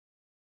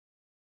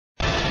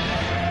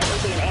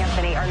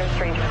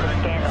Stranger to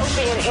Scandal.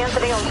 Opie and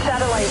Anthony on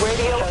satellite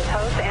radio. Show's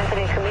hosts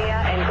Anthony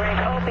Camilla and Greg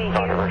Opie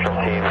here.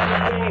 Opie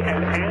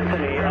and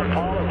Anthony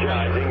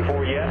apologizing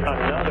for yet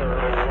another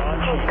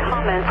raunchy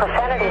comment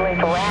prophetically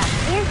rap.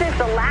 Is this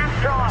the last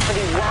straw for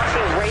the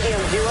raunchy Radio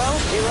Zero?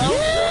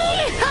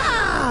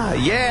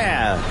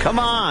 Yeah, come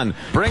on,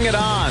 bring it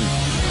on.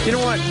 You know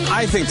what?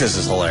 I think this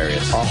is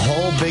hilarious. A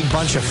whole big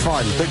bunch of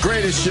fun. The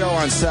greatest show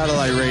on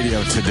satellite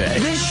radio today.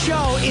 This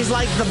show is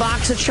like the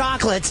box of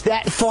chocolates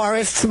that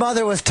Forrest's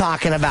mother was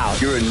talking about.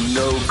 You're a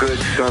no-good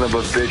son of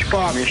a bitch.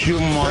 Fuck you,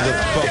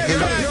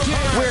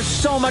 motherfucker. We're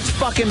so much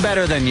fucking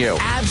better than you.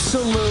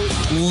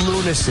 Absolute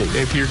lunacy.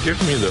 If you're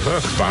giving me the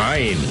hook,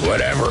 fine,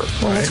 whatever.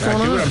 Well, what's going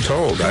I do on? what I'm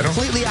told. I don't.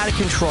 Completely out of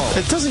control.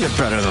 It doesn't get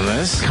better than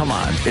this. Come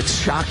on, it's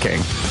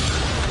shocking.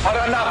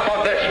 But enough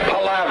of this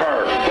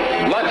palaver.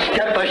 Let's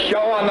get the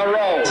show on the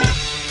road.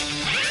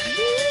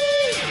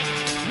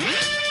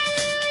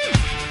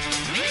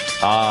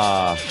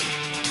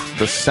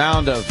 The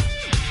sound of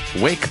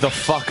wake the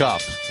fuck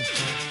up.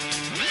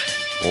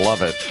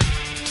 Love it.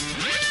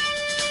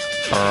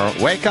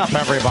 Wake up,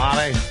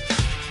 everybody.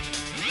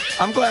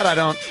 I'm glad I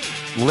don't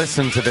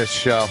listen to this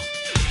show.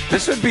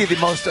 This would be the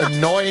most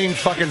annoying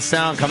fucking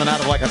sound coming out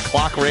of like a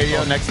clock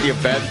radio next to your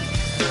bed.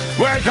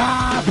 Wake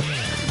up!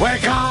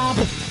 Wake up!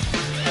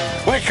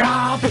 Wake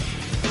up!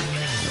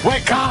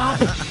 Wake up!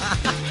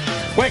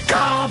 Wake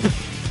up!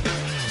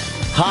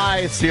 Hi,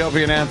 it's the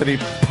Opie and Anthony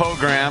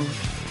program.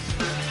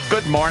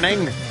 Good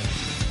morning.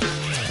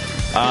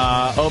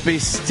 Opie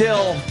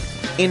still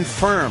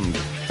infirmed,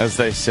 as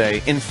they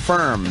say.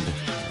 Infirmed.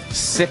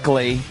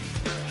 Sickly.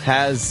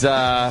 Has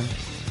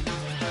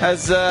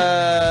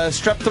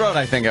strep throat,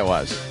 I think it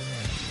was.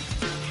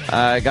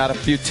 I got a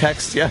few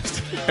texts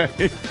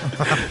yesterday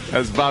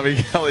as Bobby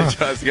Kelly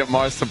tries to get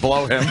Mars to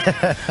blow him.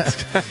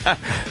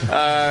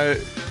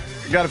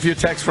 Got a few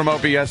texts from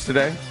Opie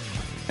yesterday.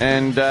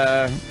 And,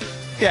 yeah,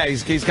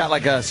 he's got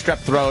like a strep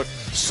throat,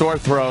 sore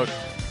throat,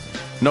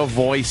 no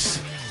voice,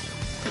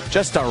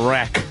 just a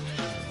wreck.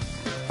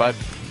 But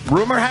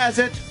rumor has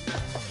it,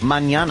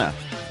 mañana,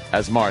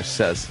 as Mars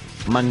says,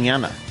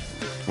 mañana,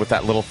 with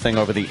that little thing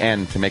over the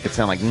end to make it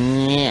sound like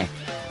nyeh.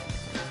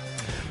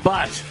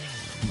 But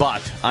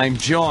I'm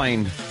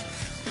joined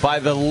by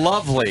the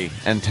lovely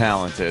and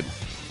talented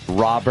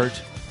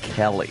Robert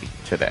Kelly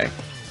today.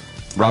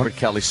 Robert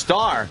Kelly,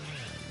 star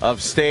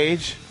of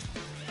stage,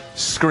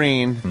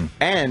 screen,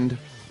 and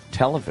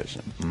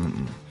television.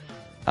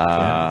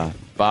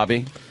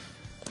 Bobby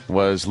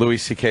was Louis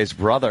C.K.'s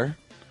brother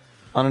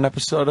on an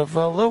episode of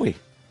Louis.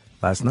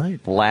 Last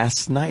night.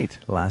 Last night.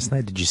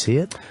 Did you see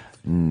it?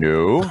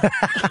 No.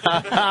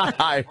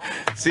 I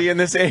see, in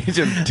this age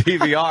of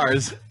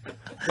DVRs,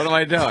 what am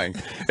I doing?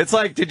 It's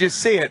like, did you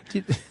see it?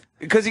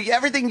 Because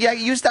everything, you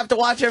used to have to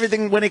watch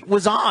everything when it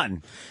was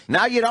on.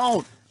 Now you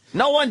don't.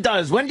 No one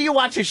does. When do you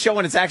watch a show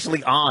when it's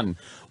actually on?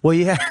 Well,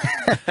 yeah.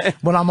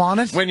 When I'm on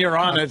it? When you're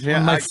on it, yeah.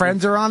 When my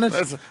friends are on it?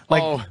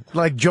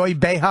 Like Joy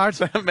Behar?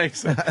 That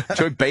makes sense.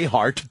 Joy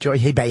Behar. Joy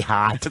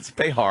Behar. It's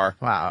Behar.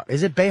 Wow.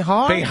 Is it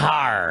Behar?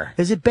 Behar.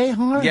 Is it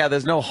Behar? Yeah,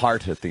 there's no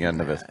heart at the end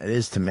of it. It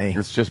is to me.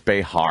 It's just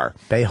Behar.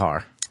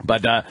 Behar.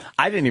 But I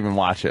didn't even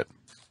watch it.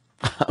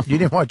 You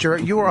didn't watch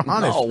it? You were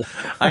honest. No,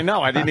 I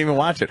know. I didn't even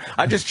watch it.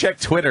 I just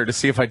checked Twitter to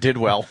see if I did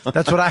well.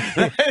 That's what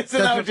I...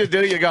 Isn't that what you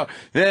do? You go,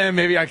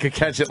 maybe I could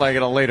catch it like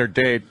at a later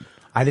date.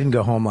 I didn't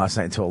go home last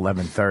night until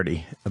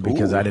 11:30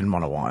 because I didn't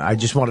want to watch. I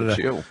just wanted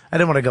to. I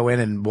didn't want to go in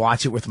and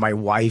watch it with my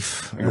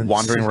wife. You're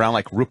wandering around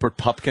like Rupert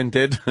Pupkin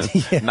did,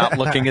 not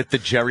looking at the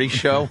Jerry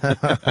Show.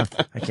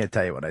 I can't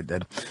tell you what I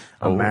did.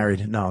 I'm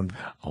married. No,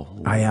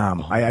 I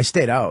am. I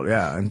stayed out.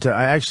 Yeah, and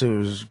I actually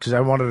was because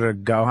I wanted to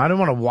go. I didn't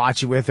want to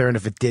watch it with her, and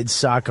if it did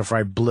suck, or if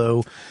I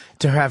blew,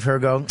 to have her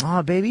go,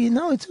 "Oh, baby,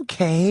 no, it's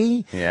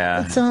okay."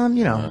 Yeah, it's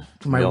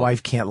my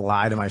wife can't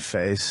lie to my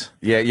face.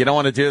 Yeah, you don't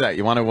want to do that.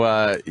 You want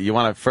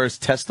to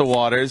first test the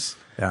waters.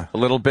 Yeah, a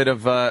little bit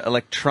of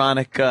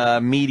electronic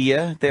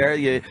media there.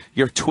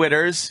 Your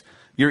Twitters,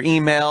 your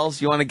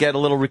emails. You want to get a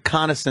little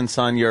reconnaissance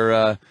on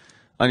your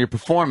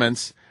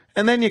performance.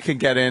 And then you can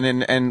get in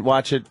and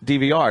watch it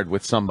DVR'd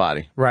with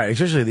somebody. Right,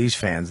 especially these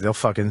fans. They'll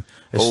fucking...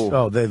 as soon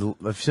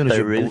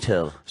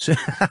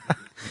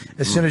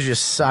as you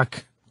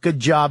suck. Good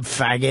job,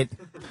 faggot.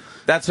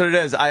 That's what it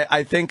is.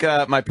 I think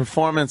my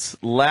performance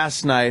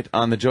last night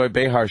on the Joy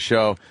Behar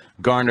show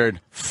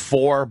garnered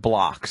 4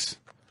 blocks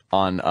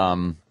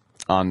on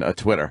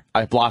Twitter.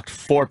 I blocked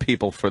 4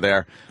 people for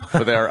their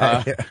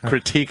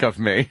critique of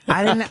me.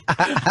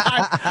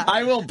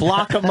 I will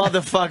block a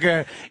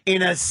motherfucker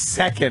in a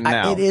second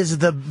now. It is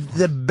the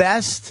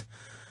best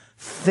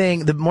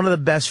thing. One of the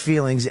best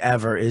feelings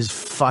ever is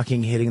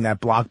fucking hitting that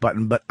block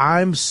button. But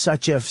I'm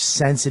such a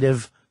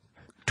sensitive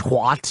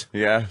twat.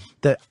 Yeah.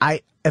 That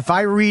if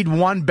I read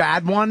one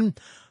bad one,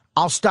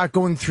 I'll start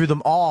going through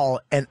them all,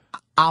 and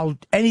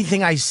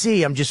anything I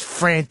see, I'm just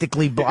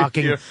frantically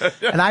blocking.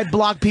 And I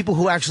block people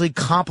who actually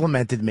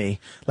complimented me.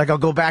 Like, I'll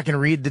go back and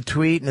read the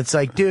tweet, and it's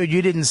like, dude,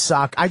 you didn't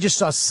suck. I just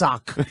saw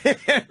suck.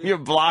 You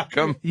block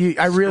them.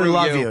 I really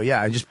love you.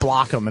 Yeah, I just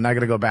block them, and I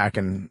got to go back,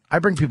 and I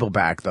bring people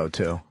back, though,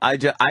 too. I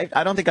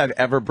don't think I've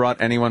ever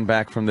brought anyone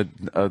back from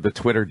the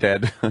Twitter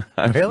dead.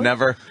 I've Really?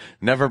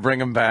 never bring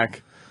them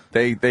back.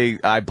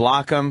 I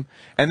block them,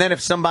 and then if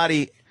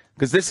somebody,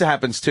 because this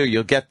happens too,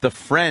 you'll get the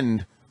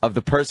friend of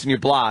the person you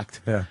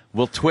blocked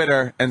will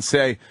Twitter and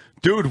say,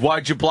 dude,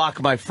 why'd you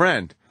block my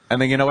friend?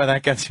 And then you know where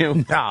that gets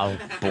you? No.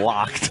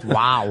 Blocked.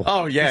 Wow.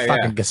 Oh, yeah, You're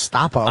fucking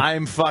Gestapo.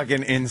 I'm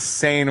fucking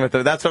insane with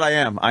it. That's what I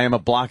am. I am a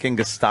blocking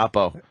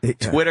Gestapo.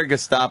 Twitter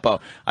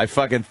Gestapo. I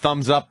fucking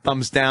thumbs up,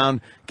 thumbs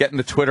down, get in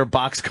the Twitter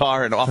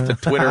boxcar and off to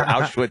Twitter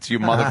Auschwitz, you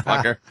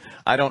motherfucker.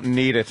 I don't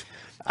need it.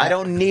 I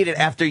don't need it.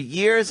 After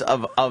years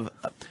of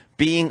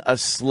being a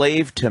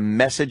slave to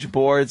message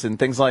boards and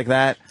things like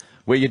that,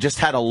 where you just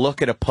had to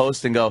look at a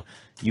post and go,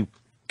 you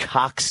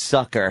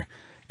cocksucker.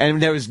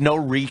 And there was no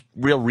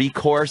real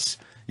recourse.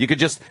 You could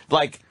just,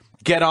 like,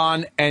 get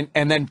on and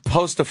then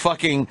post a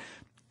fucking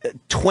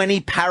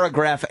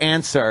 20-paragraph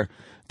answer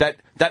that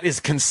is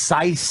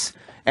concise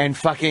and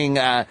fucking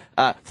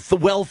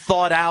well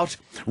thought out,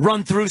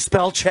 run through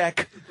spell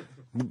check,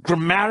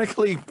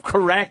 grammatically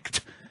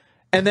correct.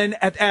 And then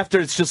after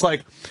it's just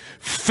like,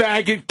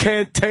 faggot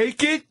can't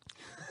take it.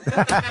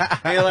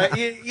 And you're like,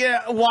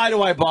 yeah, why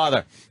do I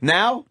bother?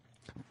 Now,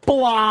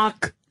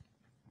 block.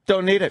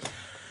 Don't need it.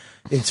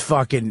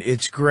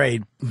 It's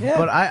great. Yeah.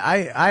 But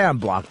I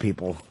unblock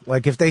people.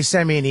 Like, if they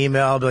send me an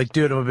email, I'll be like,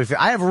 dude,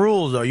 I have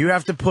rules, though. You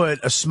have to put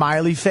a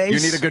smiley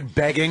face. You need a good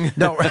begging.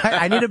 No,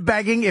 I need a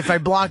begging if I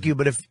block you.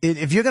 But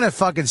if you're going to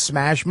fucking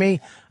smash me,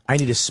 I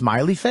need a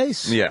smiley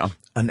face. Yeah.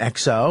 An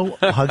XO,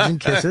 hugs and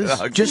kisses.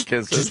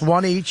 Just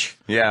one each.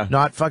 Yeah.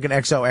 Not fucking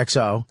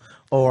XOXO.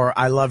 Or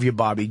I love you,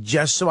 Bobby.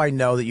 Just so I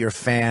know that you're a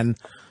fan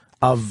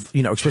of,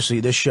 especially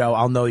this show,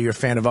 I'll know you're a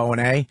fan of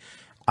O&A.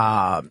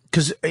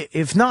 Because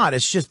if not,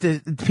 it's just the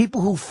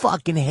people who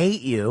fucking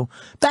hate you.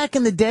 Back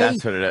in the day,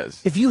 that's what it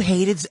is. If you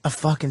hated a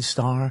fucking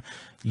star,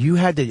 you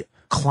had to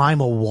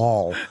climb a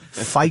wall,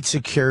 fight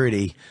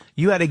security.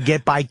 You had to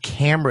get by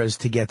cameras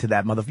to get to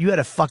that motherfucker. You had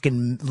to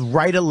fucking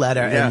write a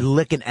letter and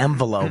lick an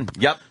envelope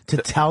to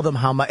tell them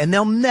how much. And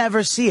they'll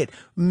never see it.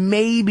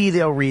 Maybe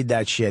they'll read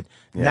that shit.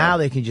 Yeah. Now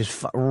they can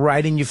just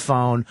write in your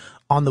phone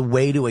on the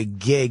way to a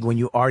gig when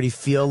you already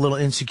feel a little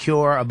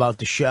insecure about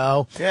the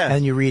show. Yeah.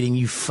 And you're reading,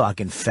 you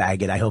fucking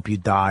faggot, I hope you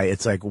die.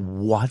 It's like,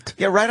 what?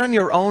 Yeah, right on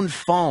your own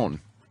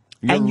phone.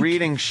 You're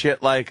reading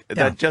shit like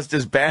that just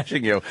is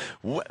bashing you.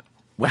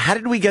 How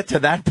did we get to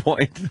that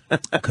point?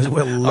 Because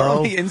we're low.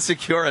 Are we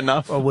insecure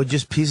enough? Or we're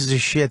just pieces of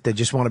shit that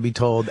just want to be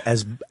told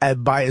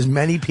by as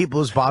many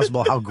people as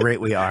possible how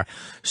great we are,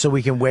 so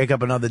we can wake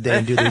up another day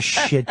and do this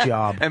shit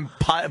job and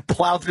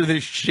plow through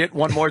this shit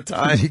one more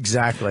time.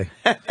 Exactly.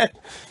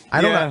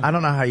 I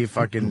don't know how you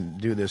fucking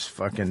do this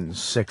fucking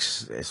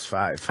 6 is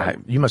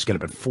 5. You must get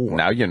up at 4.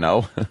 Now you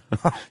know.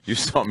 You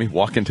saw me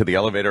walk into the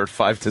elevator at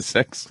 5 to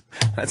 6.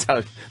 That's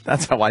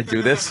how I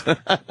do this.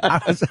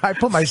 I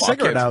put my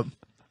cigarette out.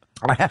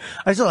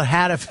 I still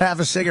had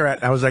half a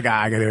cigarette. I was like,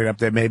 I gotta get up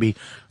there. Maybe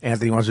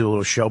Anthony wants to do a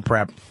little show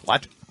prep.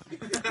 What?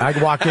 I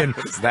walk in.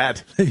 What's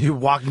that? You're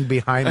walking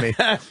behind me.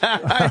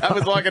 I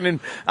was walking in.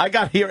 I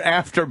got here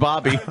after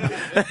Bobby.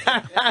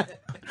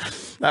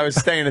 I was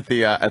staying at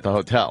the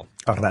hotel.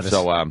 Oh, that is.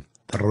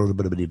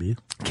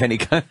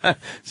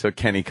 So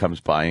Kenny comes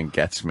by and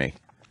gets me.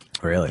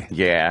 Really?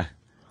 Yeah.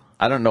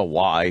 I don't know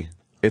why.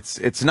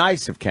 It's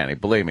nice of Kenny.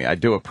 Believe me, I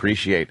do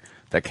appreciate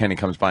that Kenny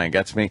comes by and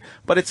gets me.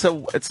 But it's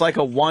like a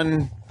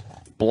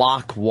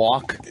 1-block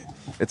walk.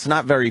 It's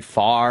not very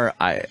far.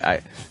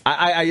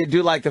 I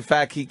do like the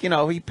fact he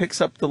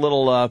picks up the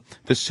little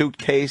the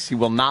suitcase. He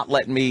will not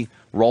let me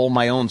roll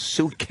my own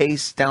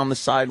suitcase down the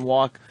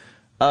sidewalk.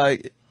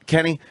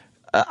 Kenny,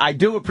 I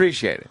do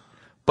appreciate it.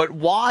 But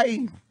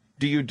why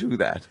do you do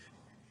that?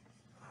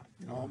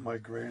 Oh, my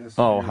greatest.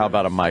 Oh, how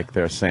about a mic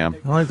there, Sam?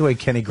 I like the way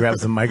Kenny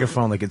grabs the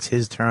microphone like it's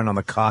his turn on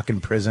the cock in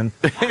prison.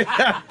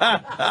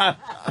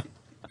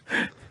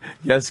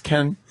 Yes,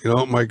 Ken? You know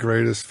what my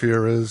greatest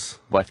fear is?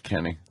 What,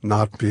 Kenny?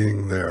 Not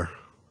being there.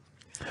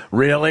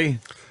 Really?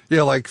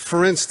 Yeah, like,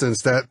 for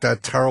instance, that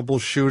terrible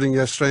shooting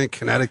yesterday in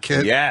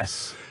Connecticut.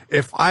 Yes.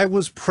 If I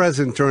was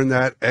present during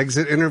that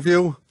exit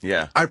interview,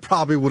 yeah, I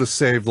probably would have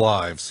saved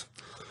lives.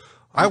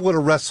 I would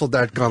have wrestled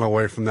that gun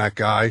away from that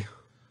guy.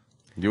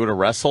 You would have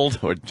wrestled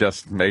or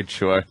just made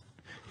sure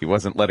he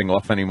wasn't letting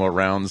off any more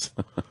rounds?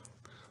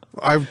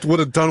 I would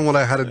have done what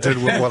I had to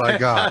do with what I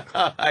got.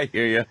 I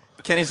hear you.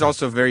 Kenny's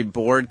also very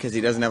bored because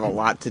he doesn't have a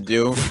lot to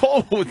do.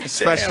 Oh,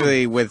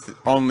 especially with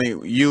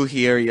only you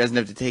here. He doesn't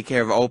have to take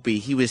care of Opie.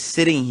 He was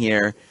sitting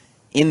here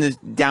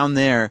down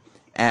there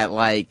at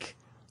like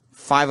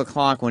 5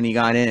 o'clock when he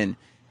got in,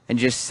 and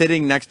just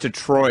sitting next to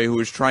Troy, who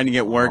was trying to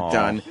get work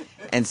done,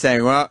 and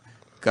saying, well,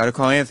 gotta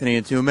call Anthony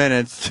in 2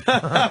 minutes.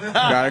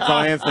 Gotta call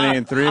Anthony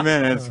in 3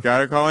 minutes.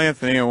 Gotta call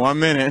Anthony in 1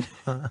 minute.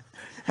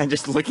 and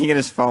just looking at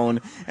his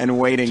phone and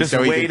waiting Just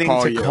so he waiting can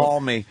call to you. call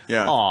me.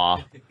 Yeah.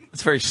 Aw.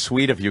 It's very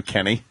sweet of you,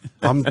 Kenny.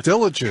 I'm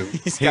diligent.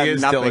 He's got He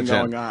is nothing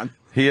diligent. going on.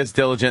 He is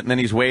diligent, and then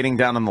he's waiting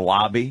down in the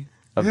lobby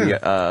of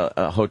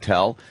the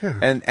hotel,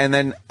 and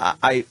then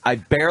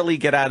I barely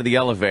get out of the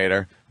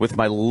elevator with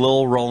my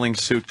little rolling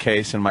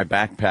suitcase and my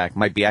backpack,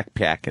 my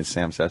backpack, as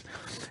Sam says,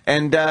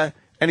 and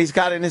he's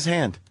got it in his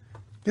hand.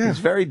 Yeah. He's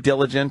very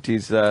diligent.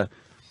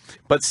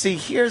 But see,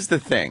 here's the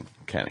thing,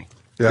 Kenny.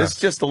 Yes. This is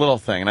just a little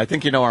thing, and I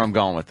think you know where I'm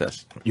going with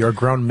this. You're a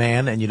grown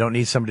man, and you don't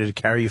need somebody to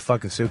carry your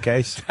fucking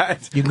suitcase.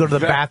 You can go to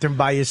the bathroom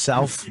by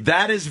yourself.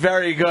 That is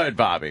very good,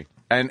 Bobby.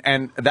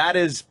 And that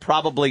is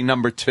probably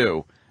number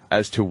 2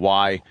 as to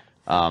why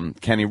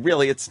Kenny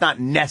really, it's not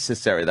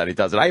necessary that he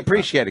does it. I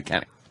appreciate it,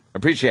 Kenny. I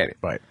appreciate it.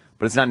 Right.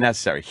 But it's not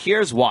necessary.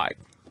 Here's why.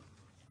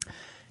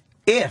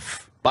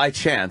 If, by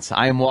chance,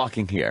 I am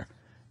walking here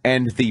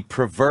and the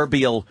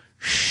proverbial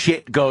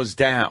shit goes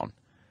down,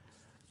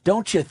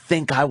 don't you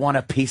think I want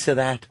a piece of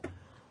that?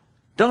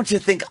 Don't you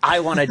think I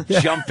want to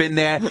jump in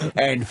there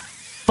and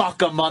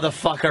fuck a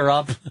motherfucker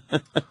up?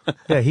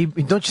 Yeah,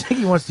 don't you think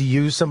he wants to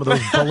use some of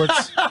those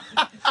bullets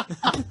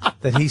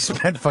that he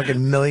spent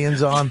fucking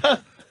millions on?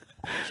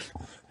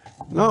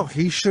 No,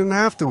 he shouldn't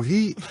have to.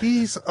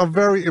 He's a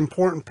very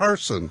important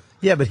person.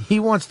 Yeah, but he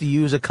wants to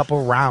use a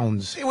couple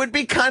rounds. It would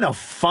be kind of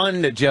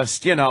fun to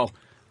just,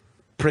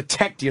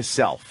 protect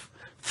yourself.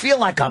 Feel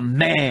like a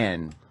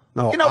man.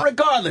 No,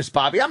 regardless,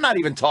 Bobby, I'm not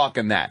even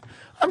talking that.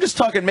 I'm just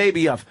talking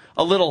maybe of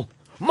a little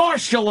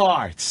martial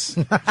arts.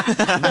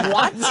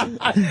 What?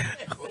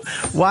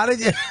 Why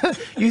did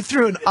you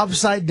threw an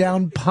upside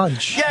down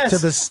punch to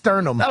the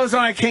sternum? That was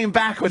when I came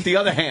back with the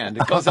other hand.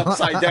 It goes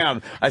upside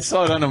down. I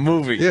saw it on a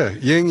movie. Yeah,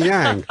 yin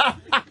yang.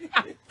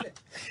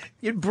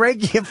 You'd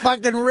break your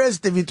fucking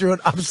wrist if you threw an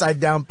upside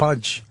down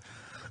punch.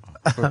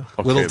 Okay.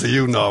 Little do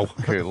you know.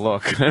 Okay,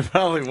 look, I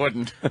probably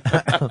wouldn't.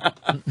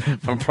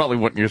 I probably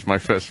wouldn't use my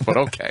fist, but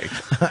okay.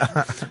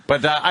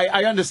 But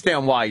I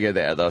understand why you're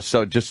there, though.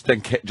 So just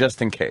in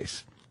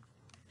case.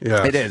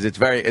 Yeah, it is. It's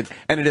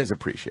and it is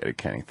appreciated,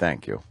 Kenny.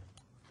 Thank you.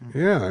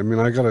 Yeah, I mean,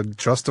 I got to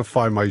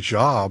justify my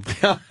job.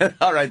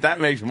 All right, that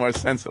makes more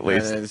sense at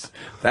least.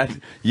 That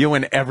you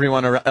and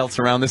everyone else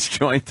around this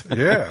joint.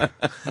 Yeah,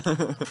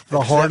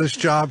 the hardest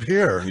job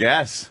here.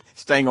 Yes,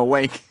 staying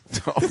awake.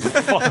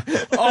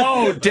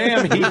 Oh,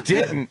 damn, he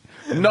didn't.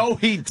 No,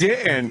 he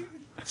didn't.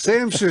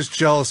 Sam's just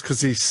jealous because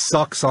he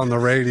sucks on the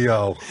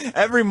radio.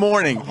 Every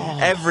morning,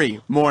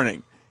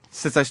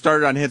 since I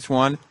started on Hits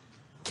 1,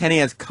 Kenny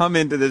has come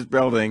into this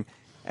building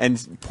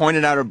and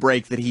pointed out a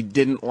break that he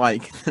didn't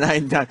like that I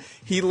had done.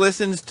 He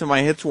listens to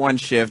my Hits 1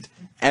 shift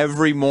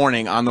every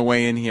morning on the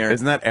way in here.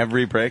 Isn't that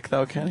every break,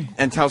 though, Kenny?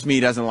 And tells me he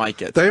doesn't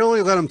like it. They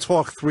only let him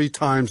talk 3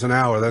 times an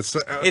hour.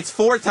 It's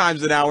 4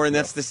 times an hour, and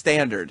that's the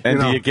standard. And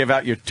do you give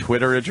out your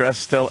Twitter address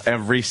still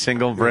every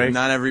single break?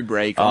 Not every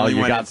break. Oh, only you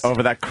when got it's,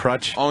 over that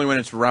crutch? Only when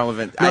it's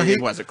relevant. No, It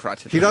was a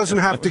crutch. He doesn't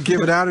have to give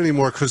it out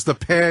anymore because the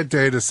pad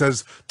data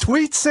says,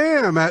 tweet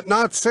Sam at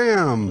not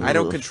Sam. I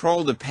don't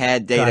control the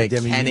pad data,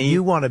 God, Kenny.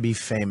 You want to be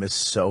famous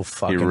so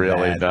fucking He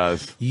really bad.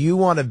 does. You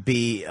want to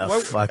be a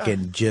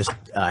fucking just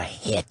a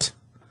hit.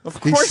 Of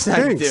course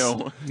I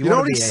do. You know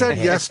what he said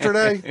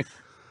yesterday?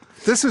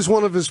 This is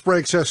one of his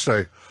breaks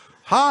yesterday.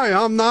 Hi,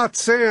 I'm not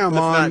Sam.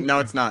 No,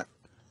 it's not.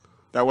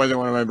 That wasn't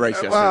one of my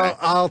breaks yesterday.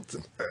 Well,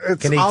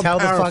 Can he tell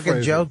the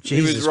fucking joke?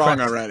 He was Jesus wrong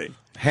Christ. already.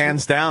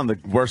 Hands down, the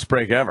worst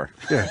break ever.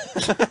 Yeah.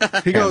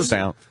 He goes,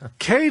 down.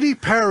 Katy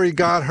Perry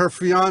got her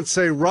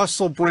fiance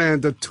Russell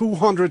Brand a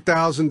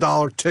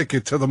 $200,000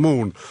 ticket to the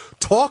moon.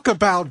 Talk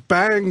about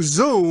bang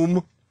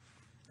zoom.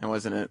 That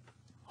wasn't it.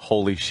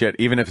 Holy shit,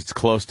 even if it's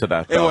close to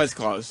that, It though, was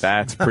close.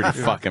 That's pretty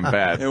fucking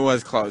bad. It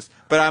was close.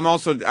 But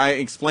I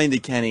explained to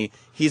Kenny,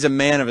 he's a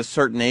man of a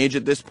certain age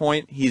at this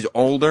point. He's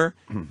older.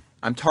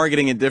 I'm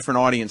targeting a different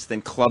audience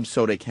than Club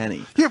Soda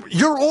Kenny. Yeah, but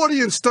your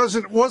audience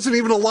wasn't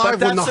even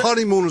alive when the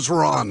honeymooners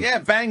were on. Yeah,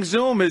 Bang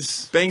Zoom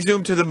is... Bang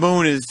Zoom to the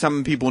moon is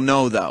something people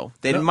know, though.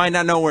 They might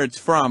not know where it's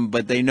from,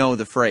 but they know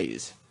the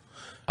phrase.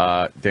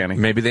 Danny?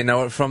 Maybe they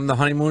know it from the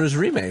Honeymooners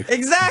remake.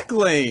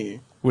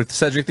 Exactly! With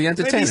Cedric the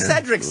Entertainer. Maybe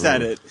Cedric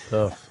said it.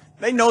 Oh.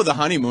 They know the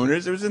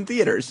Honeymooners. It was in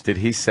theaters. Did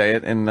he say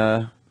it in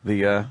the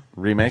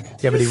remake?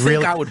 Yeah, but he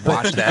really... I would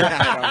watch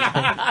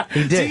that.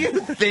 He did. Do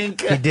you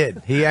think... He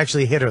did. He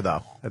actually hit her,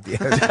 though, at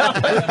the end.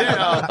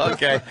 Oh,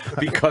 okay,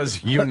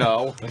 because you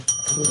know.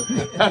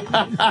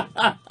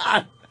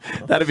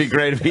 That'd be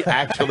great if he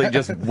actually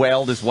just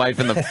wailed his wife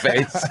in the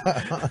face.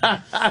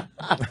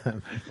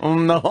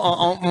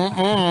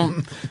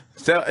 No.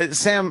 So,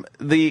 Sam,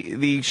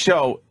 the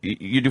show,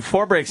 you do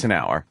 4 breaks an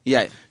hour.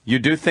 Yeah. You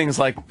do things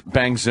like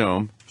Bang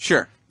Zoom.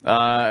 Sure.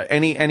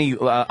 Any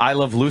I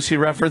Love Lucy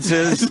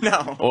references?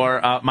 No. Or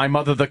My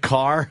Mother the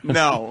Car?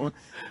 No.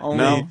 Only,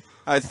 No?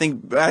 I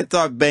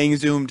thought Bang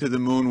Zoom to the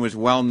Moon was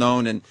well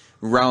known and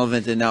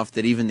relevant enough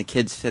that even the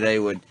kids today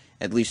would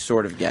at least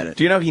sort of get it.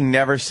 Do you know he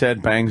never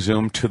said Bang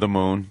Zoom to the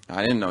moon?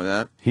 I didn't know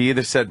that. He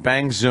either said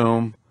Bang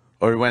Zoom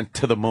or he went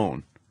to the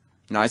moon.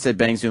 No, I said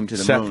Bang Zoom to the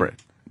moon. Separate.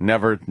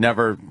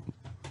 Never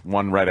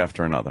one right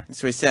after another.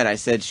 That's what I said. I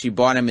said she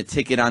bought him a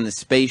ticket on the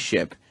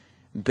spaceship.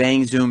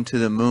 Bang zoom to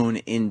the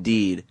moon,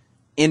 indeed.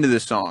 Into the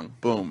song.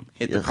 Boom.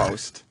 Hit the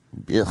post.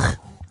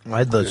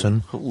 I'd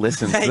listen. Who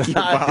listens Thank to you,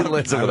 that? Bob. Who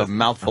listens with a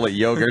mouthful of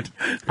yogurt?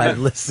 I'd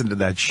listen to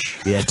that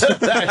shit.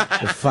 They're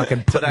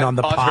fucking putting on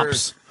the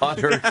pops.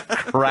 Utter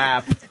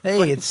crap.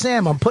 Hey, it's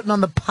Sam. I'm putting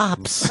on the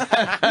pops.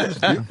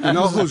 You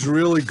know who's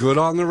really good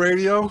on the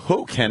radio?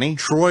 Who, Kenny?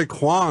 Troy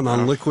Kwan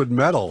on Liquid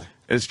Metal.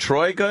 Is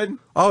Troy good?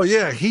 Oh,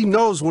 yeah. He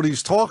knows what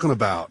he's talking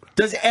about.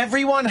 Does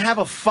everyone have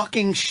a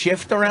fucking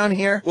shift around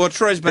here? Well,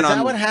 Troy's been Is on.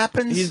 that what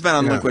happens? He's been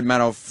on Yeah. Liquid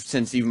Metal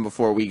since even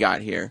before we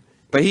got here.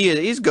 But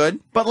he's good.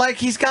 But, like,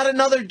 he's got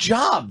another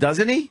job,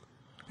 doesn't he?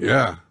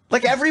 Yeah.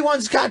 Like,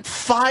 everyone's got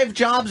 5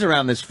 jobs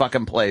around this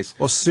fucking place.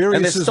 Well, Sirius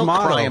and they're is still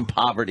motto. crying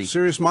poverty.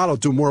 Serious motto,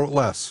 do more with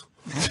less.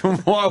 Do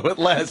more with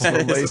less.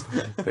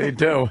 They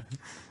do.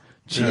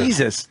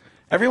 Jesus.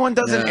 Everyone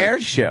does an air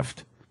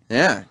shift.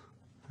 Yeah.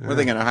 Were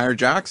they going to hire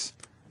jocks?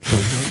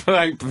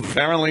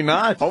 Apparently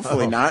not.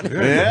 Hopefully not.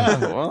 Yeah,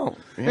 well.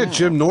 Yeah,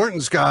 Jim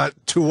Norton's got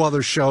 2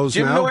 other shows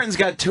Jim now. Norton's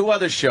got 2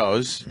 other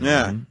shows.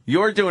 Yeah.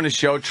 You're doing a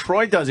show.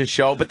 Troy does a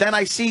show. But then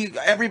I see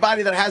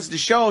everybody that has the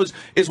shows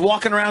is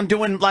walking around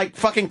doing, like,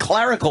 fucking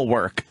clerical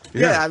work.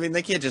 Yeah, I mean,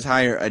 they can't just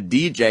hire a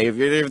DJ.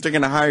 If they're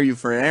going to hire you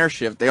for an air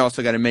shift, they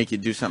also got to make you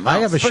do something else.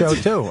 I have a show,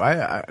 too.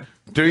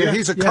 Do you? Yeah,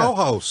 he's a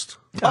co-host.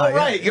 Oh,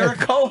 right. You're a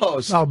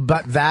co-host. Oh,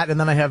 but that, and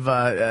then I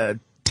have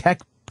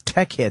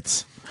tech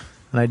hits.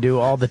 And I do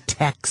all the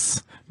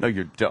techs. No,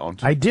 you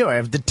don't. I do. I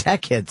have the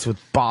tech hits with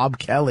Bob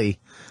Kelly.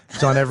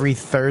 It's on every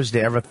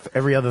Thursday,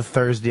 every other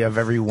Thursday of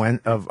every every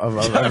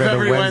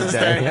other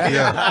Wednesday.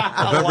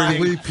 Yeah, of every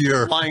Lying- leap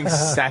year. Lying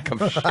sack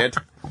of shit.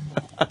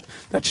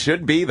 That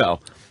should be, though.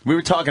 We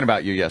were talking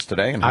about you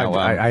yesterday. And how,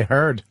 I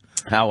heard.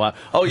 How?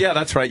 Oh, yeah,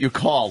 that's right. You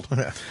called.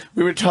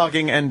 We were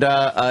talking, and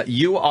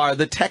you are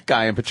the tech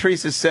guy. And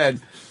Patrice has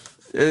said,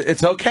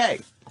 it's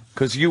okay,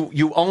 because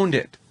you owned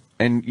it.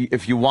 And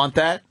if you want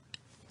that,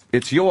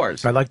 it's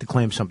yours. I'd like to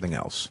claim something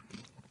else.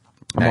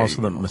 I'm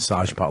also the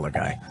massage parlor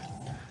guy.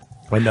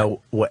 I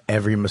know what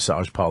every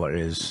massage parlor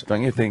is.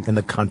 Don't you think in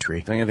the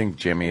country? Don't you think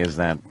Jimmy is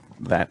that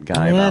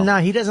guy? Yeah, though? no,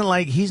 he doesn't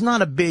like. He's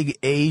not a big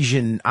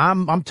Asian.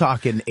 I'm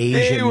talking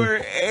Asian. They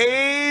were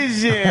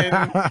Asian.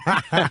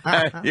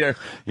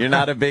 You're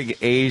not a big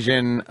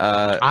Asian.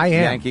 I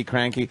am. Yankee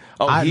cranky.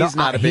 Oh, he's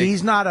not a big.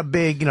 He's not a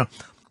big. You know,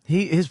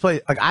 his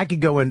place. Like I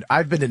could go in.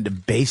 I've been into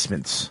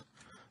basements.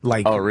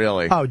 Like, oh,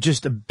 really? Oh,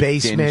 just a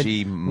basement.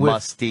 Dingy, with,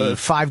 musty.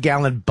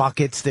 5-gallon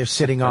buckets they're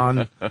sitting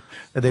on.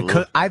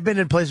 I've been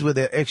in places where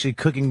they're actually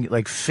cooking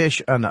like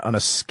fish on a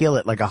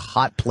skillet, like a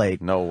hot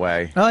plate. No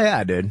way. Oh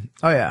yeah, dude.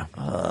 Oh yeah.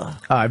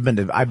 I've been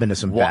to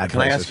some bad Can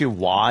places. I ask you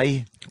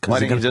why? Why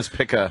didn't you just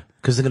pick a?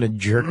 Because they're gonna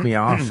jerk me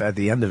off at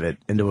the end of it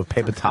into a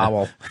paper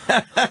towel.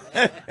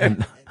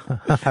 And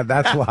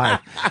that's why.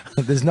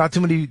 There's not too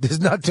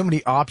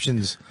many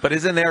options. But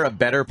isn't there a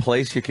better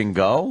place you can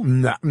go?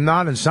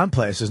 Not in some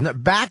places.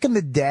 Back in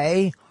the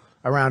day,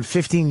 around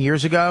 15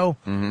 years ago,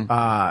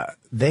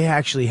 they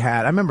actually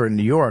had. I remember in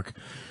New York,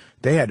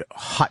 they had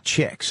hot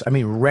chicks. I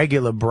mean,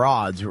 regular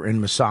broads were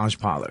in massage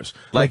parlors.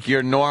 Like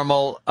your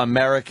normal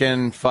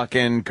American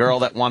fucking girl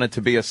that wanted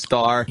to be a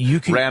star,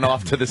 ran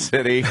off to the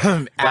city,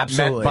 got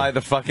Absolutely. met by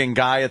the fucking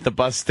guy at the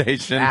bus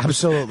station.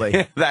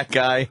 Absolutely. That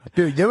guy.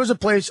 Dude, there was a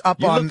place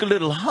up you on... You look a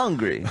little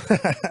hungry.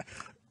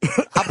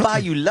 I'll buy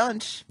you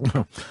lunch.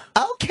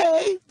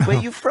 Okay. Where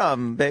you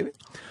from, baby?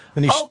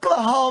 And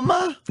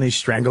Oklahoma. And he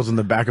strangles in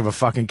the back of a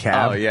fucking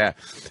cab. Oh yeah,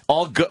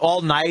 all good,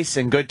 all nice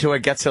and good to her.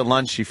 Gets her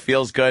lunch. She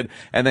feels good,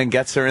 and then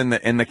gets her in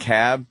the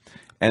cab,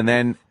 and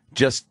then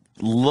just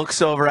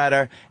looks over at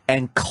her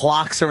and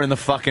clocks her in the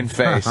fucking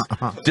face.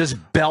 Just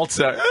belts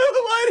her.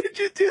 Why did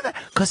you do that?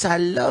 Because I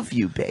love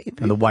you, baby.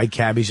 And the white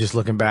cabbie's just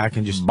looking back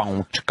and just...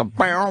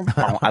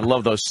 I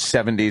love those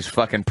 70s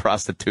fucking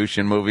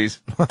prostitution movies.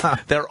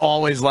 They're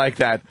always like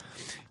that.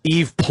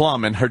 Eve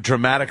Plum in her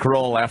dramatic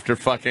role after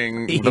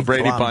fucking the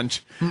Brady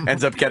Bunch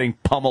ends up getting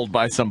pummeled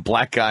by some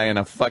black guy in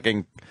a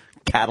fucking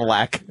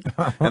Cadillac,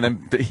 and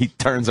then he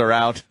turns her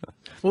out.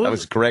 That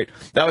was great.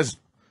 That was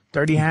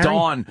Dirty Harry?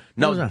 Dawn.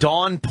 No,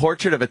 Dawn,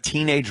 Portrait of a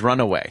Teenage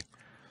Runaway.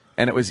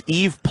 And it was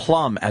Eve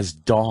Plum as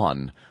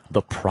Dawn,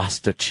 the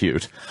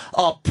prostitute.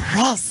 A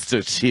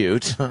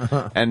prostitute.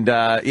 And,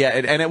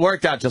 and it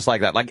worked out just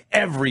like that. Like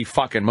every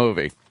fucking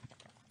movie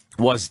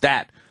was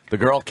that. The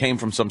girl came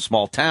from some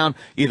small town,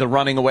 either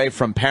running away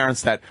from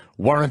parents that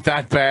weren't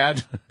that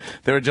bad.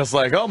 They were just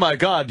like, oh, my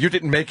God, you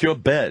didn't make your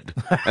bed.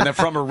 And then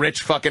from a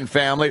rich fucking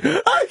family,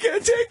 I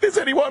can't take this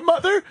anymore,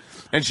 mother.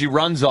 And she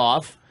runs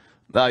off.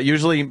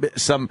 Usually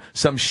some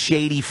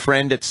shady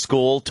friend at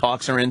school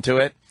talks her into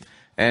it.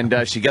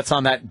 And she gets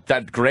on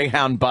that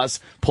Greyhound bus,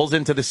 pulls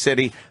into the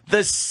city.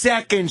 The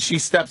second she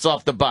steps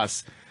off the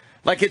bus,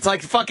 like it's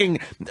like fucking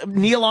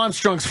Neil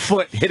Armstrong's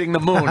foot hitting the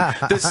moon.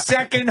 The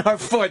second her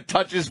foot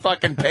touches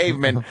fucking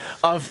pavement,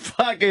 a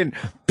fucking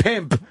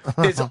pimp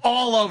is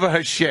all over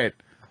her shit.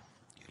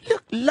 You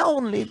look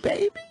lonely,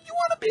 baby. You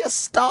want to be a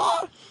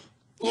star?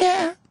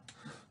 Yeah.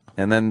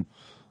 And then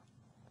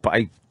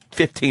by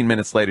 15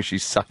 minutes later,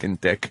 she's sucking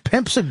dick.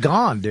 Pimps are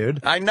gone,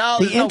 dude. I know.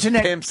 There's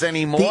no pimps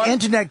anymore. The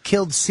internet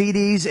killed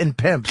CDs and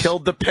pimps.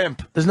 Killed the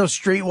pimp. There's no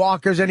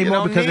streetwalkers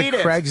anymore because of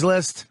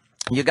Craigslist.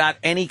 You got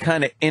any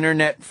kind of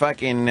internet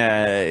fucking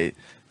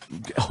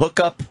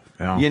hookup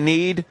you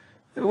need.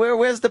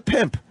 Where's the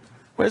pimp?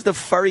 Where's the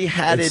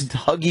furry-hatted,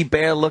 huggy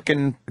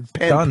bear-looking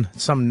pimp? Done.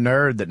 Some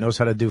nerd that knows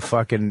how to do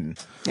fucking...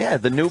 Yeah,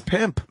 the new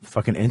pimp.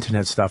 Fucking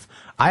internet stuff.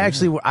 I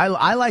actually...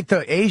 I like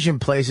the Asian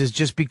places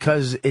just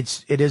because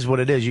it is what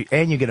it is.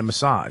 And you get a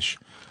massage.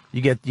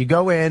 You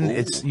go in,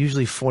 it's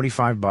usually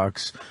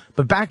 $45.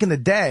 But back in the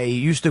day,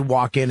 you used to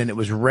walk in and it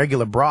was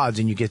regular broads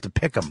and you get to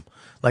pick them.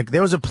 Like,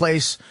 there was a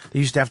place that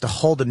used to have to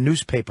hold a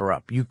newspaper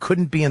up. You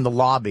couldn't be in the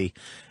lobby.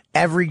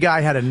 Every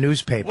guy had a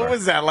newspaper. What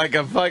was that, like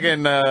a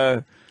fucking...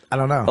 I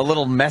don't know. A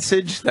little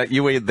message that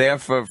you were there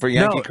for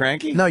Yankee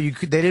Cranky? No, they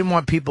didn't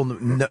want people.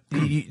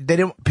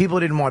 People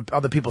didn't want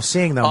other people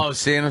seeing them. Oh,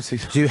 seeing them. So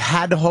you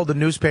had to hold the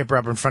newspaper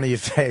up in front of your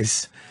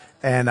face,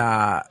 and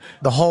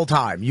the whole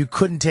time you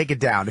couldn't take it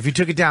down. If you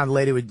took it down, the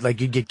lady would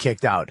you'd get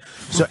kicked out.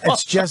 So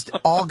it's just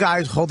all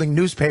guys holding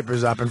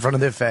newspapers up in front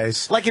of their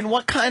face. Like in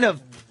what kind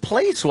of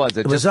place was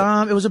it? It was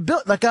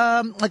like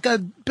a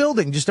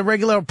building, just a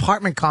regular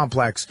apartment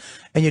complex,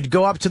 and you'd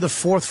go up to the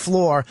 4th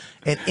floor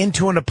and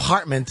into an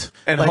apartment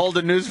and hold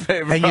a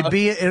newspaper. And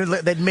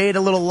they'd made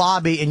a little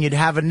lobby, and you'd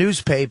have a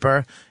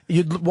newspaper.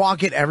 You'd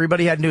walk in,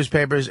 everybody had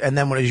newspapers, and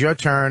then when it was your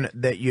turn,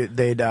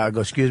 they'd go,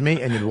 excuse me,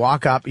 and you'd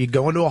walk up. You'd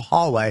go into a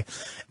hallway,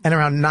 and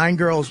around 9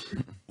 girls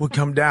would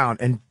come down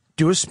and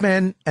do a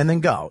spin and then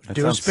go.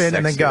 Do a spin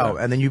and then go,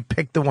 and then you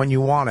pick the one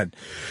you wanted.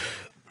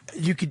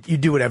 You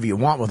do whatever you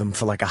want with them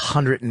for like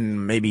 $100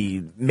 and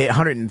maybe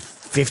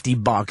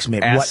 $150,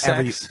 maybe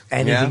whatever,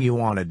 anything you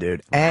wanted,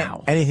 dude.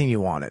 Wow. Anything you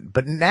wanted.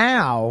 But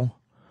now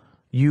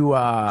you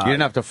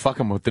didn't have to fuck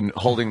them with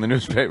holding the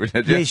newspaper,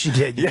 did you? Yes, you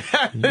did. Yeah,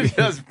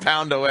 just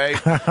pound away,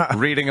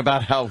 reading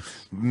about how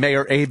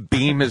Mayor Abe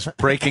Beam is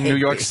breaking New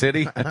York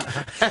City.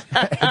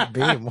 Abe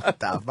Beam, what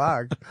the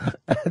fuck?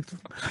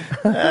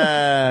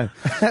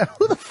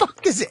 Who the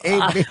fuck is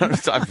Abe Beam?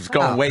 I was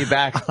going way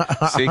back,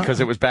 see, because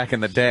it was back in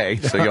the day.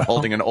 So you're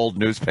holding an old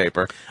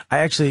newspaper.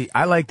 I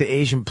like the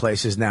Asian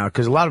places now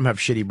because a lot of them have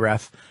shitty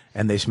breath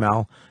and they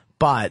smell,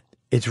 but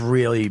it's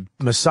really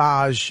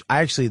massage.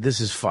 This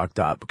is fucked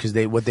up because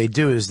what they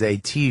do is they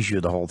tease you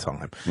the whole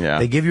time. Yeah.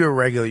 They give you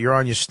you're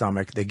on your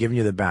stomach, they're giving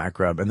you the back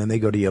rub, and then they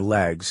go to your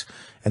legs,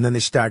 and then they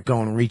start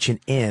reaching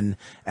in,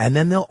 and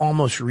then they'll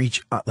almost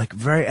reach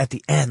very at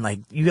the end, like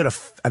you get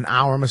an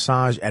hour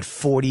massage at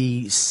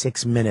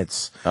 46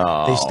 minutes.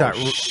 Oh, they start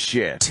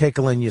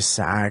tickling your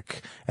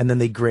sack, and then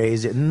they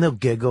graze it, and they'll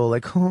giggle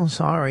like, oh,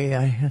 sorry.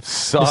 It's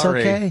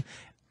Sorry. okay.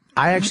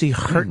 I actually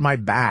hurt my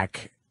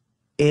back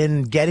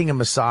in getting a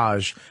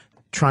massage,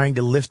 trying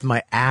to lift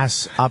my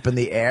ass up in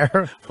the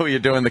air. Who are you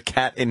doing, the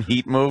cat in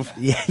heat move?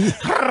 Yeah.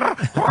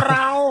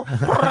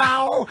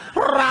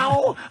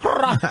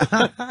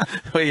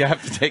 Well, you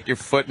have to take your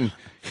foot and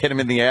hit him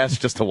in the ass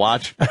just to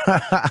watch.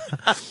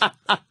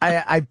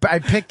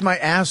 I picked my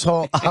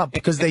asshole up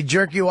because they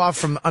jerk you off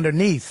from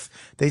underneath.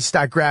 They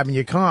start grabbing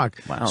your cock.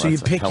 Wow, so you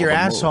pick your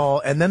asshole,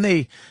 and then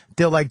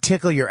they'll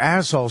tickle your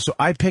asshole. So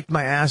I picked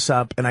my ass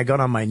up and I got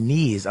on my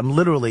knees. I'm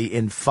literally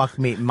in fuck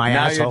me my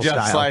asshole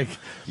style. Now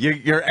you're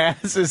just your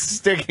ass is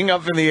sticking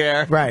up in the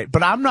air. Right,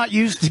 but I'm not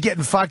used to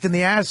getting fucked in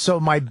the ass, so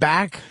my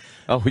back.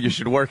 Oh, you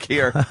should work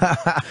here.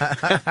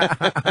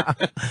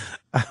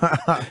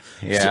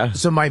 Yeah.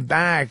 So my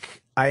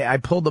back. I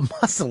pulled the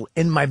muscle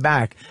in my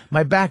back.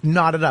 My back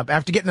knotted up.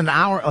 After getting an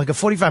hour, like a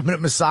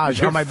 45-minute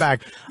massage on my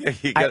back. Yeah,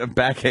 you got a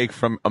backache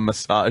from a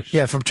massage.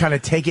 Yeah, from trying to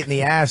take it in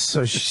the ass,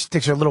 so she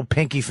sticks her little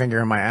pinky finger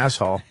in my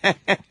asshole.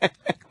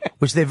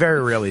 Which they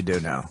very rarely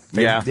do now.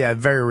 Yeah,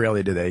 very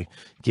rarely do they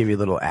give you a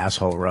little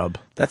asshole rub.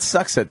 That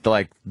sucks at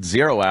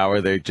 0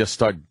 hour. They just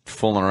start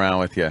fooling around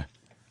with you.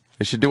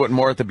 They should do it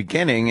more at the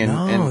beginning and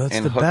hook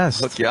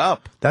you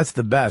up. That's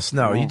the best.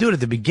 No, you do it at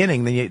the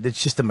beginning, then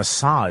it's just a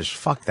massage.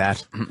 Fuck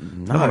that.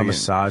 No, I want a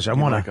massage. I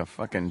want like a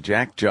fucking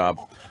jack job.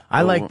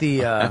 I like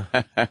the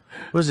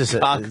what is this?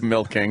 Cock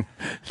milking.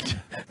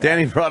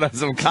 Danny brought us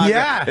some cock.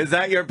 Yeah. Is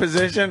that your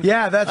position?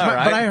 Yeah, that's All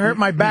right. But I hurt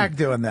my back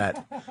doing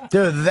that.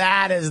 Dude,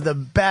 that is the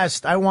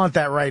best. I want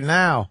that right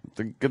now.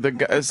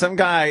 Some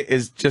guy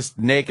is just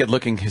naked,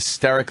 looking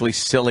hysterically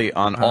silly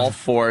on all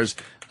fours.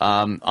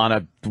 On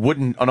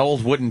an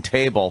old wooden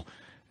table,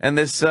 and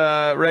this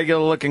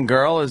regular-looking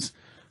girl has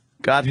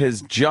got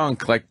his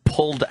junk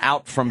pulled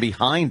out from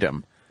behind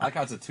him. I like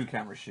how it's a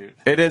 2-camera shoot.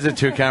 It is a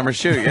 2-camera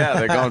shoot. Yeah,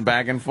 they're going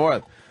back and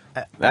forth.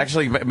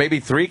 Actually, maybe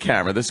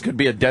 3-camera. This could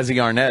be a Desi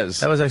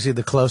Arnaz. That was actually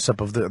the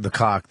close-up of the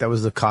cock. That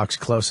was the cock's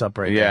close-up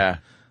right there. Yeah,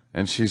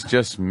 and she's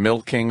just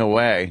milking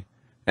away,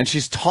 and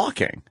she's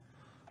talking.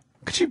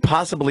 What could she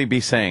possibly be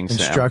saying, Sam?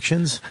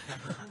 Instructions?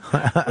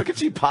 What could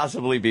she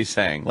possibly be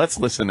saying? Let's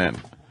listen in.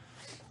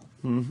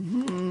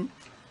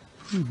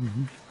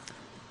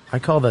 I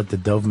call that the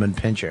Doberman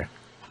pincher.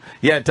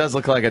 Yeah, it does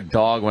look like a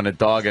dog when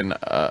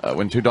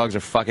when two dogs are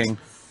fucking,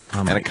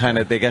 and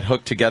they get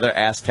hooked together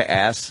ass to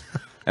ass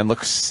and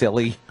look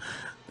silly.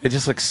 It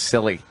just looks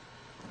silly.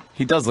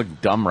 He does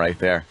look dumb right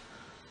there.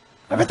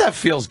 I bet that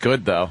feels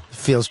good, though. It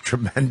feels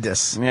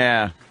tremendous.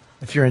 Yeah.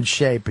 If you're in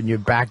shape and your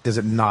back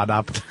doesn't knot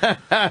up.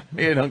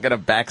 You don't get a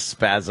back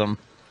spasm.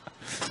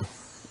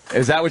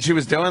 Is that what she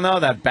was doing, though?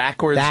 That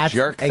backwards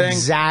jerk thing?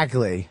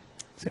 Exactly.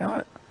 See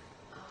how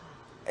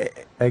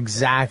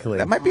Exactly.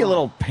 that might be a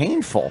little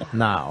painful.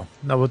 No,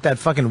 with that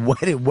fucking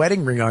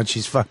wedding ring on,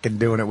 she's fucking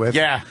doing it with.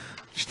 Yeah.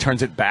 She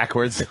turns it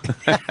backwards.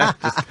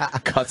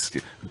 Just cuts,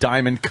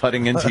 diamond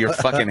cutting into your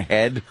fucking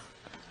head.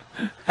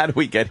 How do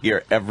we get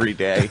here every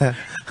day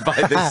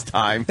by this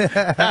time?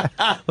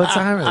 What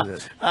time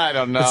is it? I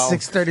don't know.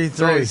 It's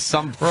 6:33.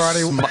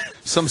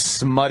 Some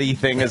smutty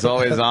thing is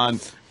always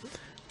on.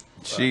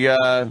 She,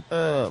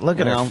 look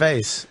at her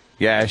face.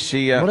 Yeah,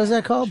 she, what is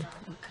that called?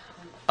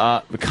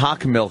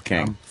 Cock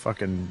milking.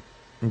 I'm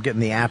getting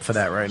the app for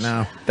that right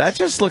now. That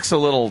just looks a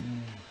little,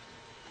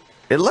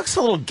 it looks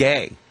a little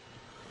gay.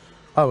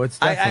 Oh, it's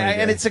definitely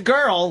gay. And it's a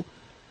girl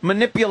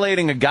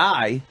manipulating a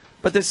guy,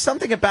 but there's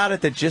something about it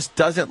that just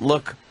doesn't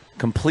look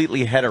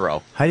completely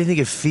hetero. How do you think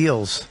it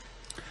feels?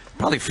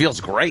 Probably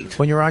feels great.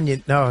 When you're on your...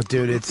 No,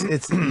 dude, it's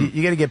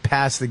you got to get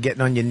past the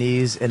getting on your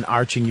knees and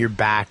arching your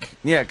back.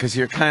 Yeah, because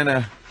you're kind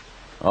of...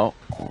 Oh,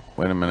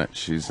 wait a minute.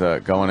 She's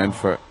going in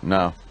for...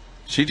 No.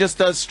 She just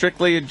does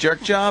strictly a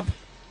jerk job?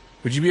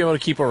 Would you be able to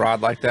keep a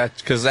rod like that?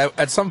 Because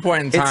at some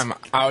point in time,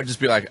 I would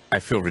just be like, I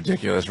feel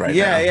ridiculous right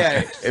now.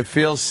 Yeah. It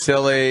feels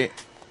silly,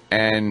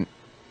 and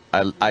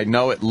I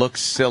know it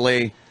looks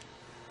silly.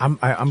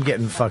 I'm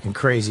getting fucking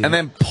crazy. And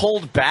then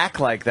pulled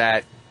back like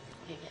that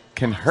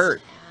can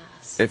hurt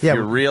if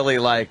you're really,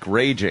 like,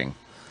 raging.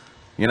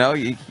 You know,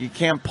 you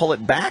can't pull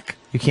it back.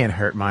 You can't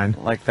hurt mine.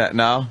 Like that,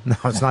 no? No,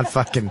 it's not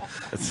fucking...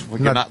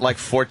 You're not like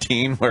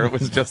 14 where it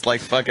was just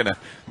like fucking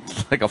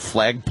like a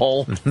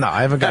flagpole. No,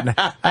 I haven't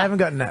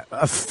gotten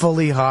a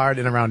fully hard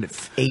in around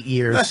 8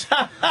 years.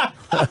 One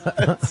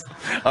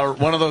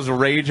of those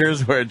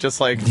ragers where it just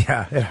like...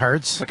 Yeah, it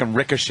hurts. Fucking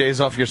ricochets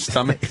off your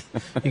stomach.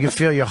 You can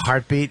feel your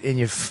heartbeat in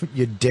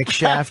your dick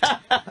shaft.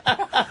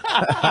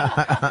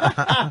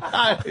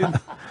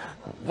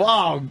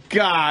 Wow,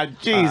 God,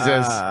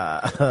 Jesus.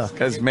 This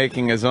guy's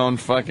making his own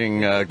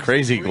fucking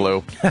crazy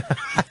glue.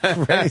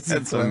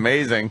 That's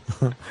amazing.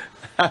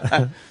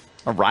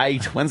 All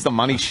right, when's the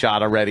money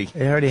shot already?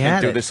 They already had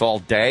Can't do it. this all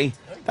day.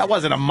 That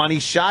wasn't a money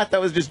shot. That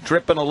was just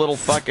dripping a little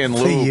fucking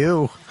lube. To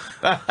you.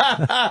 All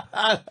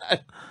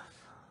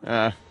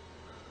right.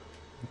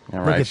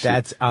 Look at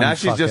that. Now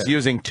she's just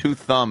using 2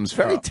 thumbs.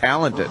 Very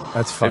talented.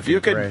 That's fucking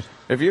great.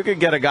 If you could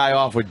get a guy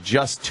off with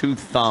just 2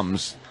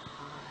 thumbs.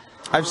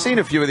 I've seen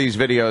a few of these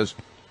videos.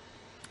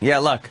 Yeah,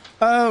 look.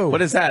 Oh.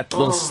 What is that?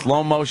 Little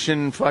slow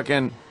motion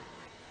fucking...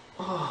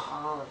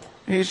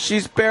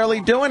 She's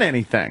barely doing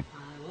anything.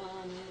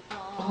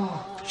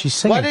 She's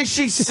singing. What is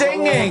she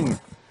singing?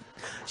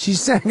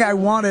 She's saying, I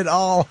want it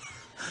all.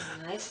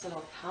 Nice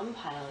little cum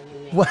pile you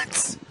made.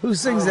 What? Who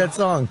sings that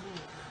song?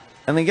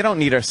 I mean, you don't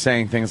need her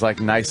saying things like,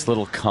 nice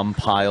little cum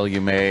pile you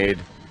made.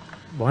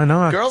 Why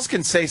not? Girls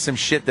can say some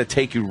shit that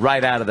take you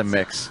right out of the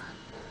mix.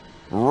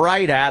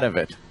 Right out of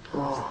it.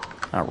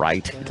 All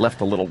right. He left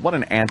a little... What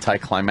an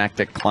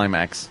anticlimactic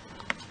climax.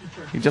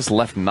 He just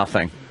left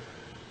nothing.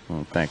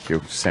 Oh, thank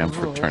you, Sam,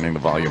 for turning the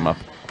volume up.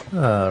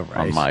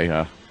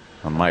 Right.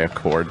 On my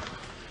accord.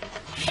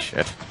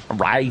 Shit. All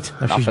right.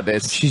 Enough of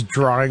this. She's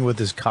drawing with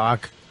his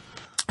cock.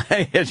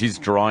 Yeah, she's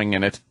drawing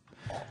in it.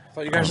 I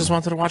thought you guys just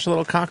wanted to watch a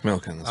little cock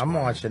milking. I'm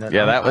watching it.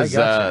 Yeah, that was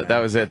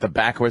it. The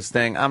backwards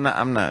thing. I'm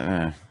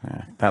not.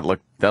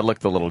 That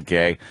looked a little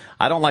gay.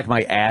 I don't like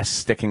my ass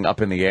sticking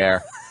up in the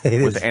air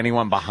with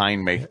anyone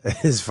behind me.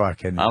 It is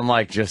fucking. I'm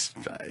like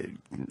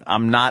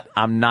I'm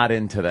not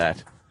into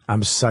that.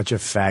 I'm such a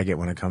faggot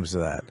when it comes to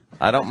that.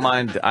 I don't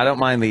mind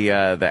the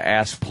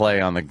ass play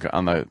on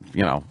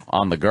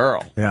the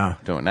girl. Yeah,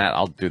 doing that.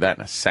 I'll do that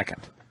in a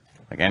second,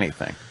 like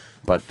anything.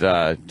 But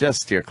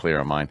just steer clear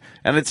of mine.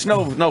 And it's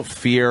no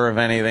fear of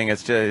anything.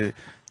 It's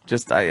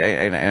just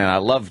I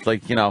love,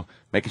 like,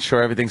 making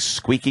sure everything's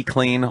squeaky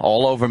clean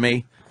all over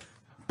me.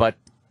 But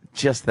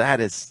just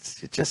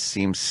it just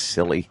seems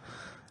silly.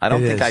 I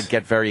don't think I'd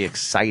get very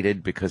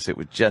excited because it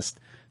would just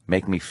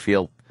make me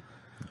feel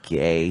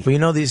gay.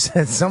 Well,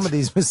 some of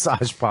these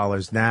massage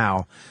parlors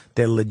now,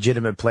 they're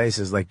legitimate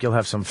places. Like, you'll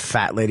have some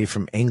fat lady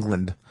from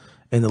England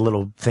in the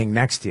little thing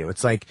next to you.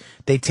 It's like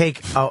they take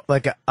a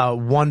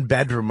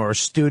 1-bedroom or a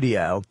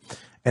studio,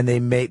 and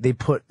they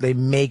put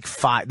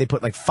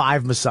like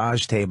 5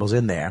 massage tables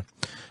in there,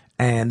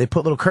 and they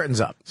put little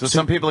curtains up. So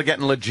some people are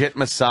getting legit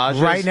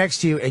massages right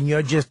next to you, and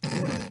you're just.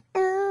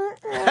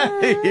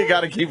 You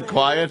got to keep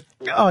quiet.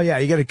 Oh yeah,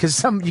 you got to,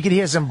 because you can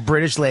hear some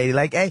British lady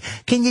like, "Hey,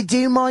 can you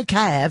do my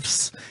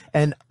calves?"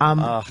 And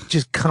I'm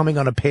just coming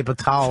on a paper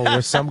towel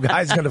where some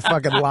guy's gonna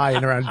fucking lie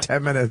in around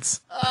 10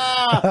 minutes.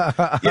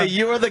 Yeah,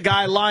 you were the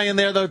guy lying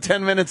there though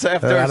 10 minutes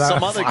after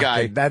some other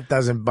guy. That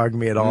doesn't bug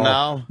me at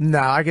all.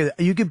 No,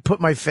 you could put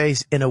my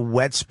face in a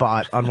wet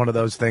spot on one of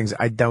those things.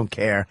 I don't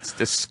care. It's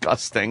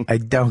disgusting. I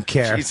don't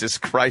care. Jesus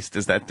Christ,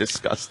 is that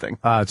disgusting?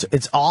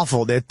 It's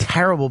awful. They're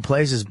terrible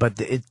places, but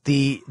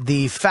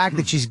the fact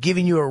that she's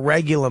giving you a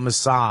regular massage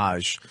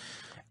massage.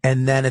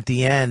 And then at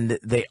the end,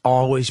 they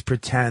always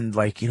pretend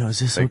like, is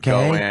this they okay?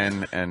 Go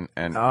in and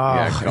going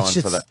it's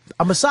just, for that.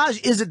 A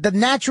massage isn't the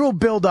natural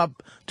build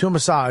up to a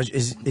massage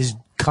is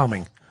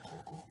coming.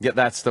 Yeah,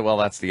 that's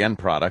the end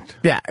product.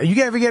 Yeah,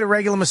 you ever get a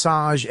regular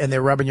massage and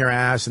they're rubbing your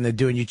ass and they're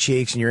doing your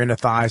cheeks and your inner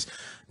thighs?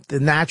 The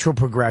natural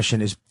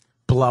progression is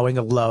blowing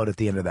a load at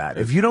the end of that.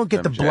 If you don't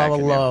get to blow a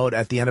load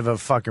at the end of a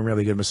fucking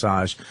really good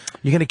massage,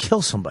 you're gonna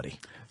kill somebody.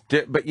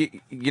 But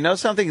you know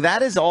something?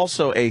 That is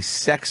also a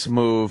sex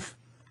move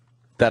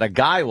that a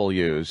guy will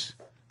use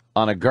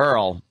on a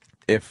girl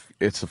if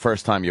it's the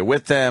first time you're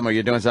with them or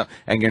you're doing something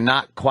and you're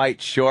not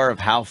quite sure of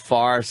how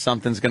far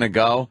something's going to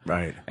go.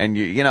 Right. And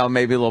you know,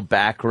 maybe a little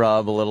back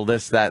rub, a little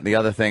this, that, and the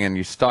other thing, and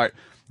you start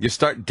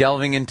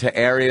delving into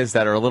areas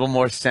that are a little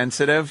more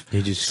sensitive.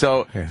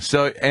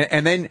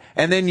 And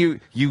then you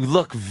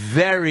look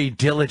very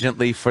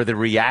diligently for the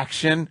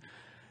reaction.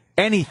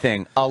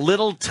 Anything, a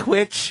little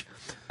twitch,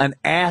 an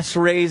ass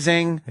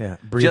raising,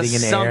 breathing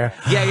in air.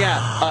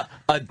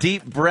 A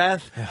deep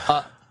breath,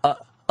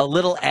 a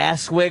little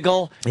ass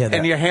wiggle,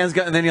 and your hands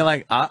go, and then you're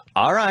like,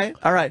 all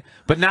right.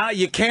 But now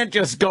you can't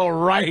just go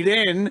right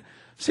in,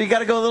 so you got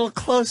to go a little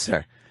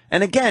closer.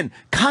 And again,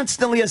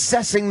 constantly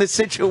assessing the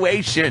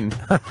situation,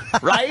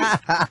 right?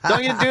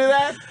 Don't you do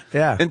that?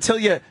 Yeah. Until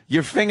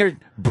your finger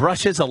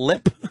brushes a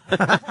lip,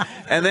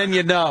 and then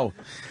you know.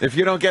 If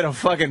you don't get a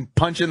fucking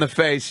punch in the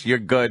face, you're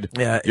good.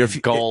 Yeah, you're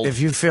gold. If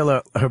you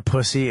feel her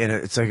pussy and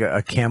it's like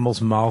a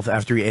camel's mouth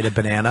after he ate a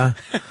banana,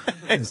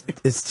 it's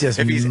just.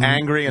 If he's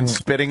angry and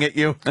spitting at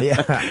you,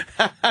 yeah,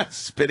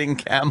 spitting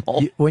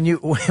camel. When you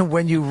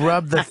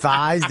rub the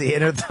thighs, the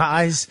inner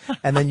thighs,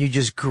 and then you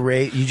just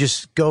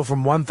go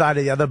from one thigh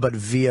to the other, but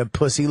via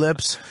pussy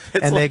lips,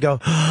 and they go.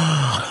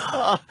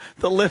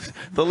 The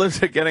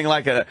lips are getting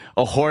like a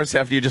horse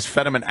after you just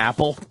fed him an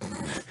apple.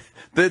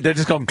 They're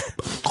just going.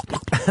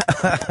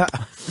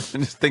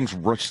 And just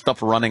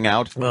stuff running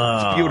out.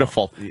 It's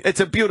beautiful.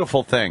 It's a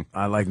beautiful thing.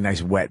 I like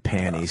nice wet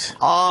panties.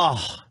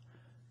 Oh,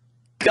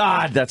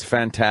 God, that's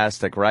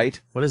fantastic, right?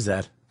 What is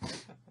that?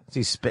 Is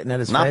he spitting at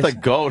his face? Not the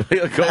goat.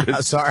 The goat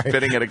is Sorry.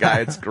 spitting at a guy.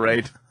 It's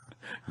great.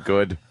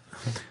 Good.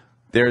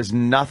 There's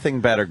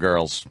nothing better,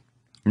 girls.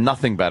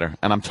 Nothing better.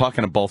 And I'm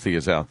talking to both of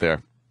you out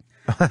there.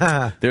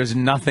 There's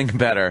nothing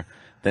better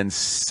than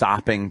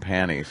sopping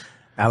panties.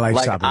 I like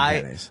sopping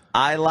panties.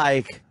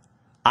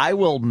 I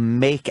will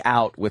make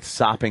out with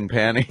sopping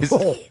panties.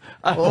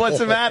 What's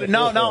the matter?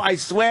 No, I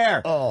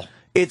swear.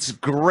 It's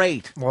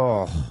great.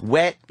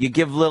 Wet. You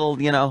give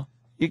little,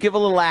 you give a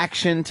little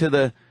action to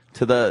the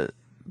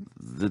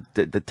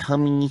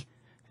tummy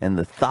and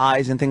the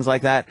thighs and things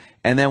like that.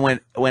 And then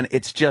when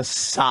it's just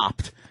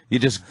sopped, you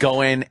just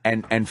go in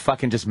and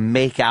fucking just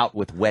make out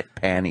with wet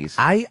panties.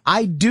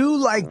 I do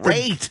like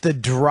the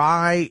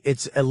dry.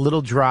 It's a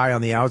little dry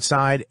on the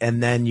outside,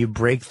 and then you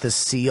break the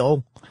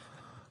seal.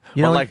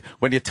 You know, like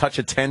when you touch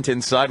a tent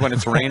inside when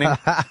it's raining. All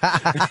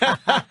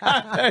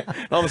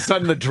of a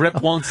sudden the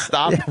drip won't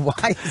stop. Yeah,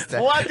 why is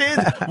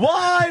that?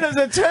 Why does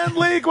the tent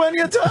leak when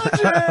you touch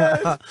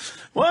it?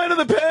 Why do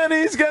the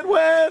panties get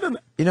wet?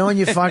 You know when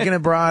you're fucking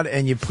abroad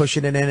and you push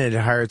it in and it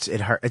hurts.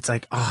 It's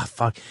like, oh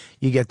fuck.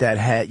 You get that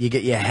head. You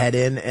get your head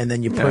in and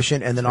then you push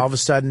it and then all of a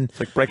sudden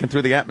it's like breaking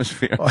through the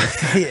atmosphere.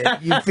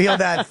 You feel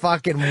that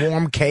fucking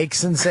warm cake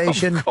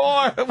sensation. Of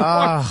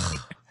course.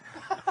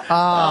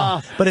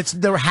 But it's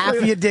the half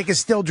of your dick is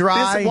still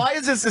dry. Why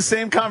is this the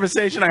same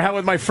conversation I had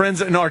with my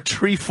friends in our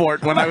tree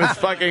fort when I was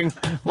fucking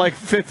like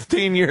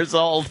 15 years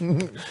old?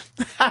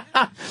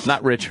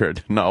 Not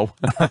Richard, no.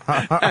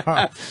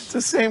 It's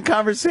the same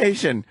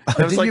conversation.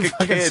 Did you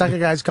fucking suck a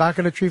guy's cock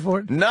in a tree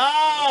fort?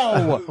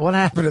 No! What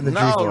happened in the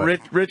tree fort? No,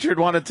 Richard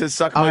wanted to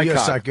suck my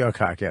cock. Suck your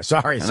cock, yeah.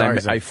 Sorry.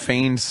 I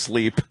feigned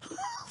sleep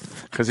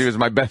because he was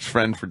my best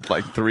friend for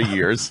like 3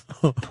 years.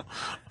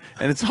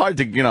 And it's hard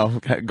to,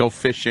 go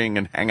fishing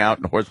and hang out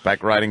and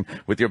horseback riding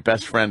with your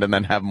best friend and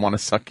then have him want to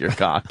suck your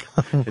cock.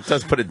 It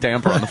does put a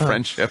damper on the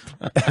friendship.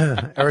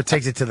 Or it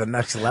takes it to the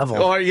next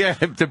level. Or, yeah,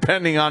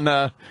 depending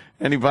on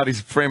anybody's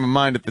frame of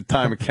mind at the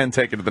time, it can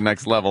take it to the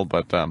next level.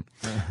 But,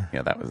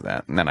 yeah, that was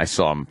that. And then I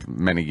saw him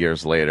many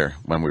years later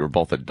when we were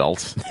both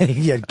adults.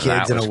 He had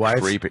kids and a wife?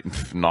 Creepy.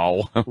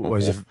 No.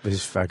 Was it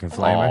fucking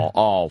flaming?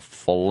 Oh,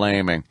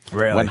 flaming.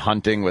 Really? Went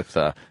hunting with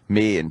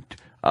me and...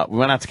 we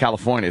went out to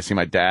California to see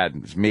my dad.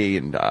 It was me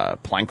and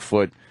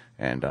Plankfoot,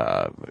 and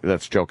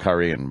that's Joe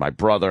Curry, and my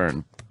brother,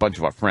 and a bunch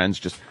of our friends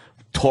just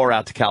tore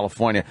out to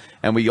California.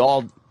 And we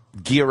all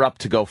gear up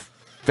to go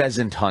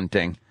pheasant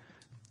hunting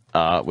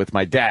with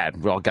my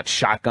dad. We all got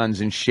shotguns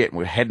and shit, and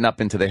we're heading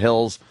up into the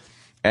hills.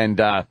 And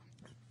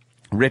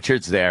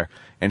Richard's there,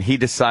 and he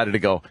decided to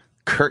go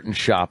curtain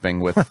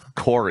shopping with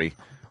Corey,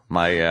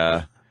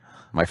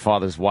 my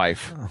father's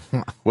wife.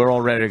 We're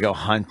all ready to go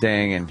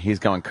hunting, and he's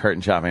going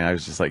curtain shopping. I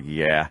was just like,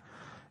 yeah.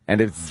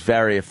 And it's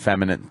very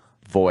effeminate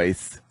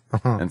voice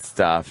and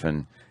stuff.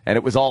 And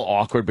it was all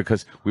awkward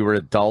because we were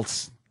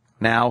adults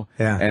now.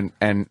 Yeah.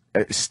 And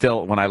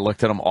still, when I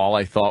looked at him, all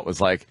I thought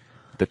was like,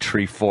 the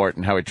tree fort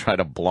and how he tried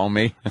to blow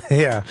me.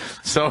 Yeah.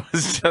 So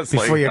it's just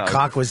Before like your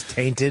cock was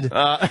tainted.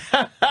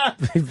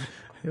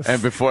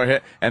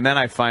 and then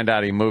I find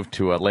out he moved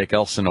to Lake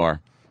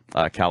Elsinore,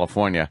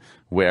 California,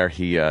 where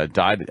he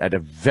died at a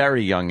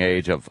very young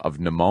age of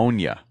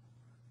pneumonia.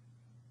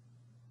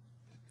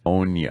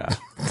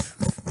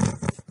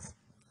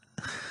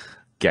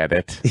 Get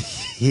it?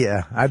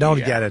 Yeah, I don't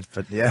get it,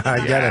 but yeah,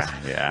 I get it.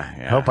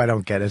 Yeah. Hope I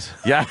don't get it.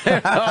 Yeah,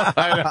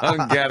 I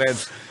don't get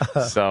it.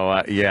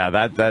 So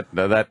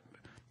that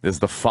is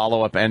the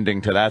follow-up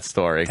ending to that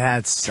story.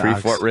 That sucks. Tree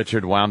Fort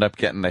Richard wound up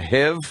getting the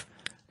HIV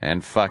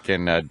and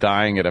fucking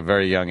dying at a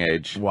very young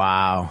age.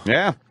 Wow.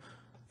 Yeah.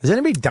 Is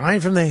anybody dying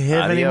from the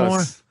HIV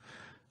anymore?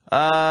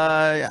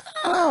 I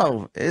don't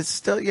know. It's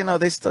still,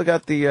 they still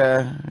got the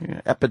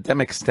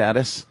epidemic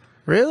status.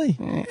 Really?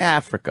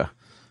 Africa.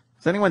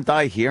 Does anyone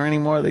die here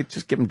anymore? They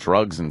just give them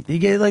drugs and. You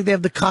get they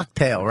have the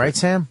cocktail, right,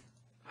 Sam?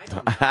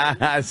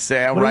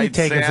 Sam, what right? are you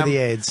taking Sam? for the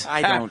AIDS?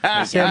 I don't.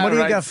 Sam, what do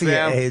you right, got for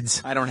Sam? your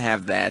AIDS? I don't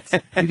have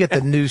that. You get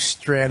the new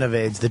strand of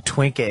AIDS, the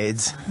twink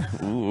AIDS.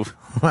 Ooh.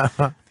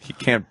 He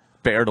can't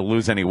bear to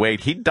lose any weight.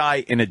 He'd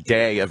die in a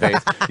day of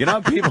AIDS. You know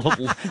how people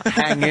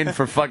hang in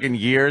for fucking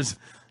years?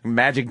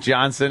 Magic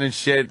Johnson and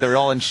shit. They're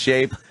all in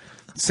shape.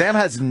 Sam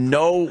has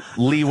no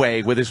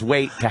leeway with his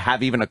weight to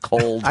have even a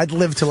cold. I'd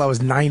live till I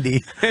was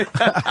 90.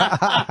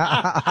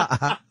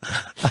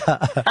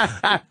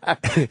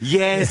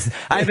 Yes,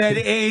 I've had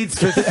AIDS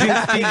for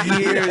 50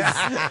 years.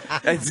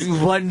 It's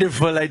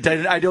wonderful. I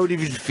don't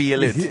even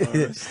feel it.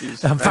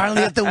 I'm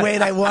finally at the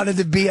weight I wanted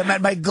to be. I'm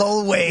at my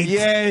goal weight.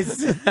 Yes.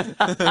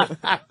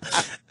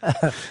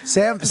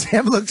 Sam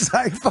looks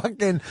like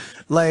fucking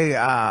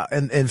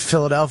in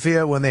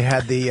Philadelphia when they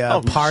had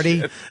the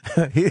party.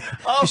 You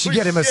should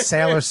get him a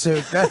sailor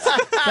suit.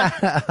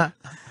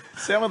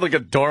 Sam would look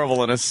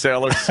adorable in a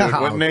sailor suit,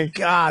 wouldn't he?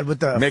 God, with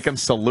the make him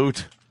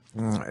salute.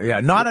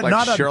 Yeah, not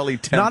Shirley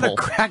Temple. not a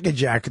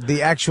crackerjack.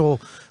 The actual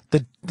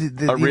the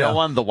real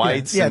one, the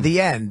whites. Yeah, the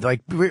end,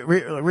 like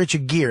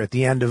Richard Gere at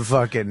the end of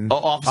fucking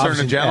Officer and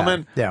a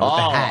Gentleman. Yeah, with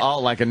the hat.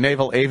 Like a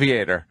naval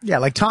aviator. Yeah,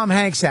 like Tom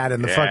Hanks had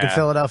in the fucking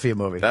Philadelphia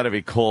movie. That'd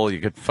be cool. You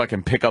could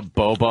fucking pick up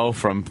Bobo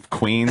from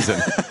Queens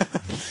and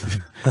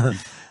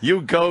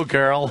you go,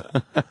 girl.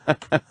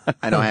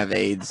 I don't have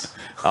AIDS.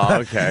 Oh,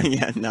 okay.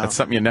 Yeah, no. That's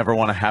something you never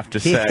want to have to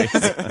say.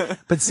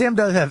 But Sam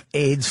does have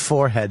AIDS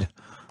forehead.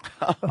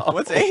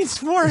 What's AIDS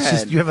forehead? It's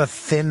just you have a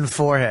thin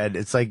forehead.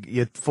 It's like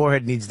your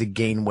forehead needs to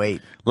gain weight.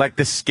 Like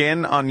the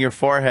skin on your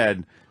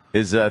forehead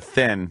is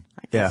thin.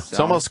 Yeah. It's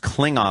almost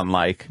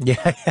Klingon-like.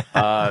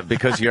 Yeah.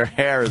 Because your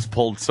hair is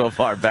pulled so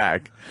far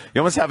back.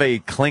 You almost have a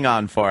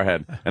Klingon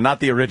forehead. And not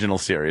the original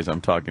series.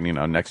 I'm talking,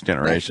 Next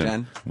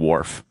Generation.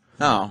 Worf.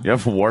 Oh. You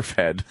have Worf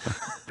head.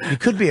 You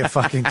could be a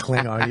fucking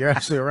Klingon. You're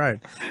absolutely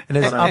right. And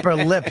his upper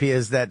lip, he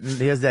has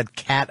that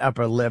cat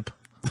upper lip.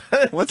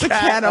 What's a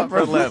cat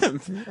upper lip?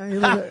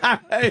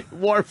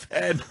 Worf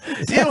head.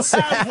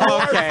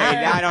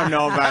 Okay, I don't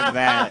know about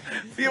that.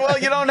 Well,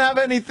 you don't have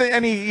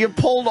anything. You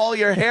pulled all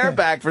your hair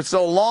back for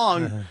so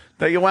long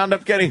that you wound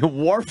up getting a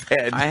Worf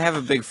head. I have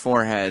a big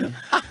forehead.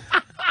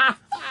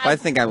 I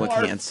think I look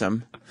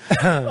handsome.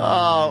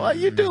 Oh, well,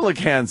 you do look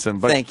handsome,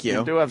 but thank you.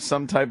 You do have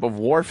some type of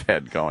Worf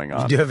head going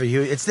on. You do have a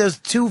huge. It's those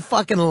two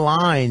fucking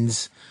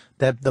lines.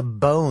 That the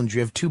bones,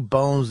 you have two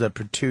bones that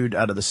protrude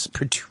out of the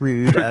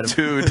protrude. They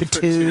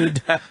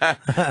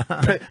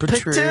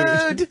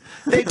protrude.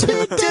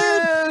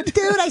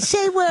 Dude, I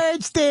say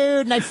words,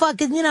 dude, and I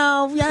fucking,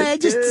 I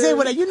just say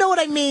you know what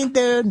I mean,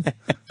 dude.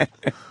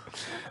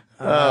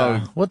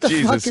 What the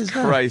fuck is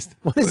Christ. that?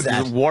 What is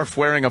that? Is Worf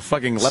wearing a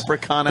fucking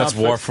leprechaun outfit?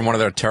 That's Worf from one of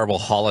their terrible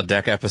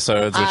holodeck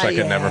episodes, which I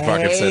could never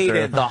fucking sit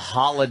through. The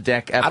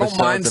holodeck episodes. I don't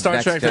mind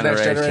Star Trek: The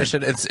Next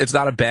Generation. It's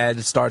not a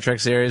bad Star Trek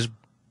series,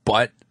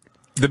 but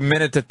the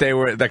minute that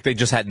they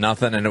just had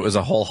nothing and it was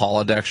a whole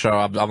holodeck show,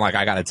 I'm like,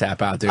 I gotta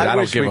tap out, dude. I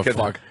don't give a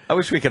fuck. I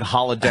wish we could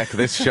holodeck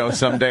this show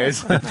some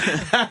days. Yeah,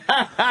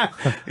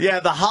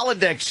 the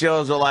holodeck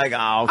shows are like,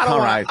 all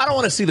right. I don't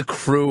want to see the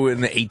crew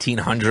in the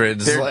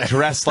 1800s. They're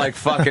dressed like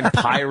fucking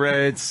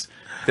pirates.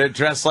 They're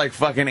dressed like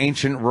fucking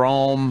ancient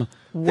Rome.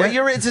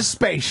 It's a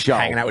space show.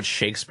 Hanging out with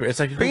Shakespeare.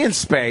 It's like be in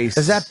space.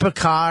 Is that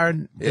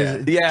Picard?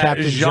 Yeah,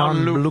 Captain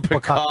Jean-Luc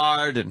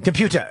Picard. And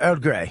Computer, Earl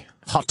Grey.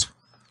 Hot.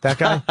 That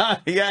guy?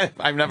 Yeah,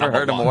 I've never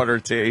heard him order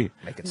tea.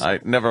 I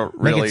never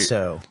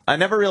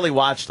really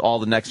watched all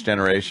the Next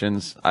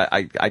Generations.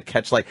 I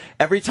catch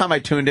every time I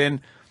tuned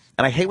in,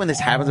 and I hate when this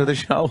happens with the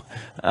show.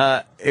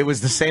 It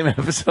was the same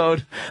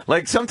episode.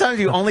 Like sometimes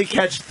you only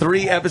catch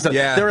 3 episodes.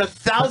 Yeah. There are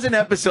 1,000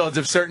 episodes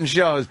of certain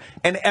shows,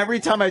 and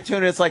every time I tune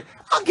in, it's like,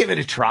 I'll give it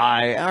a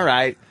try. All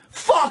right.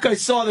 Fuck, I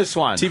saw this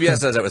one.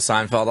 TBS does it with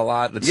Seinfeld a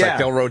lot. It's like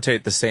they'll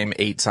rotate the same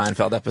 8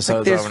 Seinfeld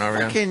episodes over and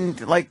over again.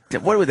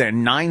 What were there,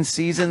 9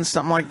 seasons,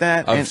 something like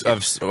that? Of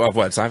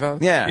what,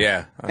 Seinfeld? Yeah.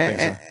 Yeah, I think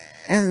so.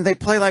 And they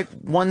play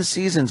 1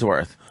 season's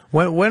worth.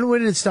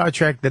 When did Star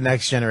Trek: The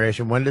Next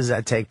Generation, when does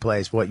that take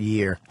place? What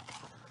year?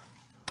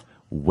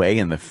 Way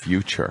in the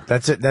future.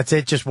 That's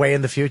it, just way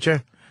in the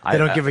future? They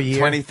don't give a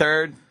year?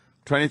 2300s?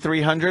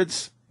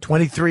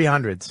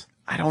 2300s.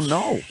 I don't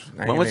know.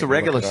 Now When you was make the me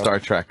regular look it up. Star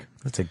Trek?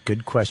 That's a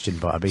good question,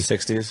 Bobby.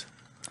 60s.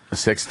 The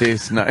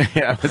 60s? No,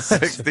 yeah, it was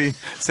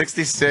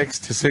 66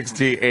 to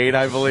 68,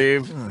 I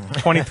believe.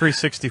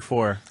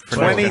 2364.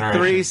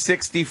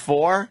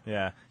 2364?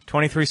 Yeah.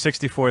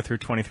 2364 through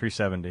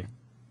 2370.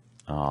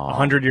 Oh.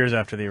 100 years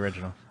after the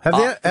original.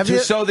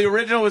 So the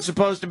original was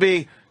supposed to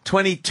be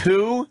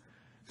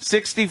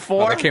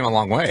 2264? Oh, that came a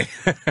long way.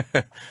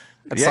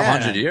 That's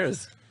 100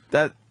 years.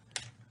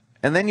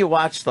 And then you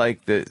watch,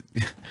 like,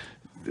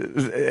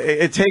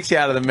 it takes you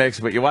out of the mix,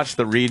 but you watch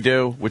the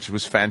redo, which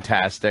was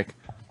fantastic.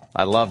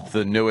 I loved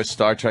the newest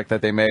Star Trek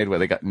that they made where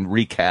they got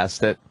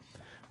recast it.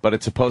 But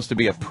it's supposed to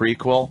be a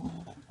prequel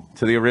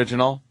to the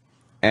original,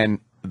 and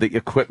the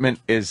equipment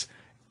is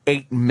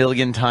 8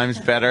 million times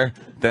better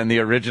than the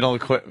original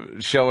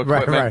show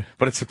equipment, right.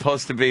 But it's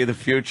supposed to be the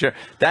future.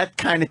 That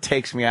kind of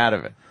takes me out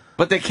of it.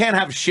 But they can't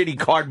have shitty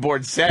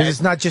cardboard sets.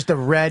 It's not just a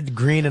red,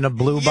 green, and a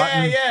blue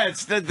button. Yeah,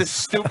 it's the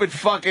stupid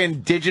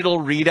fucking digital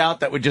readout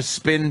that would just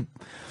spin.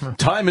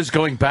 Time is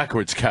going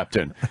backwards,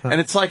 Captain. And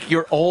it's like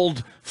your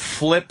old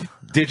flip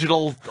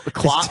digital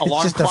clock,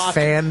 alarm just clock. a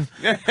fan.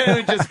 It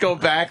would just go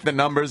back, the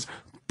numbers,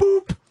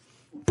 boop,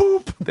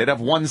 boop. They'd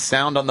have one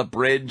sound on the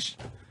bridge.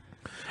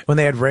 When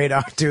they had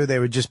radar, too, they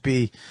would just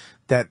be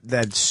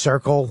that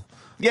circle.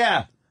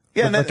 Yeah.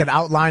 Yeah, with like an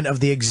outline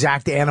of the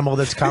exact animal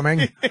that's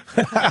coming.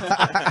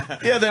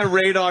 Yeah, their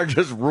radar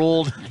just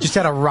ruled. Just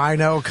had a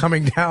rhino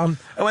coming down.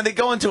 And when they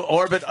go into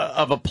orbit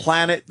of a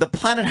planet, the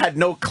planet had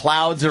no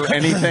clouds or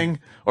anything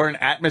or an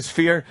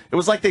atmosphere. It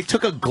was like they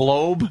took a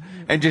globe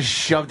and just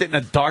shoved it in a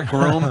dark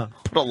room,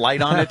 put a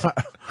light on it.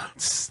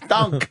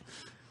 Stunk.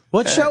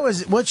 What show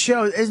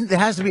isn't there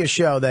has to be a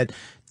show that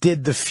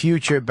did the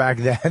future back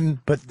then,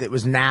 but it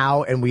was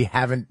now, and we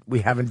haven't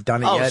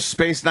done it yet.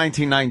 Space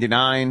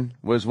 1999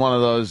 was one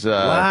of those.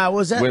 Wow,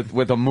 was that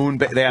with a moon?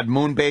 They had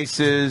moon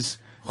bases,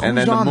 and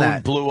then Who's the on moon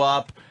that? blew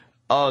up.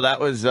 Oh,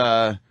 that was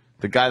the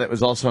guy that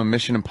was also in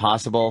Mission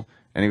Impossible,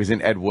 and he was in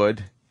Ed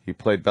Wood. He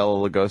played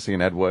Bela Lugosi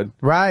in Ed Wood.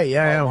 Right?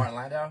 Yeah. Martin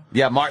Landau?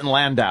 Yeah, Martin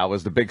Landau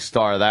was the big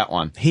star of that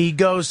one. He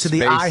goes to the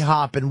Space.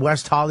 IHOP in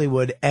West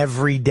Hollywood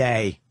every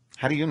day.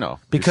 How do you know?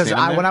 Because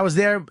when I was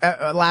there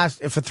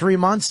for 3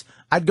 months,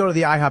 I'd go to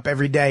the IHOP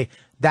every day.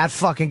 That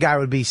fucking guy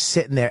would be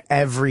sitting there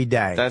every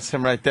day. That's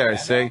him right there.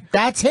 See,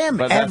 that's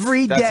him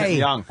every day. That's him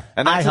young,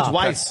 and that's his IHOP.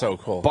 wife. That's so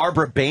cool.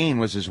 Barbara Bain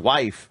was his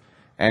wife,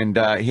 and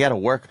he had to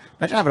work.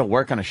 Imagine having to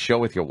work on a show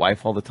with your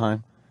wife all the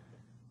time,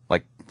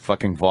 like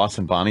fucking Voss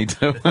and Bonnie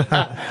do.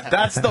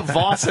 That's the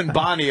Voss and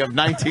Bonnie of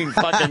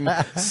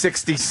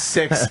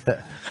 1966.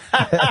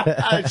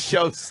 That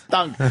show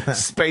stunk.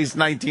 Space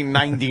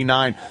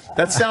 1999.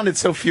 That sounded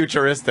so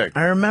futuristic.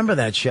 I remember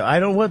that show. I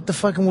don't. What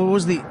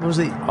was the?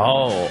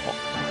 Oh,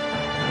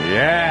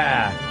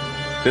 yeah.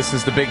 This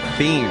is the big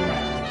theme.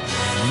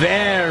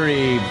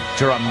 Very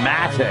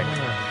dramatic.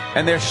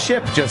 And their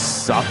ship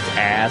just sucked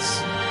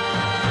ass.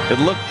 It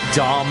looked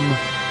dumb.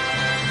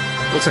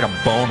 Looks like a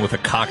bone with a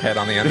cockhead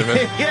on the end of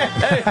it. Yeah,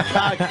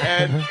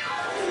 cockhead.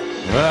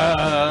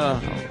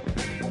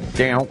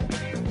 Damn.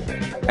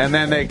 And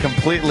then they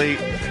completely...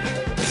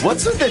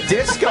 What's with the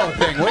disco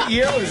thing? What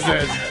year was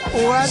this?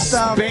 What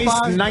the Space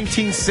fuck?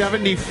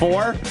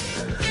 1974?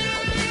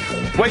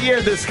 What year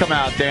did this come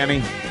out,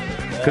 Danny?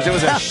 Because it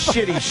was a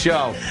shitty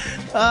show.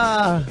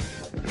 God,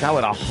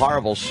 what a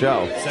horrible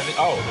show.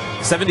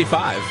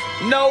 75.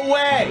 No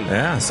way!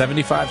 Yeah,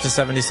 75 to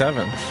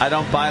 77. I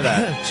don't buy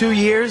that. 2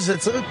 years.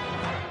 That's funny.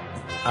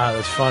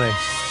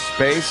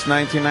 Space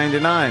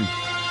 1999.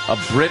 A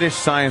British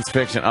science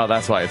fiction. Oh,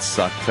 that's why it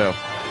sucked, too.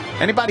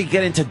 Anybody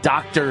get into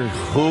Doctor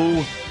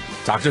Who?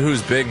 Doctor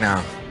Who's big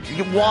now.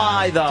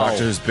 Why, though?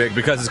 Doctor Who's big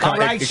because it's All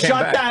coming. right, it came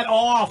shut back. that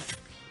off.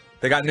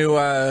 They got new.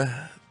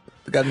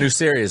 They got a new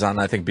series on,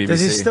 I think, BBC.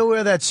 Does he still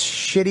wear that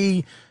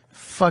shitty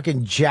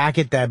fucking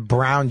jacket, that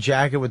brown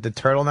jacket with the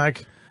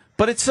turtleneck?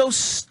 But it's so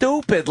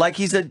stupid. Like,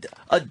 he's a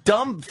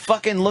dumb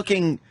fucking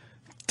looking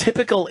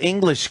typical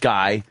English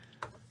guy.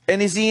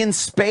 And is he in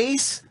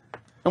space?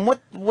 And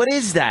what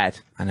is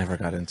that? I never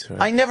got into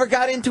it. I never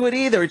got into it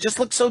either. It just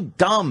looks so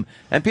dumb.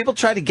 And people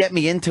try to get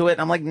me into it.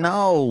 And I'm like,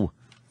 no.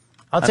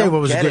 I'll tell you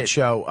what was a get good it.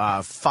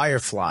 show.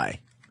 Firefly.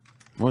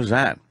 What was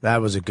that?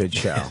 That was a good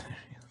show.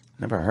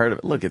 Never heard of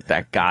it. Look at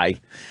that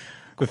guy.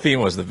 The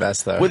theme was the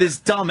best, though. With his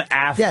dumb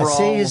afro. Yeah,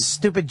 see his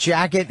stupid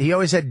jacket. He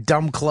always had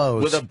dumb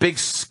clothes. With a big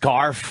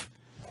scarf.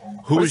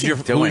 Who What was is he your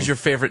doing?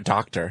 favorite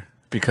doctor?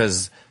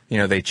 Because,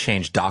 they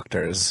changed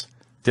doctors.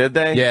 Did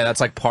they? Yeah,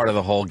 that's like part of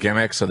the whole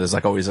gimmick. So there's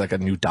like always like a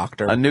new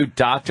doctor. A new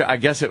doctor? I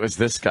guess it was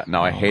this guy.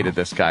 No, I hated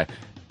this guy.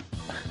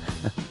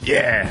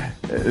 Yeah.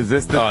 Is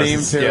this the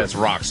theme too? Yeah, it's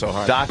Rock So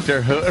Hard.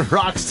 Doctor Who.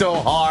 Rock So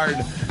Hard.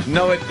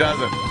 No, it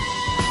doesn't.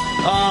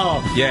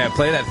 Oh. Yeah,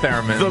 play that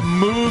theremin. The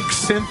Moog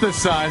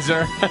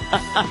synthesizer.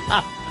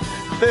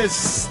 This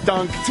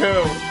stunk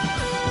too.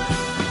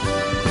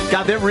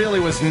 God, there really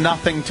was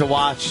nothing to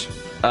watch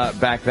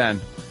back then.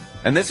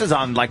 And this was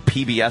on like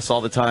PBS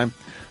all the time.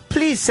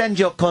 Please send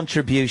your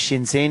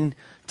contributions in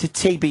to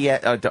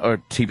TBS or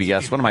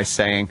TBS. What am I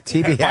saying?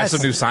 TBS. Buy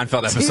some new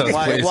Seinfeld episodes,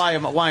 please. Why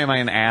am I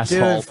an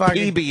asshole?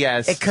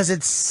 PBS. Because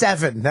it's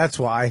 7. That's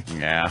why.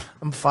 Yeah.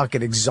 I'm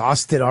fucking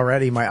exhausted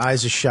already. My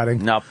eyes are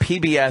shutting. No,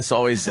 PBS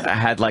always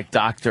had like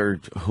Doctor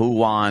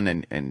Who on,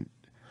 and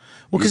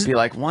well, you'd be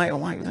like, why? I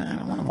don't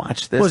want to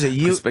watch this. Was it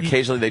you?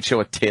 Occasionally they'd show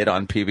a tit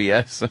on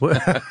PBS,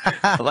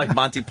 like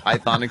Monty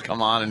Python would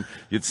come on, and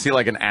you'd see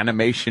like an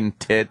animation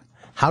tit.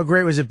 How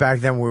great was it back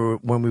then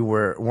when we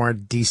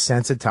weren't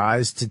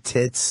desensitized to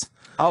tits?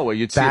 Oh, well,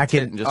 you'd see back a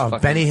tit in and just fucking,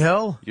 Benny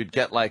Hill. You'd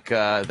get like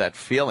that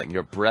feeling.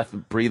 Your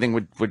breathing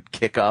would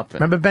kick up.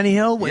 And, remember Benny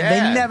Hill? Yeah.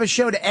 They never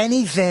showed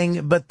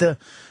anything, but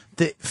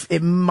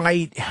it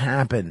might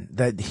happen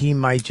that he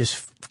might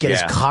just get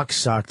his cock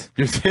sucked.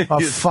 Oh,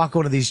 fuck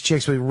one of these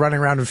chicks with running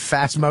around in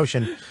fast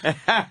motion.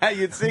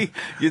 you'd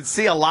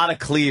see a lot of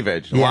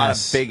cleavage, a lot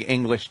of big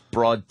English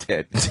broad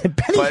tit.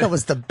 Benny Hill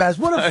was the best.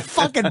 What a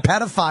fucking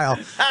pedophile!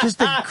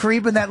 Just a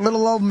creeping that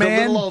little old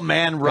man. The little old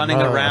man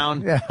running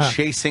around,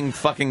 chasing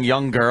fucking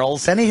young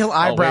girls. Benny Hill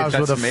eyebrows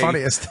were the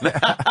funniest.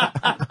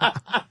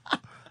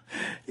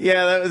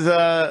 Yeah, that was.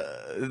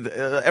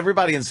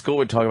 Everybody in school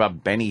would talk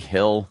about Benny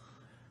Hill.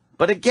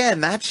 But again,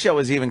 that show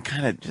was even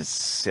kind of just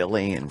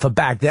silly and. For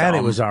back then,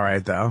 it was all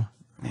right though.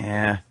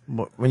 Yeah.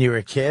 When you were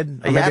a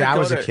kid, or maybe I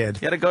was a kid.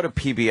 You had to go to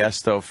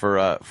PBS though for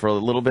a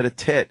little bit of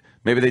tit.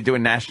 Maybe they do a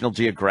National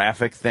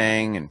Geographic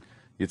thing, and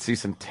you'd see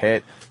some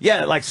tit.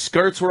 Yeah, like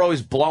skirts were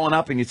always blowing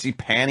up, and you'd see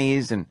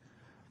panties and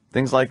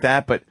things like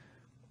that. But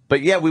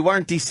yeah, we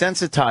weren't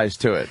desensitized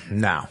to it.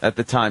 No. At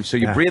the time, so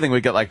your breathing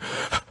would get like.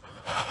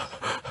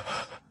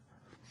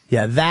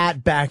 Yeah,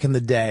 that back in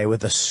the day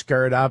with the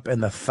skirt up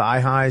and the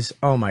thigh highs.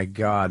 Oh my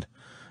God,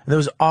 there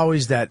was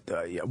always that.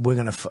 We're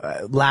gonna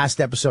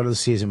last episode of the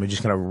season. We're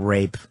just gonna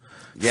rape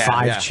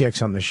 5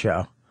 chicks on the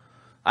show.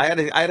 I had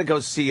to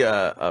go see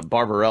a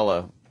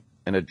Barbarella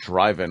in a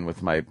drive-in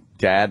with my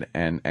dad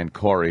and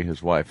Corey,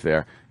 his wife,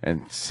 there,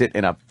 and sit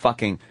in a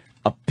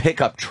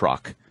pickup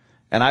truck,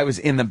 and I was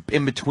in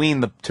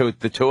between the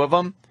two of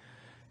them,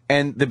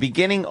 and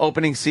the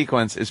opening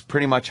sequence is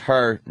pretty much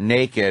her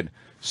naked,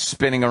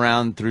 spinning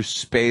around through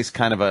space,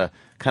 kind of a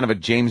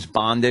James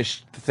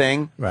Bondish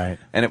thing. Right.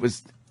 And it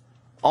was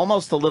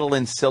almost a little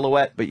in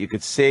silhouette, but you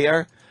could see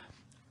her.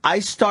 I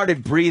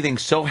started breathing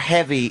so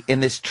heavy in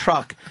this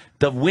truck,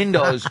 the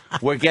windows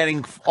were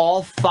getting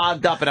all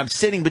fogged up, and I'm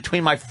sitting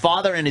between my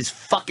father and his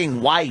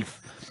fucking wife,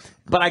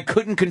 but I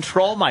couldn't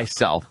control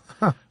myself.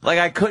 Like,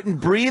 I couldn't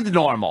breathe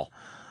normal.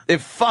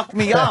 It fucked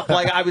me up.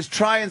 Like, I was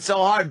trying so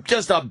hard,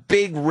 just a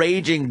big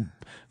raging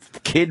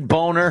kid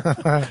boner.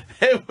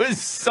 It was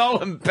so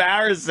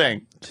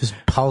embarrassing. Just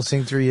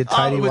pulsing through your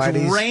tidy whities.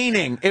 It was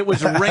raining. It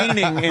was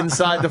raining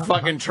inside the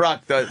fucking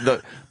truck.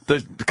 The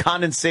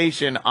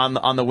condensation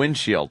on the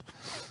windshield.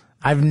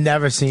 I've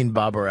never seen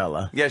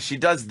Barbarella. Yeah, she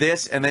does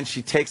this, and then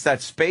she takes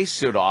that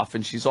spacesuit off,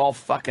 and she's all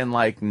fucking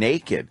like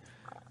naked.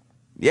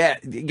 Yeah,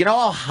 you know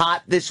how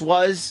hot this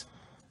was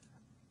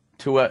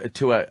to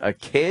a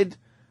kid.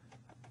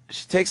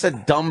 She takes a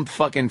dumb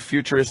fucking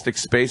futuristic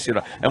spacesuit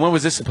off. And when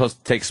was this supposed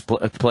to take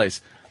place?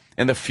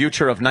 In the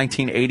future of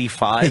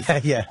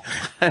 1985? Yeah.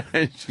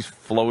 She's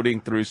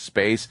floating through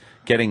space,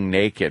 getting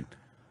naked.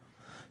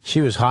 She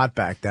was hot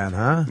back then,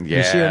 huh? Yeah.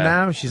 You see her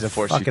now? She's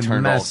Before a fucking she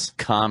turned mess. all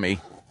commie.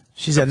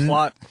 The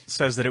plot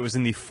says that it was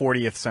in the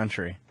 40th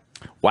century.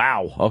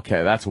 Wow.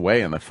 Okay, that's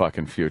way in the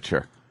fucking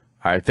future.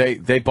 All right,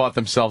 they bought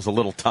themselves a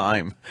little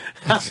time.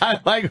 I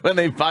like when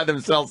they buy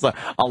themselves a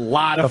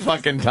lot of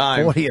fucking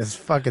time. 40th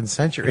fucking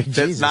century. There's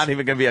Jesus. not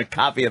even going to be a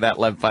copy of that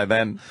left by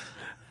then.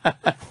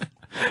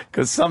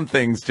 Because some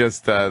things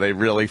just, they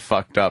really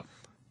fucked up.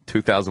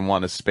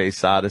 2001: A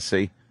Space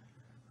Odyssey.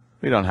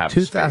 We don't have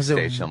a space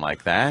station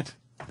like that.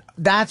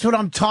 That's what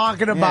I'm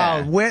talking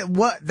about.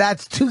 Yeah.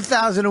 That's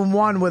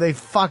 2001 where they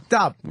fucked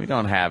up. We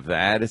don't have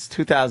that. It's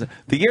 2000.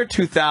 The year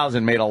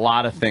 2000 made a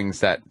lot of things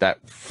that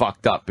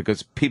fucked up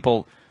because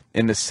people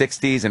in the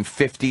 60s and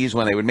 50s,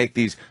 when they would make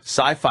these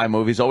sci-fi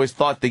movies, always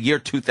thought the year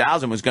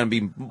 2000 was going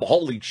to be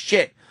holy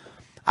shit.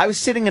 I was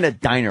sitting in a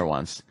diner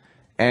once,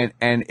 and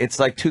it's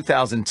like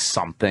 2000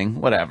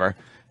 something, whatever,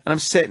 and I'm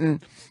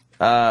sitting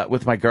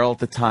with my girl at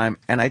the time,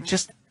 and I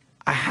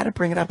had to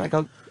bring it up. I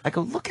go,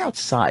 look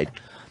outside.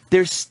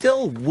 There's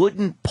still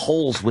wooden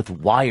poles with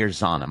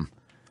wires on them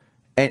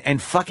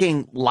and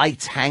fucking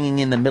lights hanging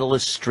in the middle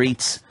of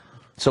streets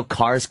so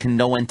cars can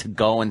know when to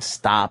go and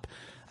stop.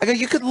 I go,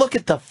 you could look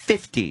at the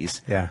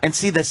 50s and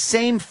see the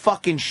same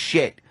fucking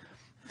shit.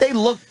 They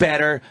look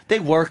better. They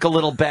work a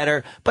little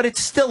better. But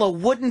it's still a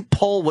wooden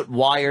pole with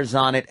wires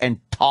on it and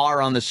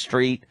tar on the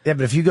street. Yeah,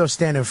 but if you go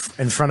stand in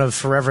front of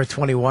Forever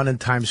 21 in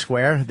Times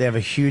Square, they have a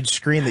huge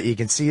screen that you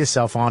can see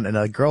yourself on, and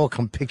a girl will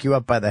come pick you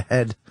up by the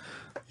head.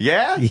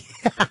 Yeah?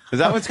 Is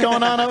that what's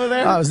going on over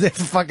there? I was there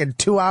for fucking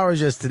 2 hours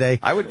yesterday.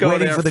 I would go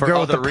waiting there for the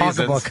girl with the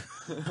reasons. pocketbook.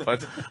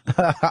 But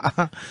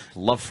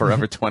love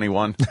Forever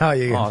 21.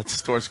 Oh, the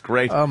store's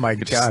great. Oh, my you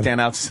God. Just stand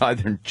outside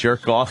there and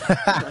jerk off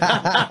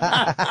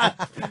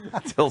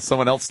until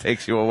someone else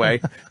takes you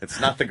away. It's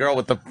not the girl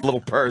with the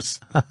little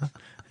purse.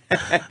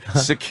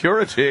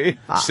 Security.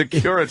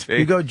 Security.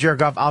 You go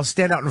jerk off. I'll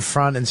stand out in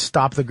front and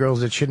stop the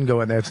girls that shouldn't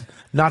go in there. It's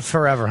not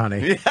forever,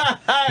 honey. Yeah,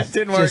 it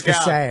didn't work Just a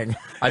out. saying.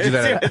 I do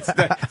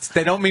that.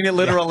 They don't mean it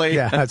literally.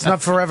 Yeah, it's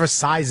not forever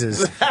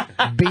sizes.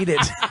 Beat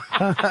it.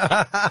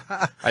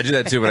 I do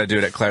that too, but I do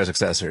it at Claire's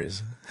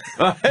Accessories.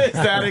 Is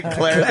that in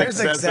Claire's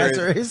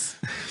Accessories?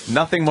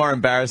 Nothing more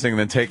embarrassing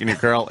than taking your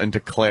girl into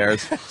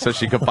Claire's so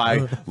she could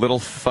buy little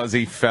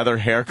fuzzy feather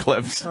hair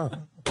clips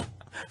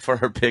for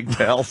her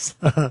pigtails.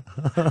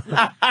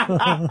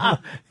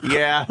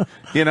 Yeah,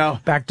 you know.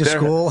 Back to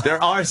school.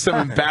 There are some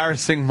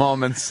embarrassing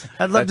moments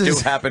that do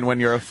happen when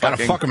you're a fucking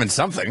Gotta fuck them in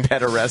something.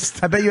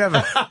 pederast. I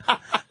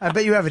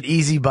bet you have an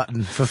easy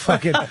button for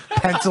fucking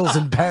pencils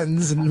and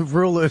pens and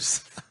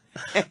rulers.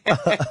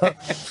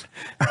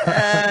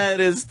 That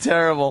is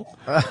terrible.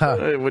 What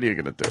are you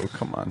gonna do?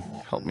 Come on,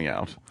 help me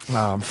out. Oh,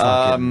 I'm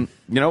fucking.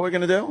 You know what we're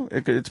gonna do?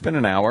 It's been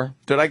an hour.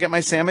 Did I get my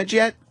sandwich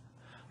yet?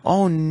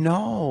 Oh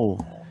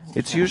no,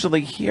 it's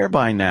usually here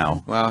by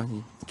now.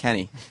 Well,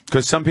 Kenny.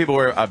 Because some people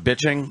were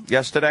bitching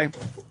yesterday.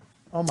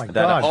 Oh my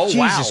God! Oh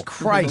Jesus wow.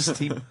 Christ!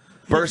 He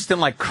burst in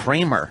like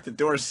Kramer. The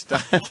door's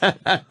stuck.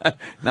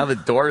 Now the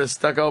door is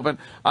stuck open.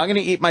 I'm gonna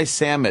eat my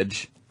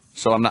sandwich,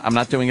 so I'm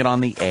not doing it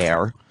on the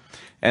air.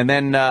 And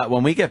then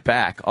when we get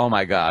back, oh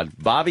my God,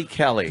 Bobby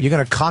Kelly. You're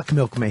gonna cock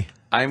milk me.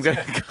 I'm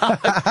gonna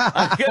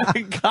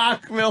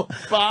cock milk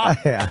Bob.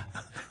 Yeah.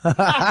 You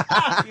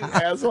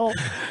asshole.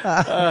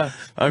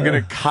 I'm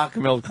gonna cock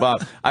milk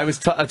Bob. I was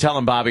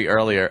telling Bobby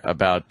earlier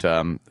about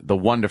the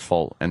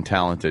wonderful and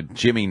talented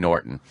Jimmy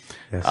Norton.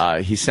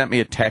 Yes. He sent me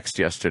a text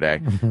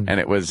yesterday, and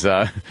it was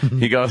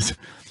he goes,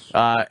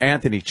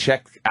 Anthony,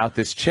 check out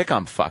this chick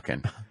I'm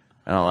fucking.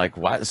 And I'm like,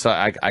 what? So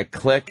I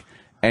click.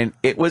 And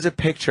it was a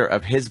picture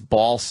of his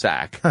ball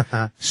sack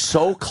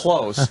so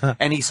close,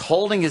 and he's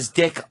holding his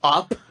dick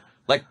up,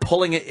 like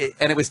pulling it,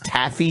 and it was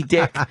taffy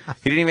dick.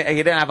 He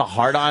didn't have a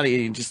heart on it.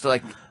 He just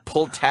like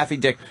pulled taffy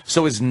dick,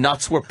 so his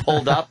nuts were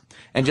pulled up,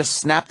 and just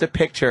snapped a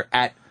picture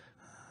at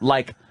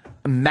like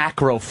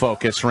macro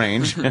focus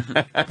range.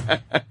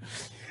 I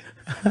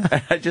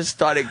just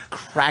started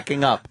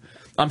cracking up.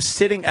 I'm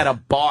sitting at a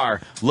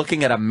bar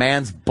looking at a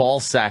man's ball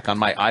sack on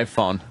my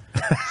iPhone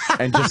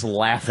and just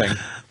laughing.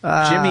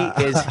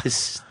 Jimmy is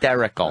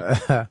hysterical.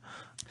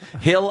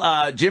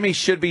 Jimmy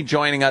should be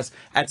joining us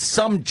at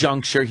some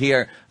juncture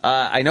here.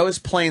 I know his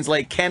plane's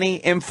late. Kenny,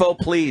 info,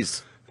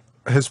 please.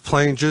 His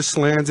plane just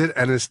landed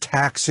and is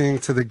taxiing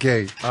to the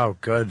gate. Oh,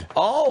 good.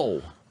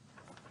 Oh,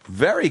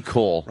 very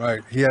cool.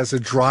 Right. He has a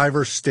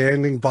driver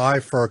standing by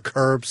for a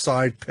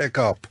curbside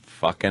pickup.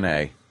 Fucking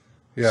A.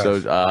 Yeah. So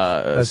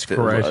that's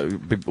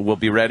great. We'll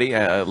be ready.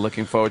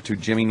 Looking forward to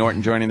Jimmy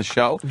Norton joining the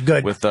show.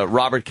 Good. With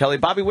Robert Kelly.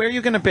 Bobby, where are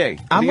you going to be?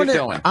 What are you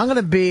doing? I'm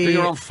gonna be. Do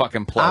your own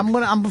fucking plug.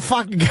 I'm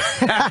fucking.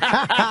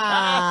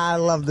 I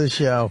love the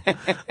show.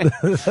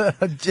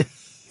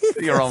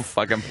 Your own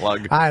fucking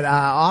plug. All right,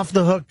 Off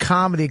the Hook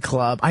Comedy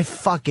Club. I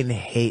fucking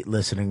hate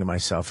listening to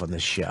myself on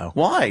this show.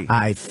 Why?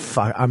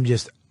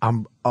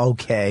 I'm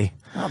okay.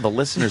 Oh, the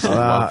listeners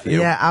love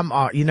you. Yeah, I'm.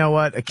 You know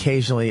what?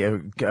 Occasionally,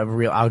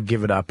 I'll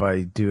give it up.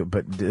 I do,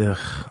 but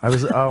I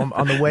was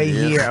on the way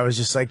here. I was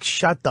just like,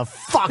 "Shut the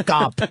fuck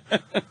up,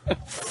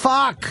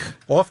 fuck."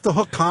 Off the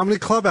Hook Comedy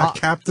Club at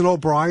Captain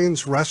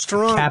O'Brien's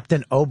restaurant.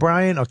 Captain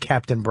O'Brien or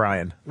Captain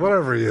Brian?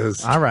 Whatever he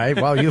is. All right.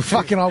 Well, you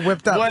fucking all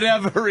whipped up.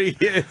 Whatever he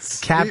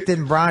is,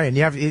 Captain Brian.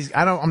 You have.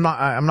 I'm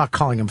not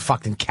calling him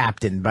fucking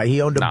Captain, but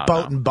he owned a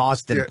boat in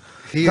Boston. Yeah,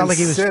 he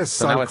insists.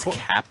 So now it's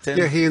Captain.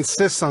 Yeah, he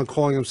insists on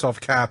calling himself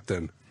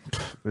Captain.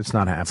 It's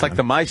not happening. It's like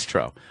the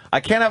maestro. I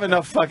can't have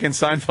enough fucking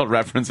Seinfeld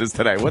references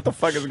today. What the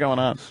fuck is going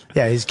on?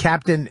 Yeah, he's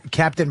Captain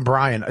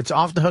Brian. It's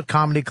Off the Hook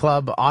Comedy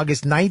Club,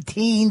 August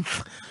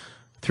 19th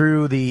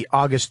through the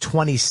August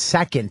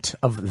 22nd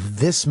of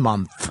this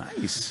month.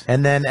 Nice.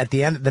 And then at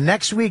the end, the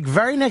next week,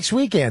 very next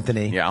week,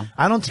 Anthony. Yeah.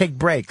 I don't take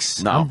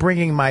breaks. No. I'm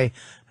bringing my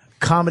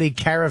comedy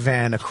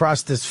caravan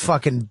across this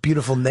fucking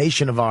beautiful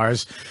nation of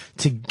ours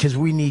because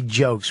we need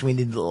jokes. We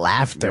need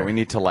laughter. Yeah, we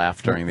need to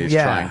laugh during these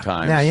trying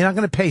times. Now, you're not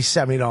going to pay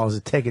 $70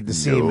 a ticket to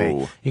see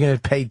me. You're going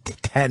to pay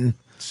 10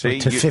 to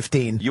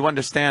 15. You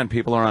understand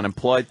people are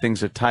unemployed,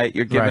 things are tight.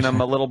 You're giving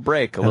them a little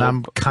break.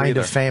 I'm kind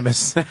of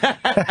famous.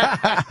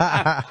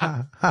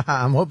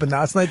 I'm hoping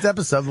last night's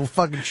episode will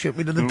fucking shoot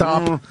me to the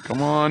top.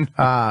 Come on.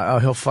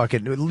 He'll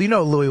fucking,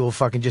 Louis will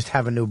fucking just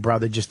have a new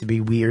brother just to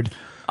be weird.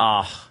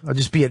 I'll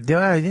just be you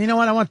know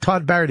what? I want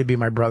Todd Barry to be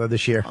my brother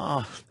this year.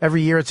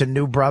 Every year it's a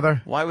new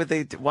brother. Why would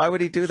he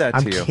do that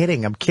to you?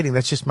 I'm kidding.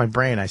 That's just my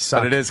brain. I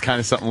suck. But it is kind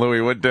of something Louis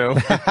would do.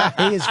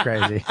 He is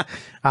crazy.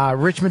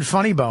 Richmond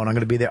Funny Bone. I'm going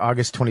to be there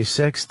August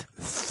 26th.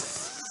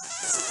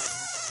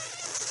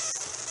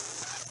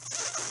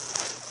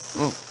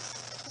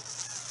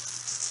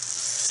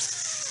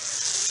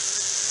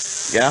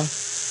 Yeah?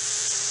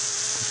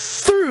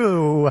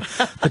 Through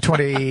the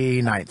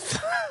 29th.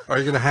 Are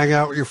you going to hang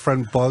out with your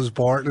friend Buzz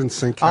Barton and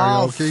sing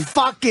Oh, karaoke?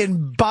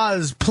 fucking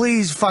Buzz.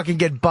 Please fucking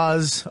get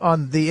Buzz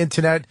on the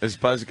internet. Is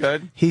Buzz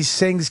good? He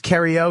sings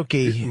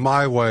karaoke.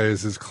 My Way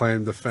is his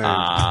claim to fame.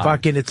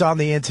 Fucking, it's on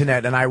the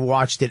internet, and I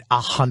watched it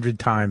 100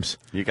 times.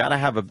 You got to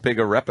have a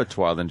bigger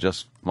repertoire than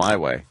just My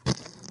Way.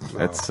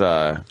 It's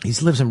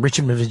he lives in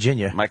Richmond,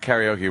 Virginia. My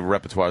karaoke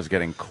repertoire is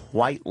getting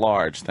quite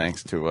large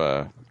thanks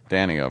to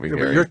Danny over Yeah,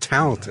 here. but you're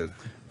talented.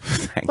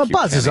 Thank Well, you,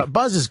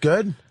 Buzz is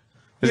good.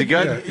 Is he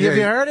good? Have you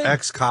heard it?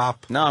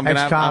 Ex-cop. No, I'm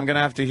gonna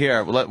have to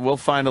hear. We'll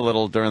find a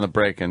little during the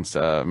break and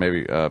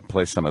maybe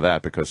play some of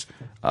that because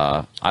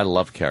I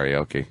love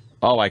karaoke.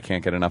 Oh, I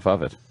can't get enough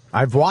of it.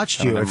 I've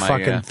watched you at my,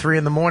 fucking 3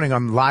 in the morning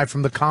on Live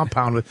from the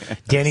Compound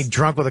with Danny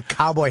drunk with a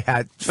cowboy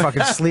hat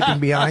fucking sleeping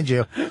behind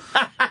you.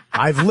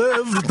 I've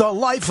lived the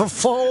life of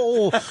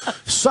full.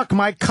 Suck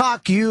my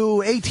cock,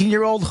 you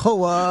 18-year-old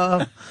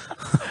hoa.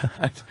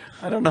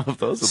 I don't know if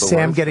those are the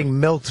Sam words. getting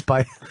milked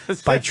by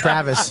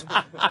Travis.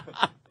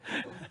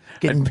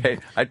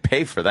 I'd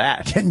pay for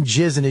that. Getting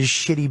jizz in his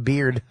shitty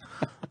beard.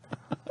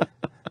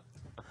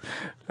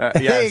 There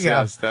you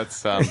go. Yes,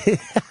 that's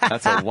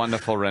a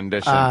wonderful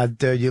rendition.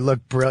 Dude, you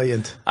look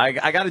brilliant. I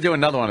got to do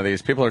another one of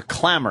these. People are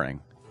clamoring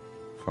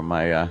for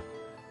my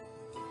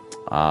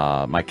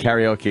my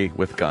karaoke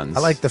with guns. I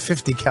like the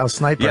 50 cal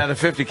sniper. Yeah, the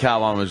 50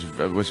 cal one was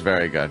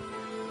very good.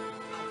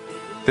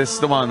 This is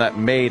the one that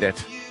made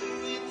it.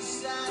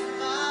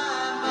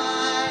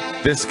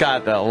 This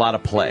got a lot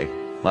of play.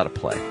 A lot of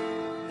play.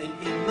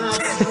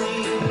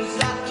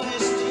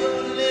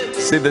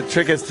 See, the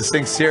trick is to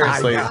sing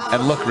seriously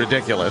and look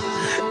ridiculous.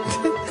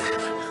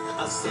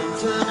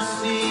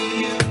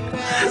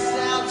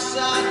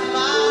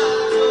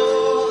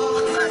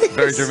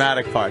 Very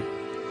dramatic part.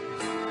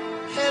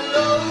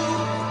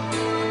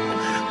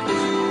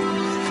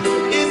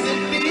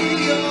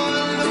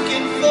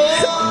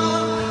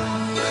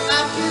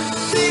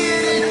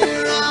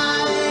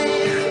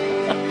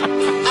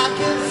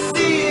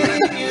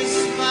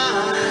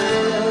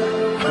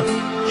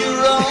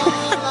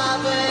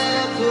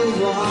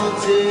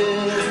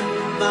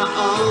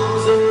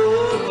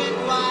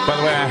 By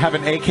the way, I have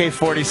an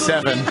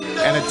AK-47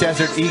 and a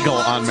Desert Eagle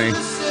on me.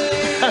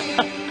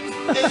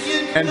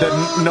 And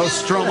a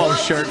Nostromo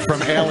shirt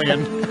from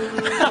Alien.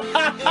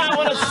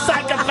 What a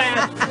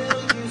psychopath!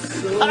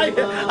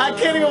 I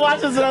can't even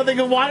watch this without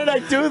thinking, why did I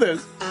do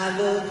this?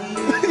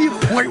 You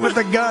point with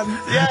a gun.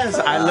 Yes,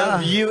 I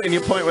love you, and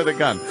you point with a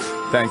gun.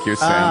 Thank you,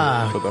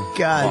 Sam, for the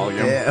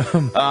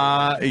volume.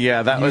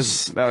 Yeah, that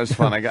was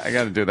fun. I got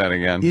to do that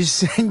again. You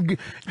sing,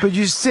 but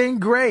you sing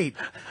great.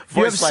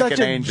 You have Voice like such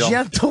an a angel.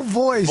 gentle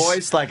voice.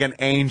 Voice like an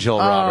angel,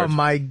 Robert. Oh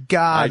my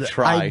God! I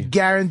try. I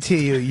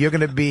guarantee you're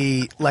gonna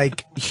be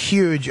like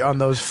huge on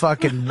those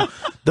fucking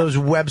those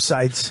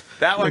websites.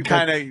 That one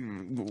kind of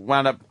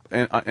wound up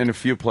in a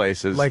few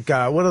places. Like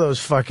what are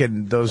those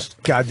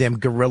goddamn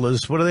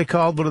gorillas? What are they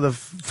called? What are the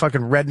fucking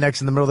rednecks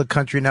in the middle of the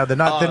country now? They're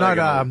not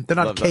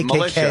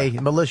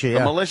KKK militia. The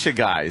militia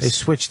guys. They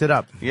switched it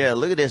up. Yeah,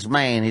 look at this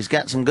man. He's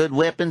got some good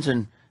weapons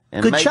and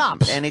good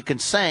chops, and he can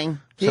sing,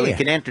 so he Yeah.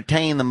 can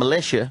entertain the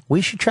militia.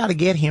 We should try to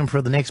get him for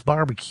the next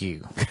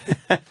barbecue.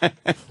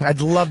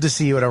 I'd love to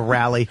see you at a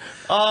rally.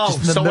 Oh,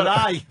 Just in the so would middle-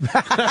 I.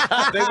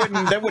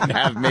 They wouldn't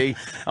have me.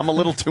 I'm a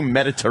little too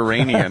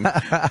Mediterranean.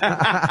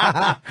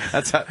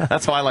 That's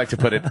how I like to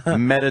put it.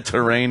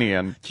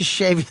 Mediterranean. Just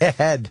shave your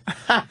head.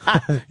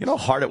 You know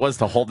how hard it was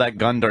to hold that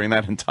gun during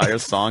that entire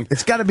song?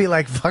 It's got to be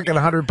like fucking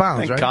 100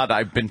 pounds, Thank right? God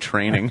I've been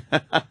training.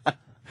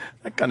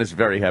 That gun is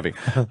very heavy.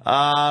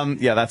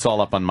 Yeah, that's all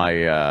up on my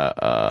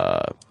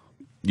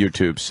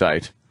YouTube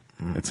site.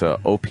 It's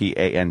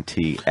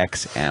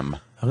OPANTXM.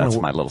 That's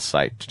my little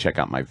site to check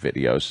out my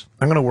videos.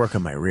 I'm going to work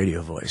on my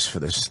radio voice for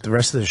this. The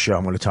rest of the show,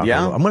 I'm going to talk.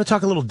 Yeah? I'm going to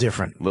talk a little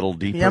different, A little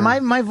deeper. Yeah,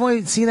 my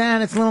voice. See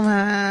that? It's a little.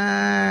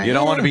 You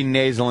don't want to be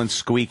nasal and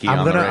squeaky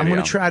on the radio. I'm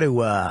gonna try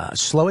to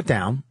slow it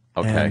down.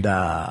 Okay. And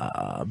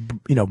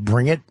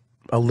bring it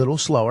a little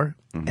slower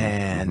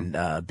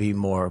and be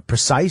more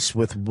precise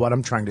with what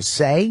I'm trying to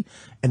say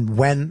and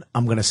when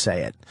I'm going to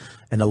say it,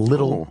 and a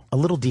little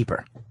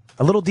deeper,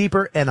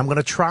 and I'm going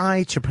to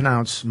try to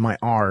pronounce my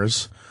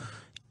R's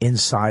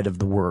inside of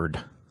the word.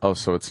 Oh,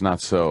 so it's not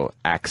so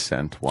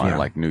accent-wise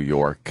like New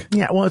York.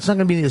 Yeah, well, it's not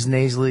going to be as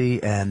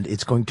nasally, and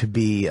it's going to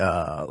be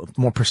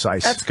more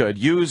precise. That's good.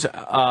 Use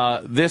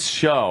this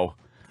show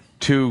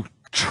to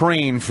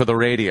train for the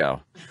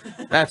radio.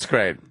 That's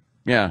great.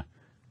 Yeah.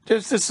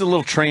 Just a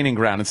little training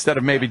ground instead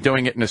of maybe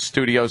doing it in a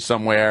studio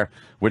somewhere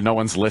where no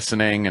one's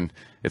listening and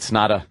it's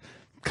not a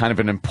kind of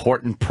an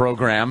important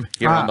program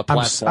here on the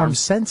platform. I'm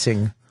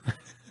sensing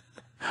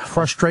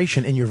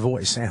frustration in your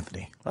voice,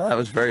 Anthony. Well, that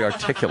was very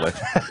articulate.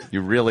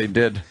 You really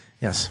did.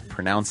 Yes.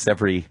 Pronounce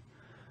every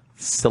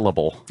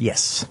syllable.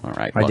 Yes. All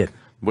right. I did.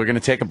 We're going to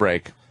take a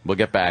break. We'll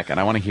get back, and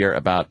I want to hear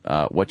about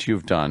what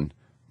you've done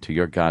to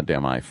your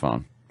goddamn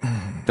iPhone.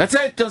 That's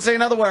it. Don't say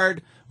another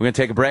word. We're going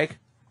to take a break.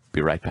 Be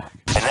right back.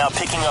 And now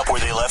picking up where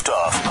they left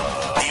off,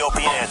 the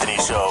Opie and Anthony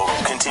Show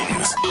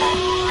continues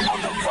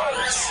on the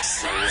Virus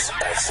Sirius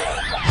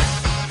XM.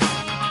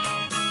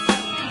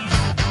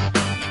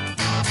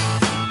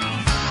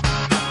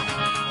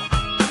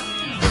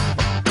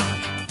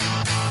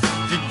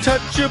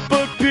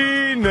 Detachable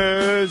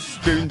penis.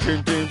 Dun,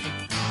 dun, dun.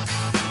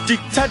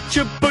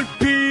 Detachable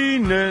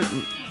penis.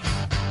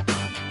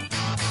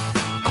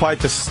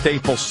 Quite the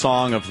staple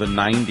song of the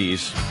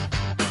 90s.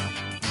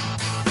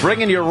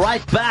 Bringing you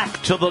right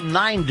back to the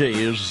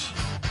 90s.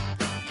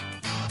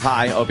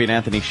 Hi, Opie and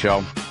Anthony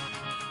show.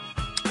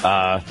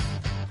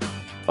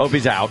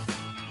 Opie's out.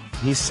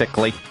 He's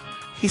sickly.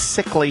 He's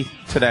sickly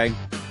today.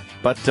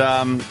 But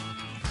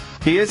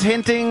he is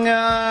hinting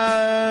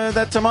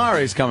that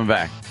tomorrow he's coming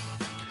back.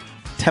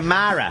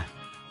 Tamara.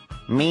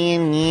 Me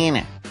and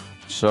Nina.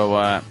 So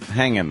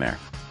hang in there.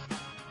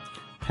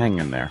 Hang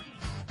in there.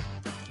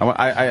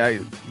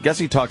 I guess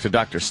he talked to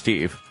Dr.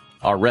 Steve,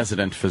 our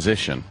resident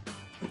physician.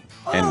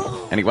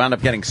 And he wound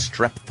up getting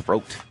strep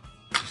throat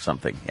or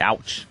something.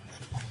 Ouch.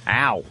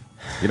 Ow.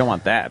 You don't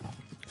want that.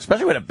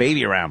 Especially with a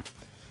baby around.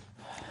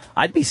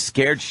 I'd be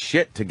scared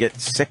shit to get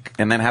sick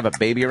and then have a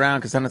baby around,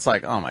 because then it's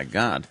like, oh my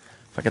God,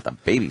 if I get the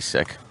baby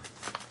sick,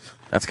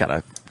 that's got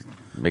to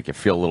make you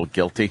feel a little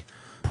guilty.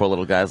 Poor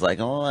little guy's like,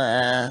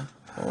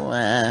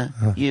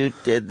 you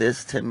did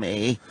this to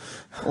me.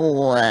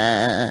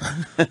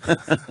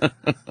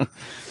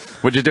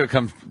 What'd you do?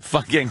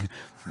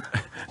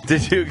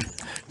 Did you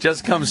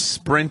just come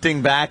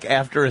sprinting back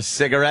after a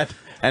cigarette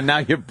and now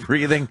you're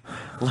breathing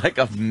like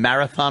a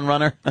marathon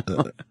runner?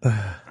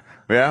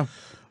 Yeah?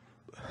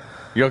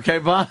 You okay,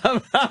 Bob?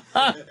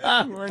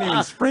 You weren't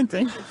even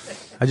sprinting.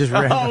 I just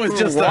ran. Oh, it was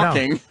just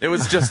walking. It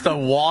was just a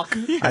walk.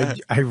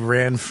 I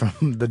ran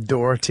from the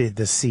door to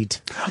the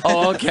seat.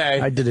 Oh,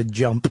 okay. I did a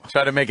jump.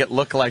 Try to make it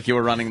look like you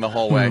were running the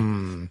whole way.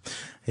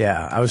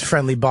 Yeah, I was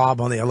Friendly Bob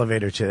on the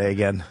elevator today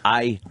again.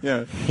 I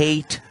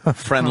hate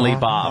Friendly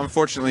Bob.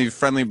 Unfortunately,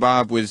 Friendly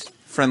Bob was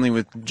friendly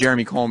with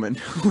Jeremy Coleman,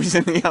 who was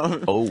in the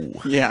elevator.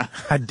 Oh. Yeah.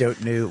 I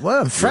don't know.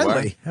 Well, I'm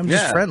friendly. I'm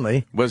just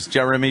friendly. Was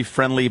Jeremy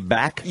friendly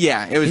back?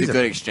 Yeah, it was a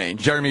good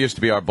exchange. Jeremy used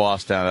to be our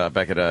boss down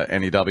back at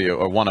NEW,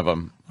 or one of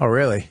them. Oh,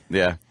 really?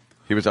 Yeah.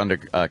 He was under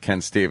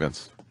Ken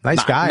Stevens.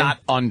 Nice guy. Not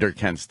under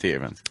Ken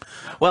Stevens.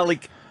 Well,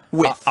 like,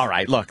 all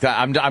right, look,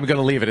 I'm going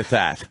to leave it at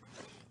that.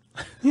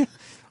 He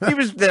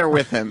was there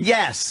with him.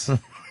 Yes.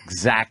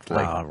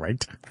 Exactly. All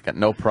right. Got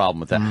no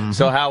problem with that.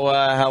 So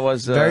how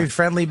was... very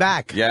friendly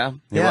back. Yeah?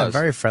 He Yeah, was.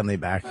 very friendly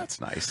back.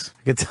 That's nice.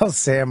 I could tell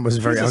Sam was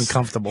very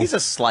uncomfortable. He's a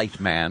slight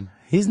man.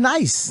 He's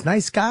nice.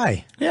 Nice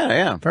guy. Yeah,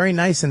 yeah. Very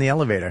nice in the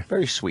elevator.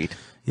 Very sweet.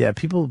 Yeah,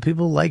 people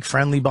like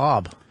Friendly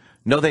Bob.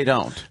 No, they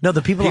don't. No,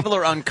 the people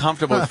are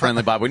uncomfortable with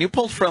Friendly Bob. When you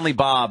pulled Friendly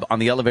Bob on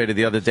the elevator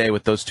the other day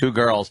with those two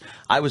girls,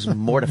 I was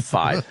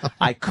mortified.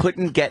 I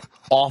couldn't get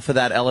off of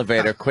that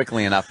elevator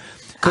quickly enough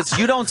because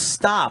you don't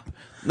stop.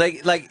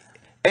 Like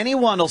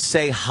anyone will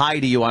say hi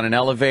to you on an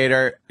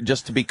elevator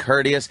just to be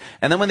courteous,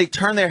 and then when they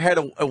turn their head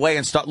away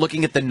and start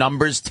looking at the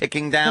numbers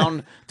ticking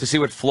down to see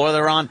what floor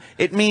they're on,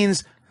 it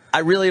means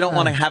I really don't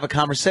want to have a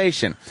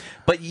conversation.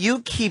 But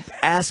you keep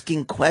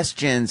asking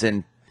questions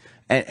and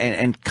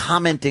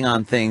commenting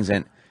on things,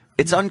 and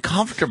it's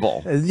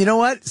uncomfortable. You know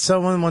what?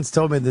 Someone once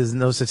told me there's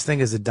no such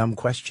thing as a dumb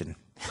question.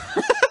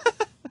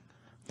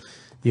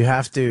 You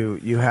have to.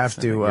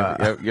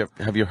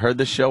 Have you heard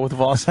the show with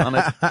Voss on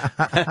it?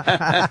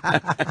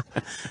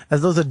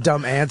 As those are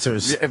dumb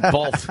answers.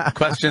 Both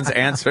questions,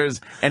 answers.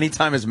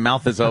 Anytime his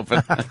mouth is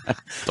open.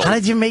 How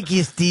did you make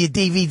the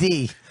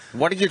DVD?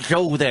 What do you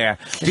do there?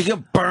 Do you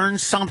burn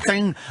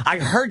something? I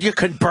heard you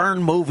could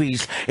burn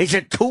movies. Is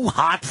it too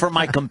hot for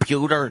my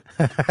computer?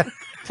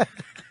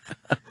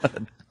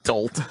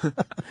 Dolt.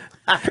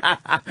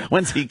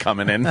 When's he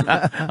coming in?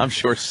 I'm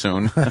sure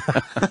soon.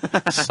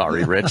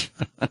 Sorry, Rich.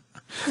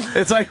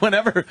 It's like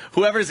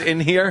whoever's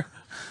in here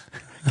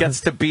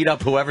gets to beat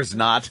up whoever's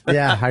not.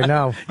 Yeah, I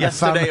know.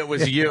 Yesterday it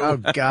was you. Oh,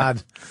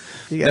 God.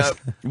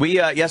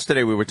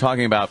 Yesterday we were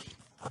talking about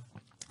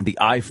the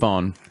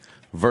iPhone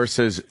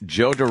versus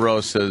Joe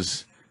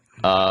DeRosa's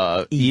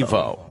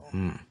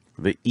Evo.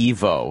 The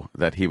Evo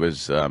that he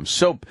was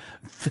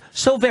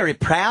so very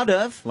proud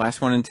of.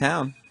 Last one in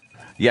town.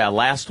 Yeah,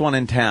 last one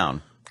in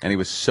town. And he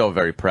was so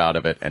very proud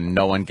of it, and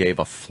no one gave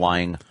a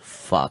flying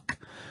fuck.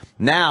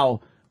 Now,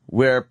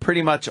 we're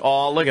pretty much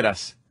all, look at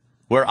us,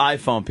 we're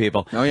iPhone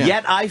people. Oh, yeah.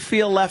 Yet I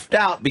feel left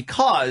out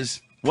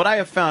because what I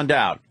have found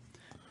out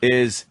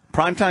is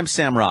Primetime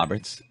Sam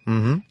Roberts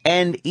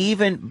and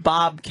even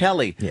Bob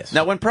Kelly. Yes.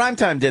 Now, when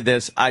Primetime did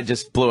this, I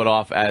just blew it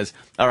off as,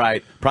 all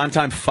right,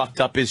 Primetime fucked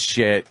up his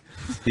shit.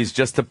 He's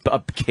just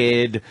a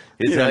kid.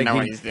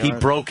 He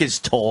broke his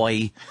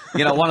toy.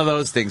 You know, one of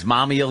those things.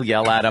 Mommy will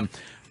yell at him.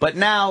 But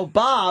now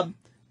Bob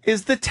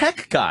is the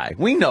tech guy.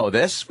 We know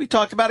this. We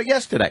talked about it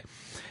yesterday.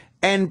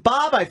 And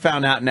Bob, I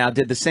found out now,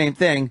 did the same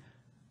thing.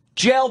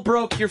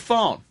 Jailbroke your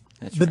phone.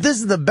 But this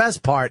is the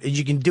best part, is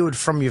you can do it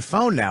from your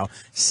phone now,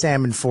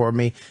 Sam informed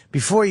me.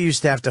 Before you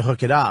used to have to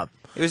hook it up.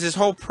 It was this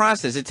whole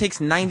process. It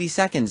takes 90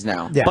 seconds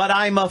now. Yeah. But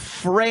I'm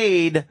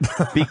afraid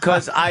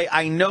because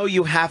I know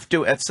you have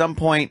to at some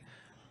point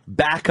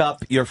back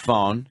up your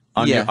phone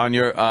on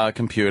your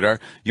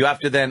computer. You have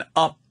to then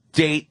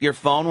update your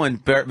phone when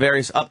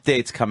various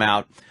updates come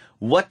out.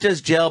 What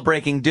does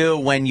jailbreaking do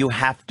when you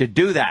have to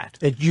do that?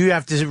 You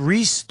have to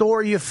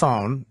restore your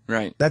phone.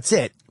 Right. That's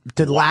it.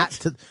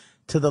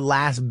 to the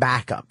last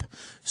backup.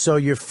 So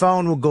your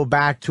phone will go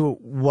back to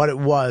what it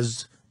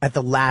was at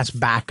the last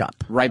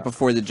backup. Right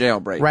before the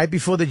jailbreak. Right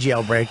before the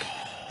jailbreak.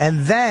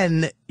 And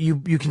then you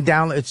can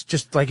download. It's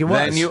just like it was.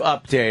 Then you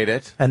update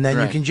it, and then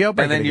you can jailbreak.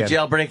 And then you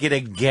jailbreak it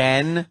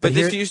again. But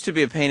this used to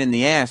be a pain in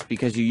the ass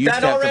because you used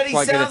that to have already to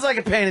plug sounds it. like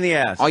a pain in the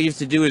ass. All you have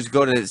to do is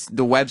go to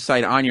the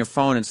website on your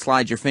phone and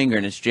slide your finger,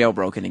 and it's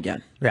jailbroken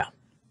again. Yeah,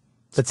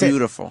 that's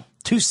beautiful.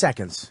 2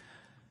 seconds.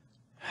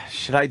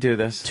 Should I do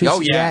this?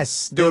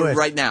 Yes, do it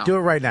right now. Do it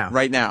right now.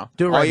 Right now.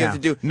 Do it right All you now. have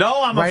to do.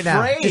 No, I'm Right now.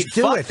 afraid. Just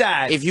do Fuck it.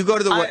 that. If you go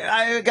to the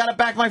I gotta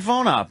back my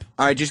phone up.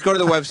 All right, just go to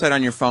the website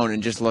on your phone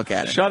and just look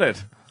at it. Shut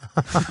it.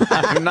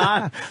 I'm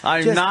not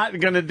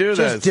gonna do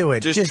this. Just do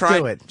it. Just try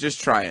do it. Just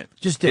try it.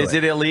 Just do Is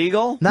it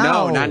illegal?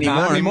 No, not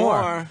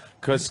anymore.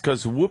 Because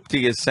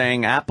Whoopty is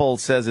saying Apple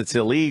says it's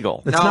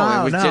illegal. It's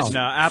not. No,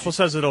 Apple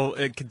says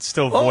it could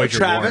still void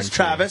your warranty.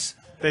 Travis.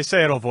 They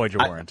say it'll void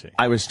your warranty.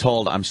 I was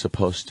told I'm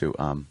supposed to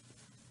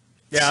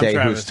Yeah, say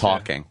Travis, who's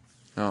talking.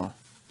 Oh.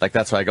 Like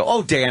that's why I go,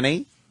 oh,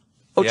 Danny.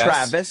 Oh, Yes.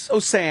 Travis. Oh,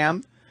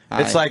 Sam.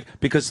 Hi. It's like,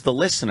 because the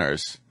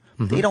listeners,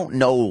 they don't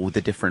know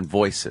the different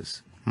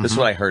voices. This is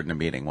what I heard in a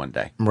meeting one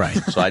day. Right.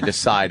 So I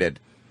decided,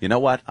 you know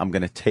what? I'm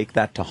going to take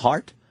that to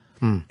heart.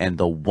 And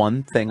the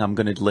one thing I'm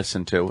going to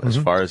listen to, as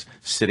far as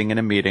sitting in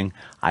a meeting,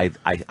 I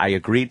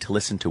agreed to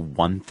listen to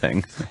one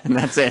thing. And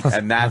that's it.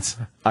 And that's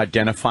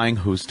identifying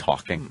who's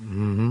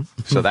talking.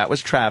 So that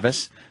was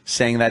Travis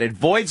saying that it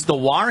voids the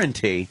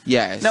warranty.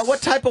 Yes. Now,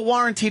 what type of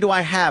warranty do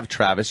I have,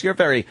 Travis? You're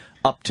very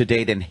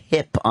up-to-date and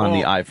hip on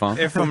the iPhone.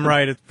 If I'm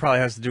right, it probably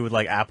has to do with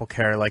like Apple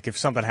Care. Like if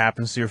something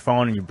happens to your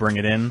phone and you bring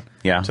it in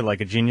to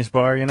like a Genius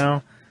Bar, you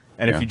know?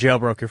 And if you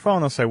jailbroke your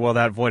phone, they'll say, well,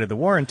 that voided the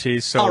warranty,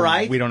 so All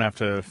right. we don't have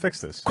to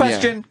fix this.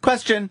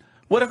 Question.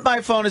 What if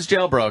my phone is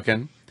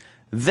jailbroken?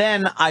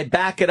 Then I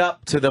back it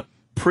up to the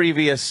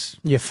previous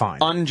You're fine.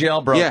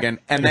 unjailbroken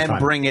and then fine.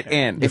 bring it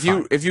in. If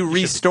you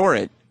restore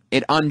it,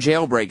 it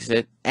unjailbreaks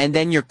it, and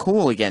then you're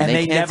cool again. And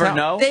they can't never tell.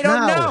 know? They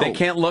don't know. They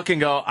can't look and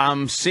go,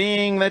 I'm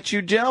seeing that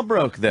you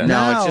jailbroke this.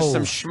 No, it's just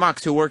some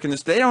schmucks who work in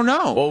this. They don't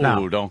know.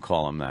 Oh, don't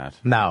call them that.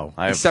 No.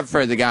 I have, Except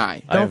for the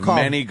guy. I have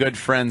many good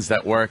friends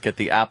that work at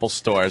the Apple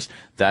stores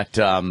that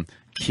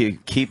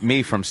keep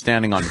me from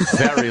standing on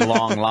very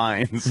long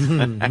lines.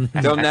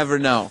 They'll never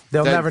know.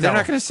 They'll never know. They're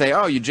not going to say,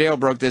 oh, you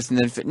jailbroke this and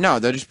then... No,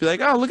 they'll just be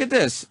like, oh, look at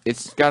this.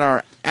 It's got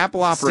our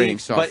Apple operating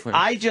software. But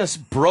I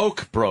just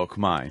broke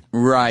mine.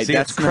 Right. See,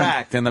 that's it's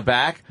cracked in the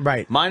back.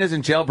 Right. Mine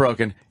isn't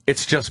jailbroken.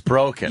 It's just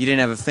broken. You didn't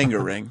have a finger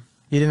ring.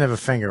 You didn't have a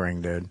finger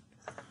ring, dude.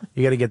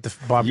 You got to get the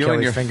Bob You Kelly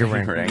and your finger ring.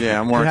 finger ring. Yeah,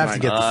 I'm You working have on to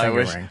it. get the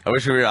finger ring. I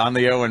wish we were on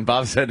the air when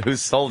Bob said who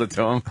sold it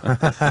to him.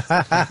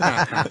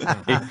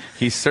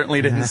 he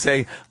certainly didn't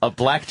say a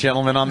black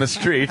gentleman on the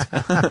street.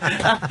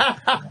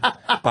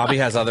 Bobby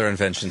has other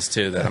inventions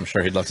too that I'm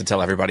sure he'd love to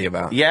tell everybody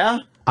about. Yeah?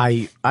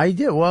 I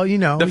did. Well, you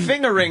know. The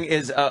finger ring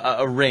is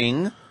a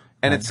ring,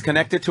 and it's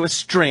connected to a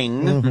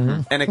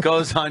string, and it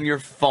goes on your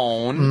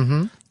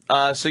phone.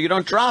 So you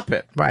don't drop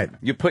it. Right.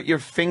 You put your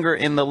finger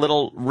in the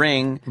little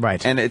ring.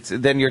 Right. And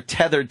then you're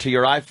tethered to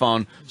your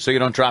iPhone, so you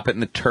don't drop it in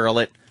the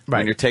turlet when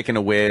Right. you're taking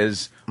a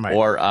whiz, Right.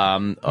 or if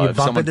bump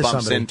someone into bumps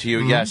somebody. into you.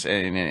 Yes,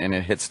 and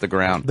it hits the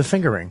ground. The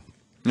finger ring.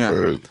 Yeah.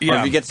 Or if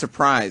you get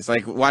surprised.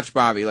 Like, watch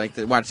Bobby.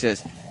 Watch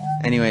this.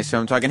 Anyway, so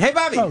I'm talking, hey,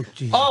 Bobby! Oh,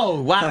 geez.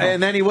 Oh, wow.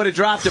 And then he would have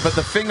dropped it, but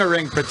the finger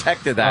ring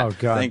protected that. Oh,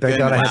 God. Thank Thank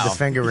God I goodness. had the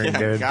finger ring,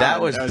 dude. God.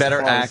 That was That was better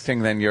close.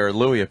 acting than your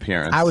Louis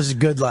appearance. I was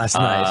good last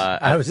night.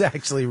 I was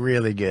actually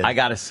really good. I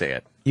got to say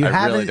it. You I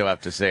really haven't- do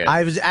have to say it.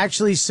 I was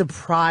actually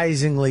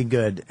surprisingly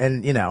good.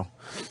 And, you know,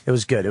 it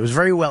was good. It was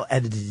very well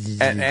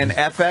edited. And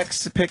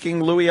FX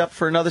picking Louis up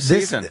for another This-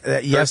 season.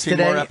 13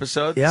 yesterday, more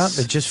episodes. Yeah,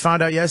 they just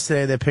found out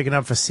yesterday they're picking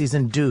up for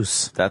season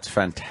deuce. That's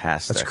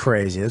fantastic. That's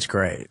crazy. That's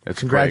great. It's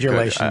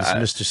Congratulations,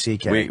 great. Mr.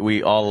 CK.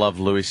 We all love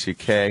Louis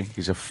CK.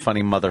 He's a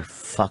funny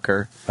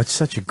motherfucker. It's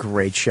such a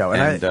great show.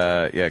 And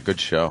yeah, good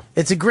show.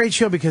 It's a great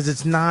show because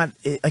it's not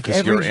like Because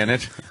every. you're in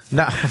it.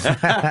 No,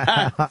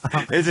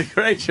 It's a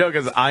great show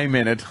because I'm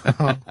in it.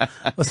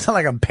 it's not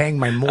like I'm paying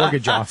my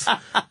mortgage off.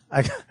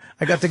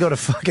 I got to go to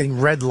fucking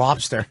Red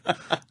Lobster.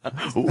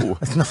 Ooh,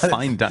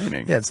 fine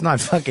dining. Yeah, it's not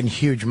fucking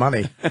huge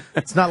money.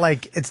 It's not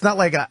like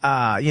a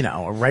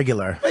a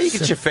regular. Well, you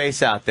get your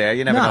face out there.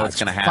 You never know what's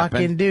it's going to happen.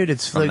 Fucking dude,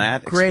 it's from the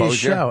that greatest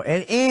exposure. show,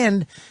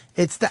 and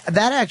it's that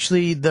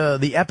actually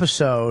the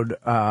episode,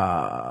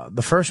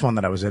 the first one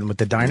that I was in with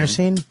the diner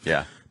scene.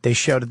 Yeah, they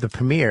showed at the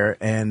premiere,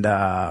 and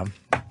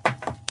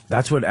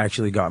that's what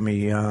actually got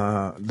me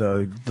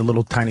the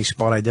little tiny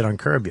spot I did on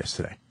Curb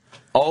yesterday.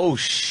 Oh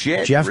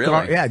shit! Jeff,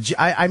 really?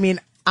 I mean,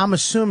 I'm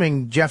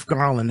assuming Jeff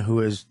Garland, who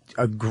is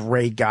a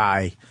great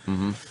guy,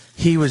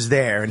 he was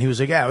there, and he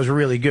was like, "Yeah, it was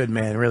really good,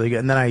 man, really good."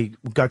 And then I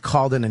got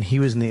called in, and he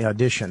was in the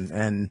audition,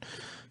 and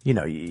you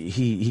know,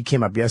 he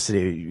came up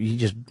yesterday. He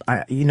just,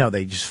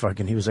 they just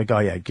fucking. He was like, "Oh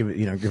yeah, give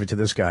it to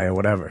this guy or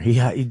whatever." He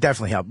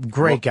definitely helped.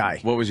 Great guy.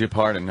 What was your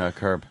part in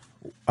Curb?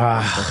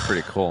 That's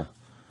pretty cool.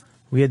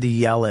 We had to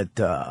yell at.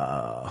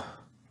 I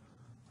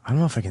don't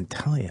know if I can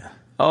tell you.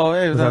 Oh,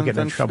 hey, Without then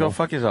getting in trouble. go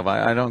fuck yourself.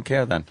 I don't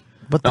care then.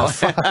 What the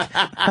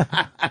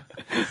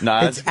fuck? No,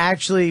 It's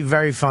actually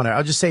very funny.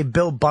 I'll just say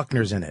Bill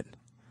Buckner's in it,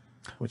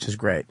 which is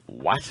great.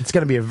 What? It's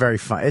going to be a very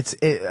fun.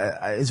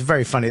 It's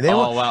very funny. They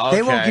well, won't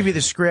okay. give you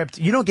the script.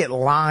 You don't get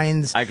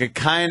lines. I could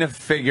kind of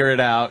figure it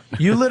out.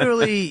 You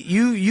literally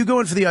you go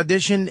in for the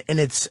audition and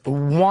it's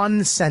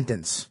one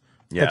sentence.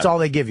 Yeah. That's all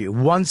they give you.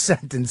 One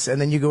sentence,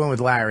 and then you go in with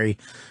Larry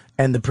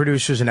and the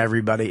producers and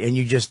everybody, and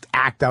you just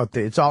act out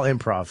it's all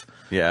improv.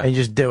 Yeah. And you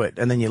just do it,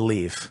 and then you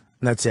leave.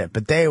 And that's it.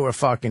 But they were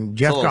fucking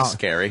Jeff It's a little Garlin.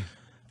 scary.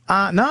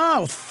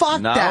 No,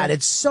 fuck No? that.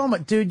 It's so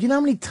much. Dude, you know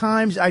how many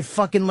times I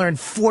fucking learned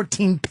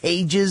 14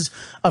 pages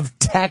of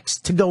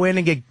text to go in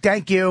and get,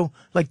 thank you,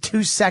 like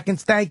 2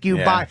 seconds, thank you,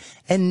 Yeah. bye,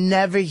 and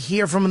never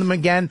hear from them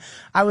again.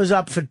 I was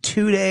up for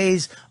 2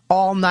 days,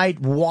 all night,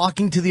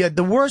 walking to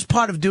the worst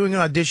part of doing an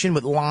audition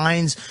with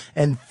lines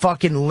and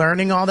fucking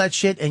learning all that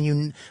shit,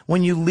 and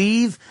when you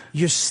leave,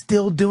 you're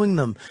still doing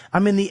them.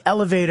 I'm in the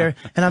elevator,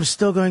 and I'm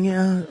still going,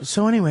 yeah,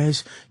 so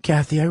anyways,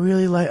 Kathy, I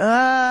really like,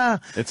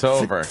 It's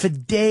over. For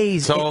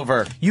days. It's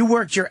over. You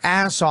worked your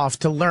ass off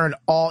to learn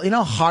you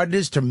know how hard it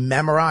is to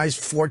memorize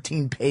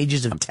 14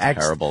 pages of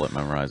text? Terrible at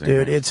memorizing.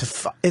 Dude, it's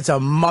a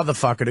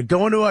motherfucker. To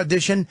go into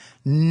audition,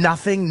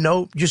 nothing,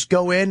 nope, just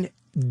go in,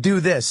 do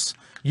this.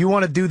 You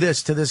want to do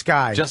this to this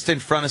guy. Just in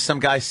front of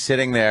some guy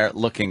sitting there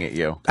looking at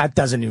you. That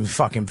doesn't even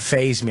fucking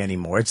faze me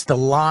anymore. It's the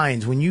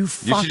lines. When you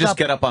fuck You should just up,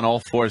 get up on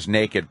all fours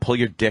naked, pull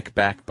your dick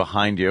back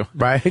behind you.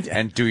 Right.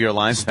 And do your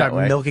lines Start that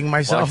way. milking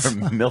myself. While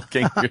you're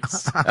milking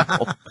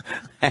yourself.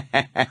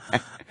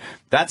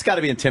 That's got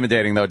to be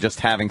intimidating, though,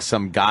 just having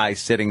some guy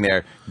sitting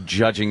there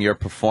judging your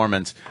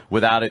performance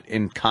without it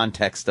in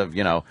context of,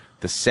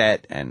 the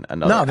set and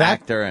another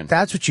actor. And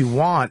that's what you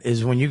want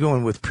is when you go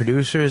in with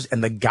producers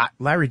and the guy,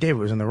 Larry David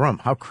was in the room.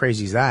 How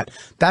crazy is that?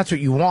 That's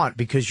what you want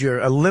because you're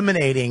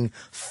eliminating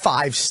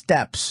 5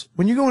 steps.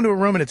 When you go into a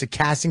room and it's a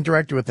casting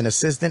director with an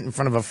assistant in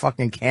front of a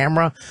fucking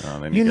camera,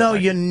 you know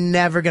you're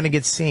never going to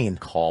get seen.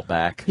 Call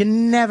back. You're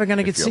never going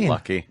to get you're seen.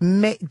 Lucky.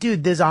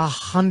 Dude, there's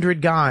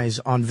 100 guys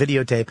on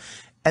videotape,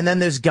 and then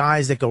there's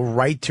guys that go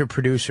right to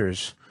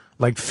producers.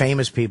 Like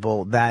famous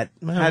people that...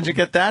 How'd you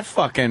get that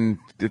fucking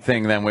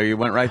thing then where you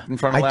went right in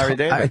front of Larry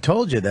David? I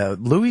told you, the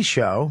Louis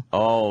show.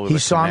 Oh, he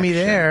the saw me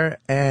connection. there,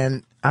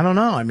 and I don't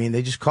know. I mean,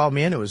 they just called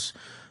me in. It was,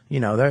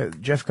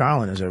 Jeff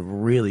Garlin is a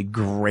really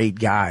great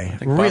guy. I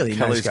think really Bob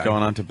nice Kelly's guy.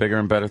 going on to bigger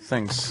and better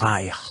things.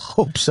 I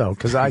hope so,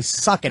 because I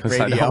suck at 'Cause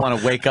radio. I don't want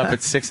to wake up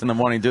at 6 in the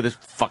morning and do this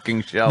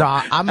fucking show. No,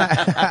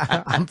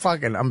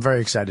 I'm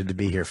very excited to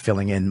be here,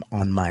 filling in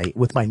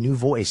with my new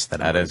voice.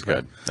 That is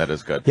good. That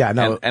is good. Yeah,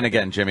 no. And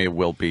again, Jimmy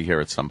will be here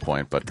at some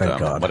point, but Thank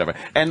God. whatever.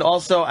 And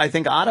also, I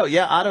think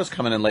Otto's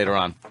coming in later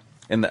on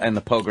in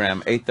the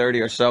program,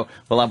 8:30 or so.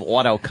 We'll have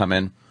Otto come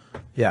in.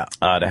 Yeah.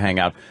 To hang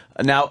out.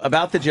 Now,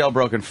 about the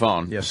jailbroken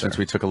phone, Yes, since sir.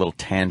 we took a little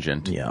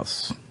tangent.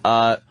 Yes.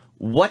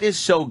 What is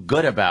so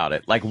good about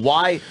it? Like,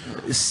 why?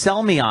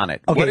 Sell me on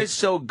it. Okay. What is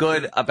so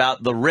good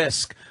about the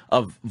risk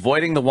of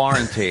voiding the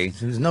warranty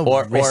There's no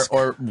or risk.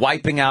 or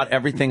wiping out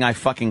everything I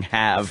fucking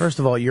have? First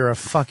of all, you're a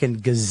fucking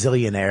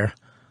gazillionaire.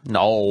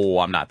 No,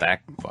 I'm not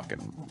that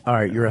fucking... All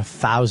right, you're a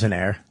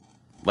thousandaire.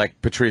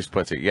 Like Patrice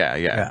puts it.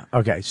 Yeah.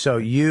 Okay, so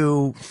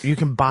you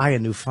can buy a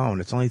new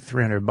phone. It's only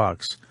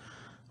 $300.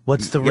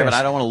 What's the risk? Yeah, but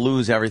I don't want to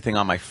lose everything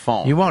on my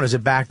phone. You won't. Is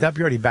it backed up?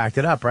 You already backed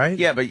it up, right?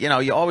 Yeah, but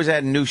you always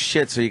add new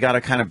shit, so you got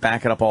to kind of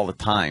back it up all the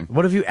time.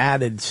 What have you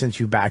added since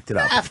you backed it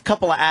up? A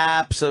couple of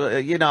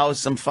apps,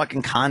 some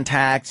fucking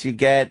contacts you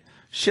get,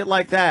 shit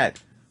like that.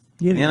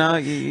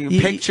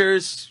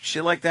 Pictures,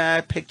 shit like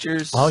that,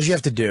 pictures. All you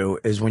have to do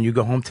is when you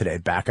go home today,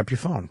 back up your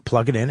phone,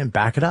 plug it in, and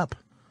back it up.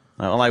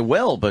 Well, I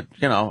will, but,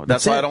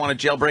 that's why I don't want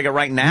to jailbreak it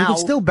right now. You can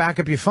still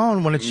back up your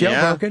phone when it's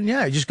jailbroken.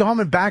 Yeah, just go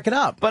home and back it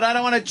up. But I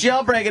don't want to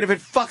jailbreak it if it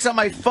fucks up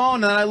my phone,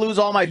 and then I lose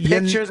all my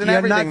pictures and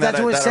everything. That's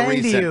what we're that are saying to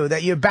recent. you,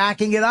 that you're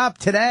backing it up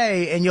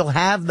today, and you'll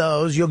have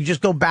those. You'll just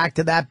go back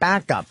to that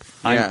backup.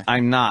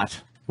 I'm not.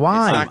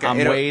 Why? I'm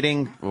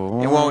waiting. It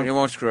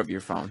won't screw up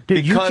your phone.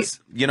 Dude, Because,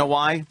 you know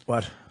why?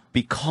 What?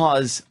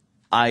 Because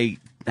I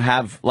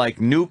have,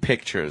 new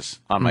pictures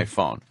on my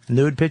phone.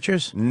 Nude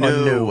pictures?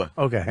 New.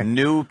 Okay.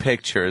 New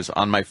pictures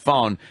on my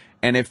phone,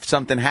 and if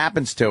something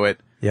happens to it,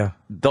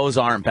 those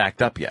aren't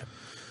backed up yet.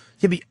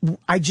 Yeah, but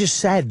I just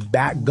said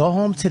go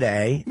home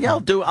today. Yeah, I'll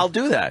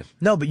do that.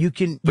 No, but you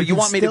can. But you can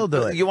want me still to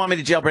do it. You want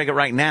me to jailbreak it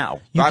right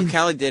now? Bob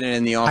Kelly did it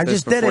in the office I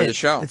just did before it. the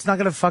show. It's not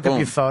going to fuck up Boom.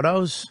 your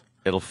photos.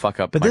 It'll fuck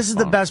up. But my this is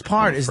the phone, best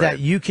part: I'm is that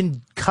afraid. you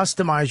can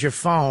customize your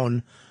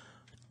phone.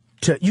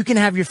 You can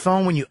have your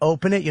phone when you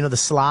open it. The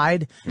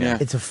slide. Yeah.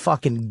 It's a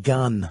fucking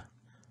gun.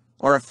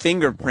 Or a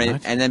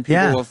fingerprint, and then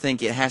people will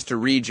think it has to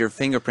read your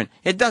fingerprint.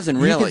 It doesn't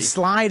really. You can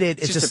slide it.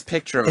 It's just a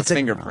picture of a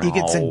fingerprint.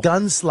 It's a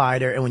gun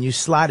slider, and when you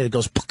slide it, it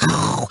goes.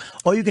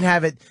 Or you can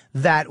have it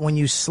that when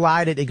you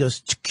slide it, it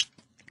goes.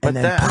 But and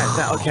then,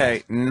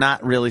 okay,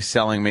 not really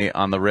selling me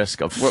on the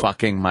risk of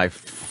fucking my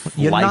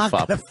you're life not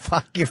up. gonna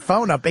fuck your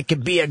phone up. It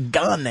could be a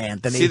gun,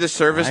 Anthony. See the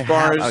service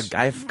bars?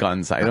 I have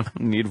guns. I don't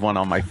need one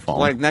on my phone.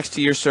 Like next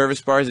to your service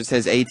bars, it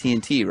says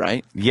AT&T,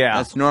 right? Yeah.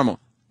 That's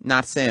normal.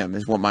 Not Sam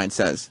is what mine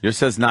says. Yours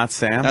says not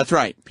Sam? That's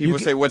right. People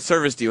say, what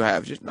service do you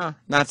have? Just, no,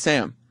 not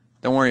Sam.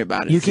 Don't worry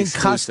about it. You It's can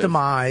exclusive.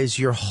 customize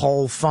your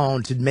whole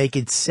phone to make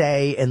it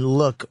say and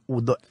look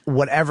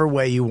whatever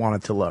way you want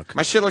it to look.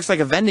 My shit looks like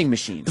a vending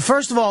machine.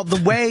 First of all, the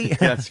way...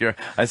 Yes,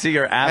 I see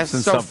your apps That's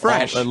and so stuff.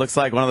 fresh. It looks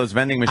like one of those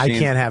vending machines. I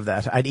can't have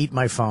that. I'd eat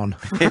my phone.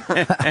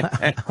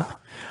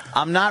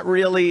 I'm not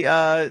really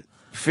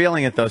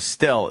feeling it, though,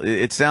 still.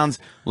 It sounds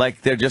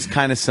like they're just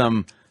kind of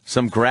some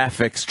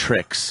graphics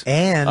tricks.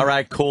 And all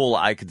right, cool.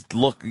 I could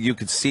look. You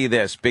could see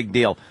this. Big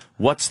deal.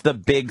 What's the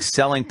big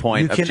selling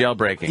point of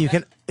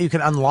jailbreaking? You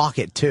can unlock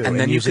it too, and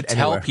then you use could it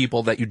tell anywhere.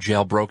 people that you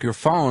jailbroke your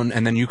phone,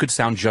 and then you could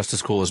sound just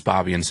as cool as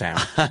Bobby and Sam.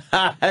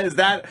 Is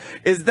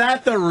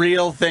that the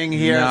real thing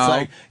here? No. It's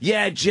like,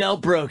 yeah,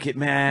 jailbroke it,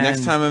 man.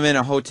 Next time I'm in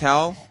a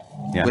hotel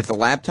with a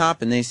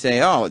laptop and they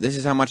say, oh, this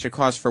is how much it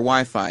costs for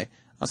Wi-Fi,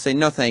 I'll say,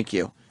 no, thank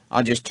you.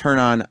 I'll just turn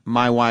on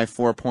my Wi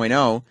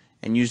 4.0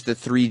 and use the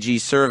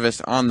 3G service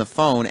on the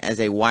phone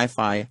as a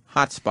Wi-Fi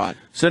hotspot.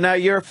 So now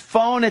your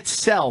phone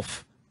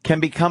itself can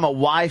become a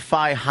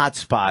Wi-Fi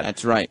hotspot.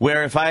 That's right.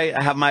 Where if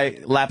I have my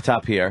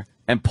laptop here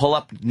and pull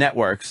up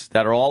networks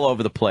that are all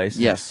over the place,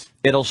 yes,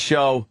 it'll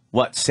show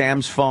what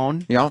Sam's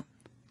phone. Yep.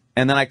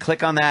 And then I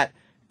click on that,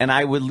 and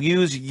I will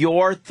use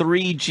your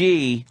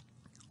 3G.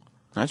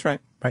 That's right.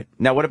 Right.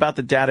 Now, what about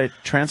the data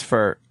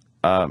transfer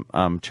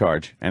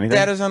charge? Anything?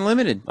 Data's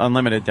unlimited.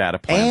 Unlimited data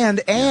plan.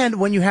 And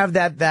when you have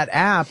that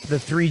app, the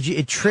 3G,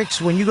 it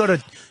tricks when you go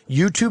to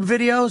YouTube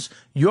videos.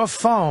 Your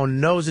phone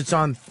knows it's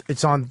on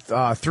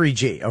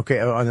 3G, okay,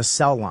 on a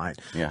cell line.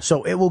 Yeah.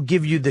 So it will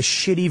give you the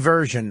shitty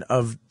version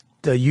of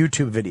the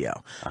YouTube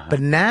video.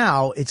 But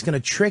now it's going to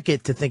trick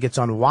it to think it's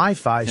on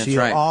Wi-Fi, so That's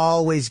you'll right.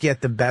 always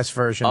get the best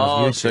version of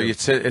Oh, YouTube.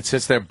 so it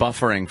sits there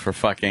buffering for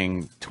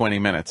fucking 20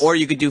 minutes. Or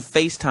you could do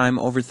FaceTime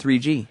over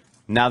 3G.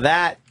 Now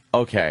that,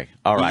 okay,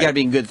 all right. You got to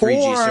be in good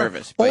 3G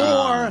service. But,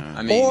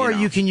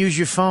 You can use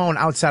your phone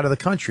outside of the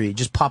country.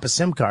 Just pop a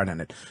SIM card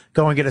in it.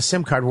 Go and get a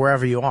SIM card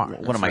wherever you are.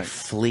 What am I,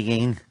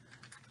 fleeing?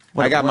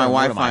 I got my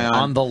what am Wi-Fi I,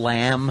 on. the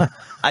lam.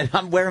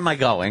 Where am I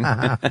going?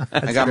 I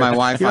got my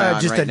Wi-Fi You're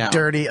on just right a now.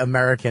 dirty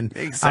American.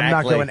 Exactly. I'm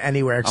not going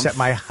anywhere except I'm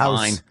my house.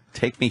 fine.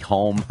 Take me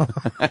home.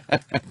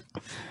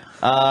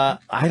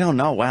 I don't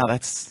know. Wow,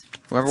 that's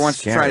Whoever wants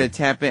scary. to try to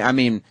tap in, I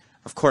mean,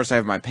 of course I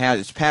have my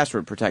it's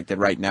password protected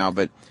right now,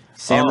 but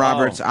Sam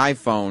Roberts'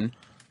 iPhone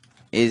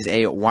is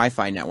a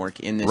Wi-Fi network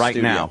in this Right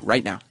studio. now.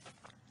 Right now.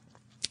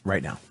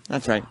 Right now.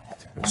 That's right.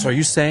 So are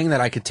you saying that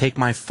I could take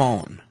my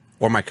phone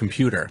or my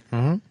computer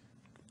and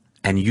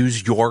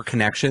use your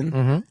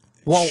connection?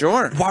 Well,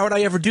 sure. Why would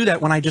I ever do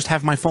that when I just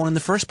have my phone in the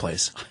first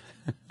place?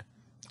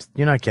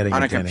 You're not getting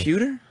On it, a Danny.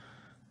 computer?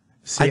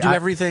 See, I do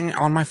everything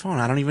on my phone.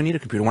 I don't even need a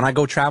computer. When I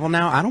go travel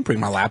now, I don't bring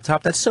my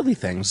laptop. That's silly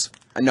things.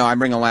 No, I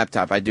bring a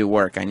laptop. I do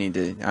work. I'm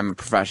a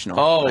professional.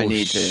 Oh, I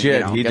need to,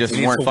 shit. He get just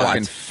some work fucking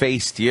done.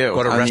 faced you.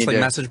 Go to I need wrestling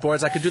to message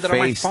boards. I could do that on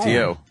my Faced phone.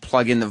 you.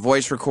 Plug in the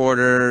voice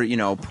recorder,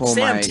 pull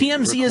Sam, my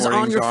TMZ is on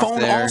recordings your off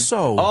phone there.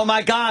 also. Oh,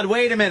 my God.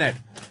 Wait a minute.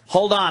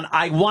 Hold on.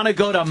 I want to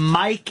go to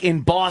Mike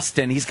in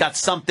Boston. He's got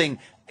something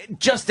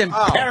just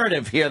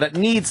imperative here that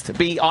needs to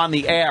be on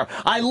the air.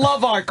 I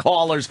love our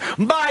callers.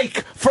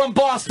 Mike from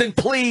Boston,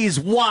 please.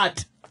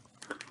 What?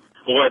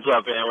 What's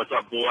up, man? What's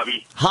up,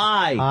 Bobby?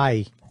 Hi.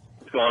 Hi.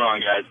 What's going on,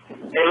 guys?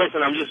 Hey,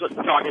 listen, I'm just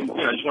talking,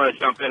 just want to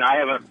jump in. I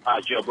have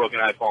a jailbroken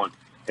iPhone,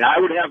 and I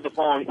would have the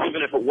phone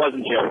even if it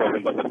wasn't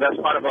jailbroken, but the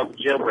best part about the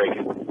jailbreaking,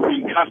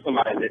 you can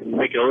customize it and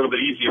make it a little bit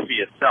easier for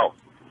yourself.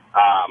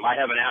 I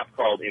have an app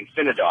called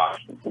Infinidoc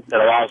that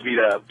allows me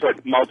to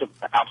put multiple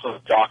apps on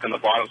the dock on the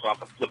bottom so I don't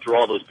have to flip through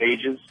all those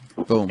pages.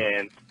 Boom.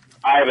 And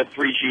I have a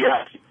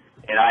 3GS,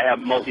 and I have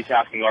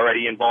multitasking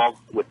already involved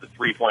with the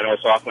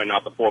 3.0 software,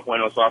 not the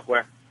 4.0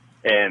 software.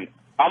 And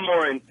I'm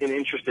more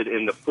interested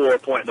in the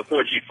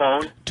 4G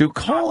phone. Do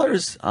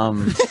callers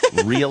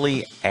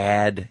really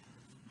add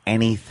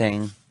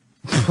anything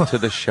to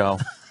the show?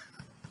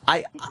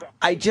 I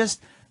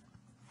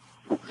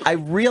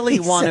really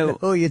want to.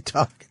 Who are you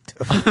talking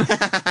to?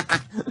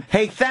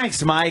 Hey,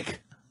 thanks, Mike.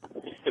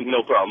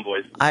 No problem,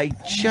 boys. I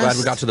just Glad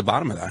we got to the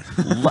bottom of that.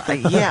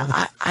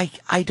 yeah,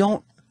 I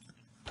don't.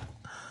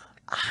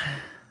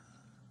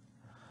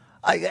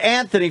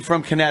 Anthony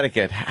from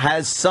Connecticut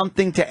has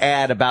something to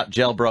add about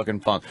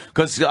jailbroken phones.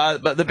 Because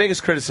the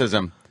biggest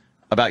criticism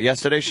about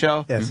yesterday's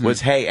show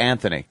was, hey,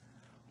 Anthony,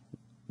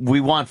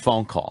 we want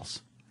phone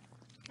calls.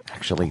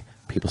 Actually,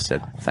 people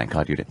said, thank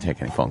God you didn't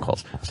take any phone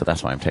calls. So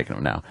that's why I'm taking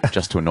them now,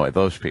 just to annoy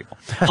those people.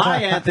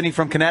 Hi, Anthony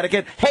from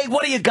Connecticut. Hey,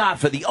 what do you got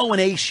for the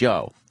O&A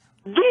show?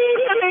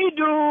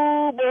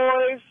 Do,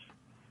 boys.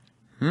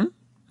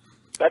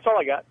 That's all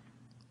I got.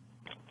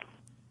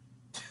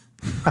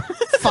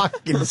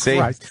 Fucking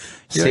Christ.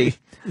 See,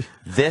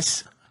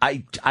 this,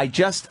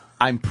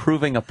 I'm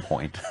proving a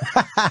point.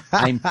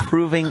 I'm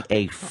proving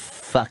a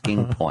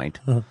fucking point.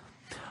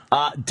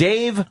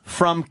 Dave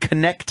from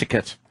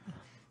Connecticut.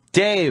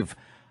 Dave,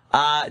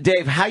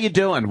 how you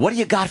doing? What do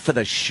you got for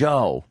the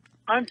show?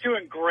 I'm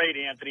doing great,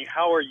 Anthony.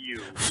 How are you?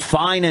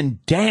 Fine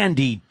and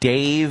dandy,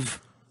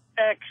 Dave.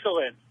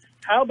 Excellent.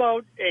 how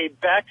about a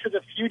Back to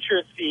the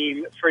Future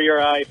theme for your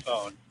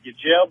iPhone? You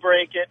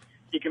jailbreak it,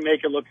 you can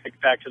make it look like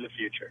Back to the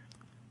Future.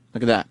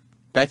 Look at that.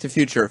 Back to the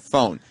Future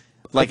phone.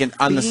 Like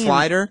on the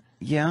slider?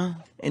 Yeah.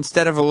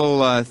 Instead of a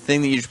little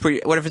thing that you just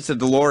put... What if it's a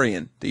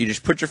DeLorean that you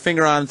just put your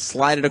finger on,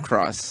 slide it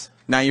across?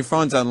 Now your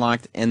phone's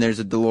unlocked, and there's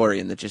a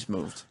DeLorean that just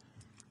moved.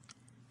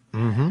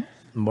 Mm-hmm.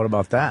 What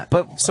about that?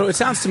 But so it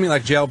sounds to me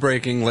like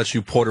jailbreaking lets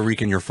you Puerto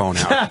Rican your phone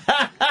out.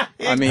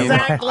 I mean,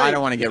 I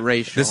don't want to get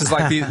racial. This is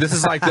like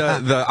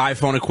the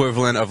iPhone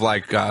equivalent of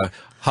like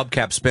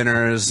hubcap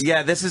spinners.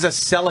 Yeah, this is a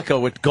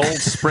Celica with gold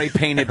spray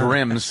painted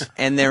rims.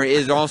 And there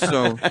is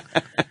also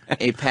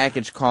a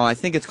package called, I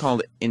think it's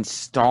called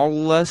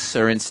Install Us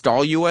or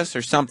Install US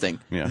or something.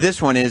 Yeah.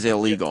 This one is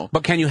illegal.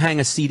 But can you hang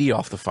a CD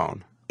off the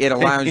phone? It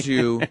allows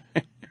you to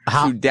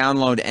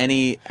download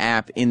any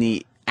app in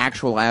the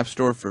actual App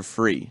Store for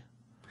free.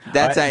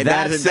 That's stealing.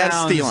 That's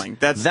stealing.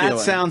 That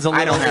sounds a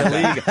little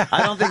illegal.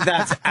 I don't think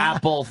that's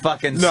Apple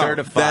fucking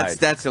certified.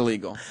 That's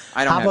illegal.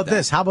 I don't. How about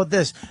this? How about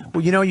this?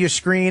 Well, you know your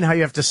screen, how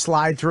you have to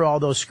slide through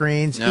all those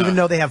screens, even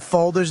though they have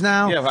folders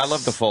now? Yeah, I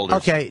love the folders.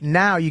 Okay,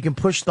 now you can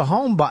push the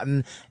home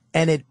button,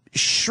 and it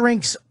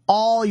shrinks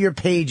all your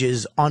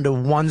pages onto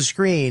one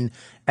screen,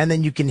 and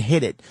then you can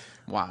hit it.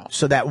 Wow.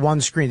 So that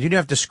one screen. You don't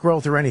have to scroll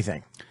through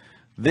anything.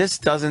 This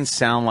doesn't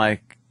sound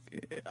like...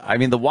 I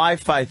mean, the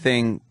Wi-Fi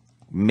thing...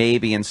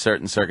 Maybe in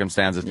certain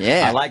circumstances.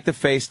 Yeah. I like the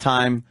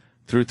FaceTime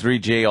through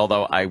 3G,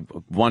 although I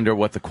wonder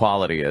what the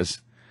quality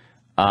is.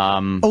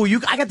 I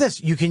got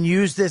this. You can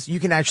use this. You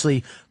can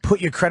actually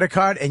put your credit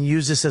card and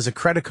use this as a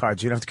credit card,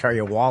 so you don't have to carry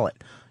a wallet.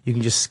 You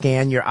can just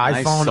scan your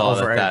iPhone I saw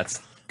over.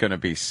 That's going to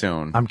be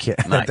soon. I'm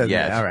kidding. Not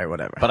yet. All right,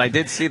 whatever. But I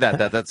did see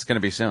that's going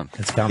to be soon.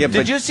 It's coming. Yeah,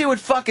 did you see what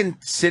fucking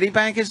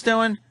Citibank is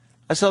doing?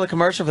 I saw the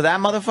commercial for that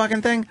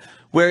motherfucking thing,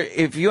 where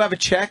if you have a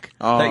check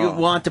that you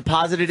want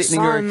deposited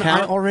in your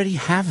account, I already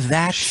have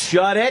that.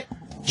 Shut it.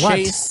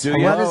 Chase. Do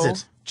you? What is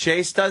it?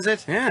 Chase does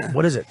it? Yeah.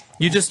 What is it?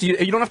 You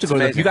don't have to go.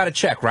 You got a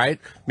check, right?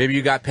 Maybe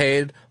you got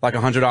paid like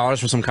 $100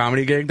 for some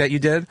comedy gig that you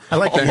did. I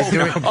like that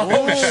you're doing.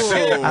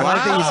 shit!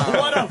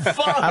 What a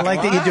fuck! I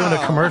like that you're doing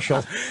a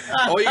commercial.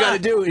 All you got to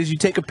do is you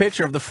take a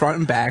picture of the front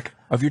and back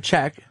of your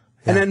check,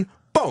 and then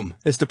boom,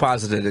 it's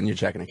deposited in your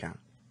checking account.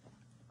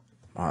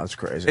 Oh, that's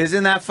crazy.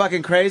 Isn't that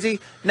fucking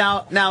crazy?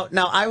 Now,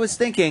 I was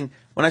thinking,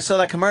 when I saw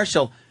that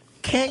commercial,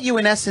 can't you,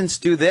 in essence,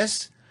 do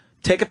this?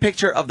 Take a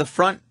picture of the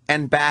front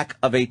and back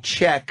of a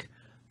check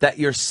that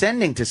you're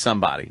sending to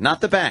somebody,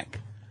 not the bank.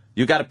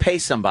 You got to pay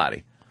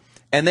somebody.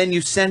 And then you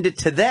send it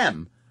to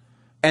them.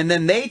 And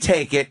then they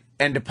take it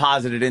and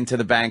deposit it into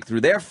the bank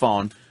through their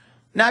phone.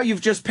 Now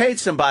you've just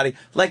paid somebody.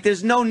 Like,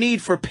 there's no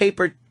need for a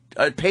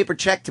paper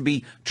check to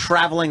be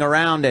traveling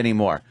around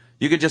anymore.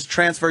 You could just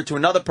transfer it to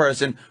another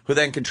person who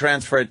then can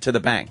transfer it to the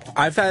bank.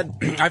 I've had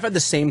the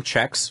same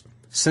checks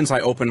since I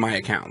opened my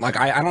account. Like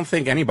I don't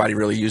think anybody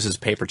really uses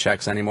paper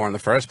checks anymore in the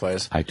first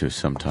place. I do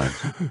sometimes.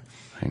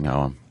 I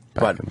know them.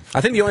 But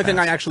I think the only thing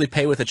I actually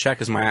pay with a check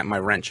is my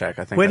rent check.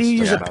 I think. Where do you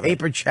use a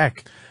paper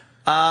check?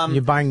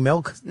 You're buying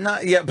milk?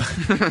 Not yet.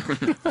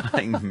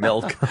 Buying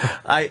milk.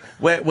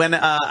 When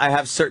I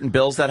have certain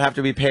bills that have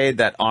to be paid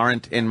that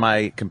aren't in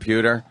my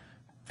computer.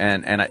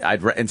 And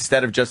I'd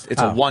instead of just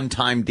it's a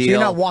one-time deal. So you're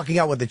not walking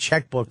out with a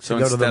checkbook to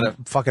go to the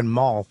fucking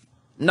mall.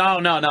 No.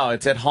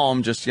 It's at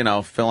home, just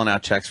filling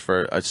out checks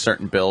for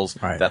certain bills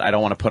that I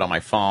don't want to put on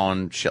my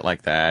phone, shit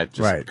like that.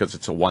 Just because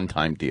it's a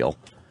one-time deal.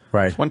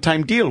 Right.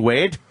 One-time deal,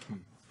 Wade.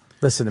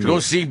 Listen to me.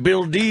 Go see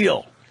Bill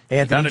Deal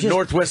Anthony, down at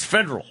Northwest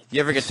Federal. You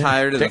ever get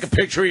tired of take a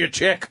picture of your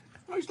check?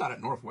 No, he's not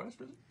at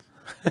Northwest, is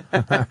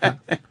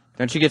he?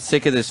 Don't you get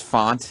sick of this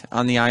font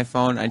on the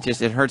iPhone?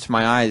 It hurts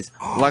my eyes.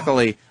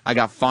 Luckily, I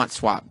got font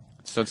swap,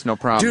 so it's no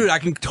problem. Dude,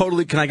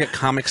 can I get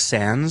Comic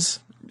Sans?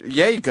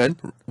 Yeah, you could.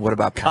 What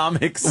about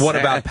Comic Sans? What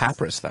about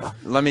Papyrus, though?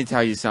 Let me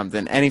tell you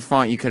something. Any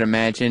font you could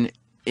imagine,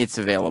 it's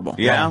available.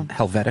 Yeah.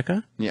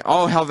 Helvetica? Yeah.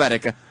 Oh,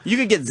 Helvetica. You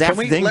could get Zap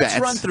Dingbats. Let's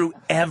run through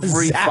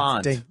every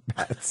font.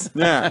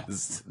 Yeah.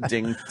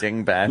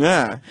 Dingbats.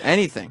 Yeah.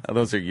 Anything. Oh,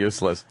 those are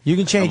useless. You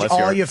can change Unless all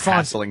you're your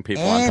fonts hassling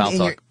people on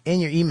Paltalk. in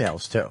your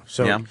emails too.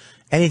 So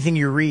anything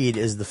you read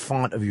is the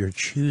font of your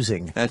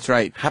choosing. That's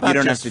right. How about you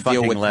don't just have to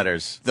deal with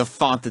letters? The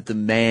font that the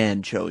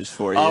man chose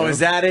for you. Oh, is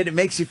that it? It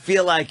makes you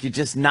feel like you're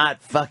just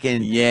not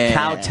fucking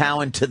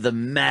kowtowing to the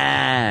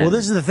man. Well,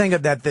 this is the thing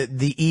of that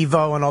the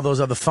Evo and all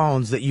those other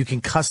phones that you can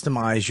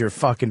customize your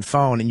fucking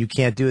phone and you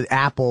can't do it.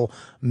 Apple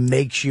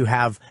makes you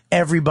have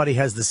everybody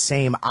has the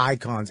same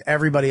icons.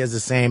 Everybody has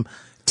the same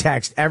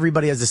text.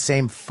 Everybody has the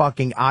same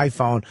fucking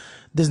iPhone.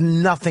 There's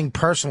nothing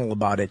personal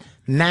about it.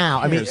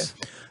 Now, I mean,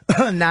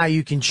 now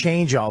you can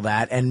change all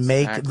that and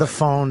make the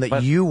phone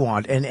that you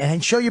want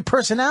and show your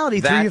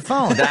personality through your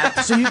phone.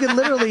 So you can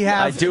literally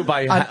have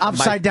an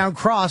upside-down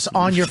cross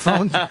on your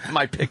phone.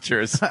 My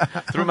pictures.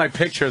 Through my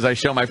pictures, I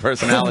show my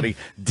personality.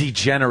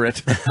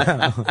 Degenerate.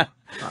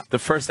 The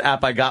first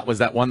app I got was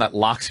that one that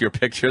locks your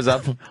pictures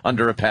up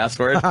under a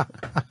password.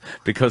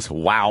 Because,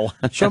 wow.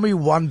 Show me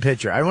one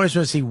picture. I just want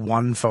to see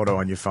one photo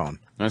on your phone.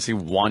 I see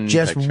one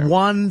Just picture.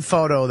 one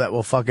photo that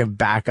will fucking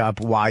back up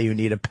why you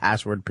need a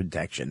password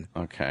protection.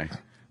 Okay.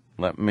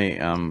 Let me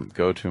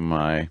go to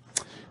my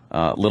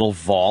little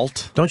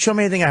vault. Don't show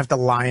me anything I have to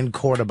lie in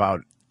court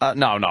about.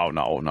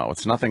 No.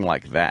 It's nothing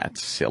like that.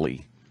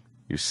 Silly.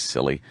 You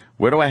silly.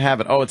 Where do I have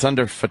it? Oh, it's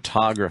under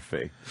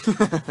photography.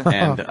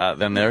 And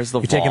then there's the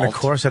vault. You're taking a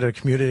course at a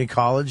community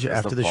college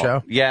after the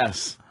show?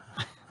 Yes.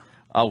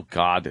 Oh,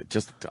 God.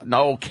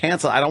 No,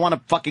 cancel. I don't want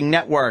a fucking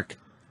network.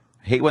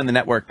 I hate when the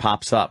network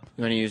pops up.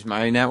 You want to use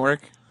my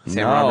network?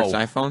 Sam No. Roberts'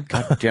 iPhone?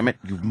 God damn it,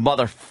 you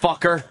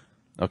motherfucker.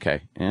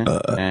 Okay.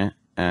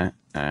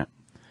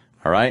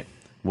 All right.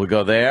 We'll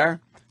go there.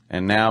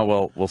 And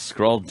now we'll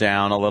scroll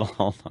down a little.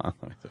 Hold on.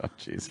 Oh,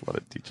 jeez, what a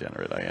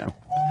degenerate I am.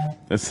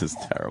 This is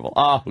terrible.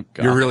 Oh,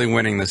 God. You're really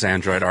winning this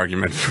Android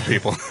argument for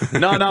people.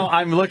 No,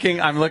 I'm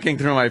looking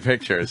through my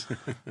pictures,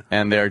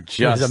 and they're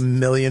just There's a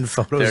million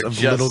photos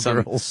of little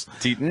girls.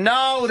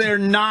 No, they're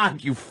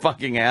not. You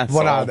fucking asshole.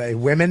 What are they?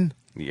 Women?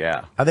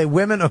 Yeah. Are they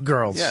women or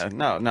girls? Yeah.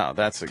 No.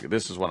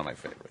 This is one of my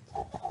favorites.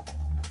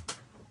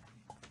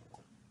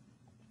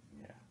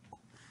 Yeah.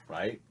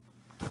 Right.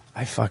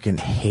 I fucking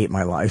hate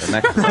my life. Isn't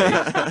that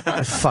great?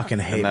 I fucking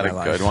hate my life. Isn't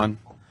that a good one?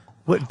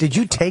 What? Did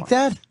you take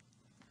that?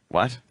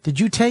 What? Did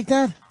you take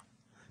that?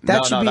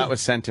 That was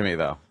sent to me,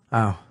 though. Oh.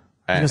 I was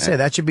going to say,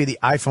 that should be the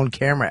iPhone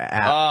camera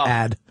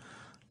ad.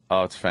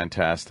 Oh, it's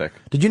fantastic.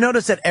 Did you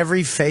notice that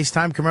every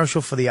FaceTime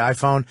commercial for the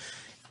iPhone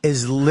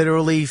is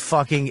literally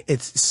fucking,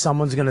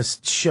 someone's going to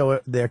show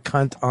their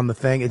cunt on the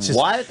thing. It's just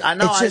what? I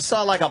know. I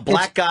saw like a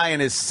black guy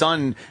and his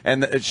son,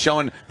 and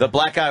the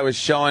black guy was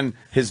showing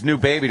his new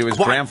baby to his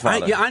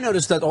grandfather. I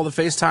noticed that all the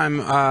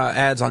FaceTime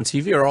ads on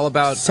TV are all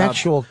about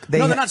sexual.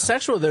 No, they're not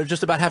sexual. They're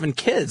just about having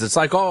kids. It's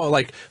like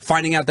like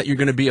finding out that you're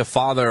going to be a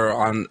father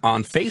on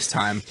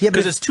FaceTime. Yeah,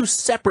 because it's two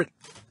separate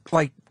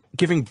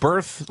giving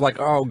birth,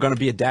 going to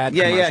be a dad.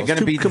 Yeah, going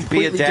to be a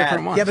dad.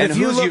 Different ones. Yeah, but and if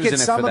you look at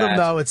some of them, that?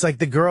 though, it's like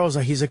the girls.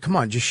 He's like, "Come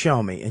on, just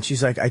show me," and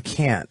she's like, "I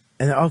can't."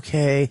 And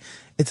okay,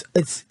 it's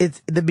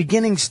the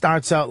beginning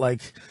starts out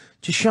like,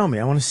 "Just show me,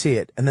 I want to see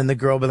it," and then the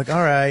girl will be like,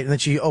 "All right," and then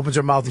she opens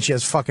her mouth and she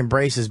has fucking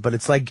braces. But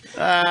it's like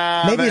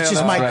maybe it's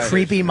just my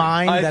creepy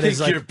mind I think is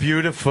like, you're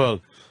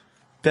beautiful.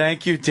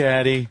 Thank you,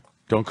 Daddy.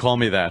 Don't call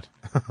me that.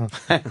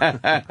 You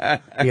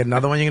got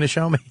another one you're going to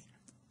show me?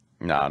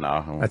 No. I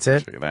won't That's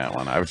it? show you that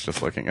one. I was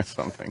just looking at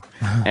something.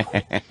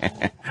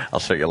 I'll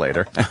show you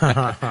later.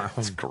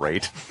 It's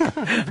great.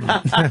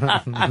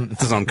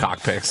 It's his own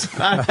cock pics.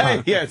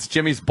 Yeah, it's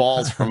Jimmy's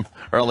balls from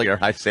earlier.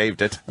 I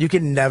saved it. You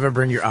can never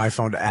bring your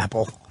iPhone to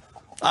Apple.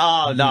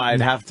 Oh, no,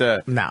 I'd have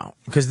to. No,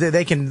 because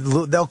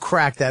they'll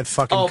crack that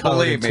fucking code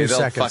believe in me, 2 they'll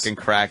seconds. fucking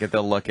crack it.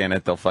 They'll look in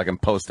it. They'll fucking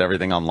post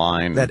everything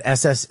online.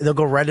 They'll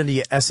go right into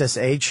your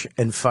SSH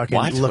and fucking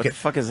what? look What at. the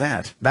fuck is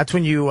that? That's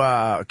when you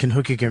can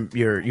hook you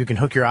can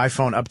hook your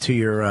iPhone up to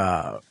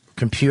your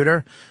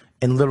computer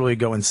and literally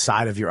go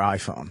inside of your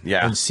iPhone.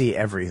 Yeah. And see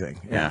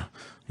everything. Yeah.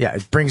 Yeah,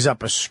 it brings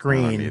up a I don't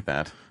screen. need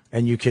that.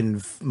 And you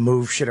can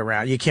move shit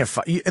around. You can't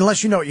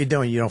unless you know what you're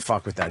doing. You don't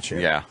fuck with that shit.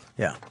 Yeah.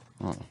 Yeah.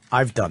 Oh.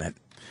 I've done it.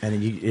 And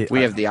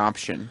we have the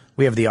option.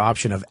 We have the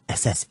option of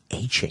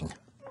SSHing.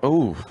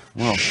 Oh,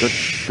 well,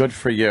 good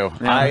for you.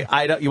 Yeah.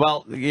 I don't.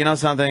 Well, you know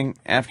something.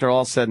 After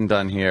all said and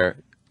done here,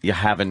 you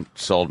haven't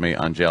sold me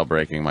on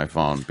jailbreaking my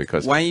phone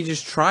because Why don't you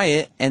just try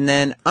it and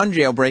then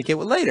unjailbreak it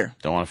later?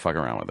 don't want to fuck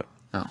around with it.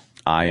 Oh.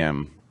 I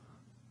am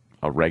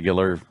a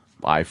regular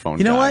iPhone.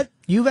 You know guy. what?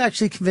 You've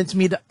actually convinced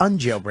me to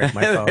unjailbreak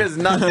my phone. There's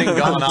nothing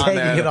going I'm on taking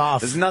there. it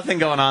off. There's nothing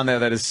going on there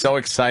that is so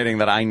exciting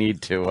that I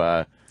need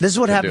to. This is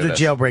what to happens do with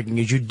this. jailbreaking: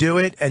 is you do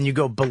it and you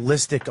go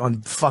ballistic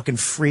on fucking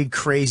free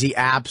crazy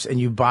apps and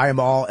you buy them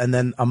all, and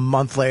then a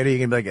month later you're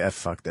gonna be like,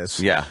 fuck this.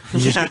 Yeah.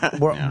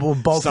 We're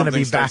both gonna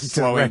be back to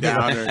slowing regular.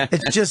 down or-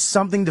 It's just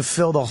something to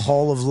fill the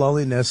hole of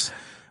loneliness.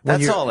 When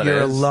That's you're, all it you're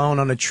is. alone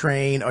on a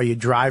train or you're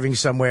driving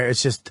somewhere.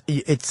 It's just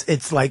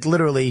it's like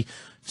literally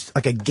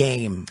like a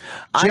game.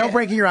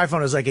 Jailbreaking your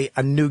iPhone is like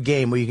a new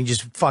game where you can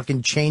just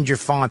fucking change your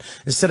font.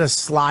 Instead of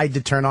slide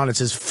to turn on, it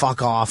says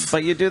fuck off.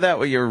 But you do that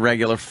with your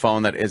regular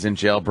phone that isn't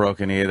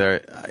jailbroken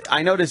either.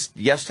 I noticed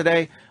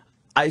yesterday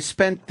I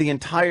spent the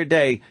entire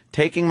day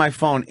taking my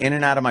phone in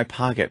and out of my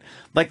pocket.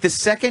 Like the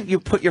second you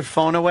put your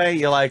phone away,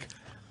 you're like,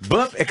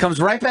 boop, it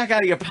comes right back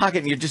out of your pocket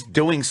and you're just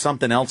doing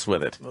something else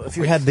with it. If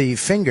you had the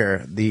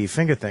finger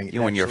thing.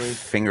 You and your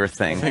finger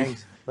thing.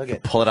 Look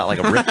at pull it out like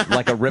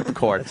a rip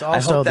cord. It's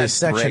also the that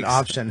section breaks.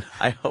 option.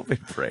 I hope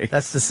it breaks.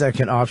 That's the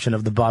second option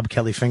of the Bob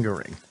Kelly finger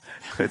ring.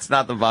 It's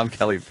not the Bob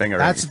Kelly finger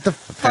ring. That's the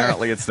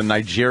apparently it's the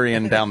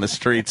Nigerian down the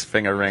street's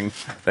finger ring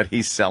that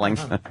he's selling.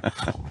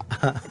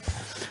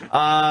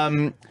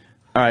 All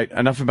right,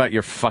 enough about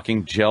your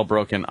fucking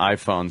jailbroken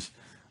iPhones.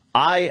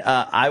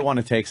 I want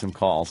to take some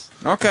calls.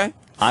 Okay.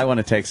 I want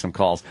to take some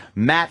calls.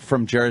 Matt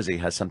from Jersey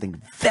has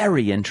something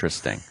very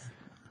interesting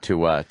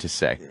to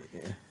say.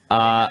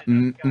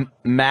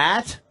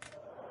 Matt?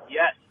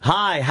 Yes.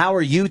 Hi, how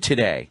are you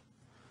today?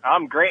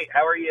 I'm great.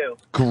 How are you?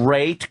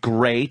 Great.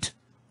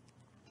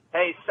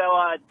 Hey, so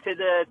to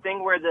the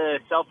thing where the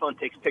cell phone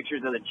takes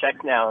pictures of the checks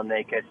now and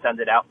they can send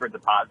it out for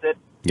deposit.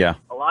 Yeah.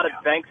 A lot of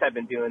banks have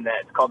been doing that.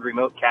 It's called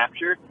remote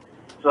capture.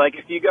 So, like,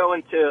 if you go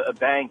into a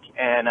bank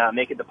and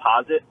make a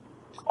deposit,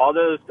 all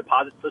those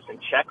deposit slips and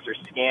checks are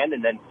scanned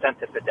and then sent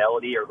to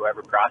Fidelity or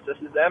whoever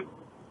processes them.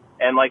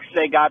 And, like,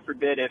 say, God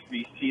forbid, if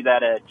you see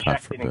that a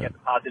check didn't get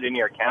deposited in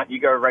your account, you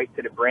go right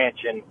to the branch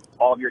and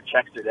all of your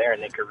checks are there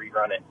and they could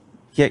rerun it.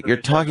 Yeah, you're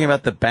talking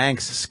about the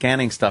banks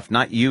scanning stuff,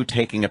 not you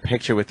taking a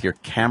picture with your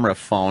camera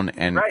phone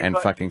and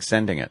fucking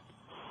sending it.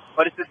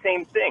 But it's the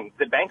same thing.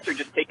 The banks are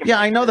just taking. Yeah,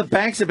 I know the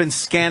banks have been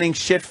scanning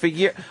shit for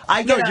years.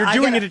 You're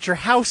doing it at your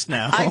house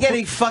now. I get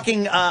a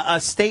fucking a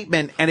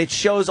statement, and it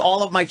shows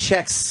all of my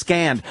checks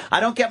scanned. I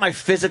don't get my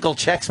physical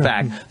checks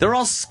back. They're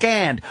all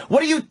scanned.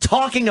 What are you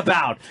talking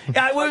about?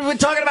 We're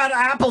talking about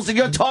apples, and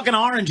you're talking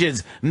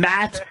oranges,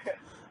 Matt.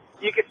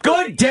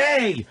 Good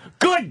day.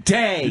 Good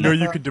day. You know,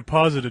 you can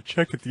deposit a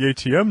check at the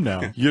ATM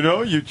now. You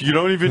know, you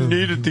don't even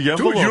need the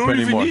envelope Dude, you don't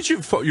anymore. even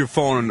need your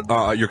phone,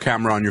 your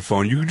camera on your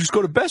phone. You can just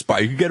go to Best Buy.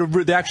 You can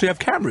get they actually have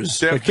cameras.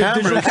 They have like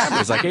digital cameras.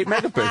 cameras, like 8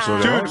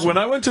 megapixels. Dude, when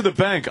I went to the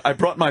bank, I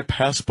brought my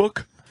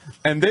passbook,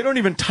 and they don't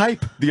even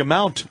type the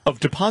amount of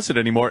deposit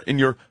anymore in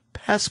your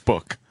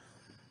passbook.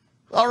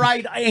 All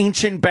right,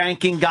 ancient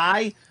banking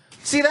guy.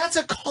 See, that's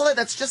a caller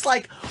that's just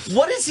like,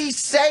 what is he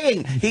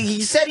saying?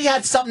 He said he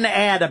had something to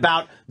add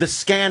about the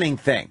scanning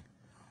thing.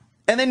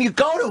 And then you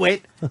go to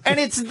it, and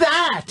it's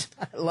that.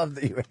 I love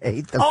that you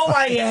hate them. Oh,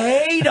 I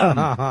hate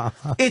them.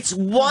 It's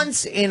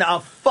once in a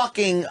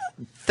fucking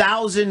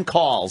 1,000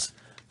 calls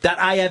that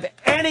I have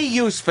any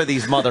use for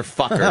these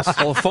motherfuckers.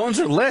 Well, phones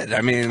are lit. I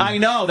mean, I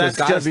know, that's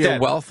there's gotta just be it. a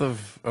wealth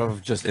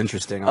of just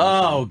interesting.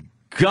 Oh,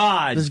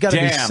 God There's got to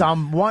be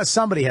damn.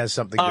 somebody has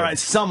something. All good. right,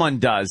 someone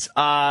does.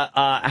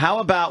 How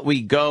about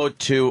we go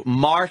to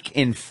Mark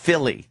in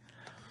Philly?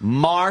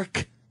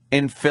 Mark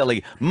in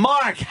Philly.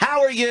 Mark, how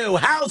are you?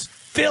 How's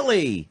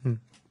Philly?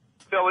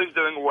 Philly's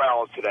doing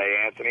well today,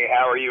 Anthony.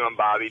 How are you and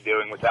Bobby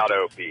doing without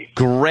Opie?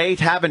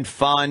 Great, having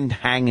fun,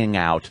 hanging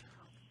out.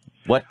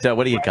 What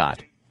do you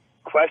got?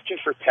 Question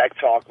for Tech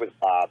Talk with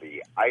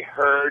Bobby. I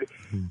heard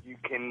you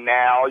can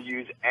now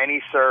use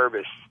any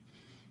service,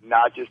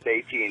 not just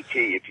AT&T,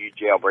 if you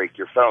jailbreak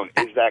your phone.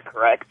 Is that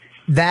correct?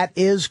 That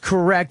is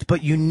correct,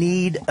 but you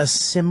need a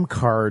SIM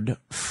card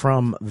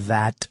from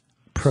that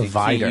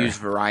provider. You can't use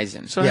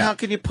Verizon. So how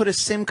can you put a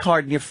SIM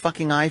card in your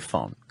fucking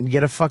iPhone? You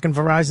get a fucking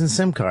Verizon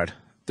SIM card.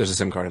 There's a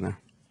SIM card in there.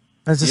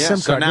 There's a SIM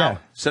card.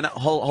 So now,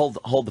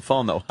 hold the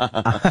phone though.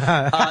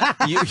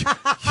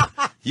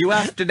 You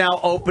have to now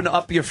open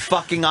up your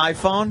fucking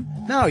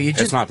iPhone. No, you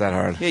just It's not that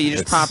hard. Yeah, you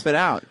just pop it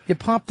out. You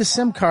pop the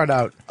SIM card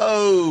out.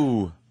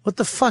 Oh. What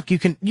the fuck? You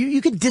can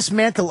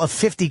dismantle a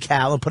 50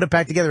 cal and put it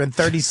back together in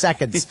 30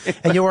 seconds,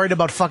 and you're worried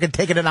about fucking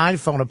taking an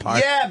iPhone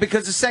apart. Yeah,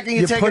 because the second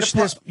you take push it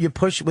apart, you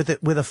push with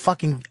a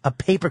fucking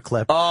paper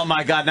clip. Oh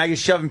my God! Now you're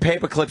shoving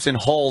paper clips in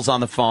holes on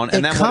the phone, and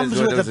It then comes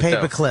what with does a it do?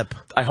 paper clip.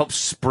 I hope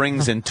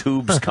springs and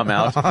tubes come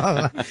out.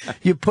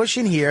 You push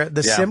in here,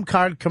 the Yeah. SIM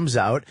card comes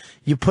out.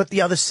 You put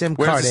the other SIM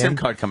Where card does the in. SIM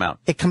card come out?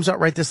 It comes out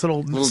right this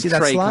little see that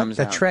tray slot? comes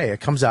That out. tray. It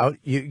comes out.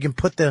 You can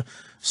put the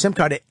SIM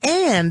card in,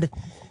 and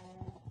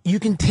you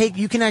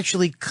can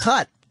actually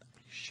cut.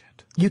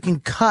 You can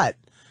cut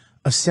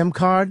a SIM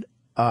card,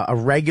 a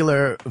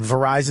regular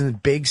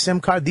Verizon big SIM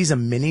card. These are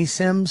mini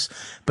SIMs,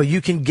 but you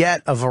can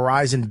get a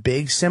Verizon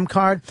big SIM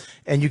card,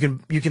 and you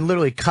can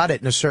literally cut it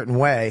in a certain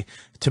way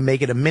to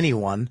make it a mini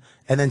one,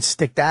 and then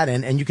stick that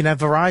in, and you can have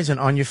Verizon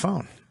on your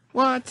phone.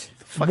 What?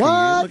 Fucking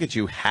What? you. Look at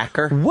you,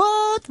 hacker.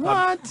 What?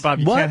 Bob,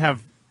 you What? can't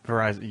have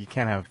Verizon. You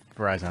can't have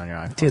Verizon on your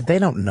iPhone. Dude, they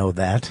don't know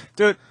that.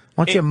 Dude,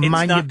 why don't you it's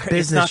mind not your co- it's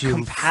business, not you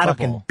compatible.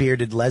 fucking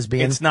bearded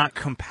lesbian? It's not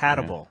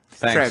compatible.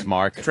 Thanks,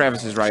 Mark.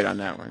 Travis is right on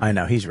that one. I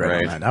know, he's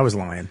right on that. I was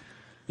lying.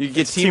 You can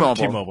get T-Mobile.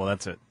 T-Mobile,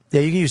 that's it.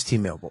 Yeah, you can use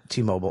T-Mobile.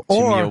 T-Mobile.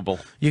 Or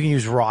you can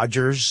use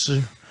Rogers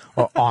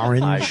or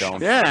Orange. I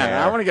don't Yeah, care.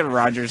 I want to get a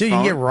Rogers Dude, you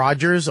phone. can get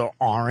Rogers or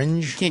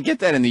Orange. You can't get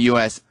that in the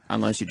U.S.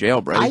 unless you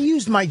jailbreak. I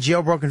used my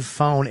jailbroken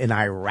phone in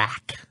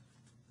Iraq.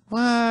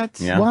 What?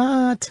 Yeah.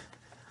 What?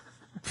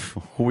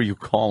 Who were you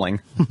calling?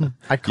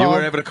 I You called.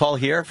 were able to call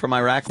here from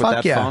Iraq with Fuck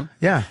that yeah. phone?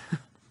 Yeah.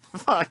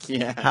 Fuck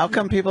yeah. How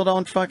come people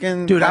don't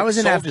fucking... Dude, I like was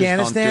in soldiers don't do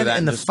Afghanistan that in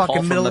and the just call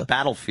fucking from middle the of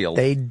battlefield?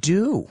 They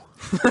do.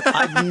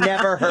 I've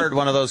never heard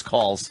one of those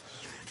calls.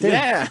 Dude,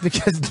 Yeah.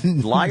 Because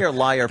Liar,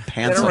 liar, They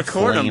pants don't of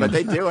record them, flame. but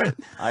they do it.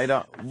 I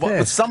don't...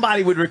 Yeah.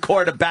 Somebody would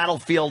record a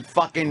battlefield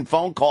fucking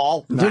phone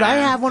call. Dude, I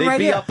have one They'd right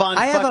be here. Up on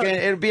I have fucking,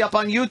 it'd be up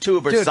on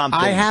YouTube or Dude, something.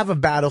 I have a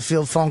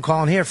battlefield phone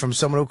call in here from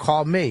someone who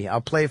called me.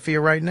 I'll play it for you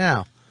right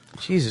now.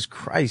 Jesus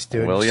Christ,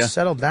 dude. Will ya?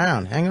 Settle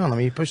down. Hang on. Let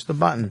me push the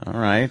button. All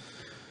right.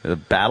 The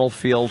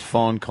battlefield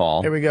phone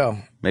call. Here we go.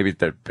 Maybe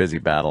they're busy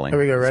battling. Here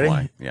we go. That's Ready?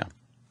 why. Yeah.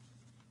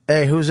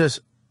 Hey, who's this?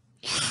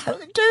 Dude,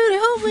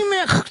 help me,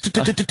 man.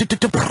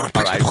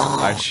 All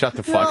right, shut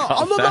the fuck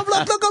up.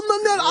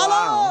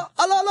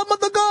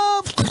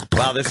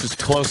 Wow, this is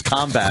close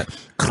combat.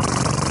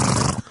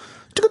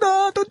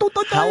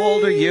 How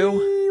old are you?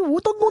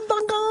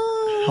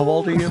 How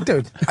old are you?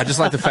 Dude. I just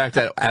like the fact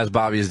that as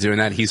Bobby is doing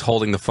that, he's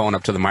holding the phone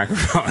up to the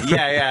microphone.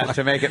 Yeah,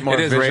 to make it more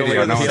It is visually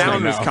radio, no one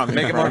appealing. will know.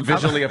 Make it more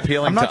visually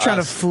appealing. I'm not to trying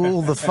us. to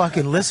fool the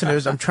fucking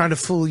listeners. I'm trying to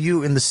fool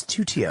you in the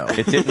studio.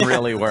 It didn't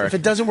really work. If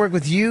it doesn't work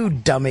with you,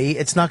 dummy,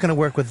 it's not going to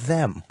work with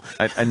them.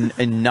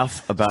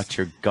 Enough about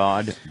your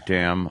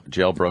goddamn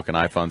jailbroken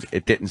iPhones.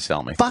 It didn't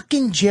sell me.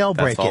 Fucking jailbreak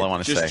That's all I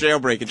want to say. Just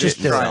jailbreak it. Just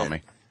Didn't try sell it.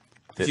 me.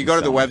 If you go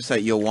to the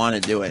website, you'll want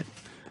to do it.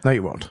 No,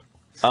 you won't.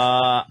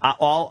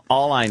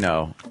 All I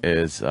know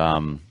is you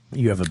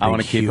have a big, I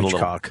want to keep it a huge little.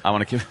 cock. I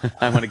want to keep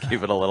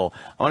it a little.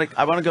 I want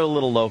to go a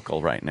little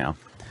local right now,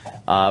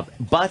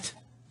 but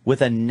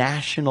with a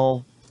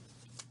national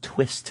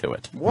twist to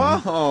it.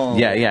 Whoa!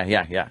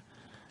 Yeah.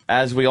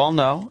 As we all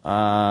know,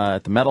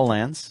 at the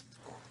Meadowlands,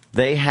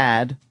 they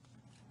had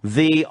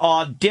the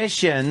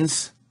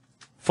auditions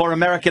for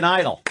American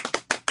Idol,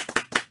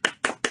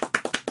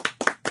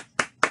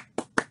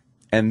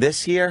 and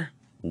this year,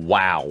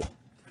 wow.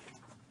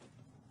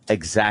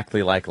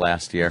 Exactly like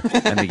last year,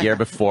 and the year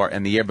before,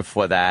 and the year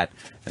before that,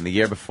 and the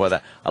year before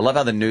that. I love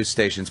how the news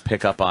stations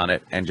pick up on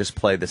it and just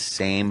play the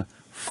same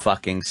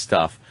fucking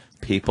stuff.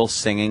 People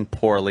singing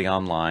poorly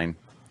online,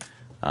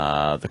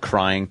 the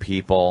crying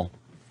people,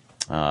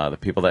 the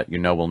people that you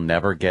know will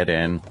never get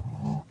in.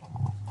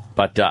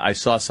 But I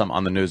saw some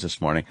on the news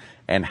this morning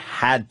and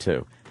had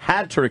to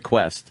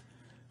request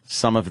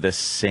some of this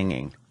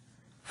singing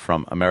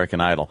from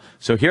American Idol.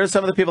 So here's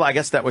some of the people, I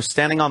guess, that were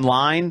standing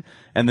online,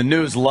 and the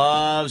news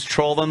loves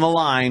trolling the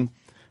line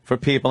for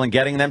people and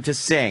getting them to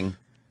sing.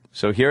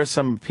 So here are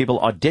some people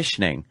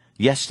auditioning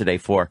yesterday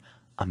for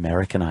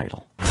American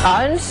Idol.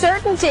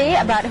 Uncertainty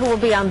about who will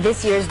be on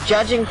this year's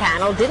judging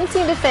panel didn't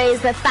seem to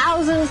faze the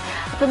thousands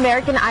of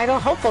American Idol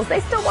hopefuls. They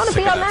still want to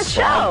be on that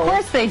show. Of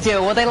course they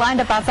do. Well, they lined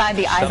up outside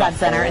the IZOD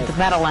Center at the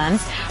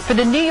Meadowlands. For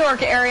the New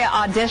York area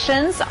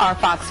auditions, our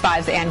Fox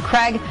 5's Ann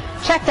Craig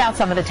checked out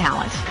some of the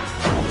talent.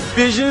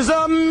 Visions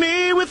of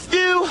me with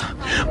you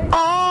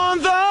all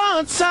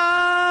the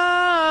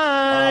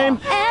time.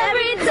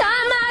 Every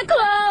time I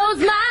close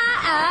my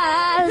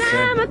eyes,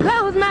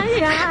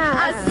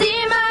 I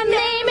see my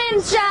name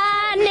in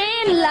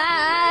shining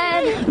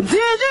light.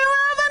 Did you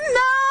ever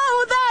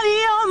know that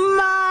you're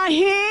my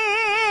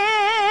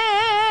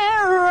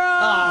hero?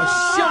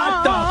 Oh,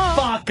 shut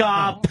the fuck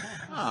up.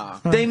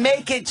 They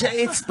make it,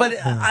 but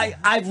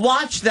I've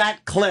watched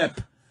that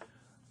clip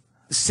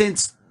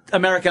since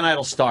American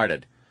Idol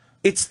started.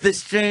 It's the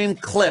same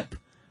clip.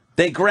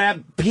 They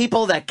grab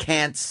people that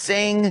can't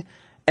sing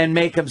and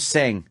make them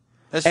sing.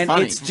 That's and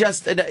funny. It's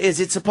just, is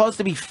it supposed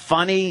to be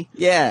funny?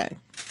 Yeah.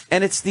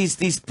 And it's these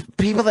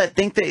people that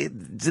think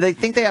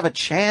they have a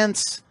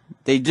chance.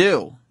 They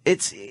do.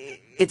 It's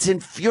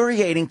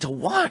infuriating to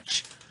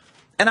watch,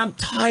 and I'm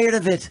tired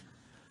of it.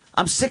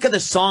 I'm sick of the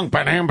song.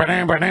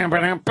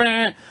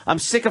 I'm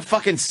sick of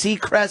fucking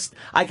Seacrest.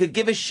 I could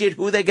give a shit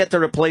who they get to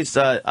replace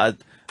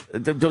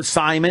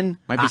Simon.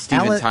 Might be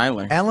Steven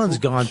Tyler. Ellen's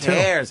gone Who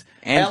cares? too.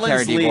 And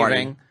Ellen's Carrie Divordi.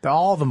 leaving.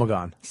 All of them are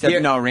gone.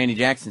 Except no, Randy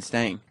Jackson's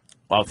staying.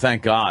 Oh,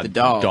 thank God. The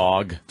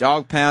dog.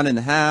 Dog pound in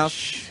the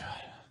house.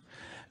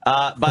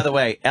 By the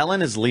way,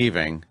 Ellen is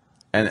leaving,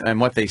 and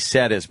what they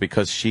said is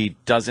because she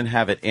doesn't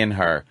have it in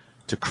her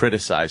to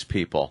criticize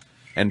people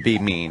and be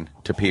mean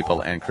to people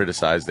and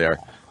criticize their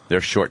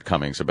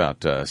shortcomings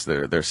about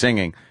their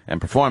singing and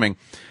performing.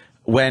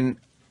 When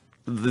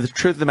the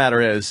truth of the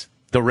matter is,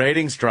 the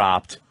ratings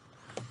dropped.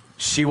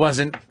 She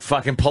wasn't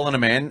fucking pulling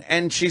them in,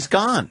 and she's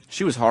gone.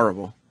 She was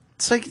horrible.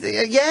 It's like,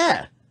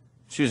 yeah.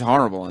 She was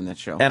horrible on that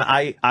show. And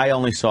I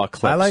only saw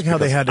clips. I like how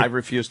they had to- I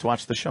refused to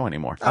watch the show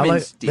anymore. I mean,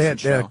 like it's a they had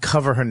decent to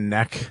cover her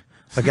neck.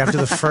 Like after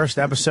the first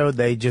episode,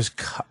 they had Is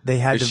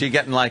to. she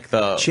getting like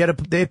the?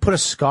 They put a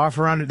scarf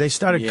around it. They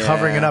started Yeah.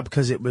 covering it up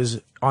because it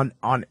was on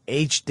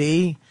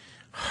HD.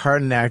 Her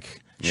neck.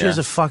 She Yeah. has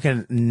a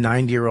fucking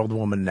 90-year-old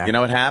woman neck. You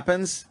know what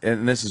happens?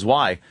 And this is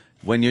why.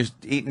 When you're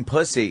eating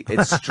pussy,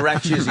 it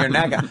stretches your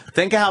neck out.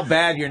 Think of how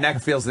bad your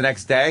neck feels the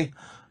next day.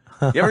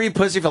 You ever eat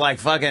pussy for like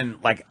fucking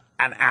like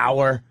an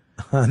hour?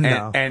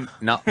 No. And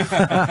no.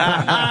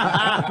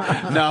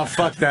 No,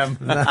 fuck them.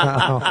 No,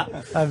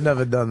 I've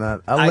never done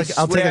that. I'll take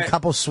swear- a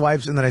couple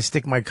swipes and then I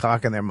stick my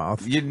cock in their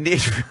mouth. You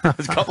need a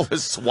couple of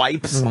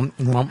swipes.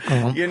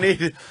 You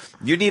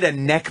need a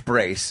neck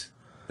brace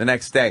the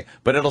next day,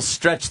 but it'll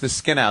stretch the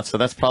skin out. So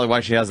that's probably why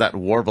she has that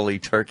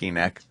warbly turkey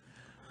neck.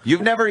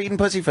 You've never eaten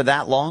pussy for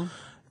that long?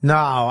 No,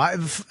 I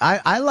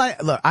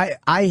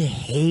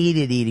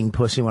hated eating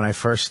pussy when I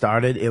first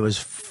started. It was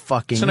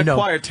fucking. It's an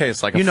acquired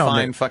taste, like a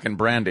fine fucking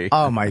brandy.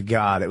 Oh my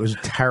God, it was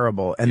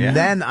terrible. And Yeah.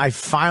 then I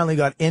finally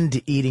got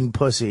into eating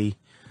pussy,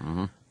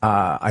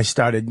 I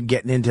started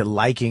getting into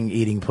liking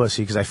eating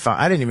pussy because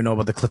I didn't even know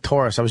about the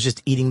clitoris. I was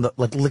just eating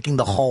licking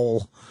the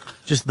hole,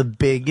 just the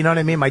big, you know what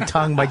I mean? My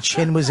tongue, my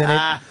chin was in it.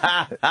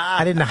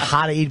 I didn't know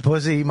how to eat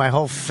pussy. My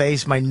whole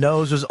face, my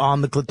nose was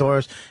on the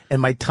clitoris,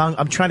 and my tongue.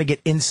 I'm trying to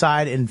get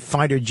inside and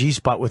find her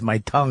G-spot with my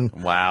tongue.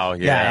 Wow,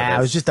 yeah.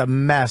 It was just a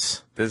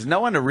mess. There's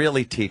no one to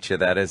really teach you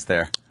that, is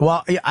there?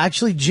 Well,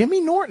 actually,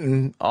 Jimmy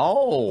Norton.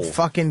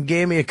 Fucking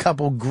gave me a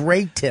couple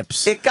great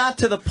tips. It got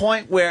to the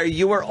point where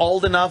you were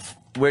old enough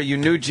where you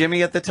knew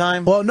Jimmy at the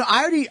time? Well, no,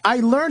 I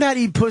learned how to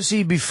eat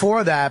pussy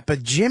before that,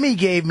 but Jimmy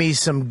gave me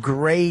some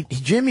great.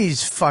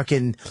 Jimmy's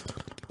fucking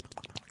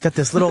got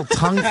this little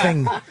tongue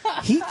thing.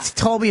 He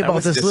told me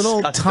about this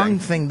little tongue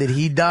thing that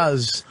he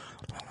does.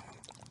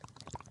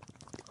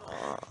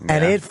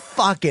 And it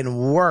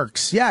fucking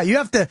works. Yeah, you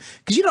have to,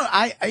 because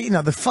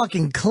the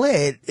fucking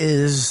clit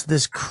is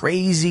this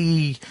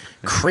crazy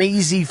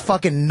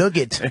fucking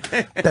nugget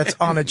that's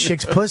on a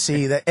chick's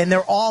pussy, and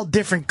they're all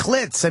different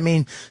clits. I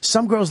mean,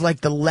 some girls like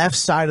the left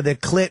side of their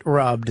clit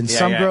rubbed, and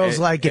some girls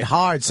like it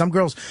hard. Some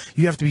girls,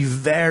 you have to be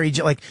very,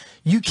 like,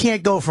 you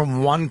can't go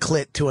from one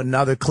clit to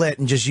another clit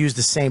and just use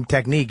the same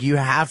technique. You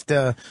have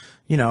to.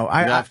 You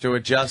have to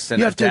adjust and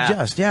you have adapt. to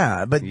adjust,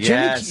 yeah. But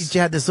Yes.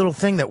 Jimmy had this little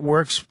thing that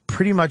works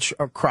pretty much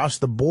across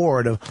the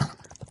board.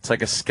 It's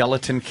like a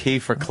skeleton key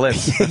for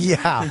clips.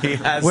 Yeah, He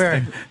has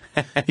where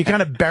you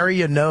kind of bury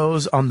your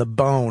nose on the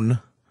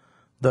bone,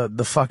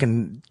 the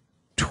fucking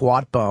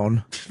twat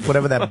bone,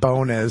 whatever that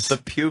bone is. The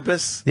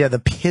pubis? Yeah, the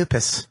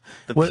pubis.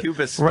 The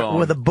pubis bone.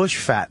 Where the bush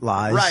fat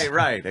lies.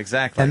 Right,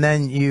 exactly. And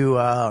then you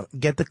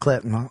get the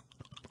clip.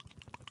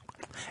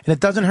 And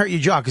it doesn't hurt your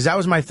jaw, because that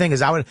was my thing.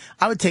 Is I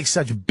would take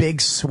such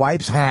big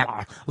swipes,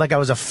 like I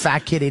was a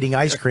fat kid eating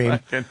ice cream,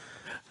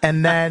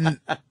 and then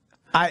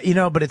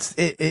but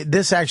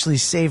this actually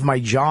saved my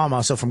jaw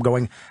muscle from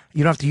going.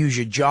 You don't have to use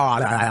your jaw.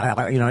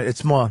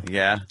 It's more.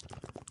 Yeah.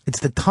 It's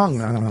the tongue.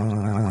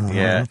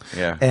 Yeah.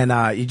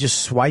 And you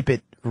just swipe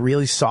it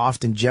really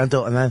soft and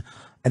gentle, and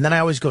then I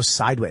always go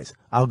sideways.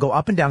 I'll go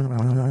up and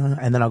down,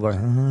 and then I'll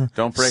go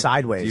Don't break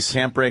sideways. You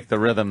can't break the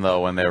rhythm though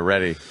when they're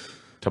ready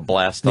to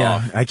blast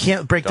off. I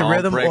can't break the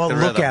rhythm or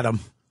look at them.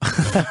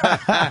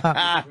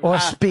 Or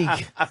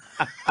speak.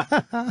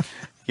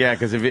 Yeah,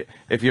 because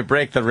if you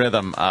break the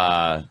rhythm,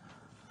 that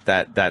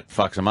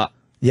fucks them up.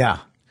 Yeah.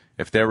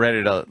 If they're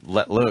ready to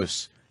let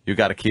loose, you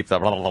got to keep the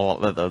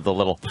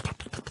little.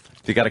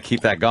 You got to keep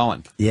that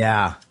going.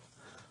 Yeah.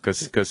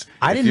 Because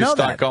I didn't if you know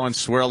start that. going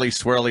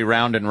swirly,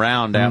 round and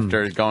round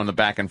after going the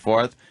back and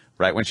forth,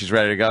 right when she's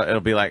ready to go, it'll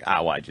be like,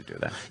 why'd you do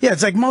that? Yeah,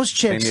 it's like most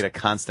chicks. They need a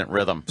constant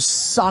rhythm.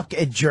 Suck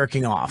at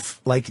jerking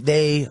off. Like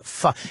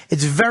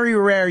it's very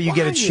rare you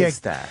get a chick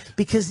is that?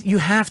 Because you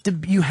have to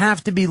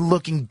be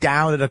looking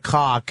down at a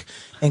cock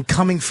and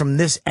coming from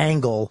this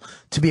angle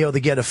to be able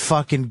to get a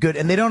fucking good.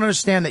 And they don't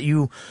understand that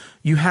you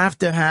have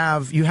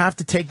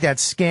to take that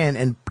skin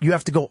and you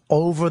have to go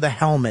over the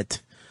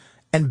helmet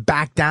and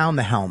back down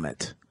the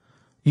helmet.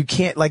 You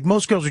can't, like,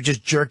 most girls would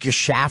just jerk your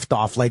shaft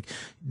off, like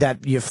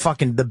that.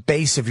 The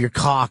base of your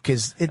cock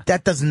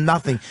that does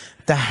nothing.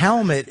 The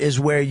helmet is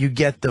where you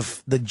get the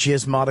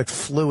gysmotic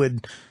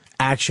fluid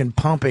action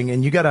pumping,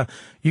 and you gotta.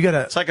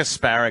 It's like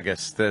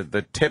asparagus.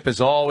 The tip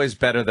is always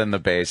better than the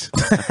base.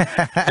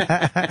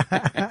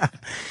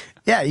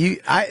 Yeah,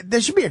 there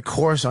should be a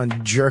course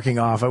on jerking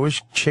off. I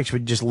wish chicks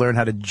would just learn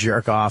how to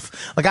jerk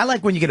off. Like, I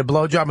like when you get a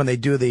blowjob and they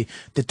do the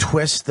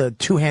twist, the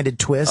two-handed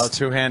twist. Oh,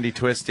 two-handy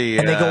twisty.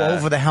 And they go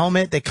over the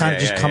helmet. They kind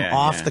of just come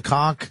off the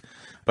cock.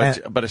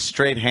 But a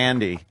straight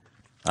handy.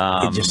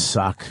 It just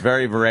suck.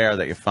 Very rare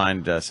that you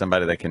find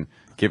somebody that can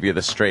give you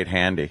the straight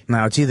handy.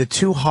 No, it's either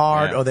too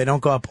hard or they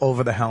don't go up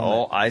over the helmet.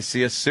 Oh, I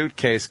see a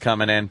suitcase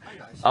coming in.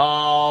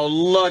 Oh,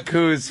 look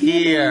who's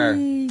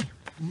here.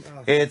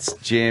 It's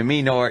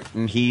Jimmy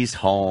Norton. He's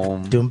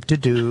home.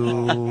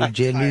 Doom-to-doo.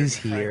 Jimmy's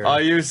here. Are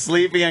you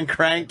sleepy and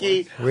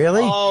cranky?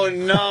 Really? Oh,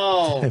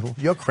 no.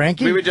 You're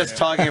cranky? We were just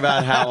talking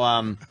about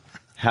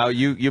how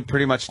you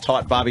pretty much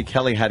taught Bobby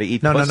Kelly how to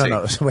eat pussy.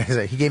 No. Wait a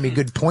second. He gave me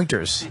good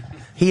pointers.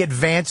 He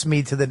advanced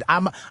me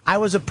to I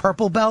was a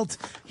purple belt.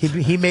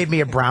 He made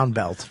me a brown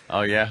belt.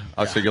 Oh, yeah?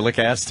 Oh, so you lick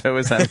ass, too?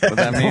 Is that what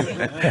that means?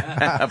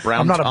 A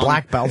brown I'm not tongue? a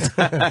black belt.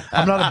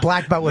 I'm not a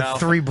black belt with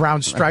 3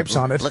 brown stripes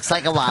on it. Looks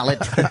like a wallet.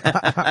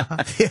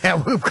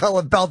 Yeah, we call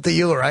it belt to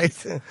you, right?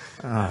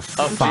 Oh,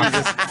 fuck.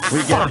 Jesus.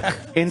 We get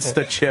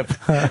Insta chip.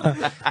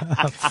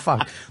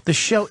 Fuck. The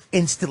show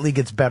instantly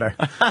gets better.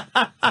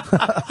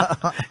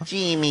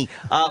 Jimmy.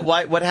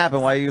 What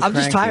happened? Why are you I'm cranky?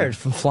 just tired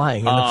from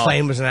flying, and the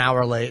plane was an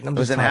hour late. And I'm It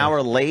was just an tired.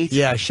 hour late?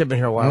 Yeah, I should have been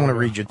here a while. I want to ago.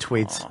 read your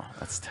tweets. Oh,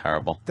 that's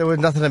terrible. There was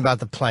nothing about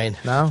the plane.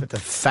 No? With the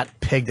fat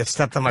pig that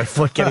stepped on my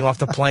foot getting off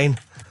the plane.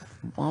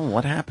 Well,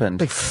 what happened?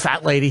 Big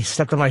fat lady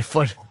stepped on my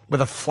foot with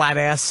a flat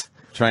ass.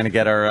 Trying to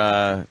get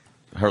her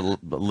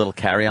little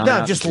carry-on No,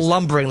 out? just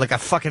lumbering like a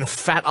fucking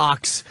fat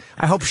ox.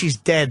 I hope she's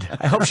dead.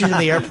 I hope she's in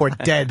the airport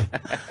dead.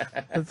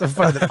 That's so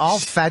funny that all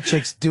fat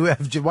chicks do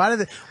have.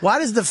 Why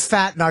does the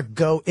fat not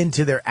go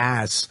into their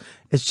ass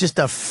It's just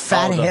a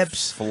fat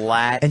hips,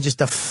 flat, and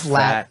just a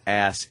flat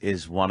ass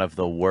is one of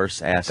the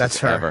worst asses That's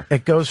her. ever.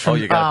 It goes from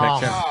you got a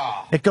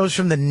picture? It goes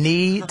from the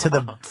knee to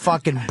the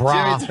fucking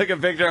bra. Jimmy took a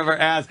picture of her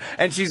ass,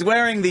 and she's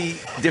wearing the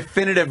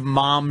definitive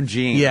mom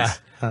jeans. Yeah.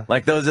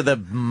 Like those are the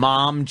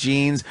mom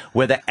jeans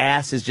where the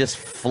ass is just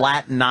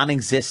flat,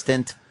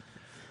 non-existent.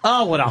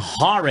 Oh, what a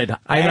horrid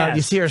I know. ass.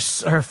 You see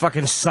her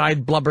fucking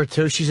side blubber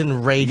too. She's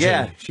enraging.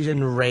 Yeah. She's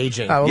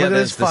enraging. Oh, Yeah, look at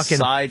there's this the fucking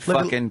side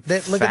fucking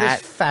look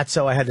at this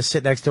fatso I had to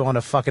sit next to on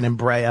a fucking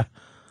Embraer.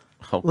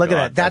 Oh, look at God,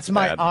 that. That's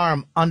my bad.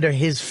 arm under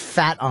his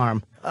fat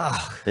arm.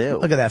 Ugh. Ew.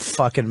 Look at that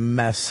fucking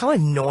mess. How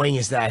annoying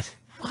is that?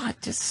 What?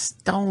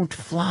 Just don't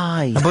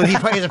fly. I believe he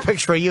probably has a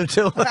picture of you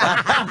too.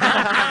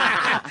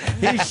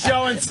 He's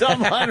showing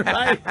someone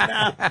right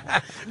now.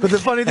 But the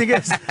funny thing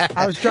is,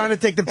 I was trying to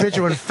take the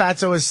picture when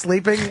Fatso was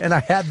sleeping, and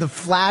I had the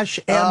flash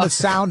and the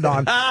sound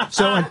on.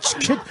 So when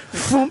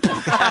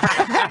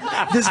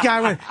this guy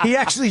went, he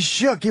actually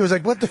shook. He was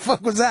like, "What the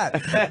fuck was that?"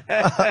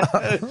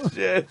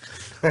 Shit.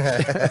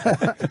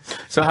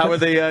 So how were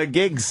the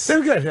gigs? They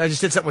were good. I just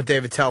did something with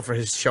David Tell for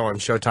his show on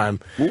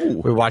Showtime. Ooh.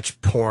 We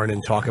watched porn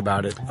and talk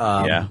about it.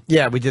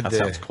 Yeah, we did. That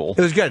sounds cool.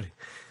 It was good.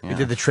 We Yeah,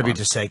 did the tribute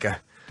to Seika.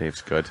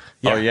 Dave's good.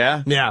 Yeah. Oh,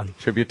 yeah? Yeah.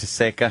 Tribute to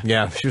Seika.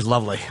 Yeah, she was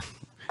lovely.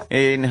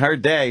 In her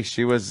day,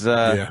 she was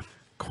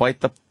quite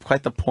the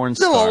porn A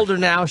star. little older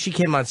now. She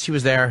came on. She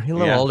was there. A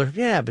little Yeah. older.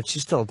 Yeah, but she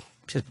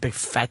has big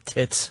fat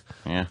tits.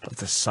 Yeah. Love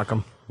to suck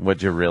them.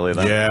 Would you really,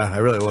 though? Yeah, I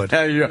really would.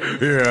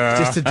 Yeah.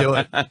 Just to do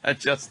it.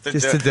 Just to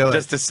Just to do it.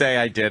 Just to say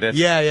I did it.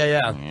 Yeah.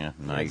 Yeah,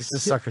 nice. Just to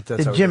suck her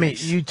tits. Hey, over Jimmy,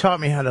 nice. you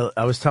taught me how to.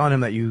 I was telling him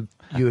that you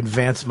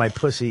advanced my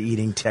pussy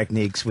eating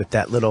techniques with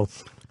that little.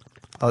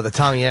 Oh, the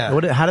tongue. Yeah.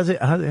 How does it?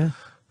 Yeah.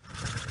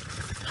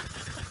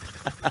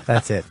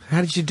 That's it.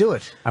 How did you do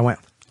it? I went.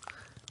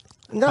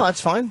 No,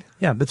 that's fine.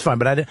 Yeah, that's fine.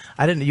 But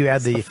I didn't. You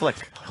had the flick.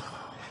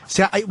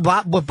 See,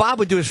 what Bob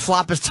would do is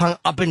flop his tongue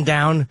up and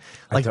down,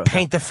 like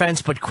paint the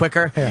fence, but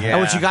quicker. Yeah. And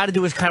what you got to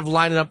do is kind of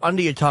line it up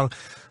under your tongue,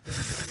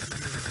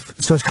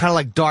 so it's kind of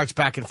like darts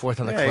back and forth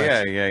on the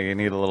clip. Yeah. You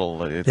need a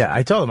little. Yeah,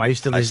 I told him I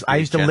used to. I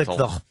used to lick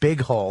gentle. the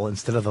big hole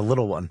instead of the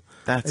little one.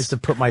 I That's used to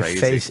put my crazy.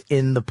 face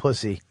in the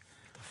pussy,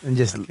 and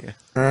just, and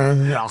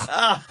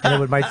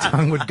then my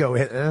tongue would go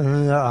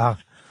in.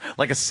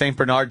 Like a Saint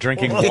Bernard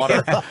drinking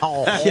water.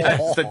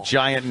 It's the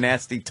giant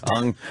nasty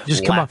tongue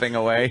Just lapping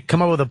away.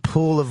 Come up with a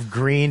pool of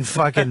green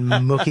fucking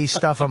mookie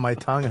stuff on my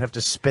tongue and have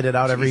to spit it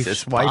out every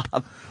Jesus, swipe.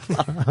 Bob.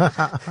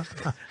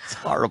 It's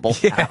horrible.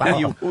 Yeah.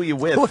 Who are you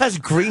with? Who has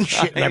green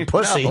shit in their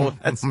pussy? know.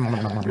 That's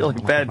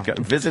really bad. Go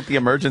visit the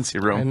emergency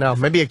I room. know.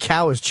 Maybe a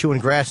cow is chewing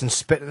grass and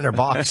spitting in her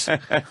box.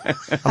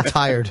 I'm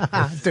tired.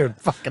 Dude,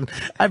 fucking,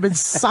 I've been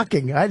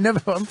sucking. I'm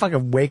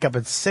fucking wake up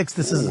at 6.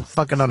 This is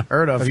fucking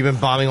unheard of. Have you been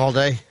bombing all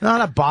day? No,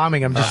 not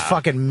bombing. I'm just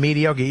fucking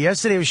mediocre.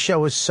 Yesterday's show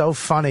was so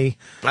funny.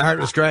 I heard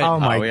it was great. Oh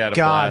my we had a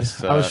God.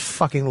 blast. I was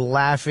fucking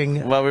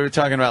laughing. Well, we were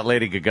talking about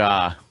Lady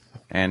Gaga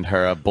and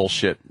her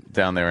bullshit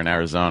down there in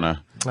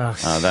Arizona.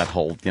 That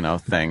whole,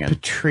 thing. And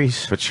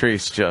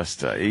Patrice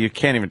just, you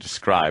can't even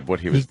describe what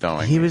he was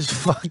doing. He was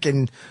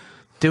fucking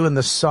doing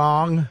the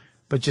song,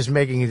 but just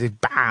making it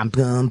bam,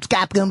 boom,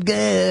 scap, gum,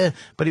 gah.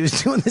 But he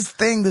was doing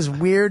this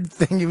weird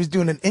thing. He was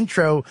doing an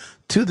intro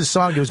to the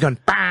song. He was going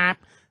bam,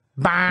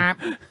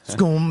 bam,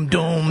 scoom,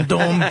 doom,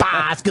 doom,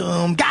 ba,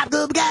 scoom, gap,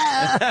 gum,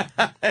 gah.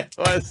 It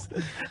was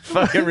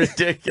fucking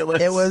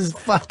ridiculous. It was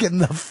fucking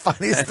the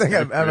funniest thing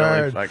I've ever really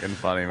heard. fucking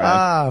funny,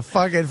 man.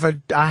 Fucking for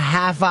a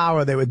half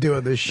hour they were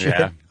doing this shit.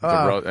 Yeah,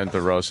 and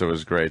DeRosa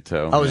was great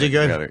too. Oh, was he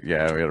good? We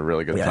had a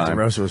really good Yeah, time.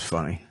 DeRosa was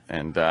funny.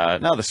 And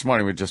no, this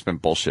morning we've just been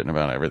bullshitting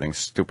about everything.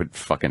 Stupid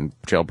fucking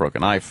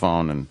jailbroken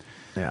iPhone and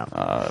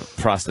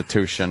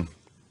prostitution.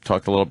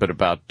 Talked a little bit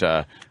about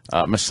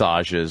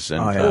massages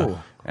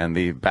and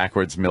the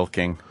backwards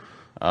milking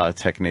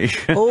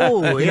technique.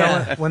 Oh, You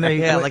know, when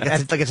they like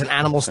it's an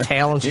animal's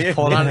tail and she's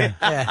pulling on it.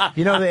 Yeah.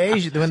 You know, the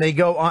Asian, when they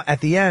go on,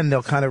 at the end,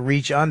 they'll kind of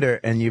reach under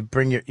and you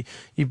bring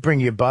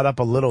your butt up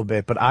a little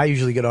bit, but I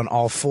usually get on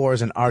all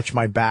fours and arch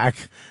my back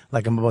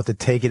like I'm about to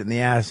take it in the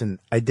ass. And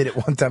I did it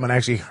one time and I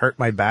actually hurt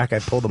my back. I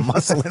pulled a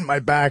muscle in my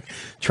back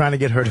trying to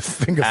get her to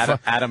finger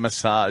fuck. At a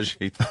massage,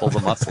 he pulled the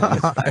muscle in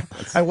his back.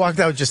 I walked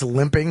out just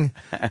limping.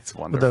 That's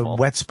with wonderful. a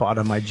wet spot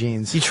on my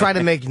jeans. You try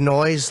to make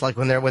noise like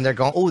when they're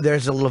going. Oh,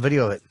 there's a little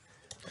video of it.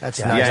 That's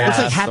nice. Yeah, Looks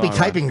like I Happy saw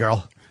Typing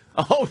Girl.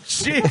 Oh,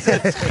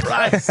 Jesus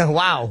Christ.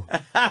 Wow.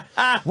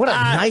 What a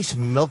nice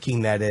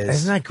milking that is.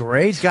 Isn't that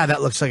great? God,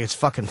 that looks like it's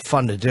fucking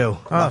fun to do.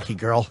 Lucky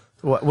girl.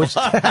 Which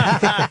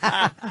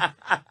Yeah,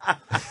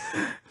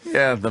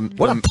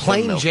 what a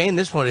plain Jane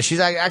this one is. She's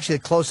actually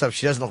close up.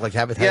 She doesn't look like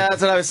Happy Typing. Yeah,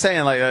 that's what I was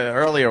saying. Like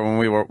earlier when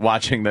we were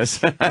watching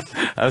this, I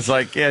was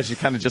like, yeah, she's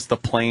kind of just a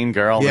plain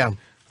girl. Yeah. That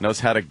knows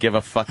how to give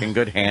a fucking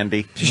good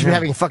handy. She should be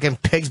having fucking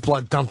pig's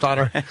blood dumped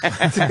on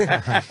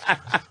her.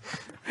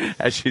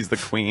 As she's the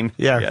queen.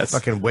 Yeah, yes.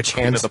 fucking witch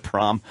Queen hands. of the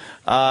prom.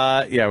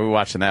 Yeah, we were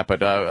watching that, but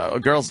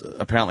girls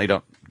apparently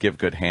don't give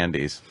good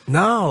handies.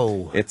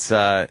 No. It's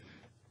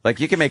like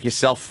you can make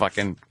yourself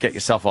fucking get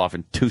yourself off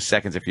in 2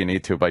 seconds if you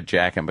need to by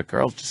jacking, but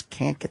girls just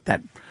can't get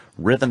that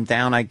rhythm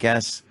down, I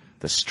guess.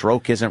 the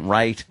stroke isn't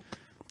right.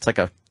 It's like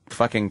a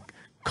fucking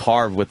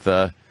car with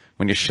the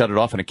when you shut it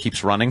off and it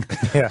keeps running.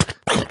 Yeah.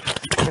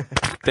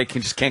 They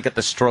just can't get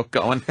the stroke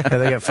going. Yeah,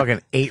 they got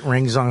fucking 8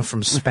 rings on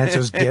from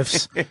Spencer's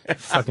Gifts.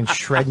 Fucking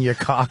shredding your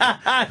cock.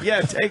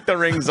 Yeah, take the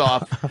rings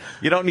off.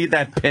 You don't need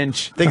that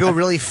pinch. They go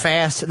really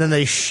fast and then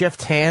they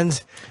shift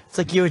hands. It's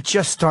like you were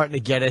just starting to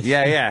get it.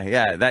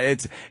 Yeah.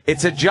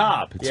 It's a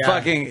job. It's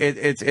fucking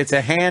it's a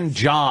hand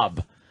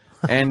job,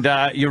 and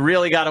you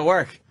really got to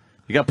work.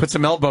 You got to put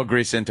some elbow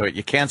grease into it.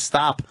 You can't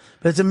stop.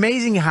 But it's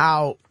amazing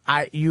how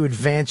you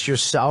advance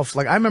yourself.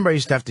 Like I remember I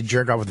used to have to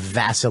jerk off with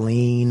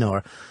Vaseline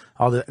or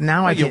all the.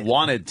 Now I you get,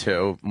 wanted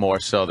to more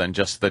so than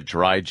just the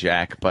dry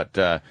jack, but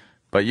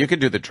you could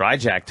do the dry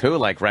jack too,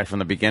 like right from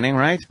the beginning,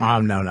 right?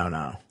 Oh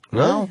no.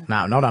 Really?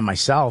 No, not on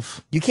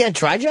myself. You can't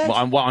try jack?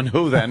 Well, on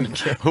who then?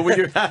 Who were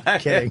you?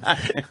 Kidding.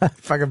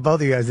 Fucking both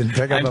of you guys didn't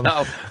pick up. I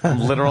know.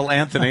 Literal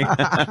Anthony.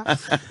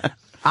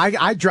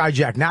 I dry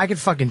jack. Now I can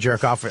fucking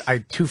jerk off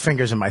with 2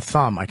 fingers and my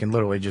thumb. I can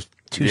literally just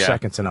 2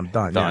 seconds and I'm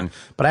done. Done. Yeah.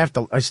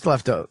 But I still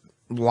have to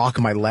lock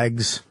my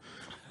legs.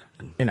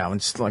 You know,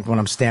 it's like when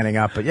I'm standing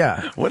up. But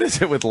yeah. What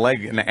is it with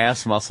leg and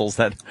ass muscles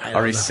that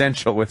are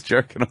essential with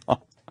jerking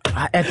off?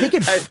 I think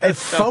it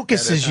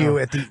focuses you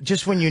at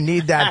just when you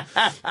need that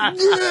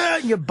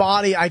your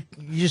body.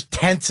 You just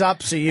tense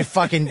up, so you're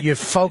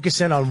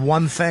focusing on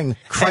one thing.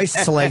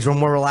 Christ's legs were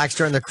more relaxed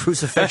during the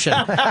crucifixion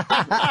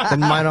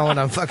than mine are when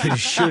I'm fucking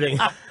shooting.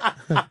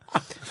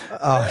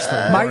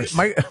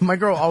 My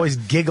girl always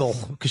giggle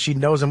because she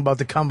knows I'm about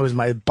to come, because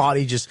my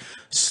body just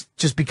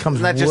becomes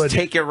Doesn't that wood. just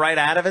take you right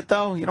out of it,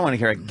 though? You don't want to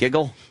hear a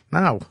giggle.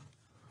 No.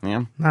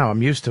 Yeah. No,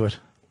 I'm used to it.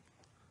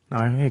 No,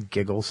 I hear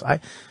giggles.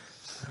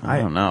 I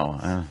don't know.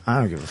 I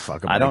don't give a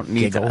fuck about I don't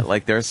need giggle. to,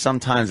 like, there's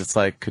sometimes it's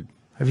like,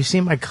 Have you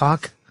seen my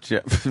cock?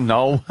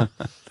 No,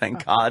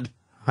 thank God.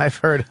 I've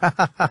heard.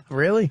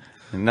 Really?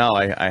 No,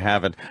 I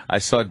haven't. I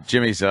saw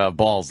Jimmy's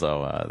balls,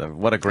 though.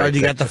 What a great Oh,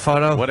 you got the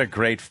photo? What a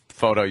great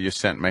photo you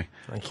sent me.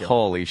 Thank you.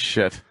 Holy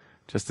shit.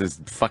 Just his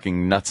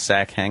fucking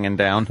nutsack hanging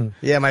down.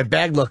 Yeah, my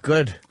bag looked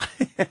good.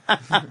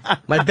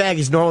 My bag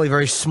is normally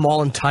very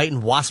small and tight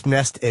and wasp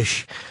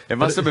nest-ish. It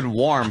must have been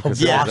warm because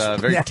it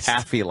was very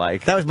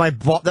taffy-like. That was my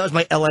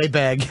LA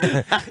bag.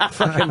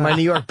 Fucking my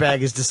New York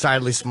bag is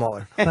decidedly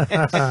smaller.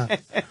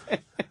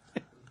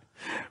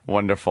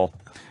 Wonderful.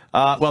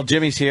 Well,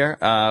 Jimmy's here.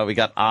 We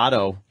got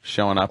Otto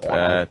showing up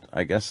at,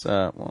 I guess,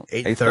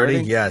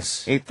 8:30?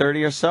 Yes.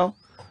 8:30 or so?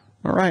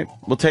 All right.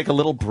 We'll take a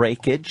little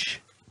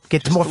breakage.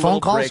 Get more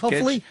phone calls,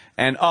 hopefully?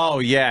 And,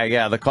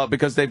 the call,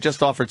 because they've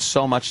just offered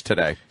so much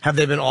today. Have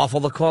they been awful,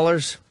 the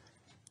callers?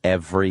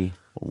 Every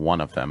one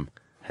of them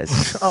has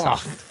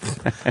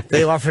sucked.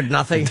 They offered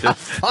nothing?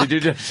 Did you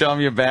just show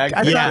them your bag?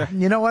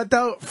 You know what,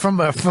 though? From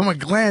a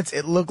glance,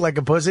 it looked like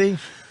a pussy.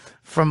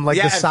 From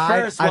the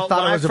side, first, I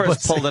thought it was a when I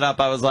first pussy. pulled it up,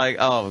 I was like,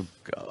 oh,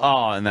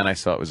 and then I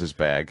saw it was his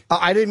bag.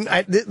 Look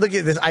at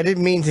this. I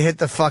didn't mean to hit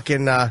the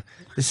fucking,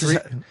 this is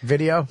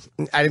video?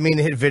 I didn't mean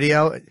to hit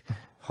video.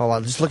 Hold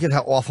on, just look at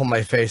how awful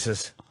my face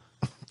is.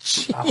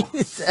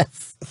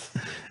 Jesus.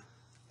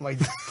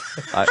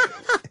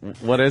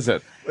 What is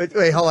it?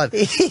 Wait, hold on.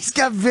 He's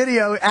got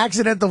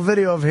accidental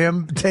video of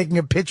him taking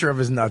a picture of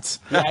his nuts.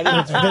 Yeah, I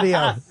It's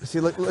video. See,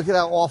 look at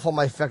how awful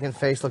my fucking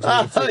face looks.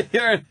 Oh,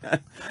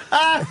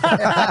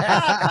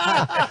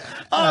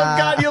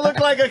 God, you look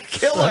like a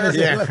killer.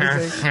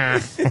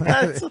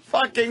 That's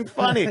fucking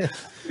funny.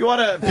 You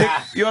want to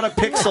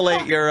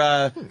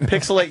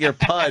pixelate your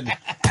pud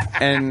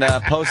and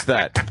post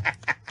that.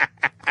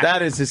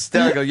 That is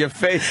hysterical. Your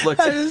face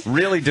looks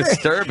really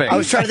disturbing. I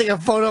was trying to take a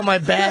photo of my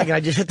bag, and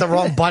I just hit the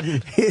wrong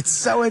button. It's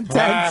so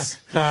intense.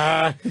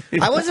 I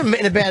wasn't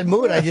in a bad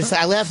mood.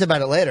 I laughed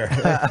about it later.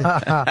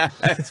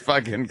 That's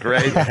fucking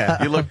great.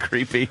 You look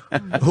creepy.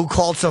 Who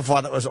called so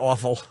far that was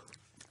awful?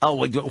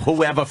 Oh,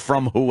 whoever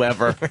from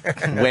whoever,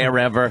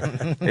 wherever.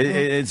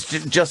 It's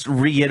just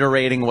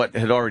reiterating what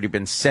had already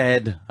been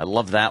said. I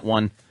love that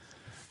one.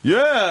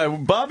 Yeah,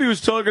 Bobby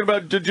was talking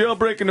about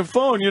jailbreaking the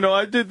phone. You know,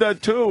 I did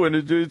that too, and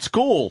it's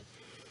cool.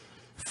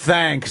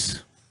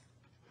 Thanks.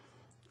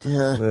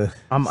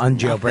 I'm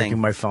unjailbreaking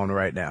my phone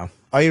right now.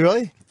 Are you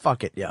really?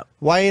 Fuck it, yeah.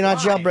 Why are you not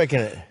jailbreaking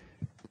it?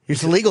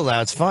 It's illegal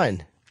now. It's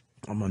fine.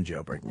 I'm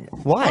unjailbreaking it.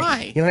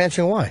 Why? You're not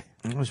answering why.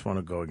 I just want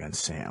to go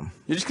against Sam.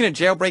 You're just going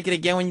to jailbreak it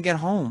again when you get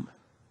home.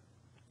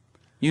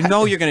 You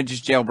know you're going to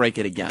just jailbreak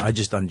it again. I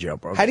just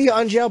unjailbroke. How do you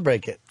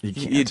unjailbreak it?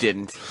 You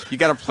didn't. You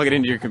got to plug it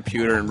into your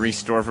computer and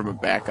restore from a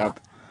backup.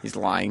 He's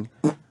lying.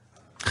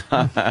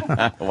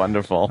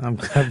 Wonderful. I'm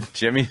good.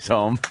 Jimmy's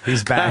home.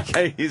 He's back.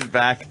 He's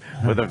back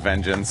with a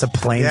vengeance. It's a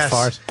plain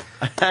fart.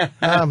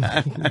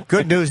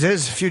 Good news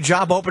is a few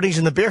job openings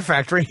in the beer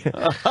factory.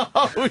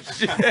 Oh,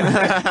 shit.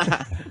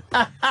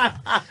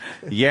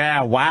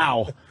 Yeah,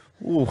 wow.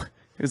 Ooh,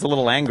 he was a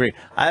little angry.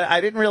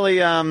 I didn't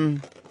really, I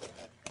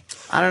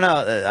don't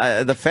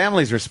know. The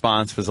family's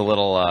response was a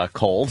little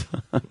cold.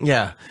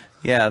 Yeah.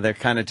 Yeah, they're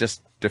kind of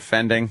just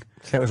defending.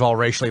 It was all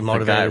racially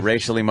motivated.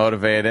 Racially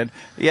motivated.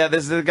 Yeah,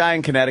 there's a guy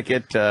in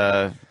Connecticut,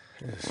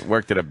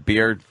 worked at a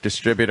beer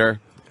distributor,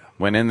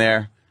 went in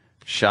there,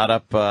 shot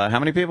up, how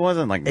many people was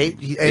it? Like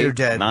eight are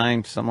dead.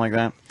 9, something like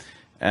that.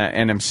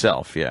 And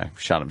himself,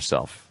 shot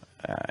himself.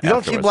 You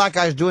don't see black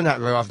guys doing that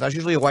very often. That's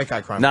usually a white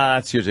guy crime. No,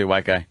 that's usually a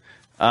white guy.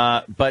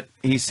 But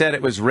he said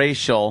it was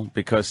racial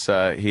because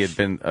he had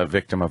been a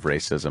victim of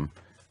racism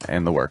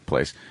in the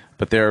workplace.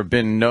 But there have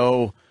been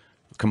no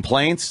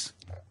complaints.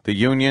 The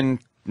union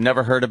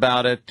never heard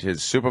about it.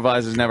 His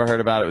supervisors never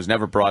heard about it. It was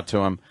never brought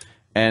to him.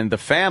 And the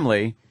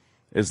family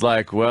is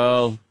like,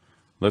 well,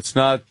 let's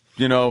not,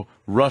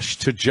 rush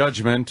to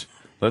judgment.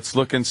 Let's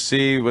look and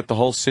see what the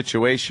whole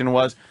situation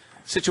was.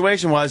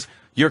 Situation was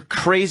your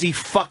crazy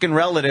fucking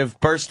relative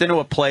burst into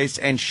a place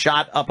and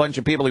shot a bunch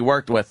of people he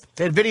worked with.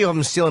 They had video of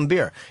him stealing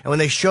beer. And when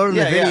they showed him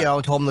the video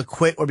and told him to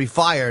quit or be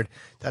fired,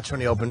 that's when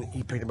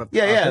he picked him up.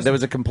 There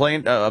was a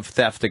complaint of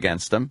theft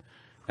against him.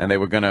 And they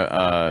were going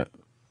to,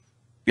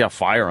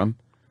 fire him.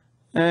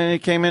 And he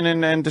came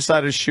in and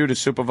decided to shoot his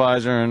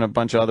supervisor and a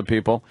bunch of other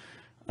people.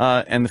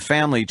 And the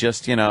family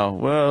just,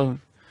 well,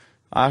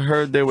 I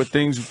heard there were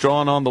things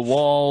drawn on the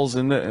walls.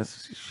 And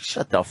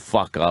shut the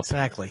fuck up.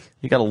 Exactly.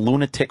 You got a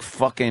lunatic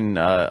fucking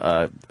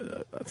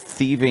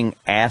thieving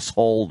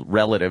asshole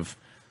relative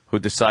who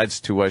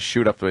decides to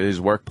shoot up his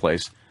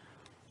workplace.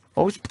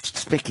 Always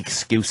just make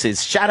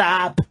excuses. Shut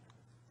up.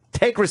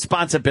 Take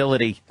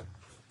responsibility.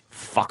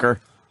 Fucker.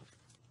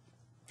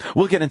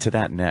 We'll get into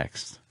that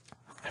next,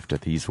 after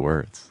these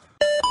words.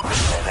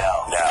 And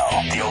now,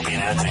 the Opie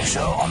and Anthony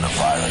Show on the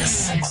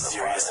virus,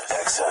 Sirius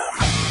XM.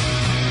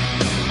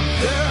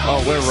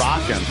 Oh, we're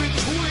rocking.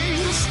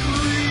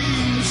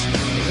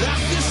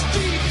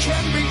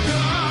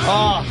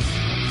 Oh.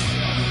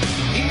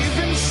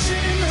 Even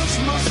sinners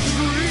must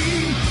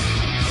dream,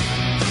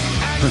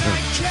 and I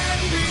can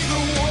be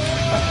the one.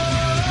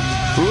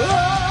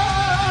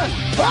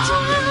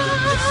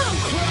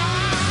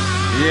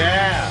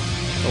 Yeah.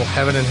 Oh,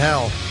 heaven and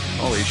hell.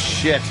 Holy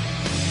shit.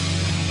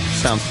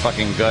 Sounds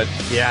fucking good.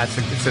 Yeah,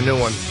 it's a new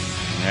one.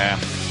 Yeah.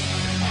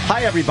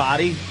 Hi,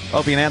 everybody.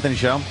 Opie and Anthony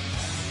Show.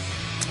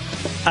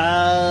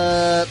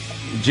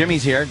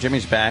 Jimmy's here.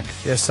 Jimmy's back.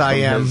 Yes, I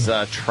am. His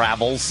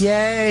travels.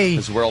 Yay.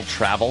 His world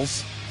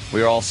travels.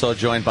 We are also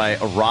joined by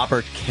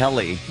Robert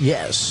Kelly.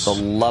 Yes. The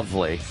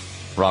lovely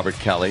Robert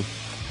Kelly.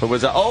 Who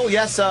was,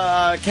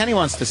 Kenny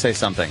wants to say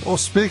something. Well,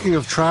 speaking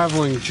of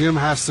traveling, Jim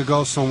has to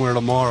go somewhere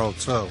tomorrow,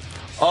 too.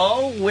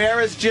 Oh,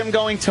 where is Jim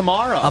going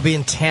tomorrow? I'll be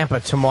in Tampa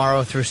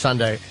tomorrow through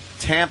Sunday.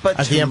 Tampa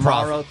at the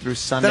tomorrow Improv. Through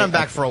Sunday. Then I'm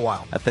back for a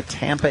while. At the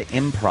Tampa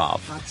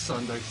Improv. Not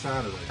Sunday,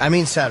 Saturday. I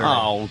mean Saturday.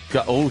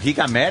 Oh, he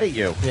got mad at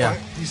you. Yeah.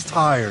 He's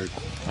tired.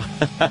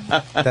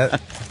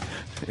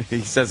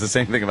 He says the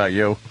same thing about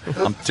you.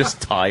 I'm just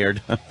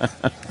tired.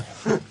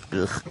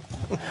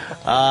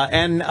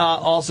 And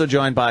also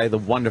joined by the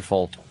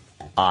wonderful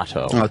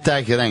Otto. Oh,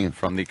 thank you.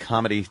 From the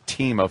comedy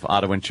team of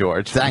Otto and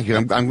George. Thank you.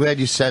 I'm glad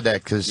you said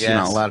that because,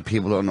 a lot of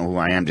people don't know who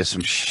I am. Just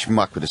some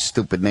schmuck with a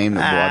stupid name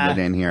that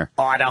wandered in here.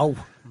 Otto.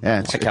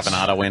 Yeah, it's having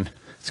Otto in.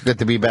 It's good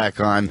to be back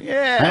on.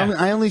 Yeah.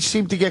 I only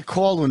seem to get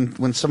called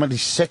when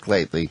somebody's sick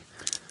lately.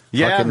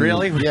 Yeah,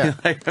 really? Yeah.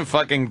 Like a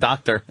fucking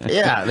doctor.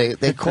 Yeah,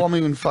 they call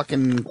me when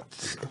fucking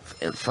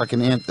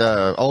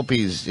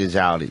Opie's is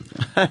out.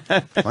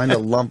 Find a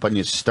lump on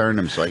your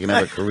sternum so I can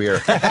have a career.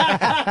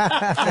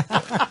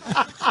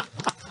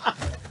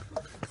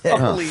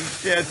 Holy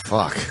shit.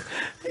 Fuck.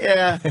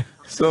 Yeah.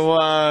 So,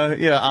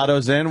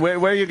 Otto's in. Where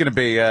are you going to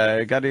be?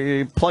 Got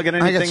to plug in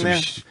anything there?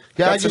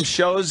 Got some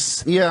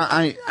shows? Yeah,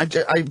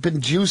 I've been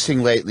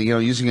juicing lately,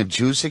 using a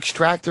juice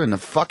extractor, and the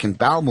fucking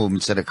bowel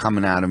movements that are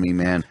coming out of me,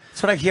 man.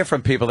 That's what I hear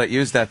from people that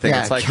use that thing.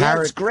 Yeah, it's like,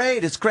 it's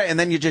great, and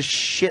then you just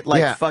shit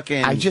like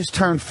fucking... I just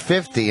turned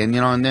 50, and,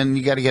 and then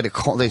you got to get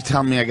they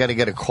tell me I got to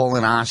get a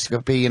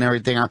colonoscopy and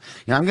everything. I'm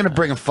going to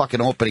bring a fucking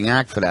opening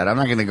act for that. I'm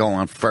not going to go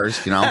on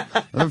first,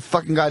 The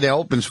fucking guy that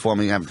opens for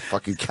me, have a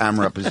fucking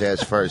camera up his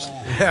ass first.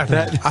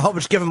 Yeah, I hope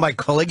it's given by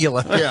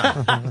Caligula.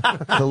 Yeah,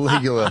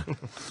 Caligula.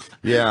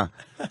 Yeah.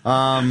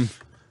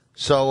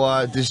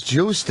 So this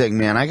juice thing,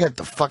 man, I got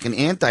the fucking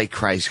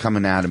Antichrist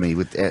coming out of me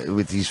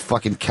with these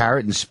fucking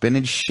carrot and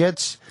spinach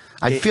shits.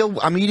 I feel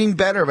I'm eating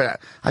better, but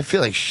I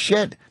feel like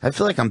shit. I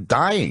feel like I'm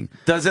dying.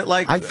 Does it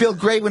like... I feel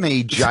great when I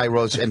eat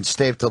gyros and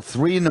stay up till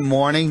 3 in the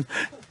morning.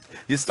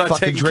 You start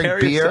taking care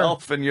of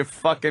yourself and you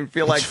fucking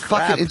feel like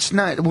crap. It's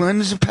not... When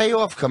does the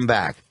payoff come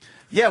back?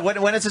 Yeah,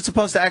 when is it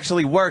supposed to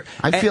actually work?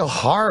 I feel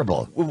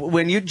horrible.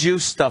 When you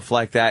juice stuff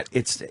like that,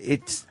 it's.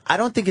 I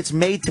don't think it's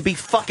made to be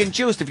fucking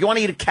juiced. If you want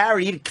to eat a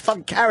carrot, eat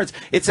fucking carrots.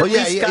 It's at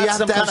least got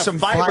some kind of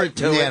fiber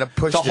to it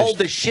to hold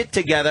the shit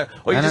together,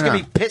 or you're just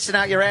going to be pissing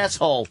out your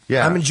asshole.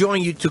 Yeah. I'm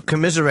enjoying you two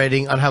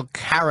commiserating on how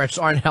carrots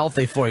aren't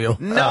healthy for you.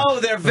 No,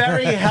 they're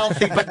very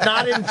healthy, but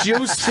not in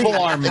juice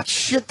form. It's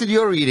shit that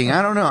you're eating.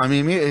 I don't know. I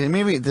mean,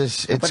 maybe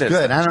it's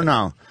good. I don't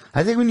know.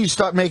 I think when you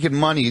start making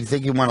money, you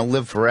think you want to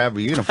live forever.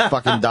 You're going to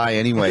fucking die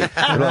anyway.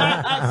 I'm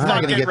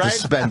not going to get to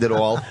spend it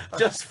all.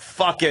 Just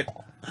fuck it.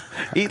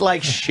 Eat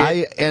like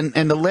shit. And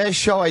the last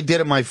show I did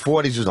in my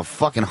 40s was a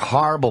fucking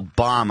horrible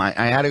bomb. I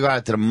had to go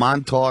out to the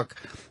Montauk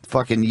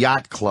fucking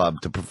yacht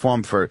club to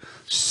perform for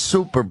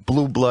super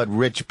blue blood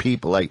rich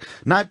people, like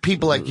not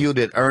people like you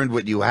that earned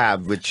what you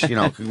have. Which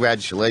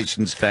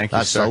congratulations, thank you,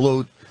 sir.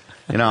 salute.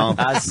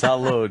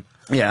 Salute.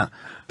 Yeah.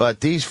 But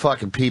these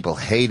fucking people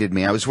hated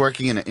me. I was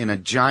working in a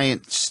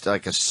giant,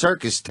 like a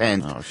circus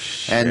tent,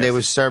 and they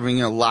were serving,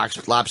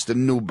 lobster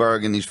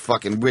Newburg and these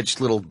fucking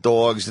rich little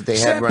dogs that they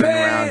had running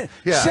around.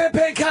 Yeah.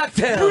 Champagne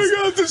cocktails. Bring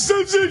out the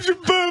Sunshine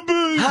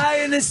Bombers.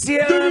 High in the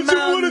Sierra There was one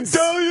Mountains.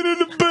 Italian in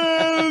the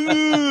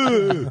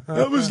band.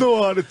 That was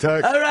no heart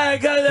attack. All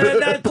right, go to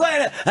that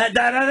planet.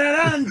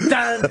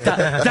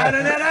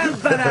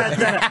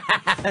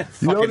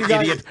 Fucking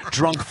idiot,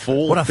 drunk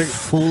fool. What a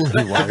fool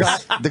he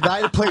was. The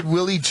guy that played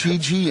Willie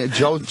Chi-Chi,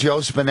 Joe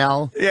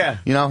Spinell. Yeah.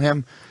 You know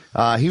him?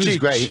 He was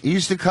great. He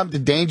used to come to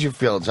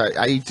Dangerfields.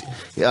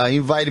 He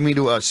invited me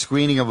to a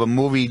screening of a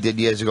movie he did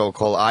years ago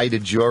called I, the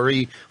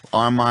Jury.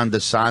 Armand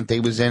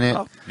DeSante was in it.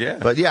 Oh, yeah.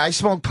 But yeah, I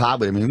smoked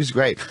pot with him. He was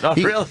great. Oh,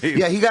 really?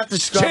 Yeah, he got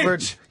discovered.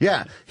 Change.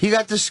 Yeah, he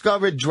got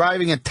discovered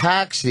driving a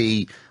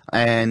taxi.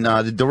 And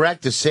the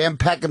director, Sam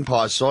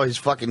Peckinpah, saw his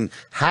fucking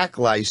hack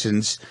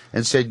license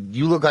and said,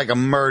 "You look like a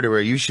murderer.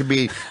 You should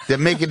be. They're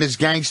making this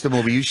gangster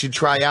movie. You should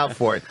try out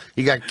for it."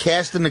 He got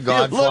cast in The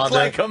Godfather. You look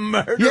like a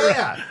murderer.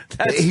 Yeah,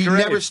 he great.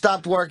 never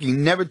stopped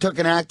working. Never took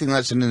an acting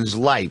lesson in his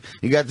life.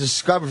 He got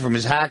discovered from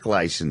his hack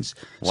license.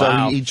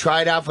 Wow. So he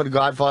tried out for The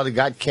Godfather,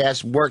 got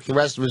cast, worked the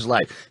rest of his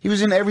life. He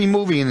was in every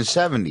movie in the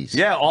 70s.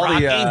 Yeah, all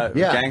Rocky. the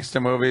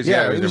gangster movies.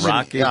 Yeah, he was in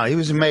Rocky. Yeah, he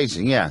was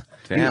amazing. Yeah.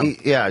 Damn.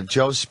 His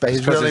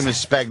real name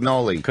is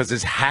Spagnoli. Because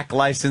his hack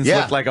license Yeah.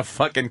 looked like a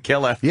fucking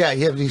killer. Yeah,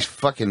 he had these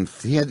fucking.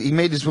 He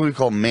made this movie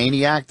called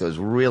Maniac. That was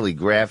really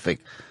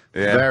graphic,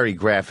 very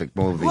graphic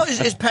movie. What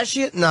is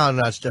Pesci? No,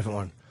 it's a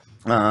different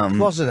one.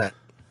 Who else is that?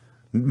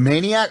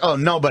 Maniac? Oh,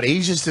 no, but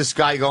he's just this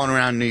guy going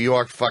around New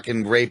York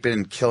fucking raping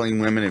and killing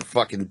women and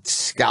fucking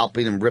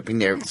scalping and ripping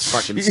their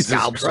fucking Jesus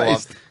scalps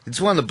Christ. off.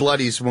 It's one of the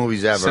bloodiest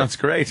movies ever. Sounds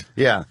great.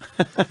 Yeah.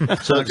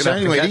 So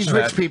anyway, catch these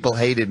rich that. people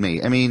hated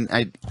me. I mean,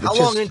 How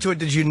long into it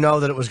did you know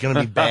that it was going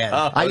to be bad?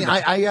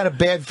 I had a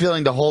bad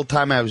feeling the whole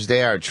time I was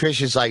there.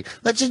 Trish is like,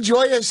 let's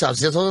enjoy ourselves.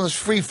 There's all this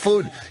free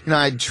food.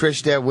 I had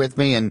Trish there with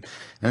me, and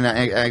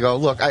I go,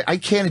 look, I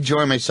can't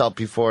enjoy myself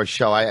before a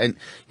show.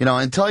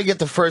 Until I get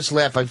the first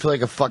laugh, I feel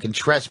like a fucking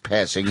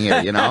trespassing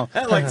here,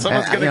 Like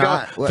someone's going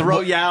to go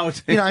throw you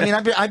out.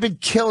 I've been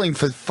killing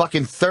for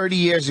fucking 30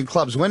 years in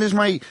clubs. When is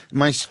my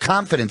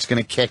confidence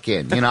going to kick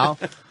in,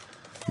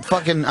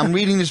 I'm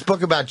reading this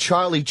book about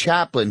Charlie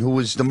Chaplin, who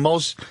was the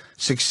most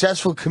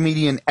successful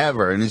comedian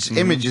ever, and his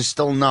image is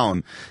still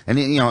known. And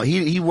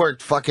he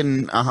worked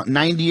fucking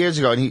 90 years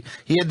ago, and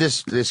he had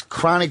this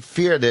chronic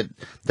fear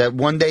that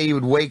one day he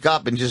would wake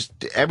up and just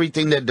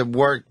everything that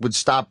worked would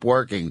stop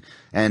working,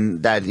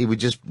 and that he would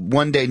just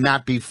one day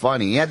not be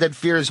funny. He had that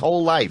fear his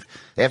whole life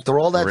after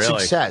all that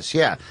success.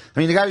 Yeah, I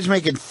mean, the guy was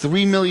making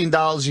 $3 million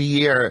a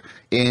year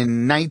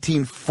in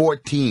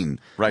 1914,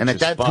 and at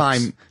that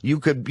time you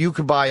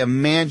could buy a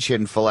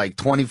mansion for like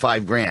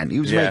 25 grand. He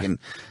was making,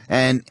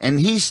 and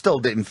he still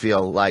didn't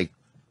feel like,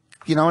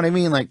 you know what I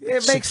mean? Like,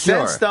 it makes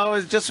secure. sense, though.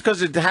 It's just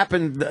because it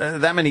happened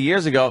that many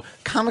years ago.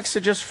 Comics are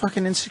just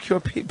fucking insecure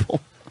people.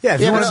 Yeah,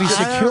 if you want to be I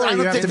secure, don't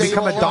you have think to they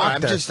become a all are.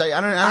 doctor.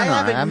 I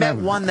haven't met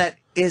one that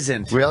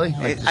isn't. Really?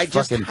 I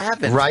just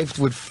haven't. Rife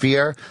with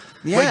fear.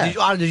 Yeah. Wait,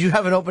 did you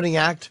have an opening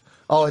act?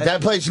 Oh, at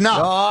that place? No.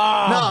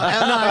 I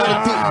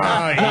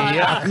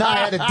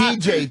had a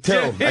DJ,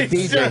 too. A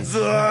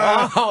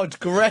DJ. Oh, it's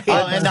great.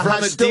 And the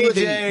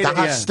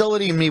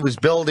hostility in me was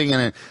building,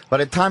 and by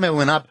the time I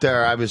went up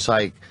there, I was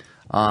like,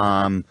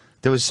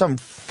 there was some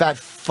fat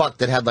fuck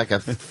that had like a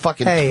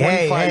fucking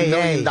 $25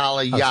 million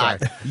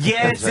yacht.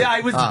 Yes,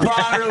 I was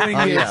borrowing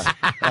it.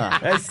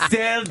 I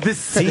sailed the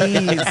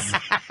seas.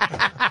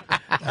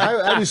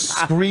 I was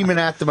screaming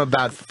at them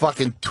about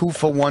fucking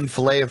 2-for-1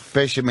 filet of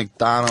fish at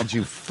McDonald's,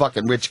 you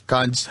fucking rich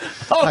cunts.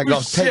 I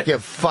go, take your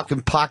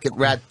fucking pocket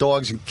rat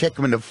dogs and kick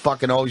them in the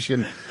fucking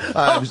ocean.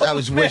 I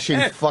was wishing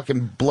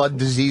fucking blood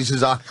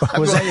diseases on.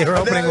 Was that your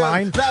opening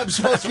line? No, I'm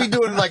supposed to be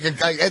doing like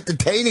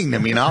entertaining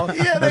them,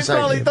 Yeah, they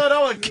probably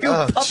thought, a cute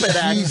puppet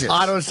act.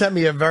 Otto sent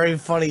me a very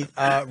funny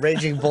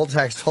Raging Bull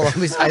text. Hold on,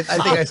 I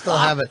think I still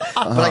have it.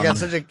 But I got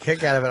such a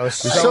kick out of it. I was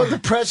so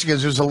depressing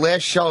because it was the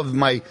last show of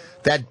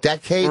that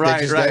decade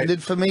that just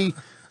ended for me.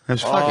 It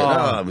was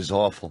fucking, it was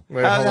awful.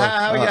 Wait,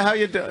 How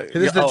you doing?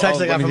 This is the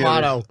text I got from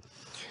Otto.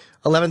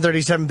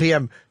 11:37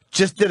 p.m.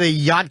 Just did a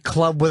yacht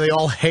club where they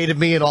all hated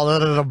me and all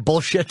that other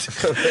bullshit.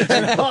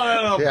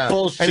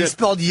 Bullshit. And he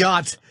spelled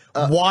yacht.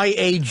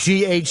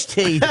 YAGHT.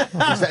 Is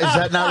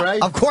that not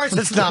right? Of course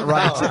it's not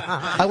right.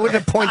 I wouldn't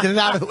have pointed it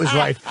out if it was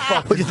right.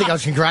 What, do you think I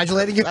was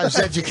congratulating you? I was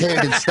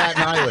educated in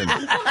Staten Island.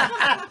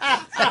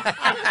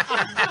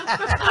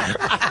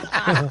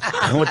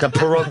 I went to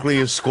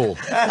parochial school.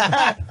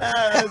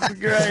 That's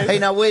great. Hey,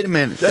 now wait a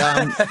minute.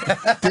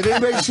 Did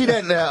anybody see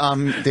that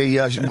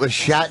the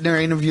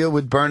Shatner interview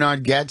with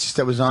Bernard Goetz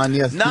that was on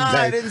yesterday? No,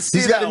 I didn't see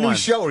He's got that a new one.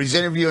 show where he's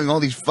interviewing all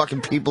these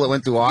fucking people that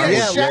went through Harvard.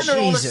 Yeah,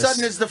 Shatner all of a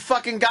sudden is the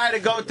fucking guy to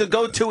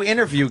go to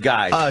interview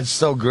guy. Oh, it's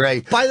so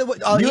great. By the way,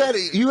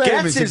 you had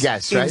him as a Getz is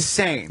guest, right?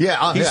 insane.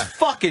 Yeah, he's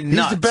fucking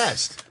nuts. He's the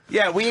best.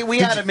 Yeah, we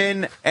had him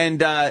in,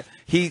 and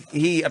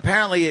he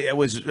apparently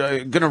was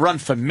going to run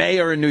for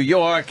mayor in New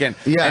York, and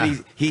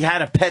he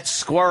had a pet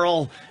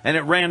squirrel, and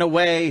it ran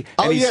away,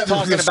 and he's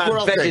talking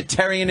about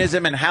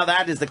vegetarianism and how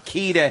that is the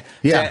key to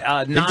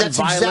nonviolence. That's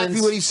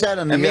exactly what he said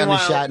on the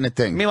Shatner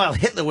thing. Meanwhile,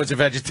 Hitler was a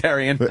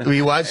vegetarian.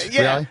 He was?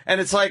 Yeah, Really?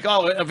 and it's like,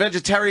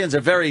 vegetarians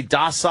are very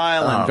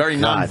docile and very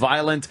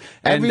nonviolent.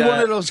 Every and, one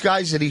of those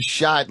guys that he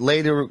shot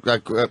later,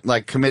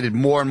 like committed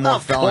more and more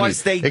felonies. Of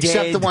course they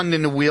except did. the one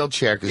in the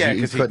wheelchair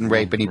because he couldn't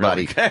rape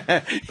anybody.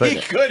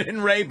 He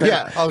couldn't rape him.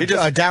 Yeah,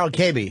 Darryl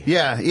Caby.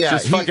 Yeah.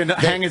 Just fucking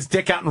hang his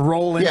dick out and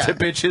roll into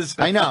bitches.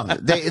 I know.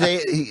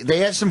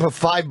 They asked him for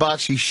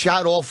 $5. He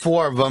shot all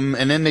 4 of them,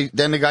 and then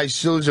the guy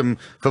sues him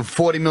for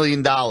 $40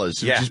 million,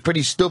 which is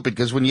pretty stupid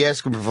because when you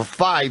ask him for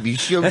 5, he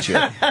shoots you.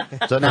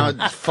 So now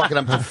it's fucking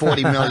up to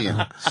 $40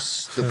 million.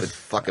 Stupid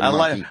fucking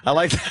monkey.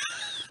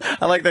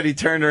 I like that he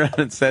turned around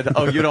and said,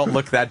 "Oh, you don't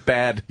look that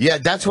bad." Yeah,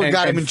 that's what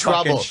got him in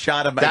trouble.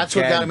 Shot him That's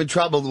again. what got him in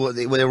trouble.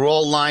 They were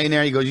all lying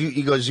there. He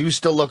goes, you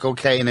still look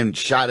okay, and then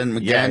shot him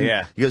again.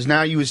 Yeah. He goes,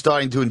 now you were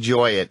starting to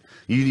enjoy it.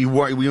 We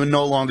were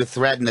no longer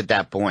threatened at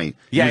that point.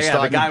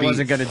 The guy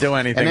wasn't going to do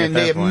anything. And then at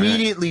that they point,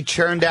 immediately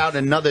churned out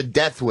another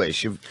Death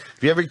Wish. If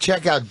you ever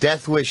check out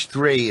Death Wish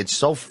 3, it's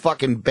so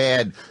fucking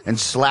bad and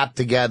slapped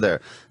together.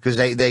 Because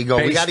they go,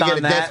 we got to get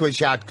a Death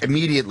Wish out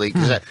immediately,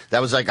 because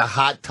that was like a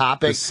hot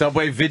topic. The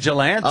Subway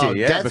Vigilante,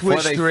 Death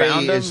Wish 3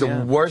 is the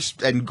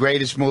worst and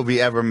greatest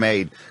movie ever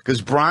made.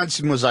 Because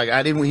Bronson was like,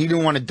 he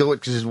didn't want to do it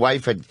because his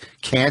wife had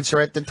cancer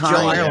at the time.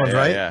 Jill Ireland,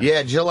 right?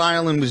 Yeah, Jill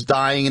Ireland was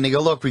dying, and they go,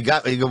 look, we're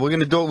going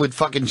to do it with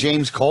fucking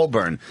James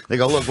Colburn. They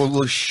go, look,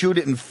 we'll shoot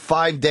it in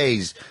 5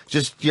 days.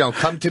 Just,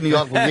 come to New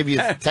York, we'll give you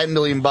 $10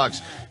 million,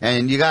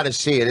 and you got to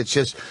see it. It's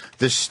just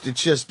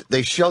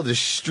they show the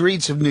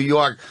streets of New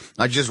York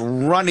are just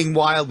running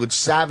wild with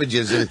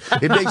savages. It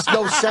makes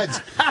no sense.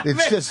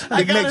 It's just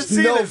it makes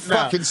no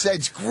fucking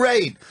sense.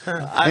 Great.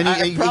 And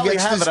he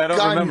gets this gun. I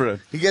don't remember it.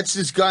 He gets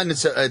this gun.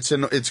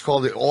 It's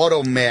called the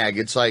Auto Mag.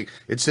 It's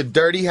a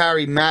Dirty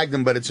Harry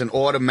Magnum, but it's an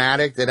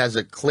automatic that has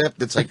a clip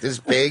that's like this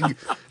big,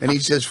 and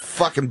he's just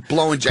fucking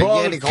blowing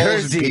gigantic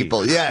holes in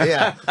people.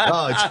 Yeah.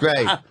 Oh, it's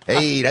great.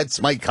 Hey,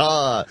 that's my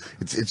car.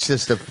 It's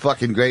just the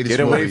fucking greatest. Get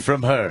away movie.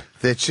 from her.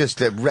 It's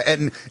just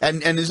and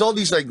there's all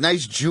these like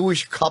nice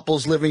Jewish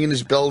couples living in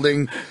this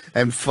building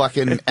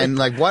and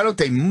like why don't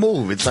they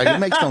move? It's like it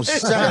makes no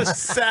sense.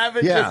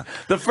 Savages. Yeah.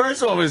 The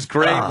first one was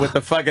great with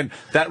the fucking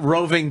that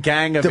roving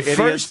gang of idiots. The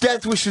first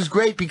Death Wish is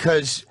great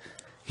because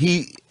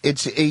he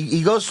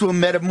goes through a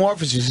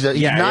metamorphosis.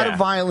 He's not a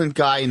violent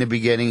guy in the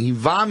beginning. He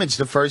vomits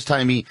the first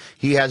time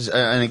he has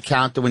an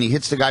encounter when he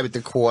hits the guy with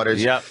the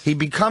quarters. Yep. He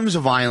becomes a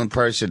violent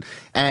person,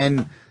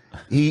 and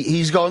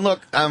he's going,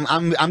 look,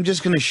 I'm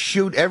just going to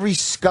shoot every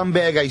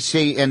scumbag I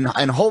see, and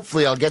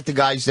hopefully I'll get the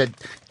guys that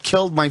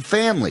killed my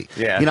family.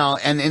 Yeah.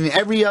 And in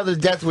every other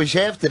Death Wish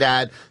after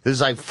that, there's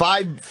like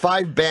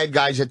five bad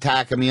guys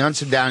attack him. He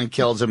hunts him down and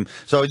kills him.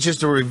 So it's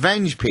just a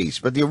revenge piece.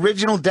 But the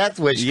original Death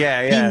Wish, he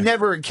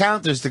never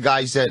encounters the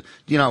guys that,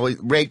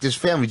 raped his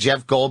family.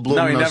 Jeff Goldblum.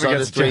 No, he and those never other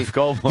gets three. Jeff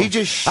Goldblum. He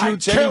just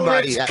shoots I kill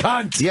anybody. rich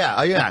cunt.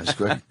 Yeah, it's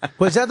good.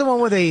 Was that the one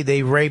where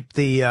they raped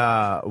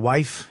the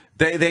wife?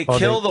 They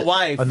kill the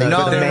wife.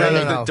 No,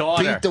 the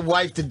daughter. Beat the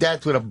wife to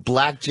death with a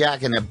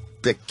blackjack and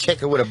they kick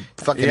her with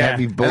a fucking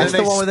heavy boot. And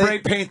then they spray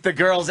paint the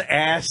girl's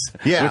ass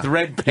with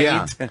red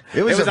paint. Yeah.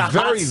 It was a very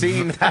hot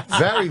scene.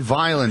 very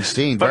violent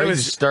scene. Very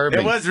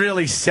disturbing. It was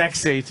really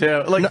sexy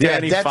too. Like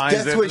Danny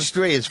finds Death Wish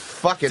 3 is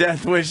fucking.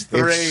 Death Wish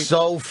 3. It's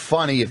so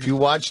funny if you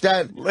watch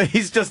that.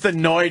 He's just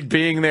annoyed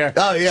being there.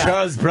 Oh yeah,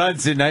 Charles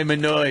Bronson. I'm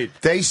annoyed.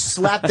 They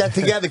slapped that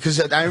together because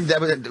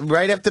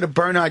right after the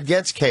Bernard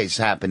Goetz case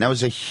happened. That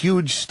was a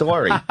huge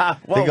story. Well,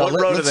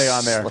 what road are they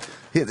on there?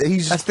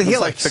 That's the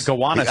Helix. Like the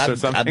Gowanus or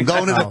something. I'm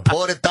going to the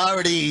Port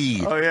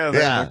Authority. Oh,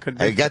 yeah.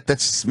 I got the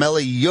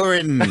smelly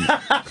urine.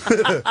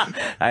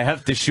 I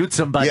have to shoot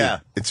somebody.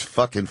 Yeah, it's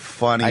fucking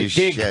funny as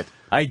shit.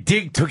 I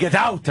dig to get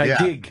out. I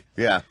dig.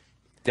 Yeah.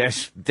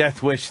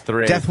 Death Wish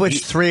 3. Death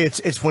Wish 3,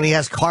 it's when he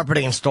has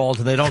carpeting installed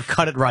and they don't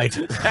cut it right.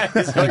 He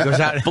goes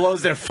out,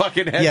 blows their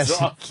fucking heads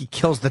off. He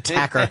kills the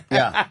tacker.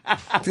 Yeah.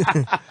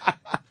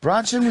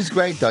 Bronson was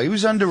great though. He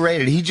was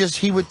underrated.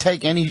 He would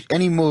take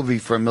any movie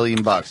for $1 million.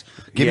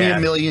 Give me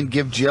 $1 million.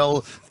 Give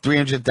Jill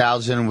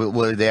 300,000.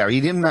 We're there. I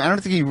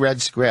don't think he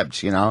read scripts.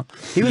 He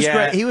was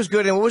great. He was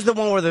good. And what was the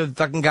one where the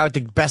fucking guy with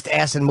the best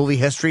ass in movie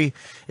history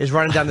is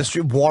running down the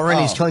street? Warren.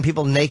 He's killing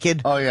people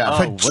naked. Oh yeah.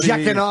 For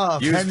jacking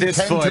off. Use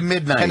 10 to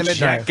midnight.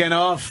 Jacking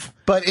off.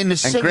 But in the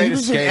 60s, he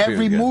was in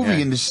every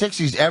movie in the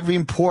 60s, every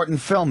important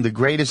film. The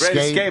Great Escape.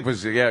 Great Escape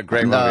was,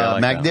 great movie. I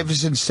like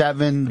Magnificent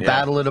Seven,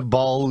 Battle of the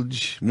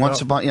Bulge, Once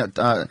Upon a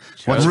Time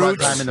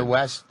in the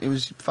West. It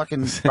was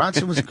fucking,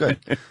 Bronson was good.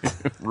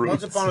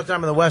 Once Upon a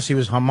Time in the West, he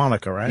was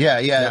harmonica, right?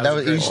 Yeah. That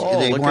was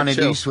they wanted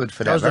Eastwood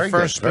for that. That was the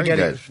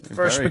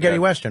first spaghetti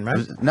western,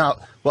 right? No,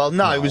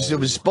 it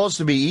was supposed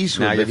to be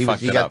Eastwood, but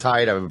he got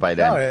tired of it by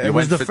then. No, it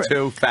was for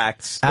two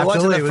facts. It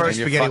wasn't the first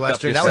spaghetti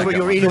western. That was what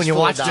you were eating when you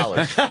watched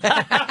it.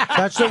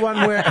 That's the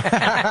one where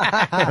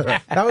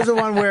that was the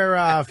one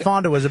where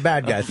Fonda was a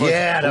bad guy.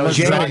 Yeah, that was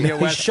right.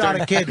 He shot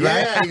a kid,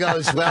 right? Yeah, he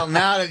goes, well,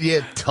 now that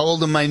you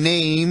told him my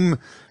name,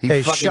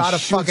 he shot a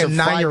fucking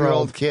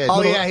 9-year-old kid.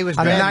 Oh yeah, he was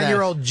a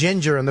 9-year-old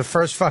ginger in the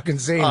first fucking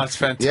scene. Oh, it's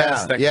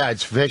fantastic. Yeah,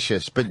 it's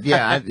vicious. But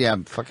yeah,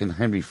 fucking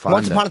Henry Fonda.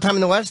 Once Upon a Time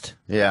in the West?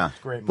 Yeah.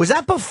 Was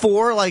that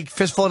before like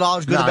Fistful of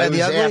Dollars, Good, the Bad, and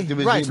the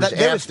Ugly? Right,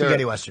 they were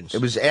spaghetti westerns.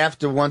 It was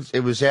after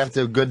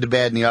Good, the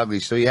Bad, and the Ugly,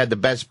 so he had the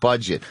best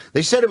budget.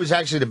 They said it was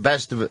actually the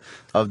best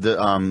of the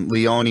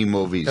Leone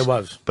movies. It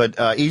was. But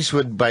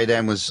Eastwood by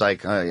then was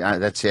like,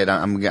 that's it.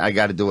 I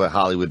got to do a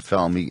Hollywood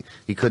film.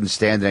 He couldn't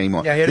stand it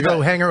anymore. Yeah, he had to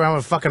go hang around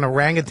with fucking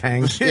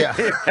orangutans. Yeah.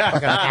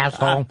 Fucking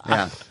asshole.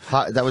 Yeah.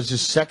 That was the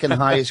second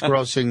highest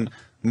grossing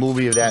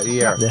movie of that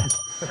year.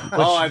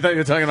 Oh, I thought you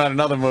were talking about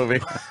another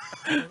movie.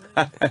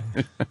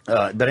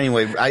 But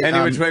anyway,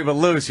 Which Way But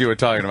Loose you were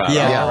talking about.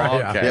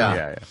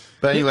 Yeah.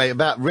 But anyway,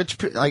 about rich,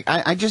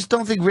 I just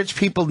don't think rich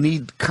people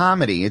need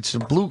comedy. It's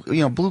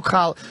blue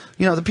collar.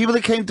 The people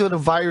that came to the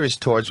virus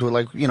tours were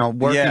like,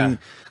 working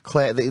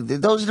class.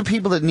 Those are the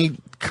people that need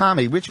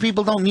comedy. Rich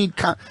people don't need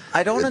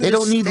I don't understand. They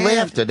don't need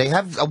laughter. They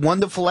have a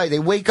wonderful life. They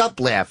wake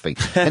up laughing.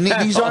 And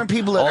these aren't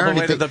people that earned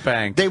it. To the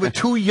bank. They were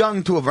too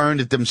young to have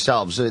earned it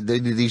themselves.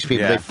 These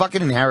people, they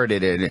fucking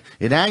inherited it.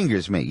 It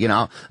angers me,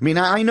 I mean,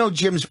 I know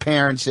Jim's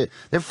parents.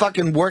 They're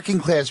fucking working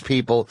class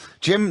people.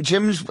 Jim's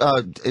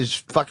is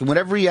fucking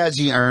whatever he has,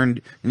 he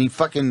earned, and he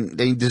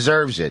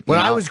deserves it. When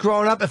I was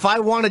growing up, if I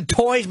wanted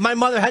toys, my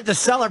mother had to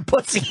sell her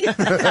pussy.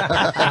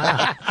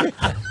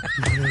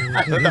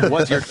 That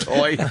was your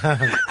toy.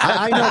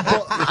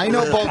 I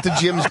know both of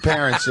Jim's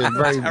parents. They're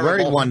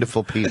very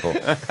wonderful people.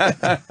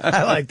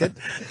 I liked it.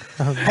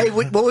 Hey,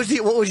 what was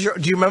your?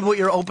 Do you remember what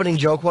your opening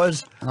joke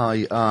was?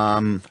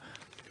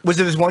 Was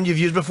it this one you've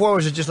used before, or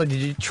was it just like, did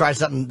you try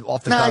something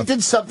off the cuff? No, I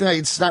did something.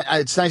 It's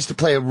nice to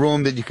play a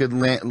room that you could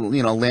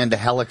land a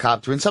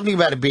helicopter in. Something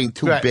about it being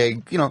too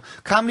big.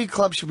 Comedy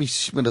club should be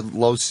with a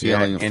low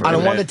ceiling. On a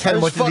 1 to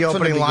 10, what did the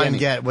opening line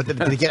get?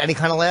 Did it get any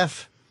kind of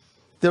laugh?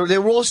 They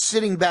were all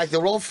sitting back. They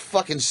were all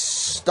fucking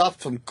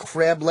stuffed from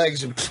crab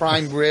legs and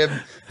prime rib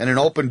and an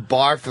open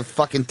bar for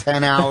fucking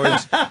 10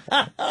 hours.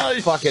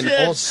 Fucking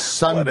shit. all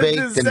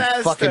sunbaked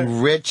and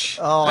fucking rich.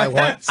 Oh, I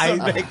want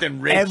sunbaked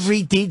and rich.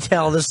 Every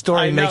detail of the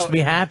story makes me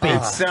happy.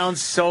 It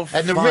sounds so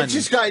fun. And the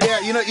richest guy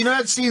there, you know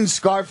that scene in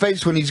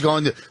Scarface when he's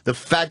going to the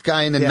fat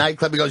guy in the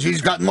nightclub? He goes, he's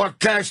got more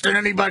cash than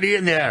anybody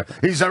in there.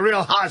 He's a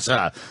real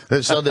hassa.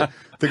 So the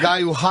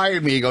guy who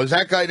hired me, he goes,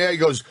 that guy there, he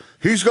goes,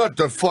 he's got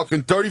the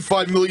fucking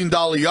 $35 million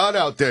yacht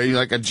out there. He's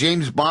like a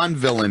James Bond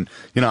villain,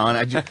 and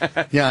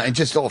and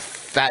just all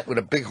fat with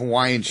a big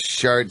Hawaiian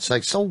shirt. It's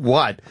like, so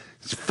what?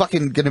 He's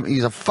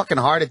a fucking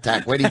heart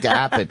attack waiting to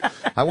happen.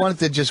 I wanted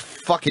to just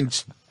fucking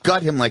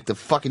gut him like the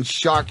fucking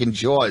shark in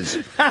Jaws.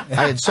 I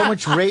had so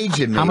much rage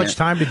in me. How much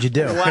time did you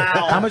do?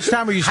 Wow. How much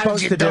time were you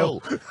supposed to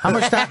do? How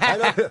much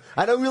time?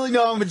 I don't really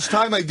know how much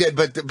time I did,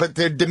 but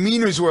their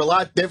demeanors were a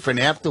lot different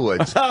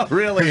afterwards. Oh,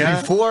 really?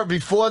 Huh?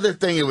 Before the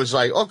thing, it was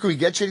like, oh, can we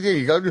get you anything?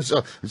 You go, it's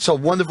so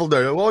wonderful.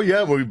 Oh,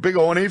 yeah, we're big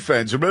O&A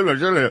fans. And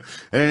then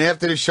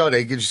after the show,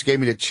 they just gave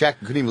me the check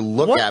and couldn't even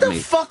look at me. What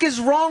the fuck is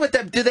wrong with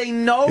them? Do they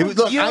know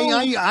Look, you?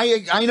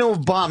 I know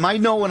Bob. I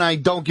know when I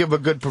don't give a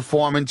good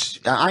performance.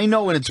 I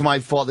know when it's my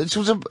fault. This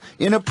was an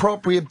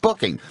inappropriate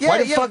booking.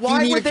 Why the fuck do you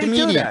need a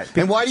comedian?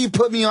 And why do you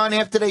put me on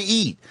after they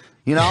eat?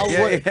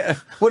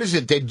 What is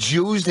it? They're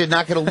Jews. They're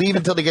not going to leave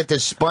until they get their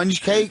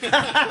sponge cake.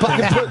 Put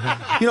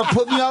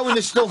me out when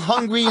they're still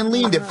hungry and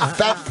lean. They're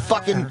fat,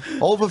 fucking,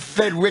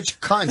 overfed, rich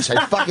cunts.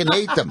 I fucking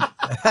hate them.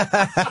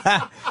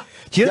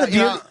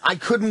 I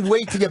couldn't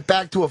wait to get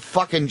back to a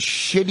fucking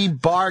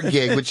shitty bar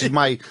gig, which is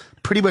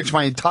pretty much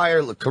my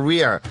entire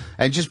career,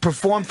 and just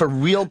perform for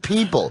real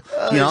people.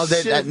 I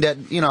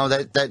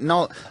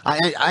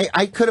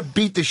could have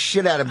beat the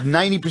shit out of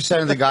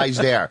 90% of the guys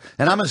there,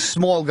 and I'm a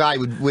small guy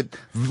with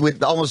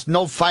almost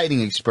no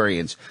fighting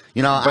experience.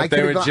 But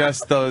they were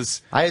just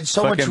those. I had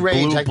so much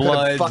rage. I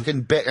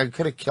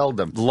could have killed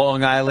them.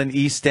 Long Island,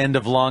 East End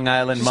of Long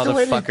Island,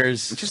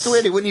 motherfuckers. Just the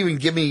way they wouldn't even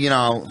give me,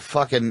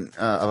 fucking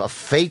a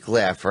fake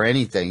laugh or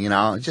anything.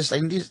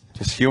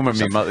 Just humor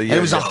me. And it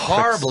was a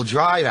horrible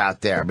drive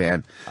out there,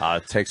 man.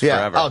 It takes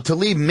forever. Oh, to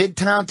leave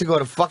Midtown to go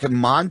to fucking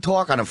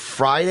Montauk on a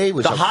Friday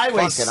was the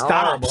highway stops.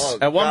 horrible.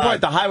 At one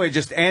point, the highway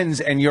just ends,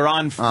 and you're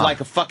on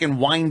like a fucking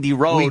windy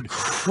road. We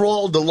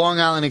crawled the Long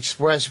Island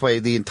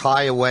Expressway the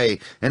entire way,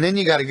 and then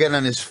you got to get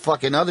on this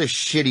fucking other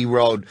shitty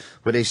road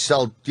where they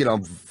sell,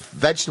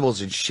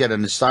 vegetables and shit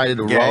on the side of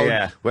the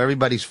road, where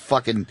everybody's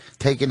fucking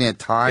taking their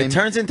time. It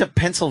turns into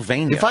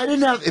Pennsylvania. If I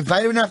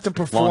didn't have to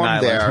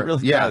perform there, it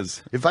really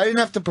does. If I didn't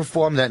have to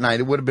perform that night,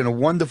 it would have been a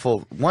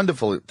wonderful,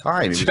 wonderful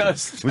time.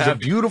 It was a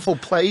beautiful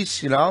place,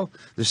 The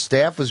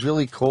staff was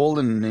really cool,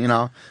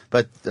 and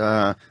but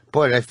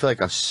boy, I feel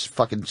like a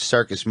fucking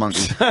circus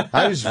monkey.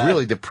 I was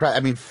really depressed. I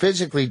mean,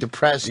 physically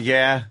depressed.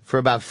 Yeah. For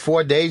about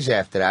 4 days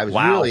after that, I was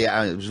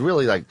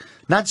really like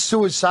not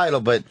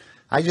suicidal, but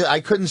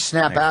I couldn't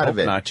snap out of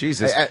it. Not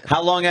Jesus.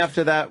 How long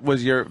after that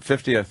was your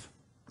 50th?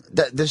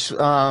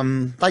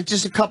 Like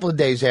just a couple of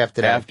days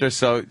after that.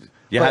 So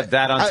you had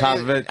that on top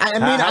of it.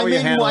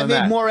 I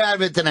made more out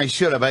of it than I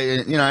should have.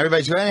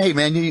 Everybody's going, "Hey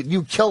man,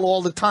 you kill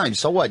all the time.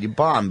 So what? You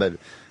bomb." But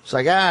it's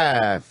like,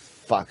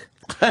 fuck.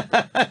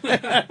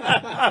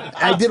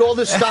 I did all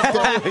the stuff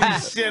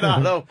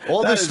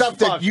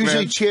that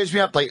usually cheers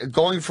me up, like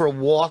going for a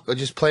walk or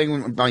just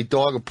playing with my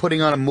dog or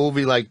putting on a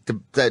movie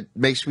that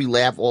makes me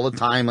laugh all the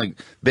time, like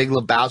Big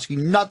Lebowski.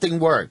 Nothing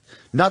worked.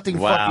 Nothing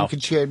fucking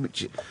could cheer me.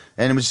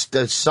 And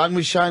the sun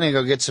was shining. I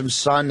go get some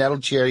sun. That'll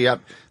cheer you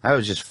up. I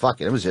was just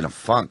fucking. It was in a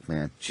funk,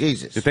 man.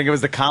 Jesus. You think it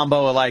was the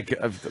combo of like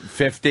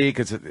 50?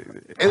 Because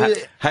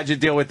how'd you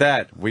deal with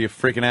that? Were you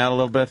freaking out a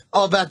little bit?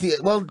 Oh, about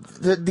no.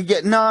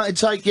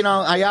 It's like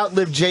I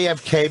outlived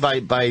JFK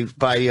by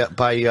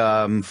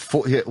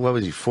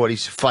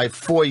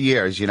 4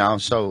 years.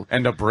 So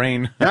and a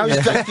brain. And I was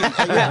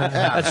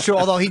That's true.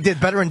 Although he did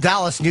better in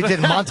Dallas than you did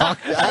in Montauk.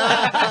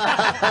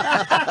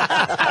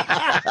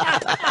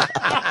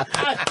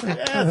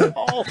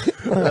 Oh, shit.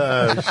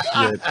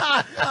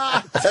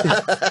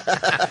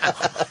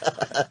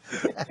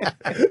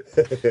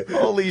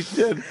 Holy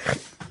shit.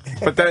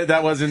 But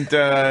that wasn't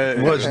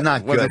was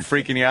not wasn't good.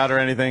 Freaking you out or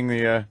anything.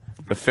 The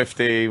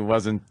 50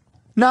 wasn't.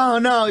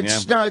 No,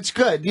 it's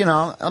good.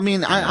 I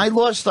mean, I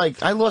lost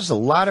a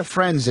lot of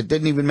friends that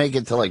didn't even make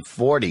it to like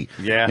 40.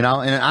 Yeah. And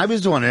I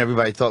was the one that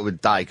everybody thought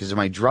would die because of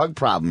my drug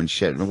problem and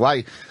shit. And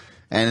why?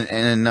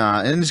 And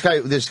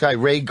this guy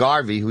Ray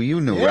Garvey, who you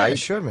knew, right?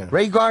 Sure, man.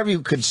 Ray Garvey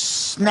could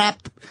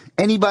snap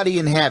anybody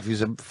in half. He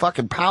was a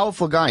fucking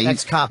powerful guy.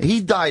 He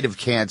died of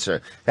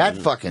cancer.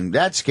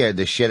 That scared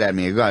the shit out of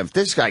me. If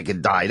this guy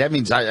could die, that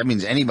means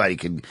anybody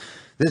could.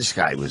 This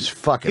guy was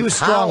fucking. He was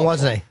strong,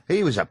 wasn't he?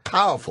 He was a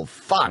powerful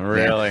fuck.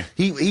 Really? Man.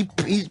 He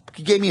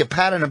gave me a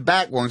pat on the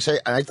back once.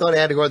 I thought I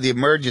had to go to the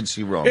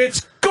emergency room.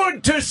 It's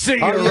good to see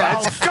you,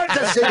 Ralph. It's good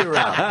to see you,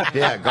 Ralph.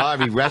 Yeah,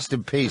 Garvey, rest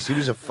in peace. He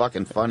was a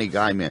fucking funny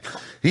guy, man.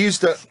 He used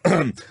to.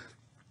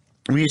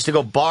 We used to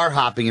go bar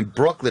hopping in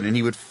Brooklyn, and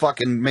he would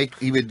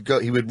he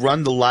would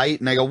run the light,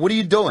 and I go, "What are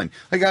you doing?"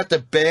 "I got the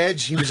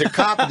badge." He was a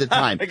cop at the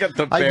time. I got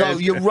the badge. I go,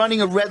 "You're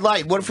running a red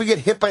light. What if we get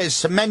hit by a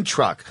cement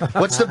truck?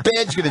 What's the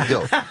badge going to do?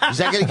 Is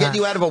that going to get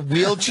you out of a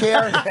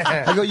wheelchair?"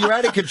 I go, "You're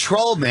out of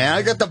control, man.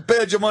 I got the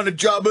badge. I'm on the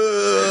job.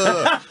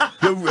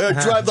 You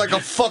drive like a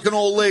fucking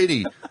old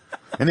lady."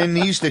 And then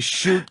he used to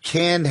shoot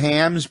canned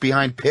hams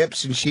behind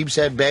Pips in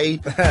Sheepshead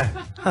Bay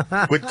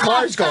with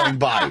cars going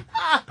by.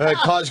 Boom! I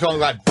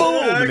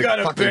got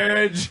a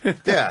badge.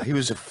 Yeah, he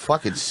was a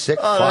fucking sick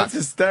fuck. That's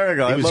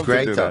hysterical. He I'd was love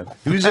great, to do though. that.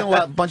 He was in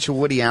a bunch of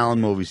Woody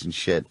Allen movies and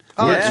shit.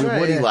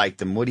 Woody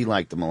liked him. Woody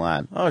liked him a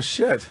lot. Oh,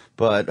 shit.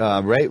 But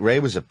Ray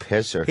was a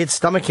pisser. He had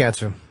stomach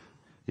cancer.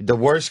 The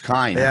worst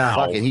kind. Yeah.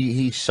 Fucking,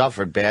 he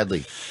suffered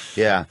badly.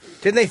 Yeah.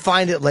 Didn't they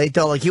find it late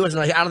though? Like he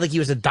wasn't. I don't think he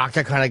was a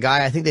doctor kind of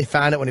guy. I think they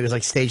found it when he was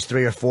like stage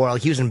 3 or 4.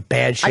 Like he was in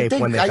bad shape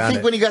when they found it. I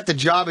think when he got the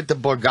job at the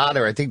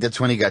Borgata, I think that's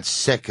when he got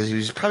sick because he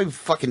was probably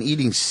fucking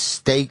eating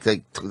steak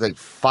like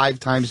 5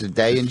 times a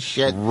day and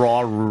shit.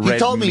 Raw red He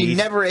told me meat. he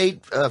never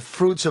ate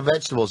fruits or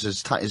vegetables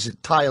his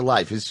entire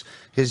life. His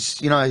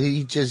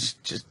he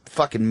just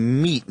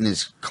fucking meat in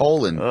his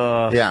colon.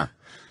 Yeah.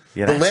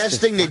 Yeah, the that's last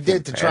just thing they fucking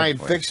did to try bad and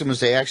for fix him was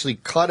they actually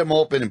cut him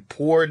open and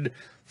poured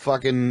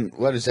fucking,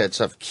 what is that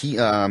stuff?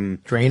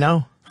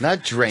 Drano? Not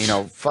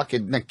Drano.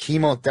 Fucking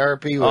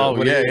chemotherapy. Oh,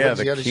 what yeah, what's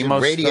the other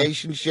chemo shit?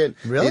 Radiation shit.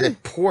 Really? They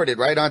poured it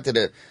right onto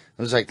it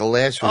was like the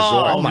last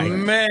resort. Oh,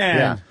 man.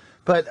 Yeah.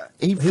 But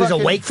he was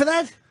awake for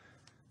that?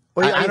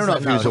 I don't know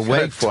if he was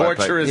awake for it.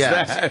 Torture but is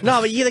yeah. that? No,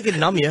 but they could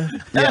numb you.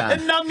 Yeah.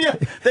 Numb you.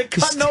 They're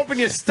cutting open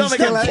your stomach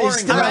and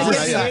pouring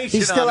radiation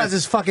He still on has it.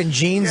 his fucking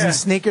jeans and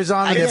sneakers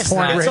on. I And they're guess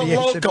pouring it's a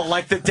radiation. local,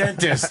 like the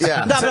dentist.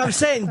 Yeah. No, but I'm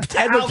saying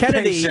Edward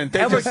Kennedy. Outpatient. They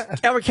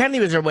Edward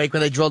Kennedy was awake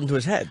when they drilled into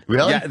his head.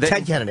 Really? Yeah,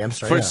 Ted Kennedy. I'm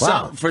sorry.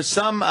 For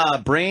some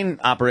brain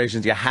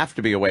operations, you have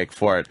to be awake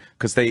for it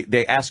because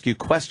they ask you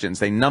questions.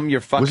 They numb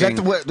your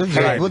fucking. Was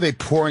that were they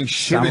pouring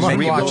shit in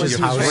Someone your watches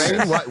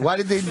brain? House. Why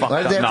did they?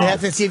 They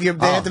have to see if they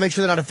have to make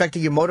sure they're not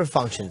affecting your motor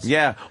functions.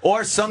 Yeah,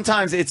 or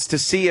sometimes it's to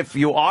see if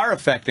you are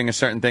affecting a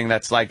certain thing.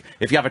 That's like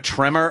if you have a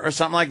tremor or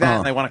something like that,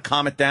 and they want to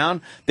calm it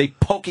down, they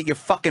poke at your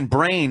fucking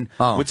brain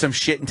with some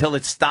shit until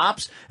it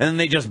stops, and then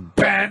they just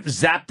bam,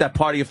 zap that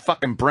part of your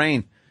fucking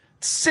brain.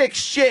 Sick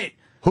shit.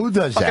 Who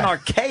does fucking that?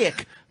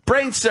 Archaic.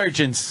 Brain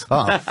surgeons.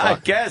 Oh, I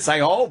guess. I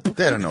hope.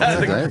 They don't know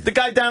what the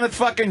guy down at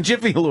fucking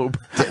Jiffy Lube.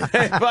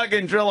 They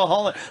fucking drill a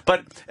hole in.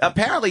 But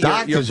apparently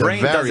your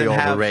brain are very doesn't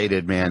have...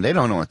 overrated, man. They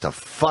don't know what the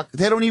fuck.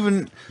 They don't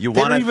even. You they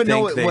want don't to even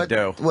know think they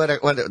do.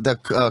 what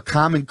the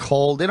common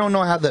cold. They don't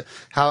know how the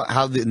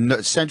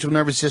central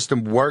nervous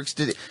system works.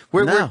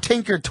 We're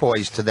tinker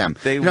toys to them.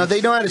 They know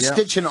how to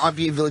stitch an arm.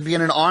 If you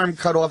get an arm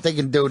cut off, they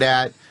can do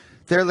that.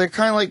 They're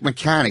kind of like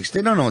mechanics.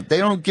 They don't know. They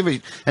don't give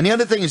a. And the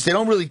other thing is, they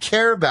don't really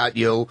care about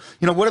you.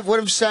 You know, what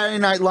if Saturday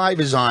Night Live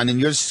is on and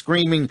you're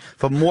screaming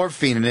for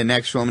morphine in the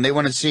next room, and they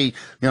want to see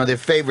their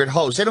favorite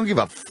host? They don't give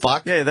a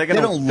fuck. Yeah, they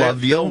don't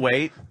love you. They'll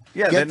wait.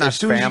 Yeah, they're not as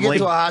soon as you get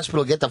to a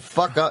hospital, get the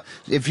fuck up.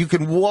 If you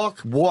can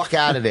walk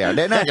out of there.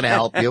 They're not going to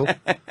help you.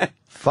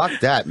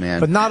 Fuck that, man.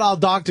 But not all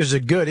doctors are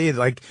good either.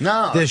 Like,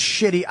 no. the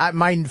shitty.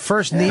 my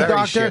first knee Very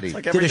doctor shitty.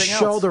 Like did a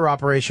shoulder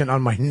operation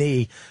on my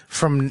knee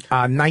from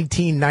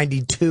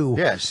 1992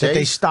 that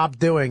they stopped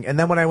doing. And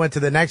then when I went to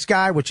the next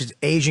guy, which is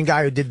Asian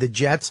guy who did the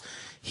Jets,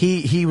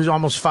 he was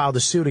almost filed a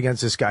suit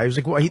against this guy. He was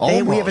like,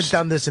 well, we haven't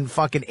done this in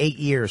fucking 8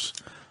 years.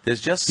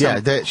 There's just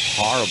some horrible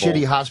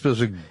shitty hospitals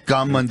with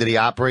gum under the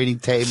operating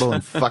table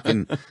and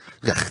fucking.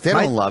 They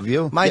don't love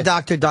you. My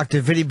doctor,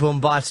 Dr. Vinny Boom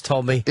Bots,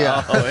 told me.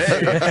 Yeah. Oh,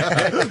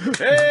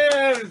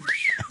 hey.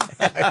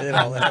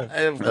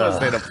 Of course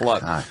they'd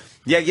applaud.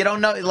 Yeah, you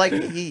don't know. Like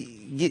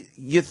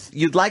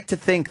you'd like to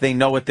think they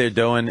know what they're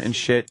doing and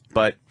shit,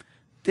 but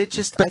they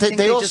just. But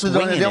they also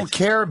just don't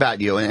care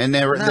about you, and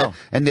they're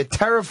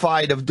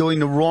terrified of doing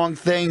the wrong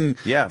thing.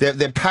 Yeah,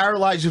 they're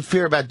paralyzed with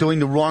fear about doing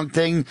the wrong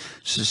thing,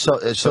 so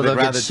they'll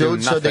get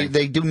sued. So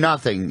they do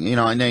nothing,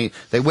 and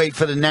they wait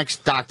for the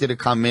next doctor to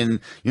come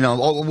in.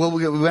 Well,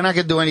 we're not going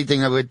to do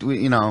anything.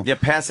 Yeah,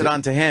 pass it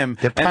on to him.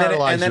 They're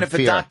paralyzed and then with if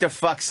fear. a doctor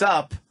fucks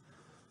up.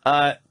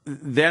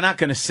 They're not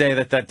going to say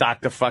that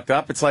doctor fucked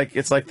up. It's like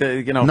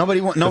the nobody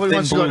wants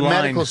to go to line.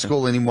 medical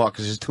school anymore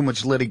because there's too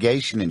much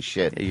litigation and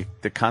shit. Yeah,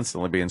 they're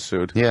constantly being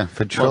sued. Yeah,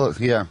 for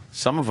yeah.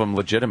 Some of them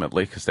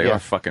legitimately because they are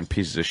fucking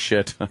pieces of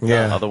shit.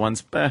 Yeah. Other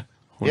ones, who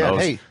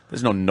knows? Hey,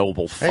 there's no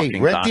noble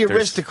fucking rent doctors. the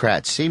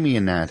Aristocrats. See me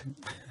in that.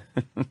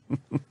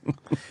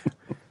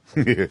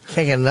 Can't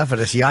get enough of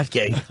this yacht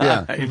gang.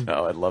 Yeah, I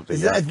know. I'd love to.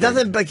 It's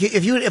nothing like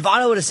if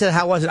Otto would have said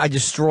how was it I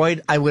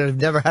destroyed, I would have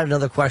never had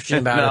another question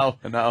about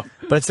it. No.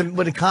 But it's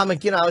with a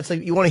comic, it's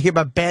like you want to hear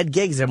about bad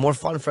gigs. They're more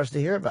fun for us to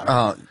hear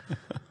about.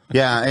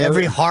 Yeah,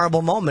 every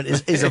horrible moment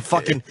is a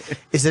fucking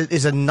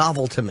is a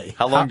novel to me.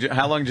 How long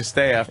did you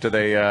stay after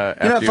they?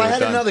 If I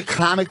had another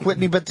comic with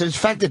me, but the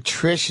fact that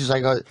Trish is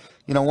like,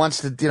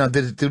 wants to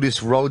do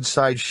this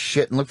roadside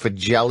shit and look for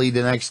jelly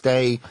the next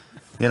day.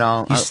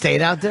 You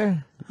stayed out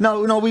there.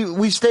 No,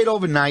 we stayed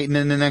overnight, and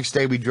then the next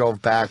day we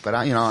drove back. But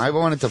I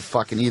wanted to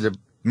fucking either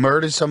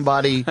murder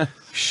somebody,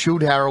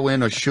 shoot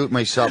heroin, or shoot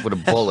myself with a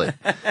bullet.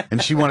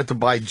 And she wanted to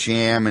buy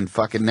jam and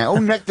fucking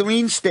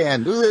nectarine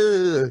stand.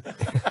 Ugh.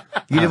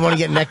 You didn't want to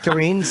get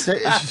nectarines?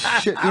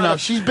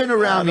 She's been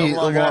around me a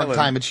long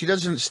time, but she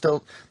doesn't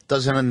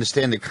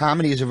understand that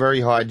comedy is a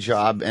very hard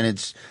job, and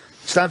it's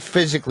not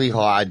physically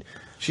hard.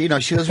 She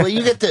goes, well,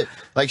 you get to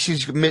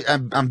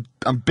I'm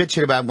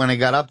bitching about when I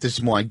got up this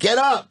morning. Get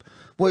up.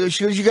 Well,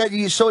 she goes, you got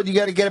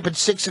to get up at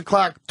 6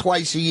 o'clock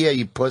twice a year,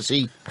 you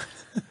pussy.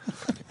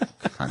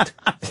 I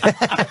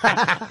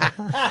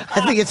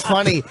think it's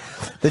funny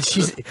that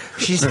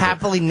she's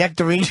happily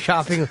nectarine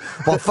shopping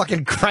while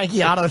fucking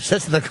cranky Otto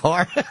sits in the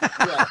car.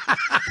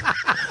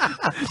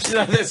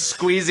 They're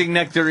squeezing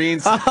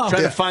nectarines, trying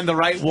to find the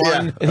right one.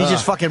 Yeah. And he's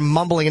just fucking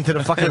mumbling into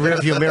the fucking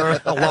rearview mirror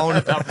alone.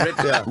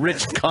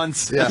 Rich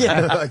cunts.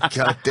 Yeah.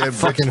 Goddamn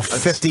fucking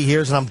 50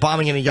 years and I'm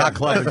bombing in a yacht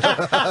club.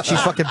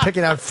 She's fucking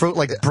picking out fruit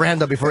like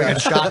Brando before he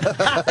gets shot.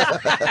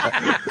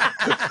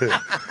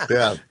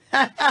 Yeah.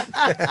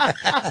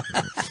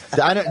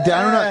 I don't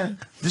know.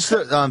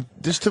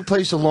 This took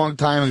place a long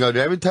time ago.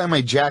 Every time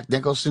my Jack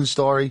Nicholson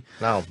story.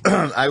 No.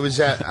 I was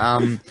at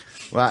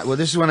well,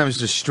 this is when I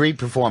was a street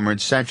performer in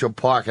Central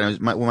Park, and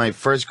my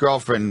first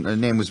girlfriend. Her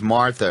name was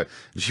Martha.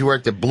 She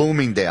worked at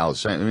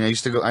Bloomingdale's. I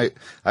used to go. I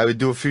would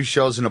do a few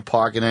shows in the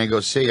park, and then I'd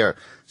go see her.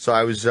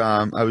 So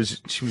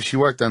she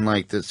worked on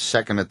like the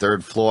second or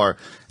third floor,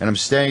 and I'm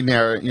staying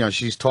there.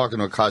 She's talking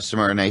to a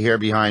customer, and I hear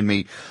behind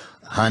me,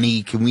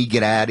 honey, can we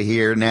get out of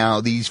here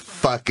now? These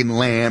fucking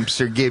lamps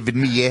are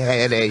giving me a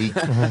headache.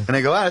 And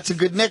I go, that's a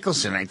good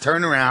Nicholson. I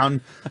turn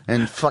around,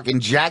 and fucking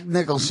Jack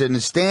Nicholson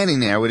is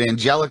standing there with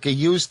Angelica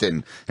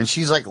Houston. And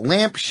she's like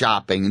lamp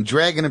shopping and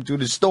dragging him through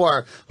the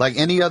store like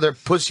any other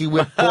pussy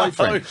whipped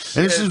boyfriend.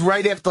 And this is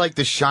right after like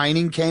The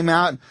Shining came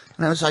out.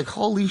 And I was like,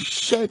 holy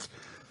shit.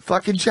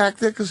 Fucking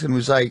Jack Nicholson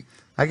was like,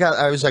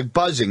 I was like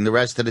buzzing the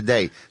rest of the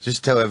day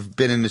just to have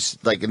been in this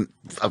like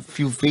a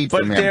few feet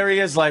from him. But there he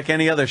is, like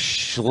any other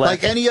schlep.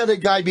 Like any other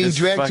guy being This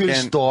dragged to a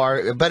fucking-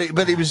 store, but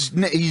he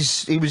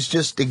was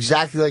just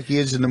exactly like he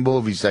is in the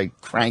movies, like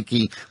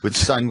cranky with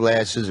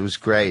sunglasses. It was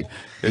great.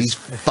 These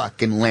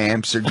fucking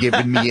lamps are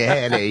giving me a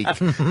headache.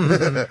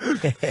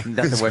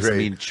 Nothing worse than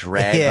being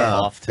dragged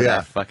off to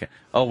that fucking.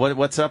 Oh,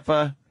 what's up,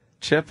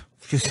 Chip?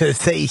 She was going to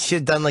say you should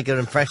have done like an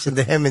impression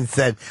to him and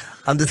said,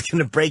 I'm just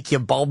going to break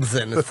your bulbs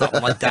in or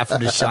something like that for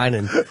The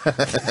Shining.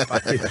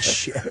 Fucking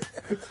Chip.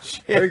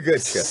 Very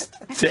good, Chip.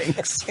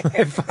 Stinks.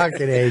 I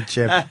fucking hate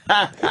Chip.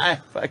 I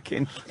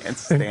fucking can't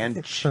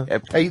stand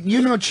Chip. Hey,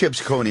 you know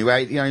Chip's Coney,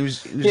 right? You know, he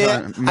was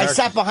I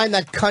sat behind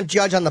that cunt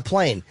judge on the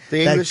plane.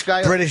 The That English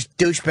guy? British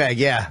douchebag,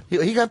 yeah.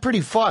 He got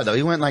pretty far, though.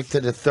 He went, like, to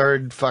the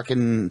third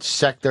fucking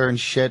sector and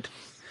shit.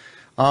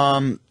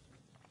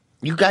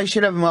 You guys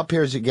should have him up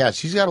here as a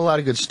guest. He's got a lot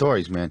of good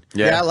stories, man.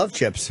 Yeah, I love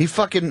Chips. He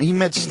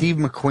met Steve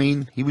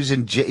McQueen. He was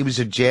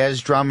a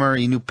jazz drummer.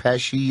 He knew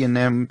Pesci and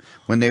them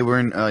when they were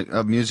in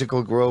a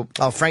musical group.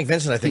 Oh, Frank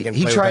Vincent, I think.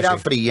 He tried out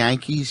for the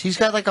Yankees. He's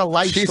got like a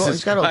life story.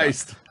 Jesus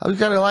Christ. He's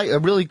got a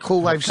really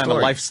cool life What story. kind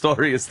of life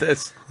story is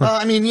this? Well,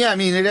 I mean,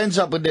 it ends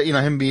up with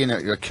him being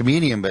a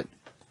comedian, but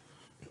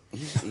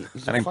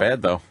That ain't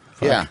bad though.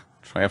 Yeah.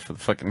 Try out for the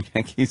fucking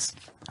Yankees.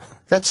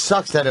 That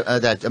sucks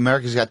that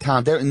America's Got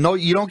Talent. No,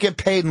 you don't get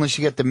paid unless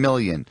you get the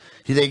million.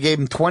 They gave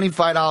him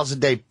 $25 a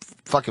day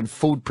fucking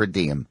food per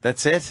diem.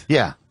 That's it?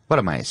 Yeah. What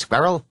am I, a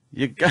squirrel?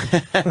 You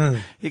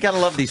gotta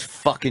love these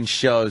fucking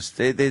shows.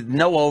 They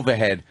no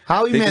overhead.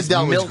 Howie They just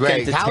Mandel was milk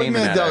great. Howie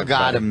entertainment out of Mandel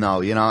got everybody.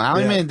 him, though.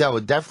 Howie Mandel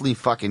definitely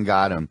fucking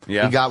got him.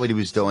 Yeah. He got what he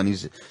was doing.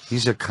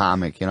 He's a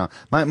comic,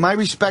 My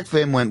respect for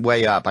him went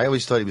way up. I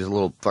always thought he was a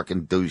little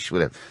fucking douche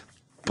with a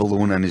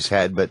balloon on his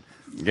head, but...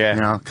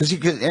 Yeah. Because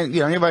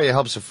anybody that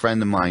helps a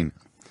friend of mine,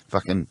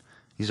 fucking,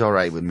 he's all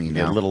right with me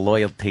now. A little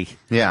loyalty.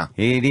 Yeah.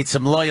 You need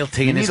some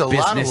loyalty in this You need a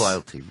business. lot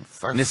of loyalty.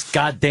 In this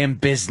goddamn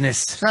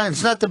business.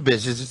 It's not the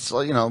business. It's,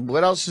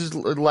 what else is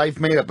life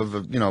made up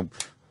of?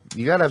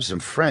 You got to have some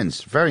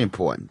friends. Very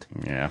important.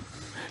 Yeah.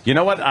 You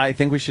know what I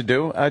think we should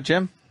do,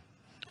 Jim?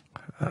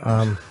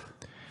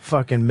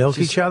 Fucking milk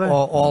each other?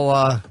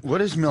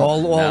 What is milk?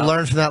 All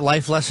learn from that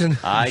life lesson?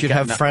 You should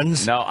have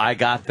friends? No, I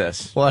got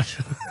this. What?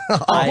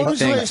 When was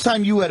the last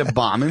time you had a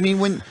bomb? I mean,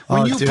 when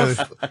you... dude.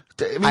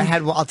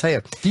 I'll tell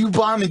you. Do you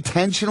bomb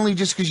intentionally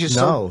just because you're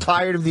so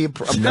tired of the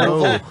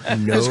approval?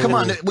 Because come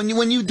on,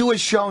 when you do a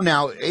show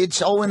now,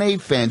 it's O&A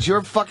fans. You're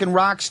a fucking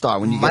rock star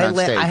when you get on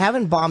stage. I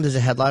haven't bombed as a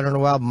headliner in a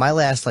while. My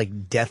last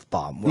death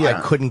bomb, where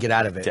I couldn't get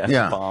out of it.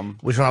 Death bomb.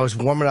 Was when I was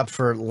warming up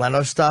for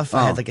Leno stuff.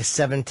 I had like a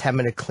 7-10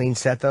 minute clean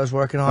set that I was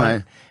working on.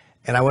 Right.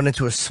 And I went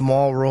into a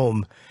small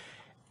room.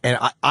 And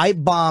I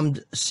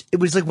bombed. It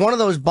was like one of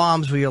those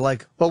bombs where you're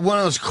like, but one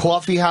of those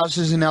coffee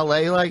houses in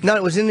L.A. like? No,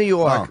 it was in New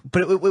York.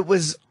 But it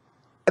was,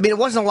 I mean, it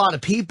wasn't a lot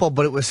of people,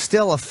 but it was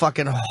still a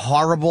fucking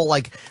horrible,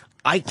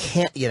 I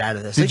can't get out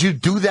of this. Did you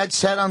do that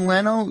set on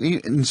Leno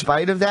in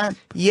spite of that?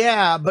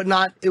 Yeah, but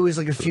not, it was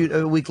like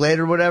a week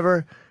later or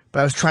whatever.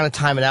 But I was trying to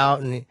time it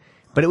out.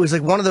 But it was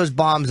like one of those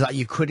bombs that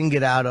you couldn't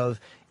get out of.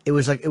 It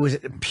was a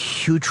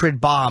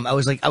putrid bomb. I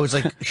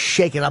was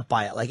shaken up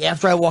by it. Like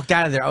after I walked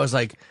out of there, I was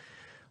like,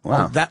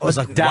 wow, that was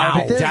like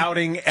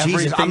doubting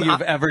everything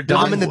you've ever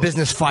done. I'm in the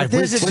business 5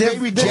 weeks. Were they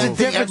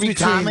rejecting every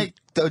comic?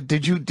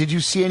 Did you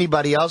see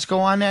anybody else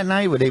go on that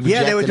night? Were they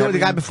rejecting they were doing. The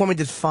guy everyone? before me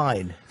did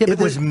fine. Yeah, It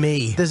was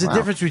me. There's a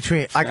difference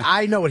between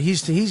I know what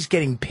he's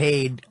getting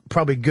paid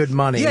probably good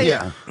money.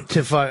 Yeah.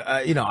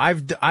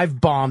 To I've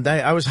bombed.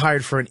 I was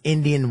hired for an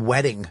Indian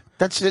wedding.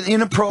 That's an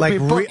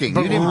inappropriate booking.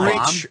 But You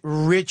didn't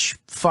rich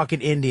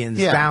fucking Indians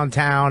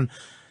downtown.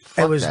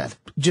 Fuck it was that.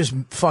 just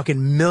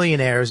fucking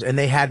millionaires, and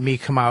they had me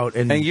come out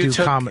and And do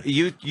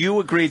comedy. you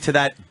agreed to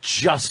that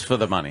just for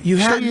the money. You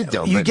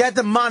but get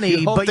the money,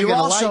 you hope but they're you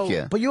gonna also, like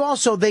you. but you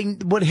also,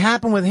 what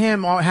happened with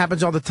him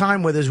happens all the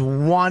time. Where there's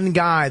one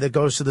guy that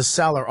goes to the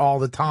cellar all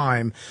the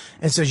time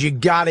and says, "You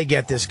got to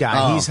get this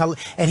guy."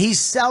 And he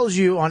sells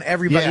you on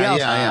everybody else.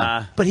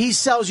 Yeah. But he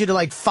sells you to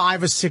like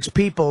 5 or 6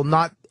 people,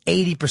 not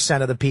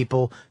 80% of the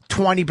people,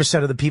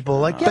 20% of the people.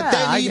 Like,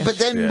 But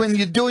then when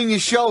you're doing your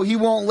show, he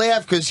won't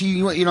laugh because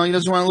he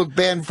doesn't want to look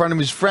bad in front of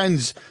his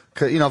friends.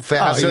 For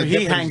how so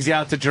he hangs you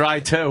out to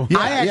dry too.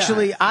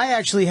 I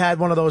actually had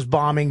one of those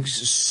bombings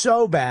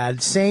so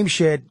bad, same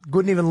shit,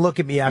 wouldn't even look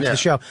at me after the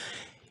show.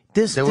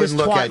 This wouldn't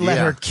look at twat you, let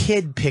her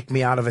kid pick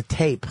me out of a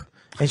tape,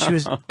 and she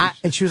was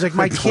like,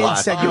 "My kid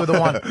said you were the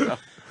one."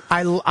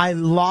 I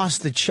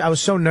lost the I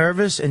was so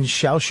nervous and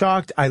shell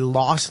shocked. I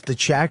lost the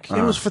check.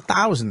 It was for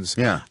thousands.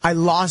 Yeah. I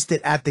lost it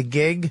at the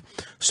gig,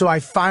 so I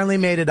finally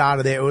made it out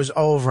of there. It was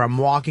over. I'm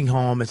walking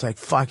home. It's like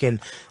fucking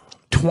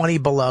 20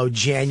 below,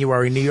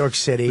 January, New York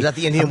City. Was that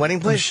the Indian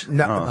wedding place?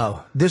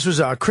 No, this was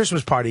a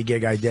Christmas party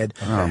gig I did,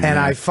 and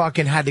I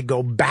fucking had to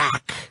go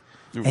back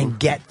and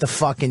get the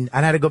fucking. I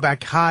had to go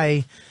back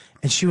high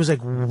And she was like,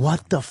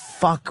 what the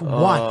fuck?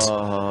 What?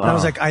 And I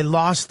was like, I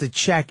lost the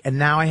check, and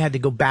now I had to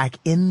go back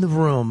in the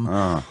room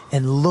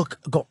and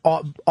go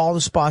all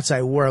the spots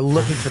I were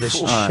looking for this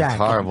check.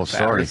 Horrible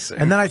story.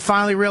 And then I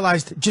finally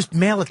realized, just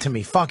mail it to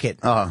me. Fuck it.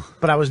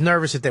 But I was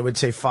nervous that they would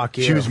say fuck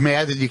you. She was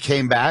mad that you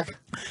came back?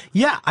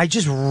 Yeah, I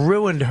just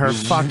ruined her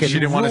fucking... She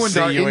didn't want to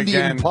see you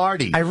Indian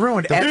party. I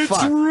ruined it.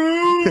 Fuck.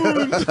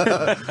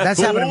 That's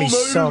happened to me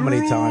so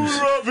many times.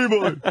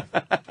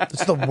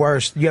 It's the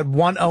worst. You have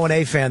one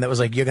O&A fan that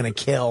was like, you're going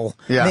to kill.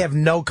 Yeah. They have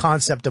no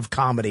concept of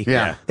comedy.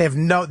 Yeah. They have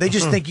no... They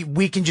just think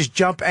we can just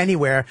jump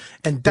anywhere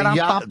and...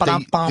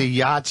 The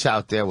yachts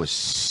out there was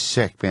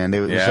sick, man.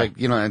 It was like,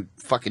 you know...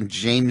 fucking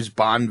James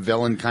Bond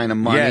villain kind of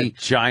money. Yeah,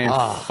 giant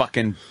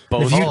fucking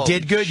boat. If you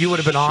did good, you would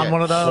have been on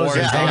one of those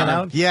and hanging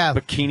out. Yeah.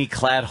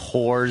 Bikini-clad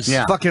whores.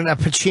 Yeah. Fucking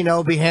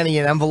Pacino be handing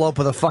you an envelope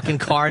with a fucking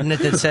card in it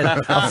that said,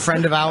 a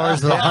friend of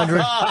ours,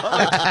 100.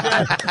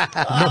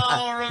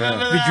 Oh,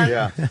 remember that?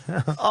 Yeah.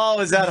 Oh,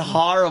 is that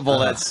horrible,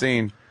 that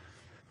scene?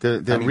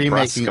 They're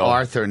remaking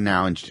Arthur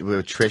now, and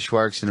where Trish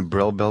works in a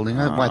Brill building.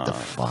 What the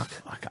fuck?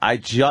 I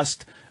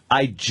just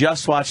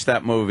watched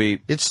that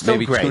movie. It's still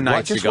maybe great. 2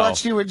 nights Just ago.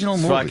 watch the original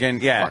movie.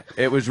 Fucking, yeah,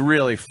 it was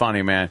really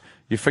funny, man.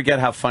 You forget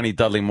how funny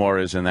Dudley Moore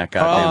is in that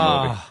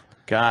goddamn movie.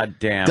 God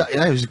damn.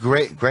 It was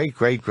great comedy.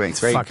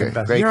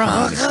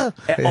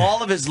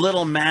 All of his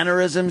little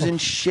mannerisms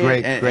and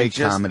shit. Great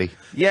comedy.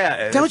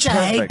 Yeah. Don't you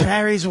hate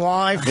Perry's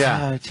wife?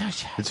 Yeah.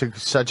 It's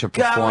such a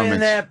performance. Go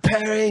in there,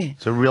 Perry.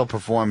 It's a real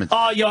performance.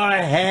 Oh, you're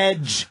a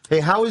hedge. Hey,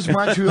 how is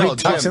Montreal? He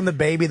tucks in the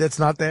baby that's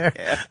not there.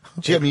 Yeah.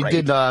 Jim, you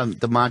did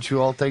the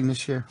Montreal thing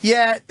this year?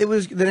 Yeah, it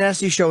was the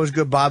Nasty Show was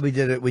good. Bobby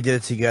did it. We did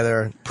it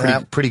together.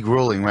 Pretty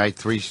grueling, right?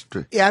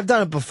 Yeah, I've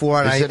done it before,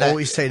 and I that,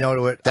 always say no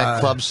to it. That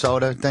Club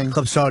Soda thing?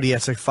 Club Soda, yeah,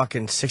 it's like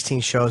fucking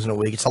 16 shows in a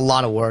week. It's a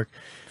lot of work.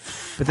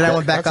 But then I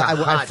went back. That's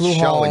a hot I flew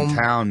show home. in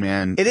town,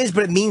 man. It is,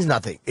 but it means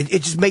nothing.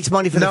 It just makes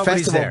money for the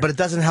festival, but it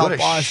doesn't help what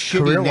a us shitty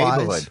career-wise.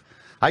 neighborhood.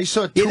 I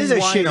saw two It is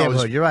a shit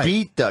neighborhood, you're right.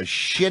 beat the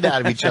shit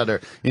out of each other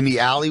in the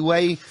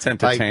alleyway. It's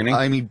entertaining.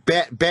 I mean,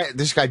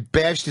 this guy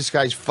bashed this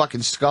guy's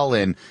fucking skull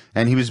in,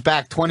 and he was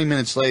back 20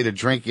 minutes later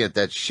drinking at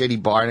that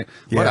shitty bar.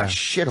 What a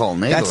shithole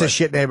neighborhood. That's a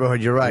shit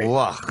neighborhood, you're right.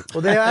 Ugh.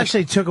 Well, they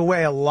actually took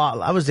away a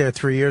lot. I was there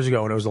 3 years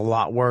ago, and it was a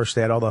lot worse.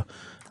 They had all the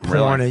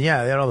porn, and they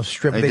had all the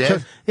strip. They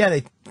did?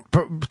 They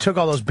took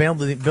all those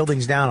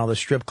buildings down, all the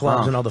strip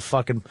clubs and all the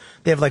fucking...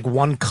 They have like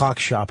one cock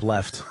shop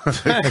left.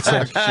 That's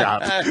it.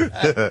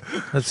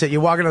 That's it. You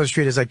walk into the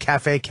street, it's like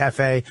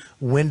cafe,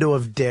 window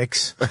of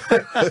dicks,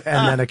 and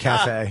then a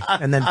cafe,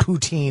 and then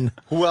poutine.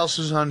 Who else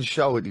was on the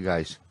show with you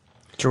guys?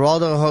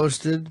 Geraldo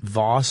hosted.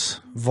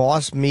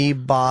 Voss, me,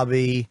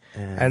 Bobby,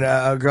 and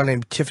a girl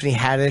named Tiffany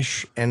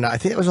Haddish, and I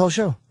think that was the whole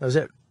show. That was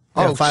it.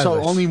 Oh, so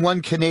only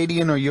one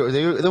Canadian, or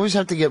they always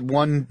have to get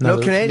one. No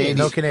Canadians.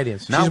 No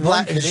Canadians. She's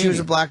black. She was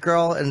a black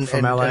girl, and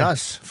from LA. and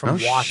us from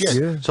Watts.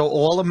 Shit. Yeah. So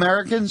all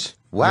Americans?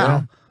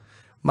 Wow.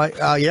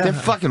 Yeah. They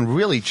fucking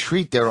really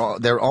treat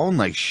their own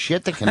like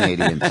shit. The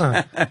Canadians.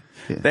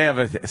 They have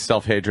a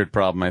self-hatred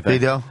problem, I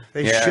think. They do?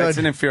 They yeah, should. It's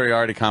an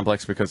inferiority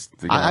complex because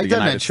I've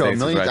done United that show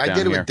States a million. is right I did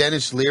down it here. with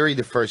Dennis Leary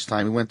the first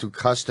time. We went through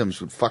customs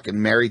with fucking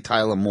Mary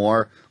Tyler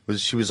Moore.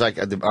 She was like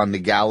on the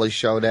gala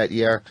show that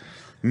year.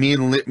 Me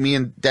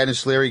and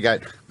Dennis Leary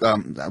got.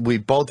 We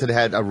both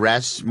had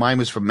arrests. Mine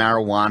was for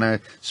marijuana,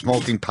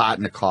 smoking pot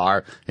in the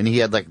car, and he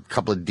had like a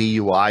couple of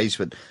DUIs.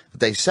 But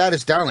they sat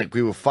us down like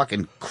we were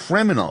fucking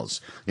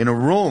criminals in a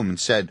room and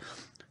said,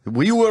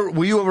 "Were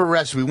you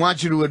arrested? We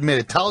want you to admit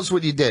it. Tell us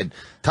what you did.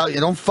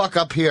 Don't fuck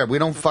up here. We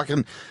don't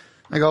fucking."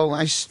 I go,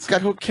 I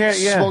got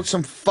smoked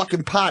some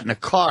fucking pot in a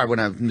car when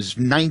I was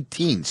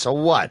 19. So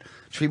what?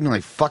 Treat me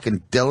like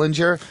fucking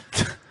Dillinger.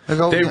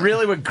 They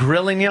really were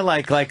grilling you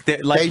like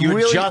you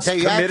really, just they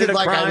committed acted a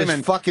like crime. I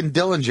was fucking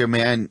Dillinger,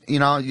 man. You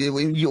know,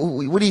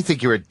 what do you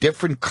think? You're a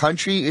different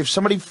country? If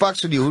somebody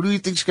fucks with you, who do you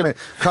think's gonna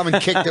come and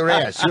kick their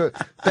ass? You're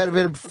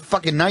better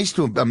fucking nice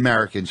to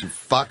Americans, you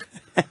fuck.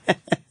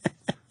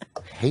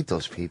 Hate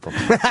those people.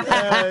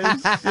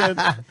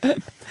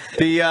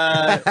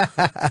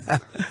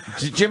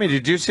 Jimmy,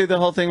 did you see the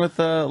whole thing with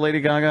Lady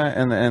Gaga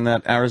and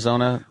that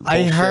Arizona bullshit?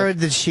 I heard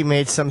that she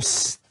made some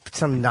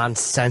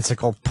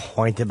nonsensical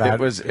point about it.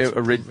 Was a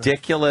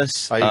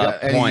ridiculous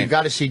and point. You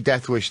got to see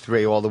Death Wish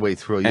 3 all the way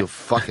through. You'll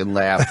fucking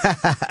laugh.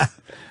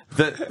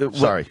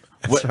 Sorry.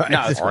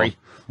 Sorry.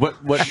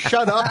 What?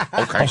 Shut up.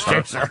 Okay,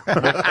 sir.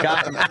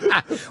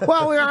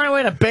 Well, we're on our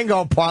way to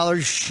bingo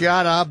parlors.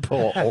 Shut up.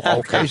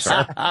 Okay,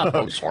 sir.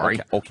 Oh,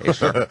 sorry. Okay,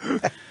 sir.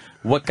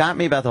 What got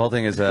me about the whole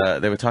thing is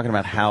they were talking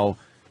about how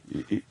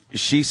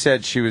she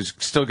said she was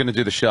still going to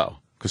do the show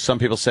because some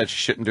people said she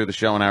shouldn't do the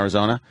show in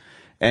Arizona.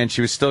 And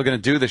she was still going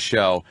to do the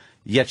show,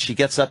 yet she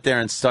gets up there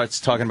and starts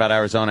talking about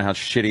Arizona, how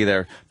shitty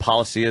their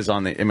policy is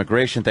on the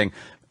immigration thing.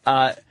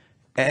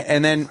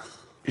 And then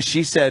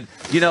she said,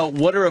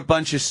 what are a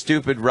bunch of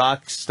stupid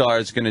rock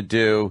stars going to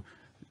do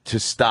to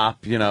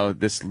stop,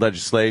 this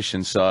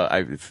legislation? So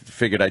I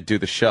figured I'd do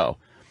the show.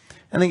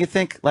 And then you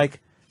think,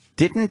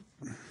 didn't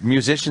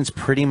musicians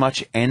pretty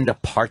much end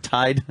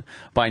apartheid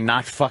by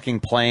not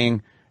fucking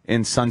playing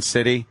in Sun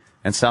City?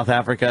 and South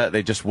Africa,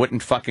 they just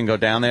wouldn't fucking go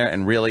down there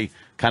and really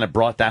kind of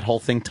brought that whole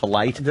thing to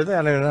light. Did they?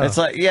 I don't know. It's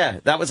like, yeah,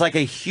 that was like a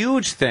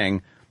huge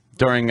thing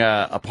during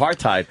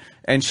apartheid.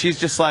 And she's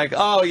just like,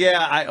 oh,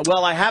 yeah,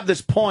 I have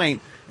this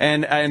point.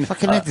 And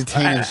fucking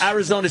entertainers.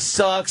 Arizona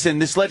sucks,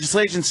 and this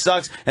legislation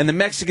sucks, and the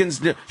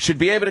Mexicans should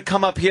be able to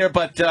come up here,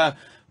 but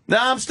no,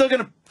 I'm still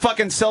going to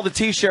fucking sell the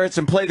T-shirts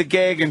and play the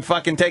gig and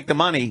fucking take the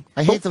money.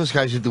 I hate those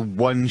guys who do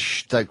one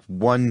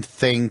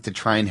thing to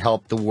try and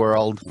help the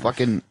world.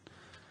 Fucking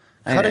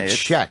cut a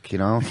check, you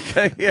know?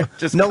 Yeah,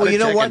 just no, well, you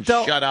know what,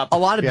 though? Shut up. A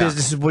lot of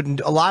businesses wouldn't,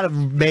 a lot of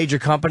major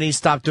companies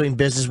stopped doing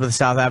business with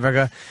South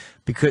Africa.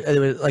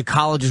 Because like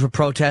colleges were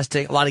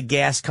protesting, a lot of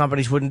gas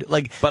companies wouldn't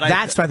like. But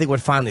that's I think what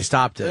finally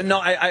stopped it. No,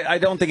 I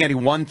don't think any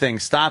one thing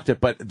stopped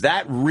it, but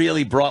that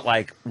really brought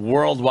like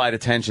worldwide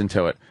attention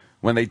to it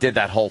when they did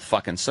that whole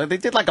fucking. So they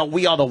did like a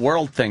 "We Are the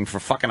World" thing for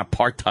fucking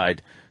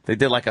apartheid. They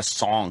did like a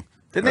song.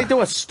 Didn't they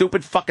do a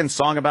stupid fucking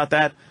song about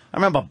that? I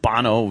remember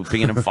Bono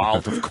being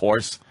involved, of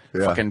course,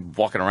 fucking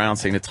walking around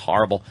saying it's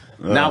horrible.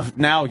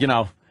 Now you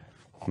know.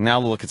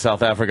 Now look at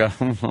South Africa.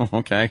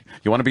 Okay,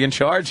 you want to be in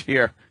charge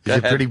here? Is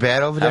it pretty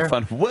bad over there? Have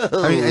fun. Whoa!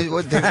 I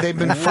mean, they've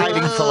been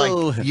fighting for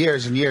like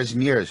years and years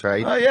and years,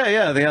 right? Oh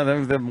yeah.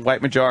 The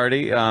white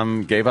majority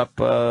gave up.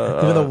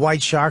 Even the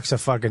white sharks are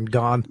fucking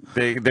gone.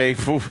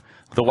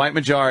 The white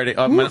majority,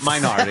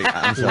 minority.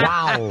 I'm sorry.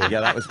 Wow. Yeah,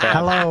 that was bad.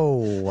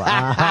 Hello.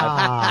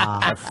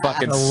 I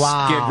fucking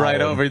skid right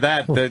over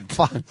that.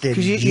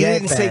 Because you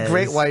didn't say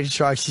great white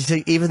sharks. You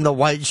said even the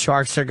white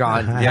sharks are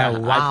gone. Yeah.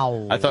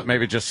 Wow. I thought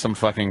maybe just some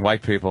fucking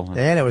white people.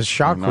 And it was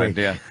Shark No Week.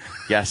 idea.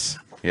 Yes,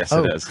 it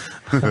is.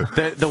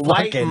 The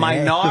white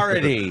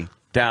minority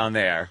down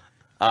there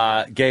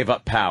gave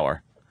up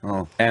power,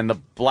 and the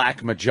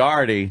black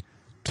majority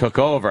took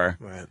over.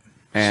 Right.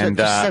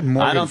 And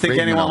I don't think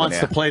anyone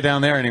wants to play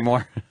down there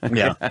anymore.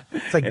 Yeah,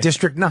 it's like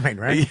District 9,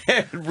 right?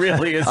 Yeah, it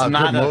really is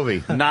not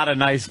a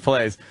nice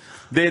place.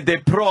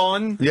 The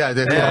prawn. Yeah,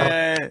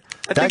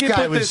 that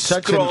guy was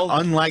such an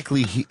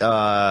unlikely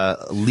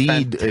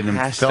lead in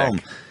a film.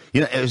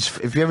 You know,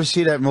 if you ever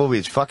see that movie,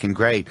 it's fucking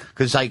great.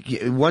 Because like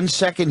 1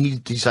 second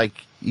he's like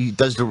he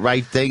does the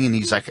right thing and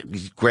he's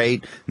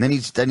great, and then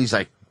he's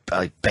like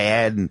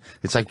bad, and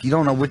it's like you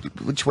don't know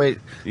which way.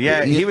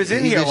 Yeah, he was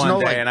in here one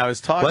day, and I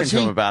was talking to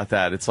him about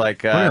that. It's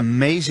like what an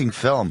amazing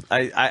film.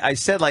 I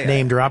said like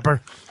name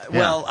dropper.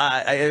 Well,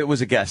 it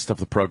was a guest of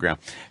the program,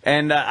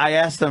 and I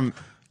asked him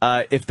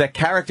if that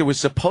character was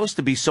supposed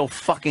to be so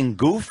fucking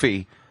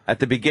goofy at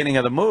the beginning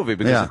of the movie,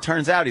 because it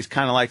turns out he's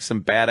kind of like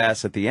some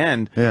badass at the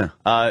end. Yeah.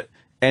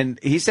 And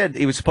he said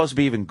he was supposed to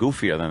be even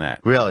goofier than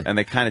that. Really? And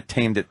they kind of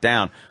tamed it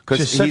down. Because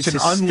he's such an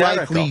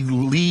unlikely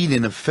lead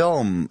in a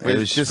film. It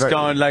was just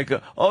going like,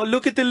 oh,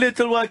 look at the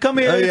little one. Come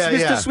here,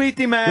 it's Mr.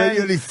 Sweetie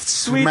Man. Yeah,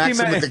 Sweetie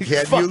Man. With the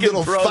kid. You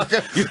little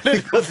fucker. You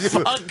little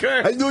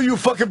fucker. I knew you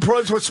fucking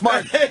pros were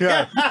smart.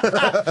 Yeah.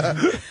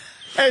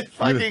 It's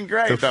fucking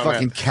great. The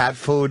fucking cat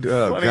food.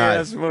 Oh, funny God.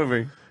 ass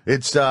movie.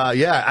 It's,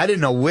 I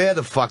didn't know where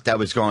the fuck that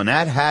was going.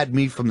 That had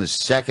me from the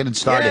second it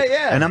started.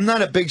 Yeah. And I'm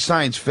not a big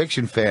science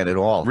fiction fan at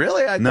all.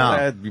 Really? I thought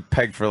I had you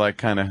pegged for, like,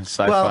 kind of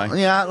sci-fi. Well,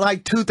 yeah,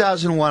 like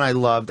 2001 I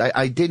loved.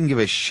 I didn't give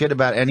a shit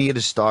about any of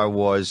the Star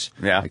Wars.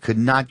 Yeah. I could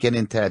not get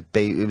into that.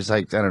 It was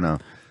like, I don't know.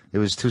 It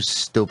was too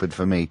stupid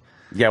for me.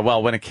 Yeah,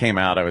 well, when it came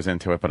out, I was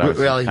into it, but I was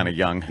kind of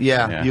young.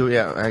 Yeah,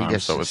 I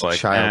guess so it was like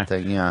child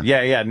thing, yeah.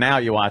 Yeah, now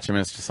you watch them,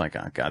 it's just like,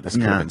 oh, God, this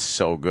could have been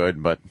so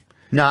good, but...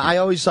 No, I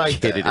always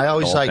liked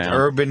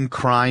urban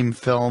crime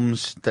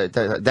films.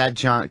 That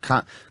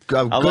genre,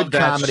 good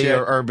comedy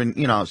or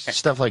urban,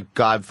 stuff like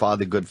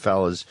Godfather,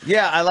 Goodfellas.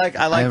 Yeah, I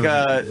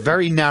like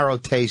very narrow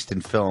taste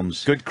in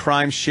films. Good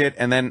crime shit,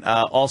 and then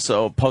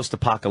also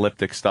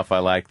post-apocalyptic stuff. I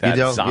like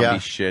that zombie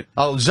shit.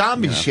 Oh,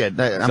 zombie shit!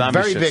 I'm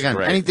very big on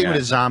anything with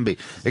a zombie.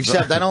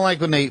 Except I don't like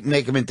when they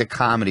make them into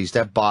comedies.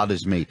 That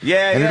bothers me.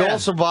 And it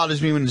also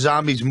bothers me when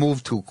zombies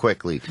move too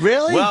quickly.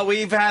 Really? Well,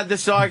 we've had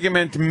this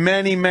argument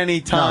many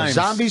times.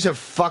 No, zombies are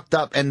fucked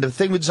up, and the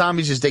thing with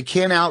zombies is they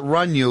can't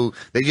outrun you.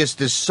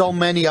 There's so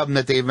many of them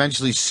that they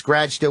eventually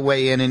scratch their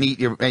way in and eat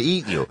you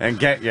and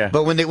get you.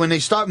 But when they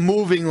start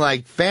moving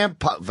like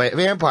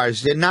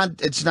vampires,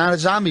 it's not a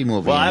zombie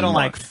movie. Well, anymore. I don't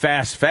like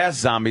fast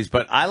zombies,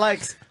 but I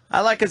like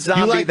a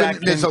zombie. You like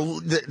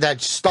that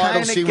that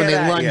startle scene when they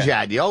lunge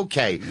at you.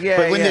 Okay,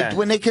 but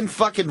when they can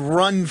fucking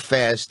run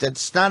fast,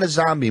 that's not a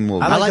zombie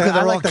movie. I like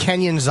they're all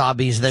Kenyan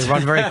zombies. They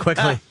run very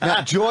quickly.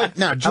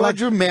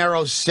 George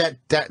Romero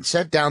set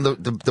down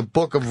the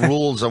book of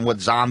rules on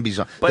what zombies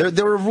are. But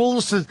there are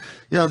rules to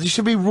there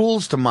should be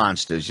rules to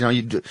monsters.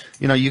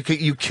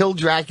 You kill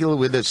Dracula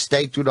with a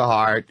stake through the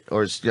heart,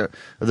 or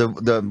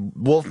the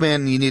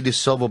Wolfman you need a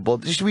silver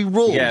bullet. There should be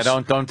rules. Yeah,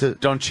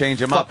 don't change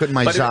them up. Fuck with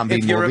my zombie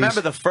if you movies.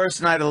 remember the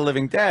first Night of the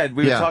Living Dead,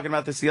 we were talking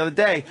about this the other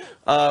day,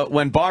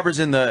 when Barbara's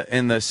in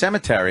the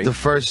cemetery. The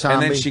first zombie.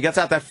 And then she gets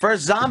out. That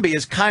first zombie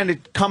is kind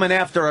of coming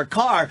after her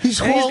car. He's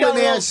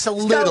hauling ass a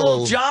little. He's got a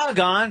little jog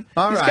on.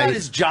 All He's right. got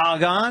his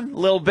jog on a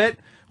little bit,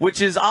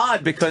 which is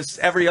odd because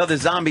every other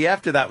zombie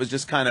after that was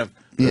just kind of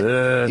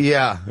Yeah.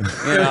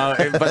 You know,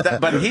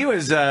 but he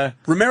was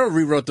Romero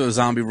rewrote those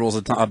zombie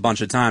rules a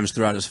bunch of times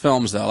throughout his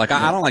films, though. Like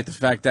I don't like the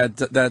fact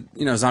that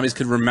you know zombies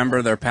could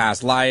remember their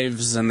past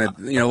lives and that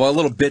you know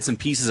little bits and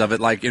pieces of it,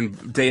 like in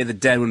Day of the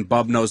Dead when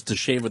Bub knows to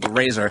shave with a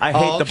razor. I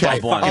hate the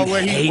Bub one. Oh,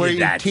 where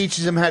he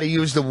teaches him how to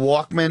use the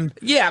Walkman.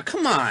 Yeah,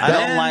 come on. I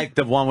don't like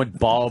the one with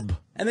Bob.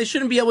 And they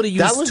shouldn't be able to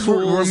use that was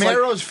tools.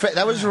 Romero's.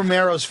 That was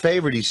Romero's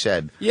favorite. He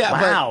said. Yeah.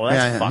 Wow,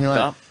 that's fucked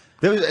up.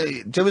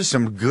 There was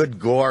some good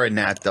gore in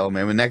that, though,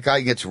 man. When that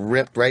guy gets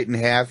ripped right in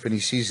half and he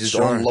sees his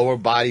own lower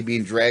body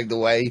being dragged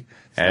away.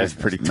 That's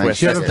pretty Did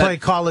twisted. you ever play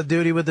Call of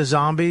Duty with the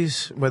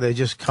zombies, where they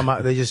just come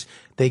out,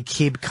 they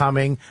keep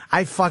coming?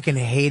 I fucking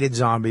hated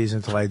zombies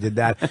until I did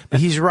that. But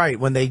he's right.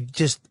 When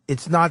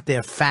it's not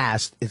they're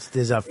fast.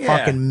 There's a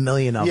fucking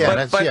million of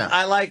them. But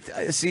I liked,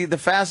 the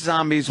fast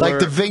zombies like were,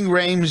 the Ving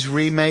Rhames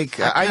remake.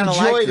 I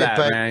enjoyed it,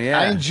 but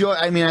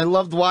I mean, I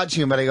loved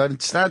watching them, but I go,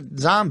 it's not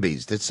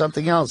zombies. It's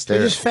something else. They're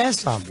just fast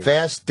zombies.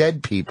 Fast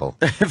dead people.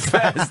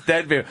 Fast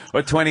dead people.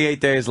 Or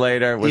 28 Days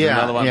Later was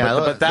another one. Yeah,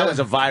 but that was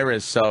a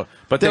virus, so.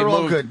 But they're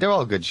all good. They're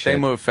all good shit. They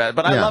move fast.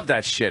 But I love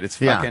that shit. It's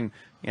fucking,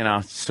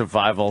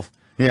 survival.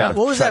 Yeah.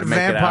 What was that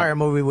vampire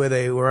movie where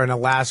they were in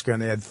Alaska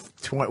and they had,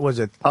 what was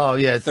it? Oh,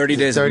 yeah. 30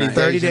 Days of Night.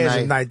 30 Days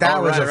of Night.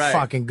 That was a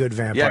fucking good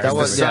vampire Yeah, because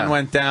movie. the sun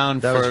went down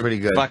that was for pretty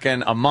good.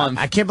 fucking a month.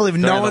 I can't believe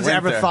no one's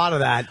ever thought of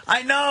that.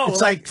 I know.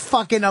 It's like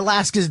fucking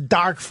Alaska's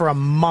dark for a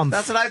month.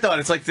 That's what I thought.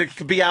 It's like it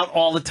could be out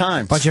all the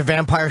time. Bunch of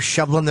vampires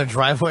shoveling their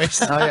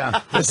driveways. Oh,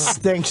 yeah. This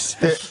stinks.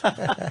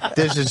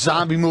 There's a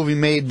zombie movie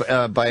made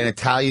by an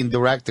Italian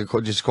director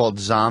just called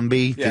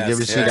Zombie. Did you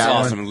ever see that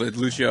awesome. one?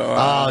 Lucio.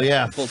 Oh,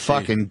 yeah.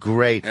 Fucking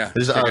great. Yeah,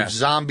 There's a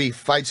zombie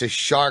fights a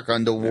shark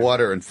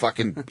underwater and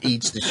fucking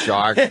eats the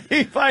shark.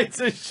 He fights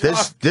a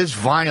shark. There's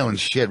violent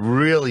shit,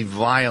 really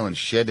violent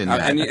shit in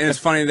that. And it's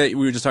funny that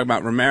we were just talking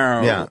about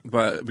Romero,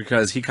 but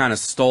because he kind of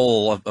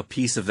stole a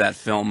piece of that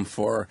film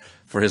for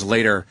his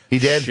later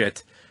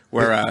shit,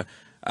 where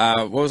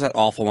what was that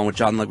awful one with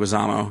John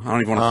Leguizamo? I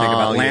don't even want to think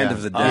about Land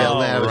of the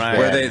Dead,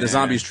 where the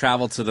zombies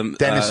travel to the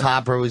Dennis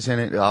Hopper was in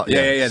it. Oh,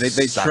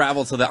 They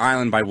travel to the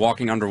island by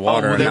walking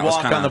underwater. They and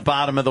walk on the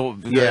bottom of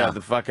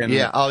the fucking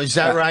Oh, is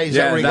that right? Is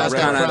that where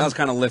that was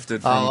kind of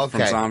lifted from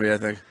Zombie, I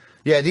think.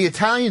 Yeah, the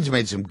Italians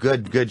made some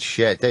good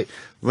shit.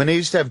 When they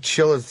used to have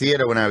Chiller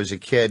Theater when I was a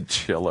kid,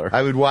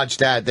 I would watch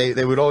that.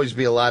 They would always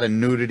be a lot of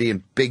nudity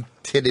and big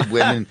titted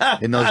women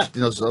in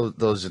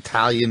those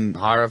Italian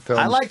horror films.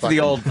 I liked the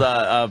old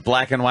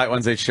black and white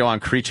ones they show on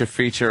Creature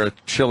Feature or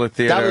Chiller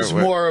Theater. That was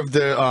more of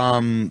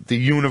the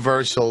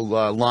Universal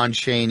Lon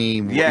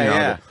Chaney.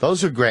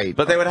 Those are great.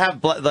 But they would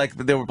have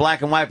they were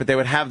black and white, but they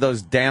would have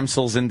those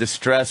damsels in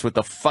distress with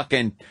the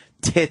fucking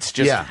tits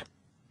just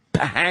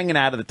hanging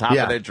out of the top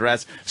of their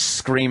dress,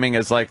 screaming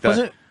as like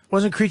the.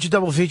 Wasn't Creature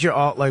Double Feature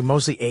all like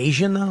mostly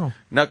Asian though?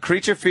 No,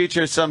 Creature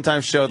Feature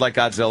sometimes showed like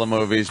Godzilla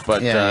movies,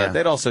 but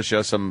they'd also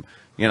show some,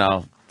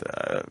 some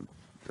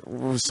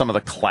of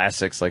the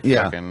classics like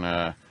fucking.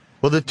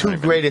 Well, the two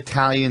great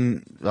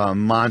Italian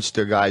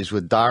monster guys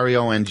with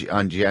Dario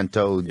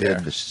Argento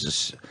did the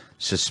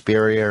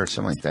Suspiria or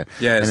something like that.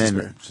 Yeah, and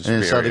then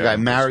this other guy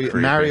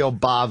Mario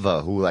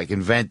Bava, who like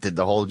invented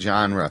the whole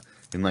genre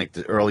in like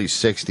the early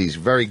 '60s.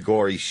 Very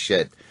gory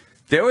shit.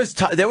 There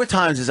were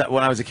times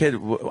when I was a kid,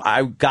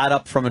 I got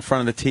up from in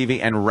front of the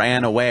TV and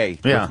ran away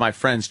with my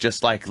friends,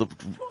 just like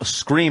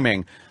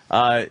screaming.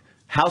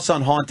 House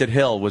on Haunted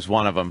Hill was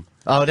one of them.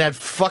 Oh, that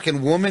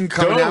fucking woman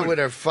coming out with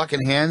her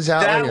fucking hands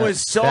out. That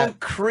was so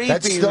creepy,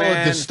 That's still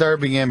man. a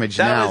disturbing image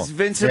now. That was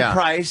Vincent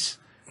Price.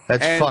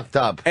 That's fucked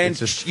up. And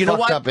it's a you know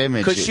fucked what? up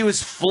image. Because she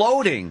was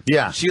floating.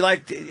 Yeah. She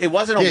it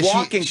wasn't a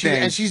walking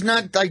thing. And she's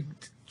not like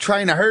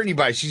trying to hurt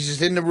anybody. She's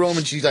just in the room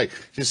and she's like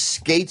just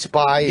skates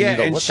by. And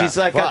you go, what she's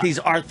the like fuck? got these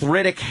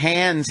arthritic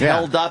hands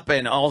held up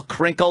and all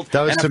crinkled.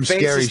 That was and some her face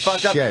scary is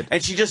fucked shit. Up,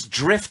 and she just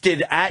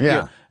drifted at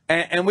you.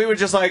 And we were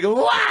just like,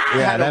 "Wow!"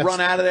 Had to run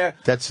out of there.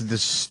 That's a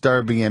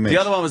disturbing image. The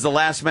other one was The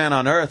Last Man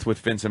on Earth with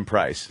Vincent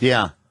Price.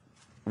 Yeah,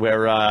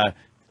 where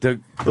the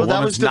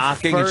woman's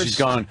knocking and she's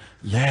going,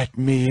 "Let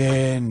me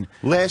in."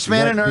 Last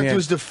Man on Earth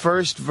was the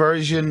first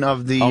version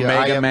of the Omega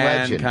I Am Man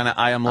Legend. kind of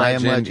I Am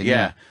Legend.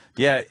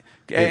 Yeah.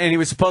 And he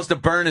was supposed to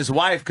burn his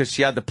wife because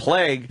she had the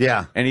plague.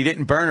 Yeah. And he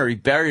didn't burn her; he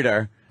buried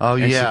her. Oh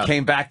and yeah. She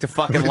came back to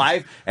fucking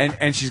life,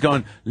 and she's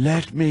going,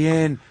 "Let me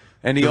in."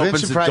 And he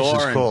opens the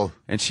door,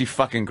 and she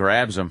fucking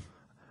grabs him.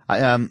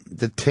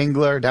 The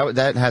Tingler,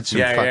 that had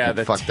some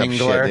fucking fucked up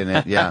shit in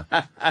it. Yeah.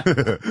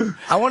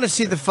 I want to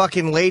see the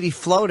fucking lady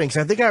floating,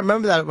 because I think I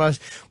remember that.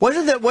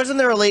 Wasn't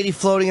there a lady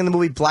floating in the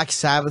movie Black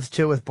Sabbath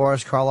too with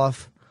Boris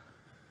Karloff?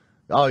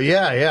 Oh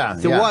yeah.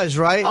 There was,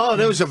 right? Oh,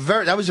 that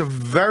was a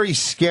very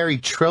scary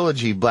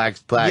trilogy. Black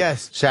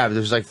Sabbath. There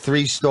was like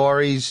 3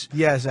 stories.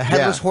 Yes, a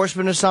headless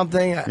horseman or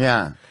something.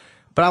 Yeah.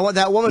 But I want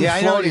that woman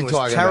floating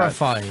was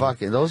terrifying.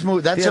 Fucking those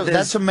movies.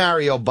 That's a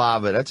Mario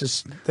Bava.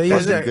 They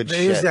use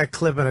shit. that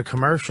clip in a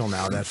commercial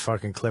now. That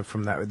fucking clip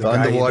from the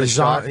underwater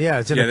shot.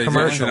 Yeah, it's in a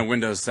commercial. In a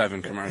Windows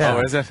 7 commercial. Yeah.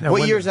 Oh, is it?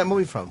 What year is that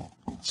movie from?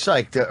 It's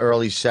like the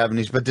early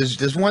 70s, but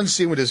there's one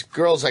scene where this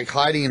girl's like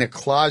hiding in a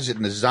closet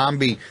and the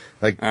zombie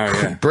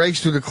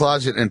breaks through the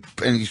closet and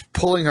he's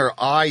pulling her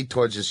eye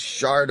towards this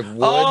shard of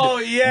wood. Oh,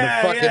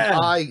 yeah, and the fucking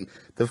eye,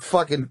 the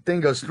fucking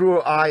thing goes through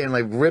her eye and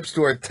like rips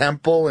through her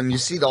temple, and you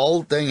see the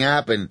whole thing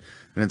happen.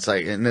 And it's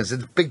like, and there's a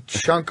big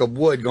chunk of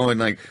wood going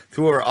like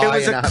through her eye. It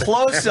was and a out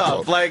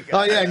close-up, like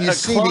oh yeah, and you a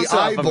see the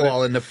close-up of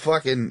eyeball it. and the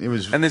fucking. It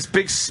was, and this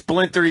big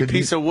splintery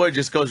piece of wood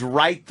just goes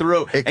right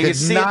through, and you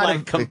see it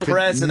like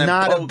compress and then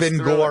not have pokes been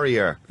through.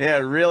 gorier. Yeah,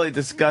 really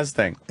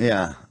disgusting.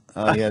 Yeah.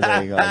 Oh yeah,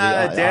 there you go.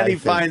 Danny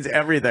finds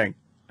everything.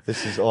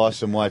 This is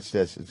awesome. Watch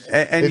this.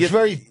 And it's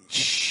very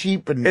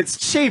cheap and it's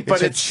cheap,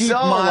 but it's a cheap so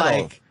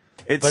model. like.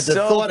 It's but the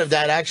so, thought of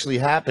that actually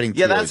happening to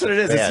yeah, you that's what it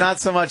is. bad. It's not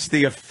so much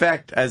the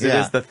effect as it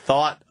is the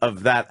thought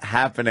of that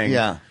happening.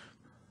 Yeah.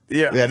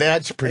 Yeah,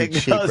 that's pretty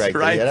cheap goes right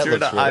there. Right Yeah, that through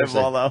looks the real.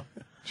 eyeball, though.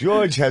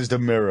 George has the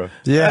mirror.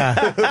 Yeah.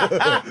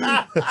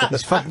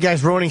 This fucking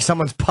guy's ruining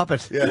someone's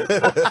puppet. Yeah.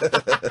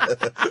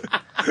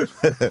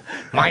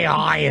 My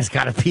eye has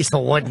got a piece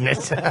of wood in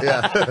it.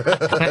 Yeah.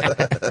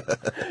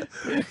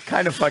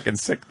 Kind of fucking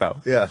sick, though.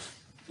 Yeah.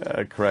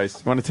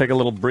 Christ. Want to take a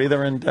little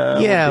breather and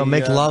yeah,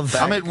 make love.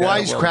 I'm at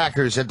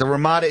Wisecrackers at the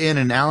Ramada Inn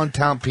in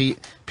Allentown,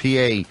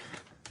 PA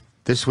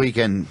this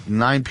weekend,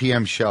 9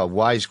 p.m. show.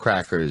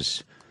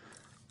 Wisecrackers.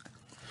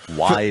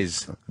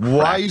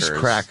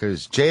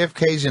 Wisecrackers.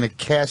 JFK's in a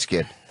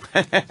casket.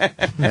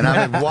 And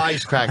I'm at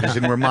Wisecrackers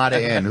in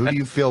Ramada Inn. Who do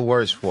you feel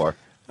worse for?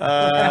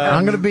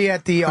 I'm going to be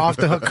at the Off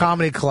the Hook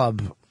Comedy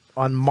Club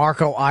on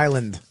Marco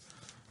Island.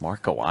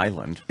 Marco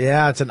Island?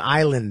 Yeah, it's an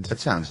island. That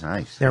sounds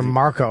nice. Near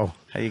Marco.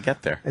 How you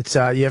get there? It's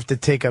you have to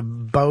take a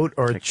boat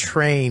or a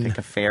train. Take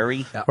a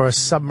ferry? Or a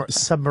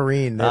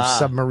submarine. They have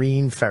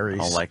submarine ferries.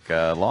 Oh, like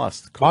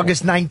Lost. Cool.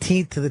 August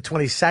 19th to the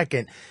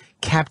 22nd.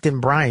 Captain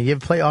Brian. You ever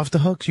play Off the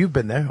Hooks? You've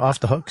been there, Off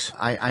the Hooks.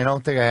 I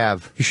don't think I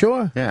have. You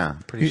sure? Yeah,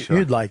 pretty sure.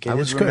 You'd like it. I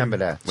would It's remember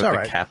good. that. It's all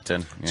right.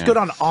 Captain. It's good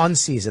on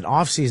season.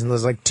 Off season,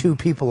 there's like 2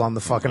 people on the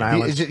fucking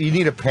island. You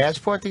need a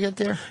passport to get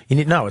there?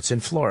 No, it's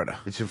in Florida.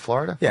 It's in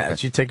Florida? Yeah, Okay.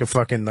 it's you take a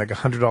fucking like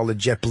 $100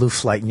 JetBlue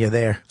flight and you're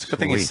there. It's a good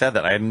thing you said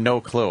that. I had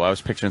no clue. I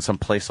was picturing some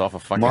place off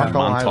of fucking Marco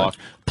Montauk, Island.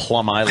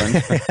 Plum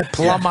Island.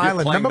 Plum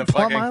Island. You're playing Remember the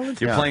Plum fucking- Island?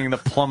 You're playing the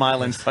Plum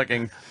Island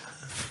fucking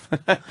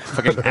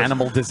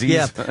animal disease.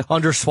 Yeah,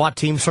 under SWAT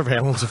team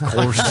surveillance, of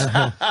course.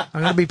 I'm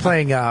going to be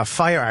playing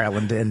Fire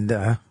Island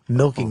and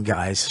Milking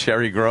Guys.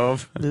 Cherry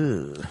Grove. How do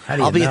you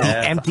I'll be at know?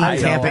 the empty I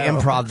Tampa know.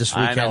 Improv this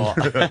I weekend. know.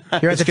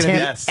 You're at the It's going to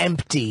Tampa. be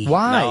empty.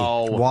 Why?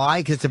 No.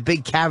 Why? Because it's a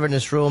big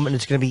cavernous room and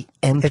it's going to be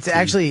empty. It's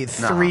actually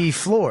 3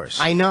 floors.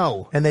 I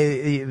know. And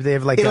they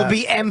have like It'll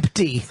be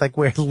empty. like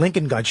where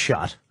Lincoln got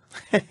shot.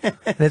 And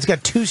it's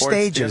got 2 Sports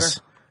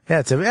stages. Yeah,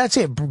 it's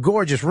a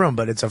gorgeous room,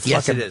 but it's a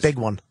Yes, fucking it is. big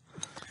one.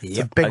 It's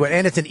a big one.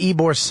 And it's in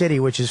Ybor City,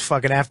 which is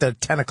fucking after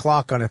 10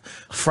 o'clock on a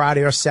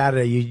Friday or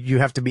Saturday. You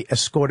have to be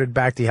escorted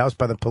back to your house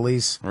by the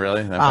police.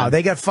 Really?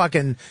 They got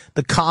fucking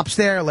the cops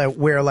there like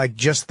wear like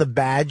just the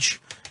badge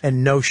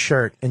and no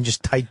shirt and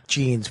just tight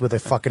jeans with a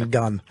fucking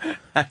gun.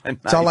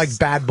 It's all like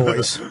bad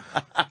boys.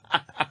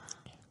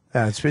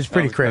 Yeah, it's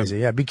pretty crazy.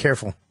 Yeah, be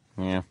careful.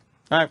 Yeah.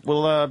 All right,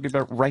 we'll be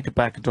right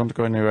back. Don't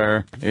go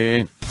anywhere.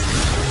 We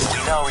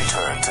now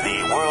return to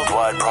the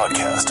worldwide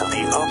broadcast of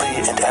the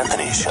Opie and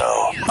Anthony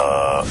Show.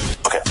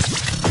 Okay.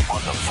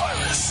 On the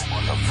virus.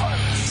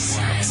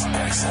 Sirius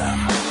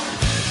XM.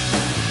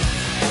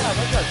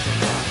 I've got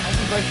some. I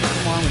think I should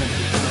come on with him.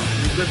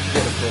 We lived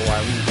together for a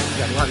while. We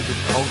got a lot of good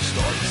cold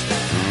stories.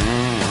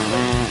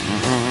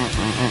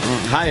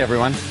 Hi,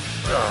 everyone.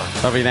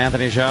 Opie and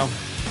Anthony Show.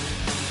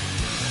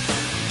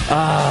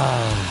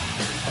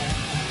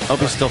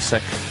 Opie's still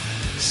sick.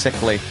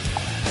 Sickly.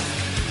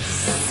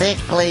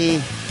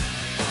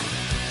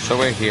 So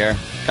we're here.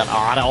 Got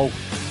Otto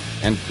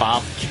and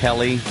Bob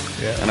Kelly.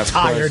 Yeah. And of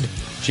Tired.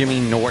 course, Jimmy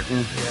Norton.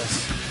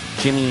 Yes.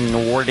 Jimmy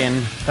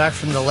Norton. Back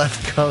from the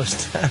left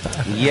coast.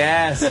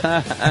 Yes.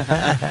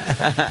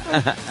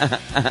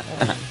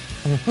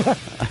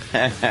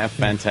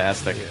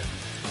 Fantastic.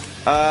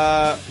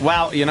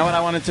 Wow, you know what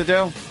I wanted to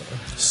do?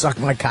 Suck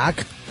my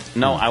cock?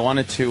 No, I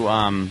wanted to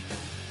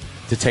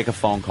take a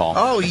phone call.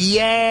 Oh,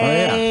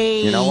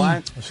 yay! You know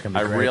what? That's gonna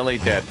be I great. really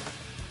did.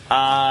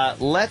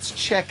 Let's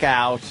check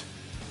out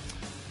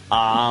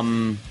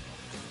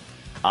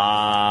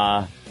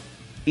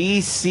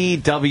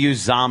ECW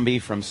Zombie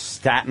from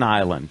Staten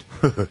Island.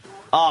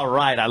 All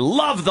right, I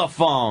love the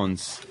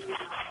phones.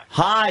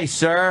 Hi,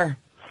 sir.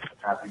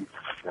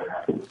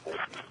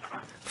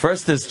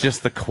 First is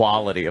just the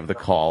quality of the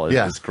call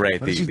is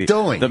great. What is he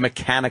doing? The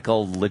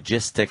mechanical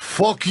logistic.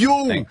 Fuck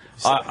you! Thing.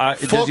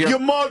 Fuck your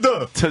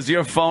mother! Does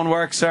your phone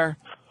work, sir?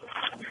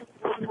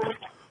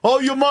 Oh,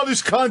 your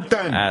mother's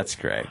content! That's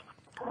great.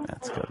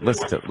 That's good.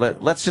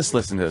 Let's just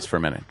listen to this for a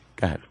minute.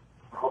 Go ahead.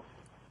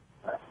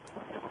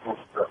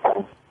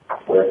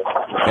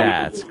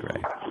 That's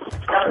great.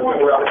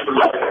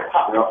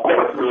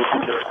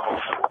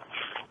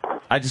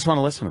 I just want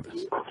to listen to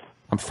this.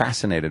 I'm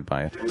fascinated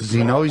by it. Does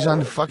he know he's on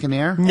the fucking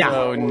air?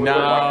 No,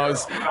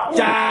 knows.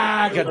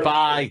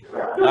 Goodbye.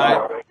 All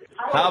right.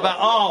 How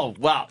about,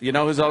 well, you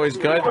know who's always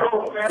good?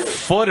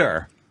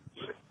 Footer.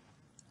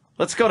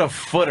 Let's go to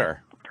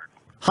Footer.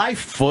 Hi,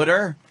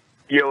 Footer.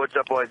 Yo, what's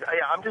up, boys?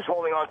 Yeah, I'm just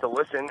holding on to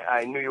listen.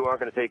 I knew you weren't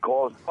going to take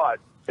calls, but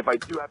if I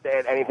do have to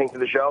add anything to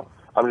the show,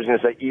 I'm just going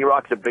to say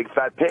E-Rock's a big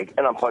fat pig,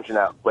 and I'm punching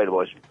out. Later,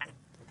 boys.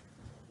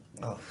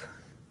 Oh.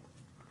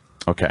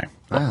 Okay.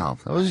 Wow,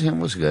 that was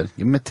good.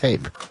 Give him a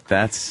tape.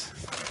 That's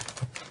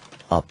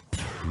a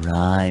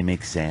prime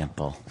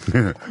example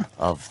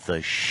of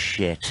the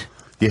shit.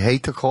 You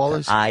hate the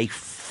callers? I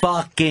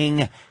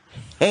fucking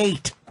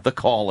hate the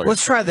callers.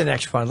 Let's try the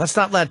next one. Let's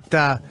not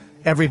let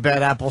every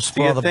bad apple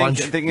spoil the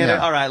bunch.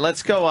 All right,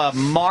 let's go.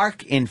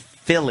 Mark in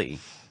Philly.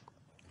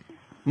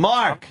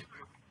 Mark.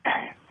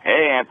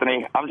 Hey,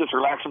 Anthony. I'm just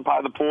relaxing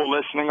by the pool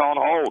listening on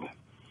hold.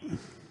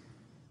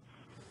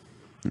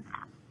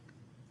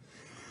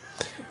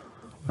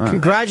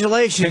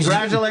 Congratulations.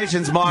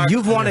 Congratulations, Mark.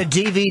 You've won a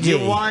DVD. You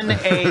won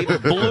a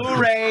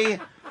Blu-ray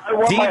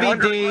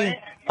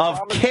DVD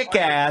of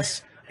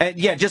Kick-Ass. And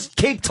yeah, just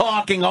keep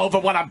talking over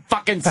what I'm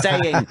fucking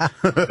saying.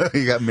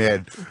 You got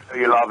mad.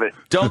 You love it.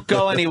 Don't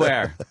go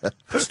anywhere.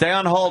 Stay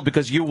on hold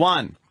because you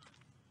won.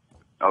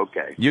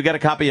 Okay. You get a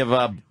copy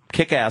of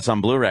Kick-Ass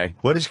on Blu-ray.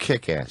 What is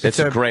Kick-Ass? It's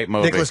a great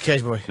movie. Nicolas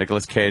Cage movie.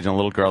 Nicolas Cage and a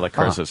little girl that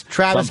curses.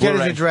 Travis, It's on get his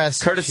Blu-ray,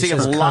 address. Courtesy She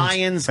of says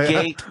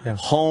Lionsgate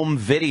Home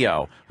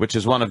Video, which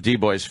is one of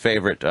D-Boy's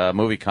favorite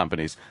movie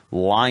companies.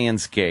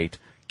 Lionsgate.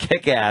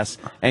 Kick-Ass.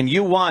 And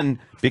you won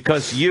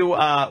because you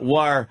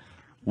were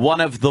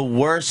one of the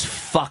worst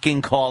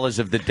fucking callers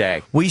of the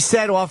day. We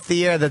said off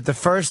the air that the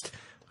first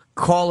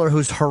caller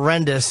who's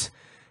horrendous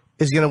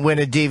is going to win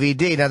a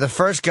DVD. Now, the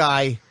first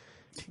guy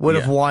would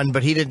have won,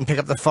 but he didn't pick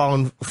up the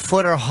phone.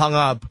 Footer hung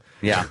up.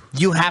 Yeah.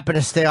 You happen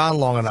to stay on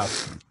long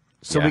enough.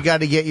 So we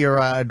got to get your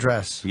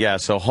address. Yeah,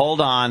 so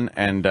hold on,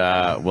 and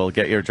we'll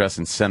get your address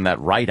and send that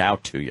right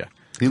out to you.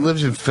 He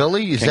lives in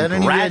Philly? Is that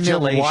anywhere near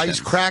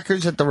Congratulations.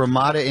 Wisecrackers at the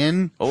Ramada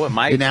Inn? Oh, it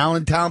might. In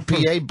Allentown,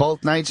 PA,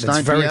 both nights,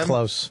 9 p.m.? Very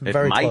close. It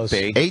Very might close.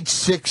 be.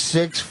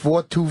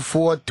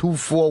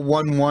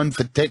 866-424-2411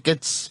 for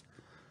tickets.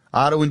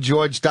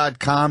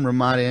 OttoandGeorge.com,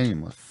 Ramada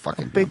Inn.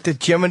 Fucking beat the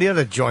Jim and the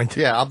other joint.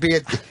 Yeah, I'll be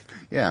at...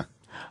 Yeah.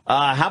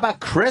 How about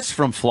Chris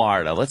from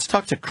Florida? Let's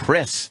talk to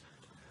Chris.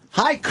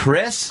 Hi,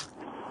 Chris.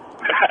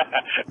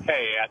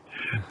 Hey,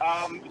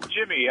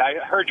 Jimmy, I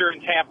heard you're in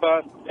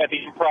Tampa at the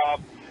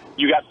Improv.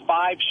 You got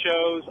 5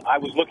 shows. I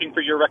was looking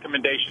for your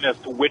recommendation as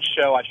to which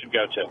show I should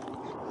go to.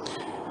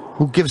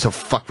 Who gives a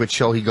fuck what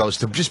show he goes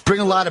to? Just bring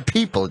a lot of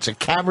people. It's a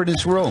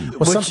cavernous room.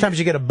 Well, sometimes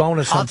you get a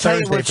bonus on tell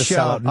you Thursday which to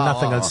sell out, show.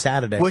 nothing on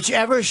Saturday.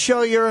 Whichever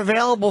show you're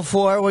available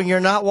for when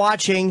you're not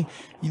watching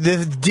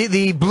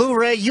the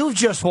Blu-ray you've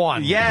just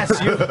won. Yes,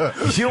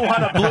 you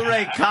won a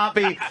Blu-ray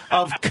copy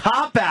of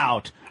Cop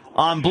Out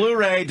on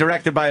Blu-ray,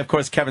 directed by, of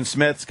course, Kevin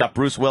Smith. It's got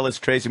Bruce Willis,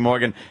 Tracy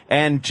Morgan,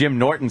 and Jim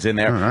Norton's in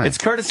there. Right. It's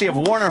courtesy of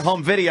Warner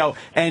Home Video,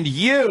 and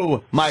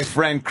you, my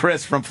friend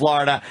Chris from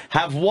Florida,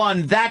 have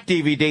won that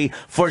DVD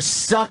for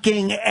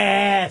sucking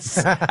ass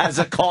as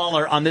a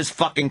caller on this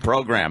fucking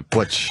program.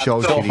 What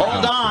shows So did he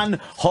hold come?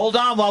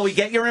 on while we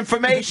get your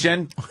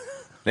information.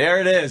 There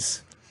it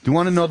is. Do you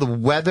want to know the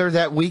weather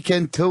that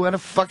weekend, too? How the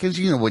fuck is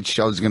you know which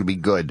show's going to be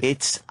good?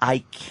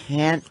 I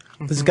can't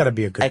This has got to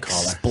be a good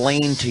caller.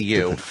 explain to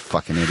you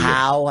fucking idiot.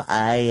 how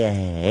I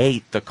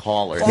hate the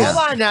callers. Hold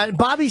on now.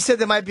 Bobby said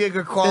there might be a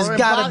good caller. There's and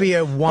gotta be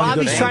a one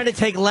Bobby's good trying to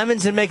take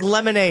lemons and make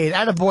lemonade.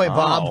 Attaboy,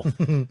 Bob.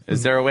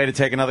 Is there a way to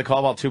take another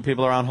call while 2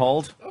 people are on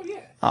hold? Oh, yeah.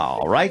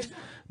 All right.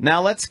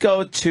 Now let's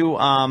go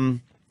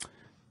to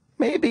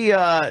maybe,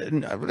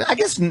 I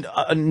guess,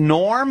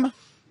 Norm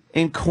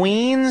in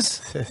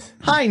Queens.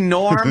 Hi,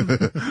 Norm.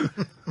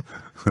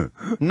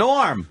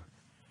 Norm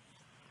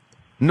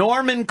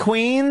in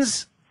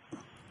Queens.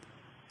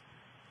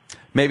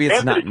 Maybe it's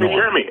Anthony, not can Norm. you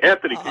hear me?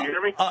 Anthony, can you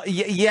hear me?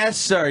 Yes,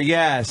 sir.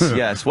 Yes.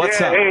 What's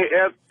yeah, up? Hey,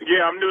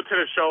 yeah, I'm new to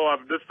the show.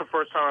 This is the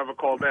first time I ever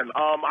called in.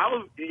 I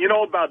was,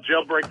 about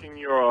jailbreaking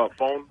your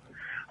phone.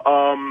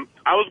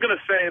 I was going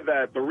to say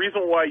that the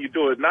reason why you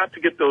do it, not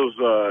to get those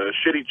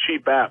shitty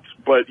cheap apps,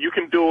 but you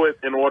can do it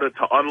in order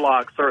to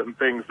unlock certain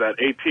things that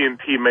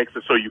AT&T makes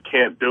it so you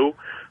can't do.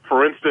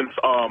 For instance,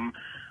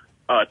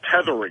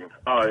 tethering.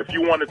 If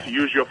you wanted to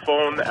use your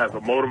phone as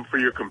a modem for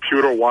your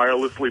computer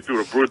wirelessly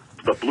through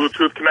the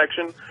Bluetooth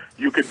connection,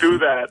 you could do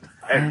that.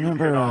 And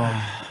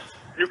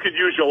you could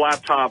use your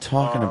laptop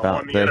talking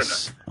about on the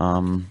this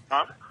internet.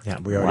 Yeah,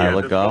 we a while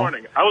this ago.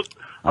 morning. I was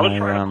trying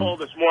to call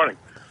this morning.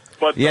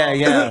 But,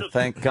 Yeah.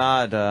 Thank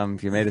God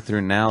you made it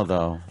through now,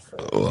 though.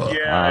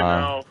 Yeah, I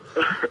know.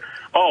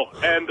 Oh,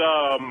 and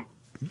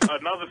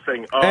another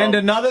thing. And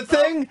another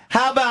thing?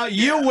 How about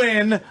you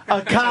win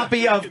a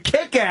copy of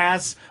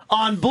Kick-Ass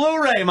on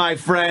Blu-ray, my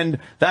friend?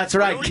 That's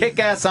right,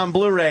 Kick-Ass on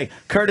Blu-ray,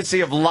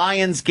 courtesy of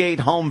Lionsgate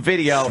Home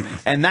Video.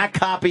 And that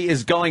copy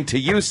is going to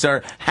you,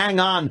 sir.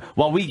 Hang on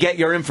while we get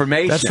your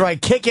information. That's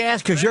right.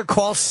 Kick-ass because your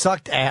call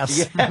sucked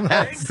ass.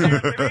 Yes.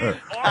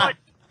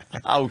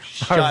 Oh,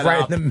 shut up.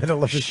 Right in the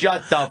middle of it.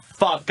 Shut the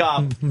fuck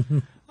up.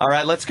 All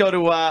right, let's go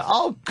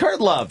to,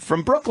 Kurt Love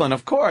from Brooklyn,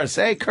 of course.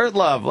 Hey, Kurt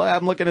Love.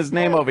 I'm looking at his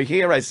name over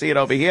here. I see it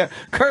over here.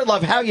 Kurt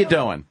Love, how you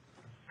doing?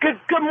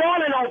 Good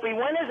morning, Opie.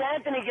 When is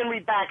Anthony going to be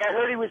back? I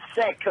heard he was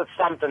sick or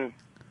something.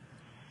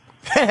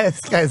 This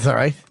guy's all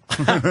right.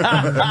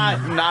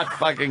 I'm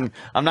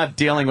not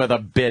dealing with a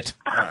bit.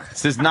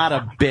 This is not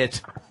a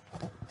bit.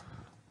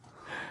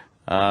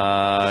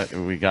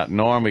 We got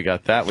Norm, we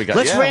got that, we got...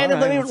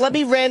 Let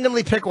me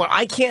randomly pick one.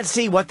 I can't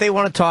see what they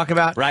want to talk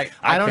about. Right.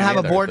 I don't have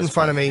a board in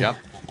front of me. Yep.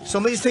 So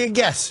let me just take a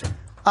guess.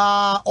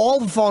 All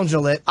the phones are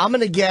lit. I'm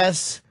going to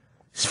guess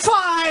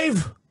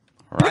 5.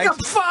 Right. Pick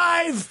up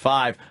 5.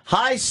 5.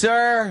 Hi,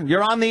 sir.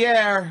 You're on the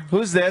air.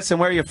 Who's this and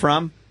where are you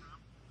from?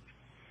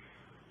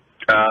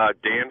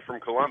 Dan from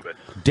Columbus.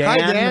 Dan.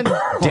 Hi, Dan.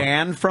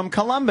 Dan from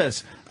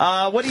Columbus.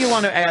 What do you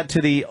want to add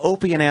to the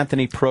Opie and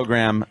Anthony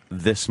program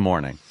this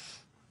morning?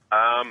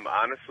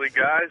 Honestly,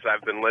 guys,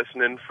 I've been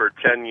listening for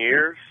 10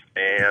 years,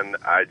 and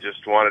I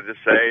just wanted to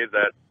say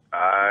that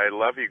I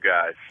love you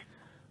guys.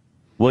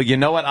 Well, you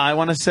know what I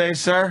want to say,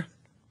 sir?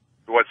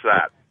 What's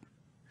that?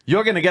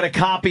 You're going to get a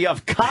copy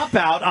of Cop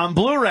Out on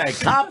Blu-ray.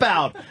 Cop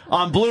Out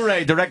on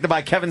Blu-ray, directed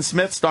by Kevin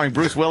Smith, starring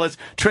Bruce Willis,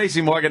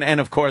 Tracy Morgan, and,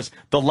 of course,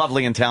 the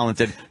lovely and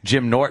talented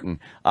Jim Norton.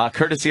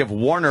 Courtesy of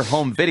Warner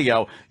Home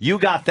Video. You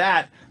got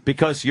that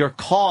because your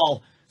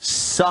call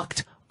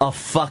sucked a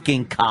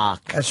fucking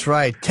cock. That's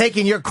right.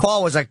 Taking your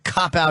call was a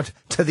cop-out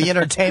to the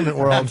entertainment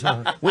world.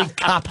 We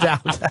copped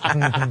out.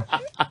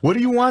 What do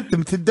you want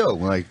them to do?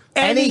 Like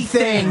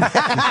anything.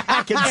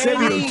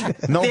 Contribute.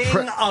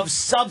 Anything of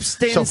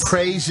substance. So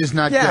praise is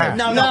not good.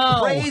 No.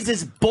 Praise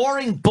is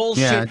boring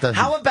bullshit. Yeah,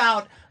 how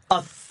about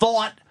a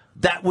thought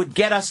that would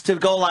get us to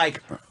go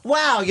like,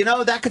 wow,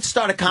 that could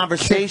start a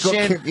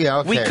conversation.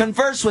 We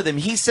converse with him.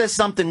 He says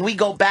something. We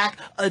go back,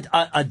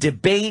 a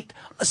debate,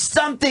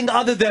 something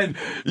other than,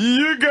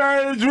 you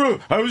guys,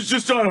 I was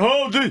just on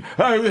hold.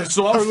 I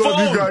saw a phone.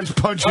 love you guys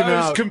punching I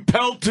was out.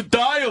 compelled to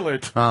dial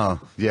it. Oh,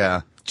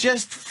 yeah.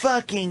 Just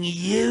fucking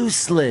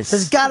useless.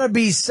 There's got to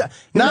be...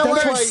 No,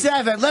 That's we're why-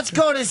 7. Let's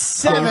go to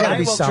 7. All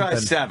right, we'll try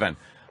 7.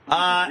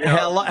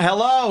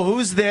 Hello,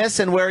 who's this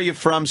and where are you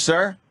from,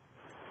 sir?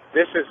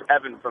 This is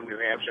Evan from New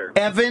Hampshire.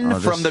 Evan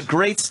from the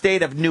great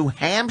state of New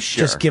Hampshire.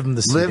 Just give him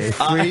the CD. Live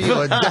free.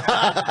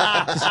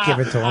 Just give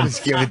it to him.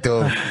 Just give it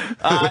to him.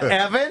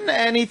 Evan,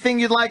 anything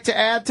you'd like to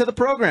add to the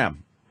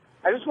program?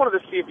 I just wanted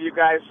to see if you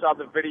guys saw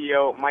the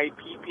video My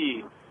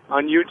PP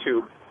on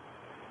YouTube.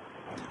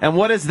 And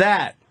what is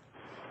that?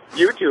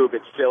 YouTube,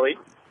 it's silly.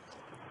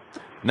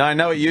 No, I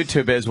know what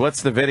YouTube is.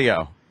 What's the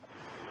video?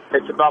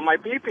 It's about my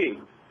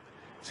PP.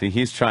 See,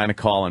 he's trying to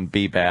call and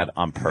be bad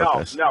on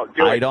purpose. No,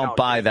 do it. I don't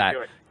buy that.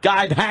 Do it.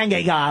 God,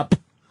 hanging up.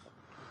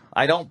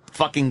 I don't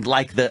fucking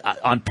like the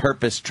on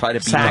purpose try to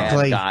be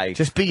Exactly. bad guy.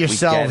 Just be We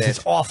yourselves. get it.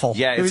 It's awful.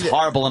 Yeah, it's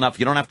horrible enough.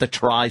 You don't have to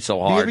try so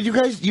hard. Yeah,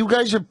 but you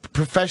guys are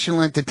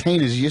professional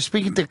entertainers. You're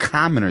speaking to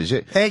commoners.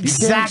 You can't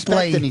Exactly.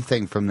 expect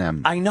anything from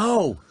them. I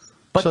know.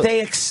 But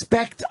they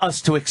expect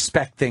us to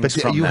expect things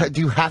from them.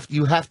 Do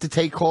you have to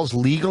take calls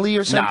legally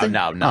or something?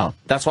 No. Oh.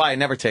 That's why I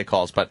never take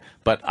calls. But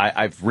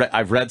I've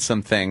read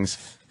some things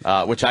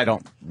which I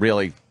don't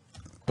really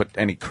put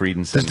any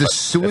credence in. Does the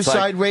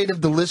suicide rate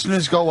of the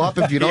listeners go up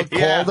if you don't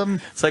call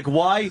them? It's like,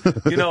 why?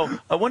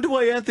 I wonder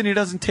why Anthony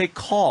doesn't take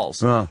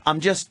calls.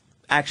 I'm just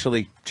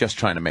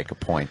trying to make a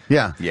point.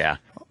 Yeah. Yeah.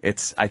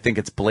 I think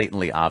it's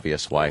blatantly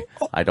obvious why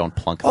I don't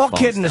plunk the All phones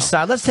kidding down.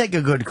 aside, let's take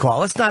a good call.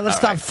 Let's stop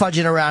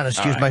fudging around.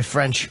 Excuse my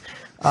French.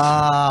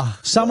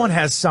 Someone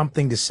has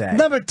something to say.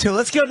 Number 2.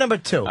 Let's go number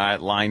 2. All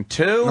right, line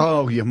 2.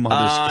 Oh, your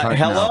mother's cutting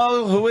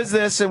hello, who is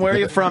this and where are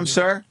you from,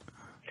 sir?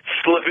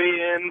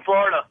 Slippy in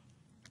Florida.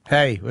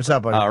 Hey, what's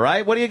up, buddy? All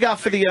right, what do you got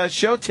for the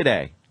show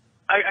today?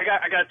 I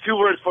got 2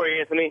 words for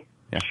you, Anthony.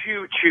 Yeah.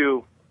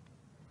 Choo-choo.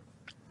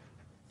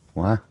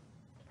 What?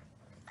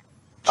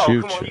 Oh,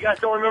 Choo-choo. come on. You guys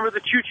don't remember the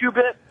choo-choo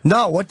bit?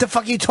 No, what the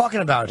fuck are you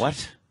talking about?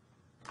 What?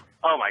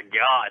 Oh, my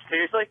God.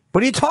 Seriously?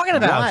 What are you talking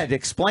about? What?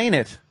 Explain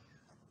it.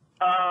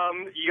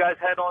 You guys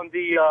had on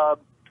the,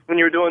 when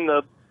you were doing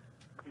the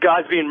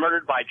guys being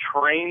murdered by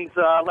trains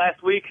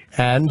last week.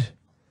 And?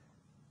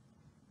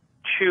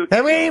 Choo-choo.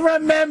 And we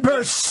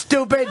remember,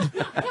 stupid.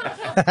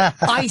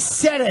 I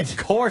said it. Of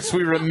course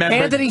we remember.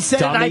 Anthony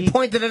said it and I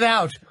pointed it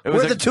out.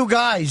 We're the 2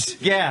 guys.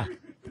 Yeah.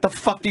 What the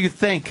fuck do you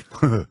think?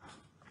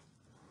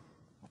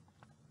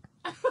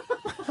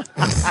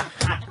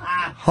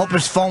 Hope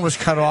his phone was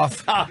cut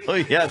off. Oh,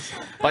 yes.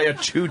 By a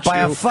choo-choo. By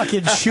a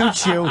fucking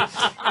choo-choo,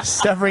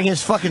 severing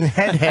his fucking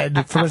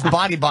head from his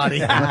body.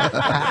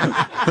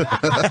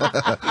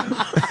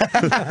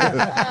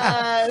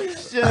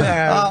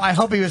 I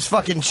hope he was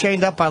fucking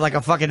chained up by like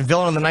a fucking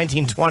villain in the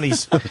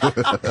 1920s.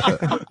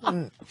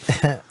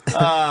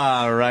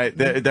 All right.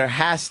 There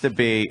has to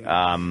be...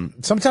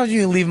 Sometimes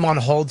you leave them on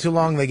hold too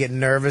long, they get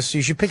nervous. So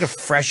you should pick a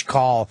fresh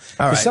call.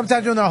 All right.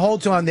 Sometimes when they're on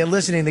hold too long, they're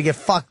listening, they get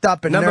fucked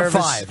up and Number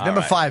nervous. 5.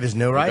 Number 5 is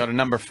new, right? Go to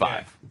number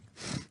 5.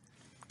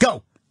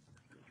 Go.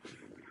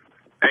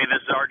 Hey,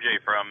 this is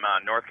RJ from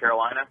North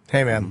Carolina.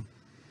 Hey, man.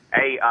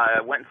 Hey,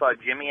 I went and saw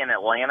Jimmy in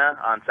Atlanta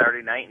on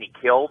Saturday night, and he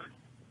killed.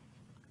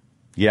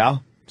 Yeah?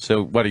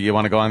 So, what, do you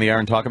want to go on the air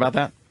and talk about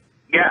that?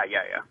 Yeah.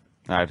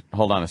 All right,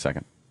 hold on a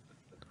second.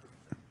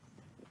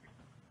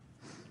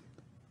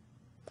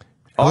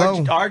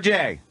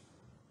 RJ.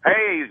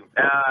 Hey,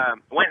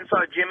 went and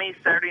saw Jimmy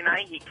Saturday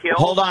night. He killed.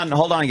 Hold on.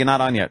 You're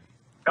not on yet.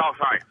 Oh,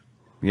 sorry.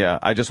 Yeah,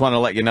 I just want to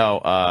let you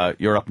know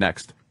you're up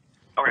next.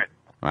 Okay.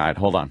 All right,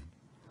 hold on.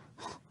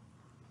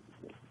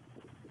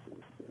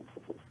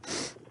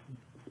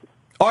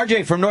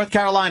 RJ from North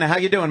Carolina, how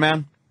you doing,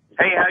 man?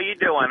 Hey, how you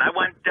doing? I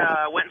went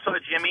and saw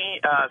Jimmy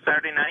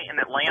Saturday night in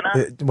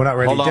Atlanta. We're not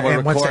ready. Hold on,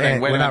 we're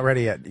recording. We're not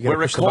ready yet.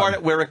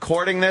 We're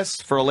recording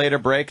this for a later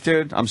break,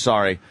 dude. I'm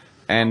sorry.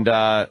 And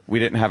we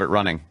didn't have it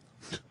running.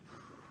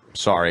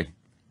 Sorry.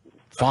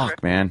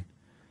 Fuck, man.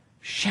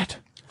 Shit.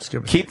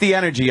 Keep the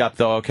energy up,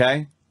 though,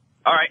 okay?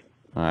 All right.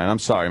 All right, I'm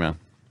sorry, man.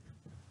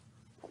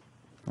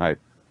 All right.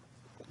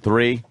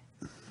 3,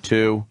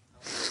 2,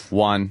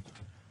 1.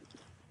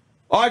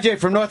 RJ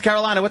from North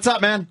Carolina, what's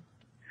up, man?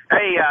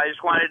 Hey, I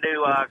just wanted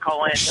to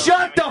call in.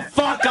 Shut the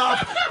fuck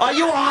up! Are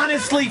you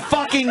honestly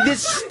fucking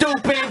this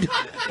stupid?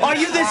 Are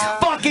you this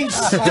fucking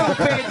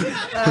stupid?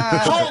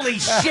 Holy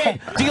shit!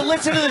 Do you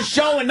listen to the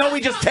show and know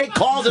we just take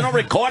calls and don't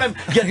record them?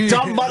 You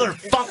dumb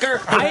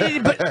motherfucker!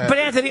 But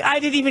Anthony, I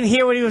didn't even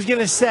hear what he was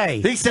going to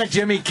say. He said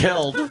Jimmy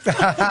killed.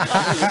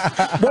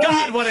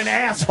 God, what an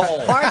asshole!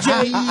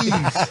 RJ,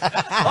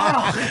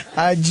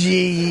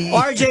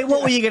 RJ,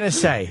 what were you going to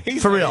say?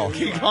 For real?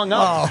 He hung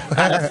up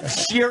out of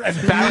sheer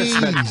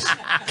embarrassment.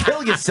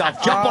 Kill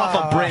yourself. Jump off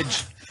a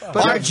bridge.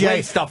 RJ,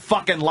 waste a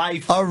fucking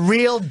life. A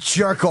real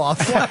jerk off.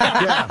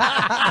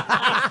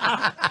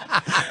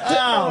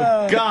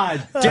 Oh,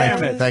 God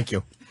damn it. Thank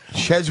you.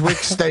 Cheswick,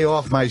 stay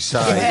off my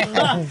side.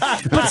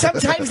 But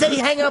sometimes they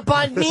hang up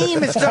on me,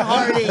 Mr.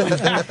 Harding.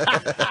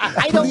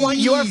 I don't want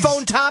your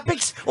phone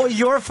topics or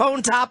your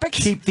phone topics.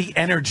 Keep the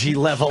energy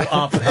level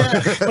up.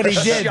 But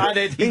he did. Shut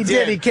it. He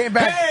did. He came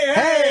back.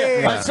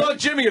 Hey! I saw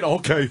Jimmy and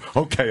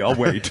okay, I'll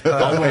wait.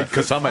 I'll wait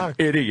because I'm an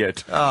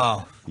idiot.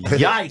 Oh.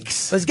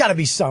 Yikes. There's got to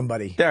be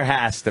somebody. There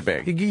has to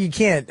be. You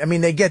can't. I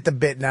mean, they get the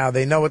bit now.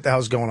 They know what the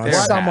hell's going on.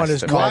 Someone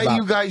is called Why are up.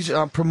 you guys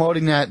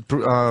promoting that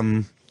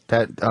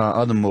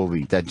other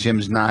movie that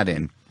Jim's not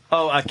in?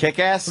 Oh,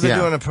 Kick-Ass? They're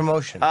doing a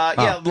promotion.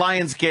 Yeah,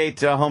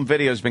 Lionsgate Home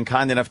Video has been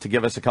kind enough to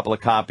give us a couple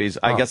of copies.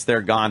 I guess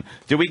they're gone.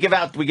 Did we give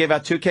out? We gave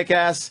out 2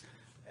 Kick-Ass,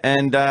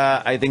 and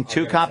I think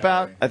 2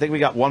 Cop-Out. I think we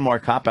got 1 more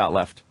Cop-Out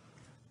left.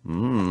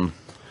 All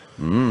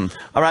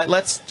right,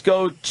 let's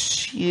go to...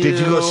 Did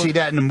you go see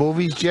that in the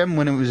movies, Jim,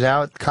 when it was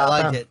out? I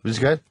liked it. Was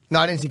it good? No,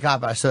 I didn't see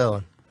Cop Out. I saw that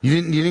one.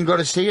 You didn't go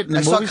to see it in the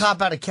I movies? saw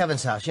Cop Out at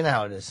Kevin's house. You know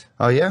how it is.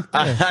 Oh, yeah?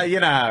 You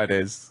know how it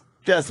is.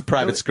 Just a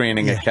private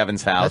screening at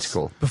Kevin's house. That's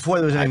cool. Before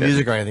there was any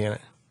music or anything in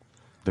it.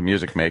 The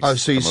music makes Oh,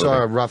 so you the saw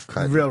movie. a rough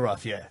cut. Real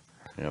rough, yeah.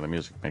 Yeah, the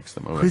music makes the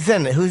movie. Who's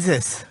in it? Who's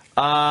this?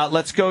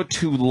 Let's go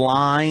to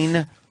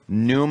line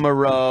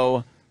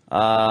numero... shit.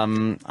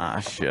 I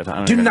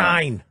don't Do even know.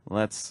 9.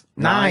 Let's...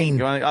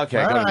 9. Okay, All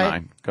go to right.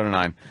 9. Go to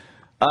 9.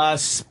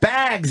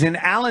 Spags in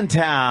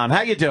Allentown.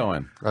 How you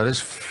doing? Oh, this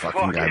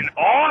fucking guy.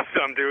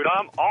 Awesome, dude.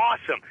 I'm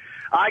awesome.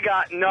 I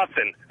got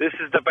nothing. This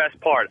is the best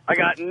part. I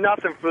got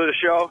nothing for the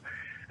show,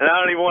 and I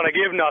don't even want to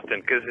give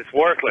nothing because it's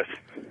worthless.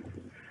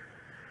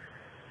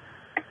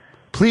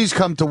 Please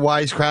come to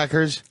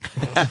Wisecrackers.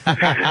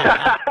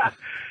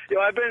 Yo,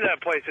 I've been to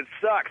that place. It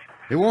sucks.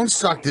 It won't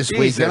suck this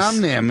Jesus. weekend.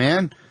 I'm there,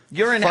 man.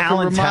 You're in Fucking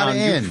Allentown. Ramada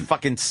You Inn.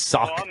 fucking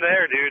suck. Oh, I'm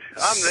there, dude.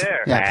 I'm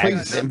there. Yeah,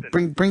 please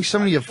bring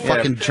some of your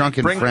fucking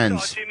drunken I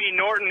friends. saw Jimmy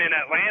Norton in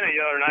Atlanta the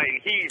other night,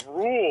 and he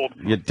ruled.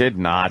 You did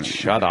not.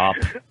 Shut up.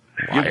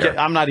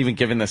 I'm not even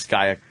giving this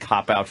guy a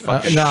cop-out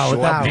fucking No,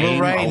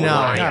 name. right?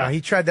 Oh, No, he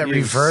tried that You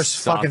reverse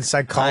suck. fucking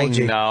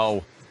psychology. I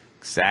know.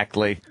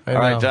 Exactly. I All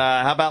right, know.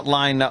 how about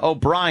line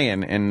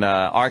O'Brien in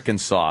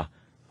Arkansas?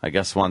 I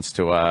guess wants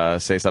to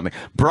say something.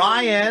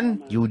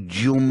 Brian! You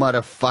Jew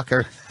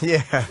motherfucker.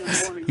 Yeah.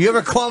 You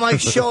ever call my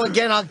show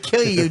again, I'll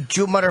kill you, you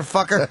Jew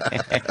motherfucker.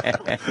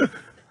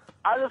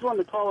 I just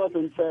wanted to call up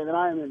and say that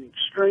I am an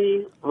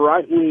extreme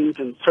right-wing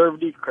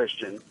conservative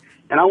Christian,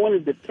 and I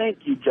wanted to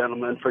thank you,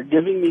 gentlemen, for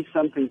giving me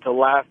something to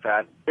laugh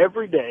at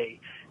every day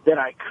that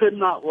I could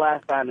not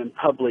laugh at in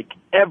public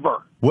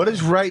ever. What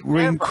does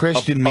right-wing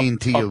Christian mean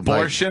to you?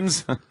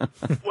 Abortions?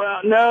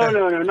 Well, no,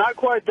 not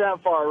quite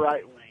that far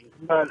right-wing.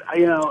 But,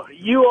 you know,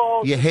 you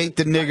all... You hate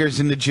the niggers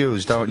and the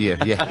Jews, don't you?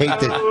 You hate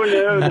the,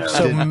 No.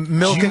 So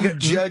Jew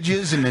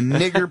judges and the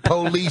nigger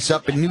police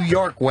up in New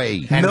York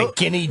way. And the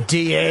guinea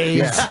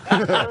DAs.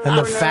 And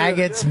the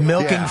faggots,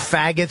 milking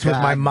faggots with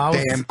my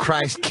mouth. Damn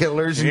Christ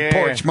killers and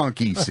porch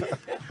monkeys.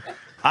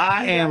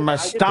 I am a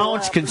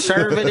staunch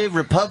conservative,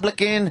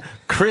 Republican,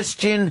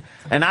 Christian,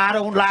 and I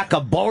don't like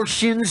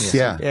abortions.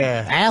 Yeah.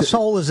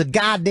 Asshole is a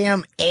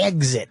goddamn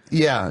exit.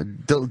 Yeah.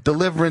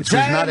 Deliverance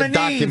was not a Adam and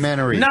Eve,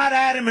 documentary. not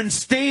Adam and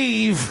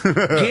Steve.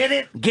 Get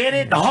it? Get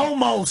it?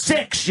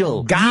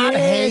 Homosexual. God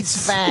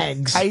Yes. hates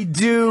fags. I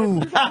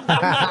do. It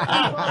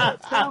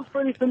sounds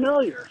pretty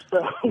familiar,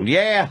 so...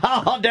 Yeah,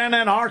 down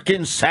in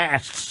Arkansas.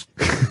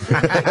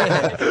 I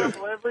get in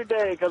trouble every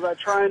day because I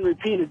try and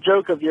repeat a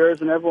joke of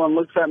yours, and everyone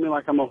looks at me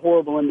like I'm a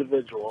horrible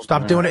individual.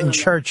 Stop doing it in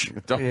church.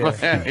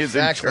 He's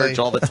in church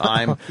all the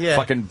time,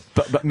 fucking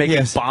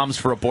making bombs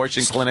for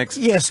abortion clinics.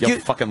 Yes, you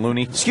fucking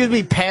loony. Excuse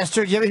me,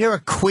 Pastor. You ever hear a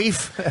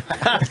queef?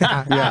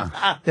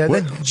 Yeah.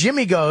 Then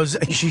Jimmy goes,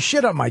 she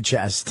shit on my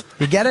chest.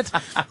 You get it?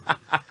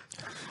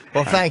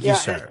 Well, thank you,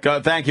 sir.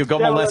 Go, thank you. Go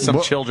molest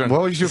some children.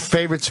 What was your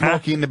favorite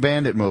Smokey and the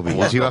Bandit movie?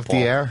 Was he off the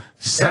air?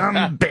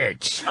 Some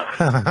bitch.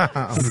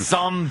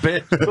 Some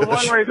bitch. The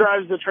one where he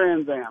drives the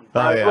Trans Am.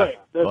 Wait,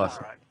 that's all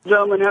right.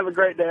 Gentlemen, have a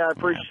great day. I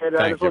appreciate it.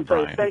 I just want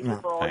to say thank you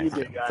for all you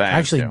do, guys.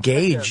 Actually,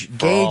 Gage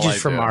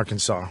is from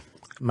Arkansas.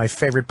 My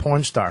favorite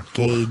porn star,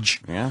 Gage.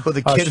 Yeah. Who,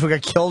 the kid who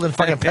got killed in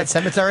fucking Pet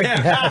Cemetery?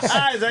 Is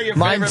that your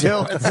Mine favorite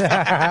too.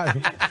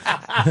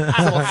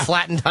 Little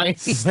flat and tiny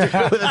with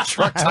a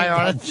truck tire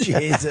on it.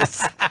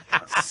 Jesus.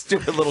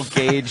 Stupid little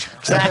Gage.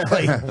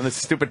 Exactly. And the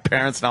stupid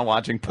parents not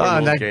watching poor Oh,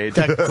 little that, Gage.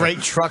 that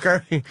great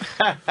trucker.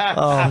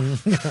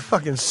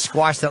 Fucking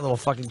squash that little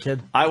fucking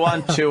kid. I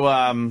want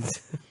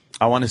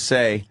to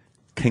say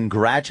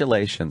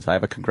congratulations. I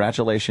have a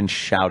congratulations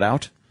shout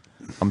out.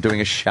 I'm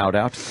doing a shout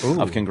out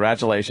of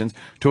congratulations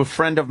to a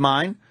friend of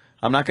mine.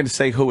 I'm not going to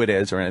say who it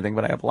is or anything,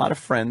 but I have a lot of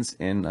friends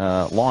in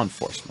law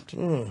enforcement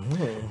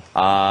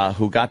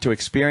who got to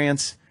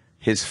experience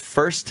his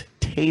first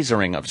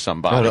tasering of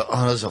somebody.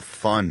 Oh, those are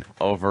fun.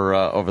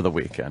 Over the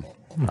weekend.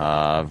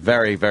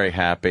 Very, very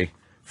happy.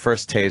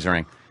 First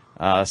tasering.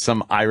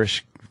 Some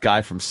Irish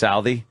guy from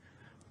Southie,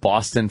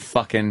 Boston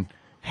fucking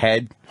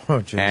head,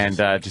 and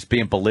just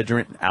being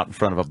belligerent out in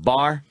front of a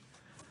bar.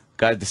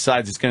 Guy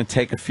decides he's going to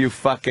take a few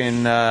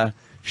fucking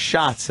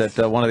shots at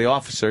one of the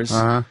officers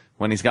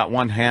when he's got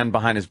one hand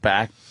behind his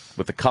back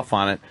with the cuff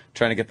on it,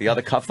 trying to get the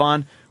other cuff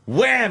on.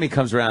 Wham! He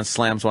comes around,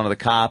 slams one of the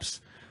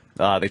cops.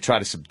 They try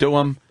to subdue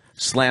him,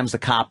 slams the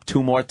cop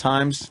 2 more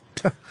times.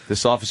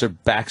 This officer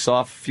backs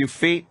off a few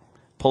feet,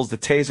 pulls the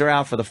taser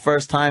out for the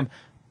first time,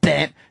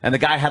 bent, and the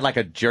guy had like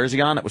a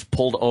jersey on that was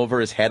pulled over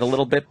his head a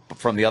little bit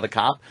from the other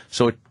cop,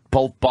 so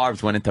both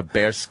barbs went into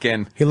bare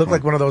skin. He looked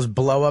like one of those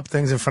blow-up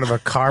things in front of a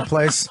car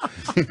place.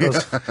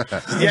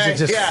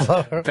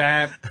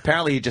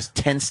 Apparently he just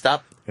tensed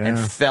up and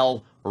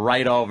fell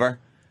right over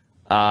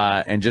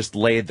and just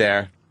laid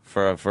there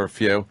for a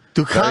few.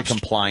 Do Very cops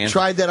compliant.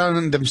 try that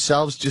on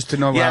themselves just to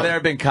know? Yeah, there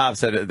have been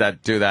cops that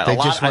do that.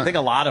 I think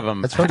a lot of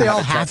them. That's what they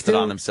all have tested to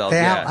on themselves.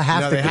 They yeah,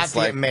 have to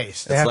get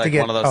maced. It's like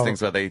one of those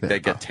things where they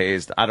get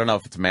tased. I don't know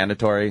if it's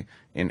mandatory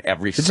in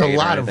every state. It's a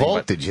lot of anything,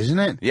 voltage, isn't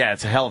it? Yeah,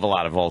 it's a hell of a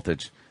lot of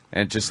voltage.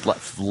 And just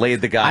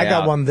laid the guy out. I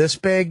got one this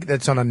big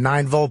that's on a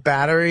 9-volt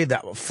battery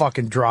that will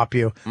fucking drop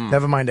you.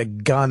 Never mind a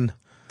gun.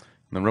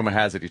 And the rumor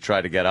has it he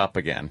tried to get up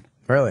again.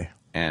 Really?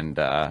 And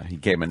he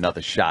gave him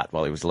another shot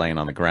while he was laying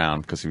on the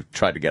ground because he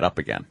tried to get up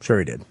again. Sure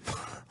he did.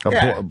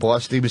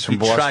 Boston, he was from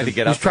Boston. Tried to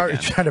get up again.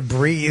 Trying to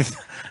breathe.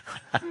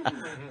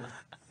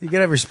 You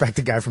gotta respect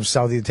the guy from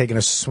Southie taking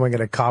a swing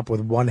at a cop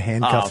with one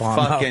handcuff on.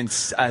 Fucking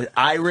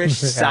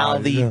Irish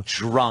Southie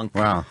drunk.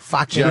 Wow.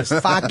 Fuck you,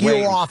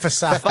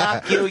 officer.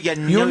 Fuck you,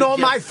 you know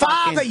my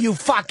father, you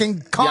fucking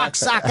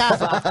cocksucker.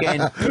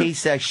 Fucking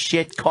piece of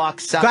shit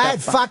cocksucker. Go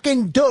ahead,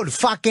 fucking dude,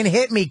 fucking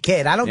hit me,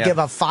 kid. I don't give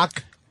a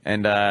fuck.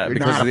 And You're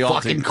because not of the a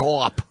fucking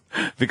co-op.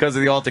 Because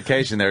of the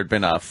altercation, there had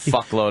been a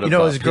fuckload of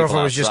his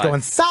girlfriend was just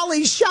going,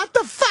 Sully, shut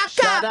the fuck up.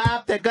 Shut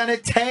up. They're going to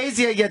tase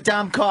you, you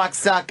dumb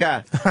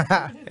cocksucker.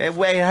 it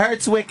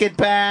hurts wicked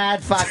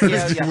bad. Fuck you.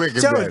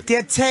 Dude,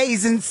 they're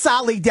tasing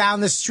Sully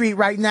down the street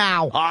right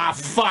now. Ah,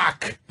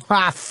 fuck.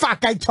 Ah,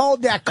 fuck, I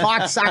told that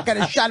cocksucker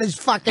to shut his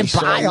fucking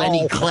pie hole.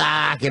 Lenny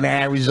Clark in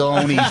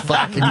Arizona. He's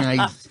fucking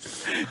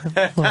nice.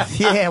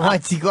 Yeah, why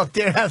don't you go up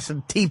there and have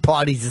some tea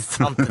parties or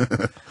something?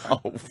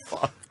 Oh,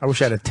 fuck. I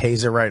wish I had a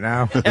taser right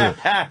now.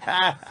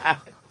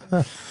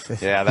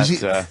 Yeah, that's...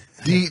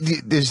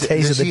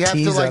 Does he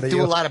have to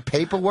do a lot of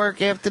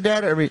paperwork after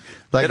that? I mean,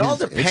 like, it all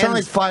depends. It's not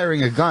like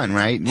firing a gun,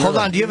 right? Hold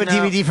on, do you have a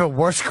DVD for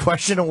Worst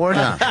Question Award?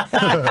 Yeah.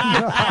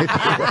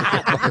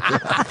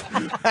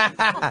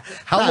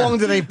 How long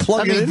do they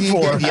plug it in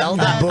for?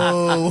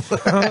 Boo.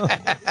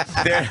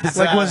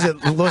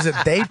 Was it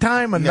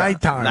daytime or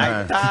nighttime?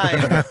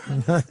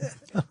 Nighttime.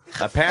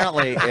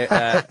 Apparently,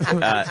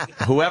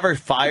 whoever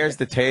fires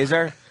the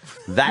taser,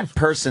 that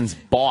person's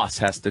boss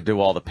has to do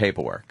all the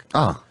paperwork.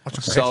 Oh,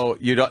 so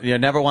you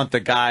never want the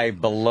guy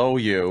below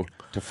you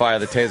to fire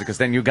the taser because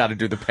then you got to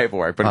do the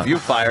paperwork. But if you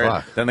fire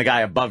it, then the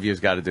guy above you's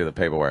got to do the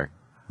paperwork.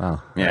 Oh,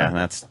 yeah,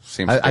 that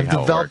seems to be I've how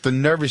developed a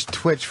nervous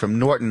twitch from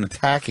Norton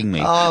attacking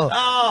me.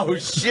 Oh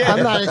shit!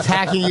 I'm not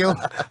attacking you.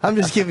 I'm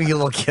just giving you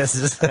little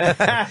kisses.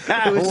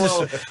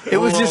 It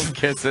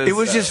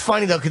was just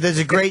funny though because there's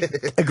a great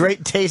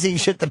tasing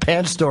shit the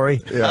pants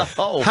story. Yeah.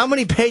 Oh. How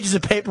many pages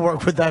of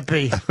paperwork would that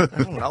be? I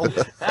don't know.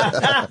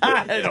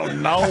 I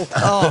don't know.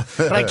 Oh,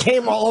 but I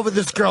came all over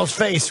this girl's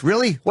face.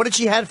 Really? What did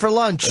she have for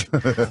lunch?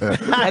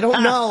 I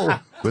don't know.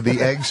 With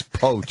the eggs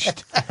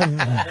poached.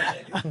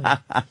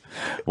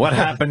 What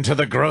happened to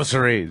the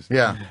groceries?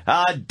 Yeah.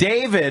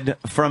 David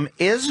from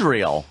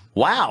Israel.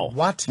 Wow.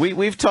 What?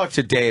 We've talked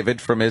to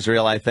David from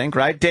Israel, I think,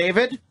 right,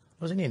 David?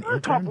 Wasn't he an A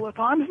intern? couple of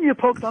times, and you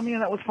poked on me,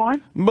 and that was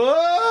fine.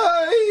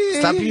 Boy!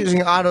 Stop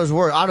using Otto's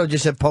word. Otto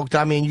just said poked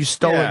on me, and you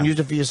stole it and used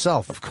it for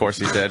yourself. Of course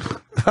he did.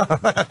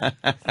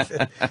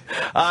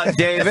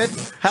 David,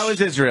 how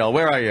is Israel?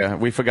 Where are you?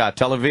 We forgot.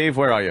 Tel Aviv,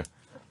 where are you?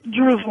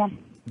 Jerusalem.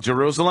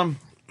 Jerusalem?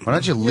 Why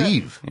don't you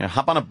leave? Yeah,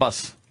 hop on a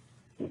bus.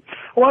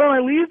 Why don't I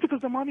leave? Because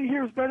the money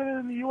here is better than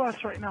in the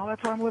U.S. right now.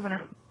 That's why I'm living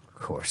here.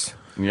 Of course.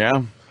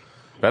 Yeah.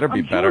 Better be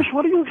I'm better. Jewish.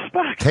 What do you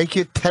expect? Take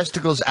your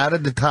testicles out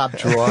of the top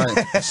drawer.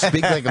 And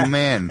speak like a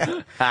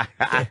man.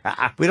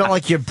 We don't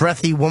like your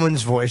breathy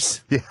woman's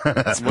voice. Yeah.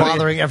 It's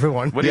bothering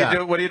everyone. What do you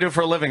do? What do you do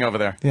for a living over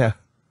there? Yeah.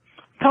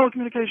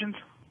 Telecommunications.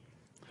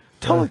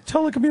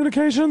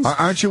 Telecommunications?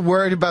 Aren't you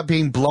worried about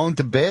being blown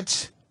to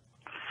bits?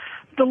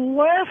 The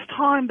last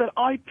time that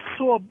I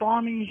saw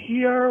bombing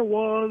here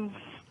was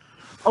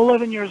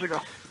 11 years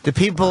ago. Do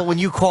people, when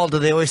you call, do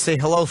they always say,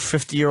 hello,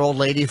 50-year-old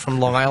lady from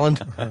Long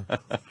Island?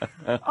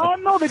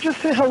 No, they just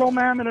say hello,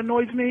 ma'am. It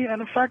annoys me.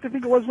 And in fact, I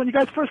think it was when you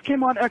guys first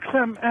came on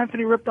XM,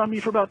 Anthony ripped on me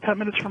for about 10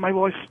 minutes for my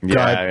voice.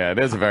 Yeah, it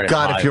is a very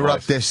God, high if you're voice.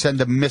 up there, send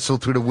a missile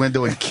through the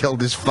window and kill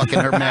this fucking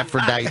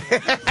hermaphrodite.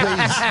 Please,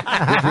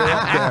 if you're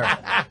up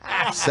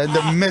there, send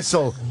a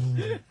missile.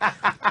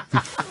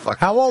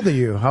 How old are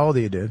you? How old are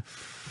you, dude?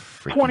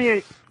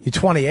 28. You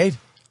 28?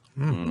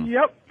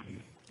 Yep.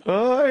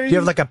 Do you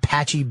have like a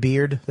patchy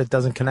beard that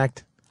doesn't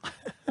connect?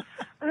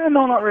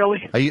 No, not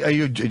really. Are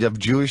you of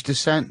Jewish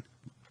descent?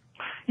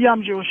 Yeah,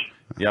 I'm Jewish.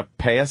 Yeah,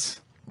 pay us?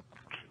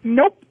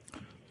 Nope.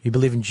 You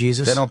believe in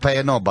Jesus? They don't pay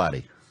a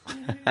nobody.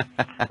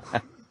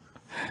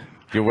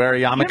 You wear a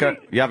yarmulke?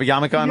 You have a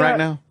yarmulke on right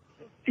now?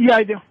 Yeah,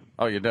 I do.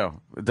 Oh, you do?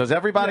 Does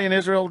everybody in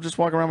Israel just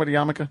walk around with a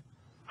yarmulke?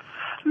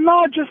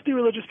 No, just the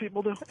religious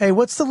people do. Hey,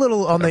 what's the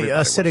little on the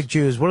Hasidic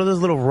Jews? What are those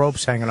little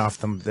ropes hanging off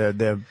them?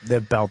 Their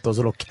belt, those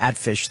little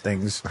catfish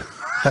things.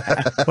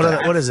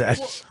 What is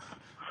that?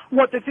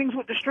 What, the things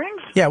with the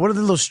strings? Yeah, what are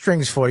the little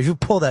strings for? If you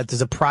pull that,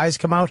 does a prize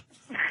come out?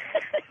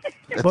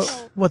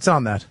 What's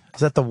on that?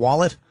 Is that the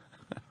wallet?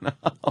 No.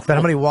 Is that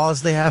how many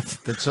wallets they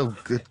have? That's so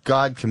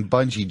God can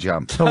bungee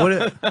jump.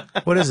 So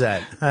what is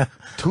that?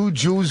 Two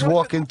Jews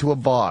walk into a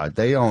bar.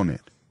 They own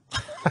it.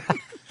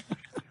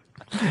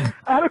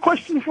 I had a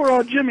question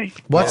for Jimmy.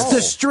 What's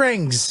the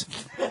strings?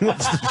 Tell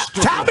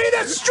me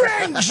the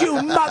strings, you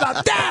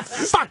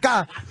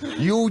motherfucker!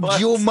 You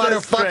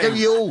motherfucker,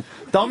 you!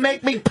 Don't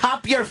make me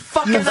pop your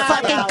fucking You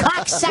fucking out.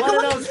 cocksucker.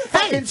 What are those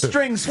fucking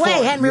strings for?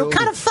 Wait, Henry, what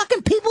kind of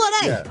fucking people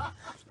are they?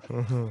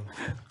 Yeah.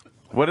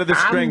 What are the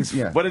strings?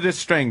 What are the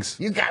strings?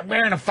 You got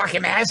wearing a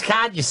fucking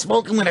ascot, you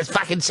smoking with a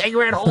fucking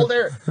cigarette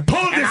holder, Pull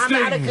and the I'm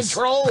out of strings.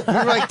 control.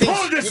 You're like this.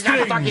 Pull the you strings.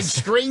 got fucking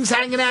strings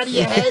hanging out of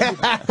your head.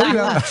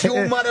 You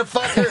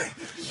motherfucker.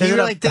 He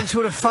really thinks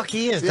who the fuck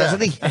he is,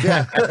 doesn't he?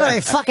 Yeah. What, a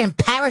fucking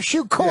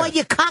parachute cord,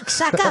 you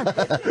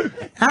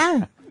cocksucker?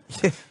 Huh?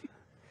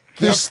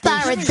 You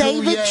Star of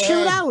David,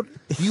 shoot out.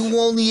 You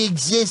only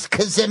exist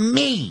because of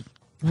me.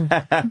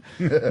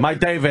 My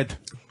David.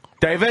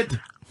 David?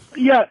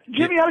 Yeah,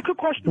 Jimmy, I had a quick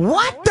question.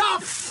 What the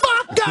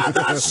fuck are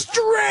the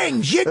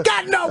strings? You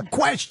got no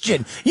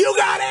question. You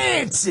got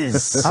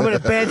answers. I'm in a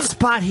bad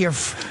spot here.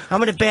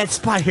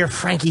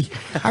 Frankie.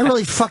 I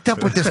really fucked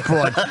up with this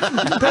broad.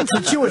 Ben's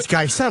a Jewish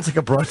guy. Sounds like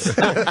a broad.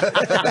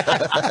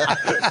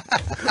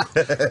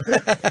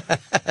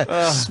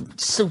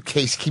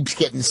 Suitcase keeps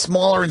getting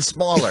smaller and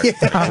smaller.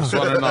 I just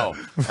want to know.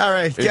 All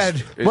right,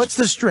 good. What's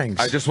the strings?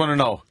 I just want to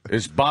know.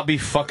 Is Bobby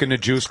fucking a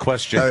Jews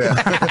question? Oh, yeah.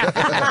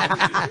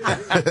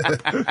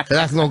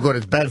 That's no good.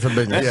 It's bad for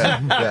business.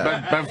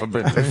 Ben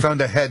forbid. They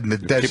found a head in the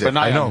desert. Keep an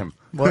eye on him.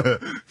 What?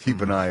 Keep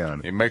an eye on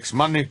him. He makes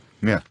money.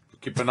 Yeah.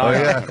 Keep an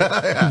eye on him.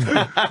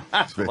 Yeah.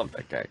 I love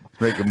that guy.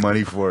 Making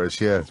money for us,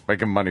 yeah.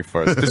 Making money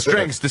for us.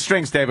 The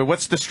strings, David.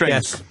 What's the strings?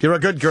 Yes, you're a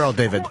good girl,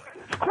 David.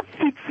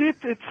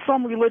 It's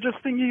some religious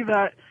thingy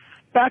that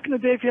back in the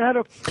day, if you had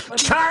a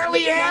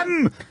Charlie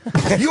M,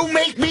 you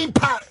make me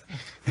pop.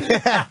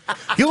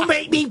 You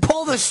make me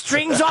pull the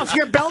strings off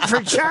your belt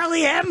for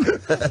Charlie M?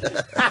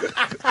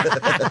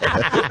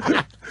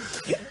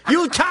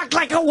 You talk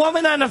like a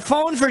woman on the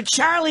phone for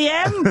Charlie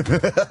M?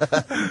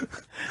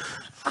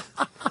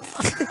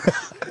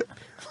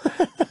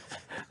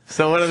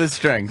 So what are the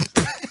strings?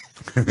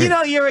 You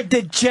know you're a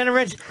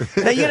degenerate.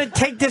 Now you're going to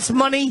take this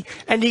money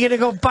and you're going to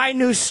go buy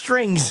new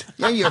strings.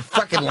 Yeah, your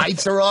fucking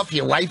lights are off.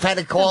 Your wife had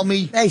to call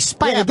me. Hey,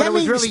 Spider, Yeah, but get it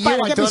was me, really you.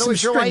 Spider, I get me thought it some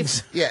was your wife.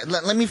 strings. Yeah,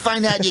 let me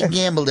find out you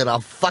gambled it. I'll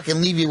fucking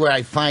leave you where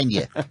I find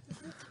you.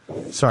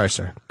 Sorry,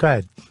 sir. Go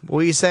ahead. What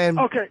were you saying?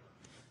 Okay.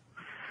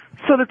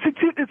 So the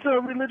tzitzit, it's a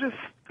religious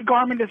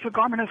garment. It's a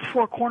garment has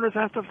four corners. It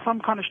has to have some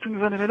kind of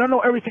strings on it. I don't know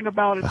everything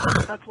about it.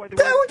 So that's why they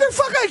wear What the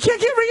fuck? I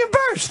can't get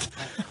reimbursed.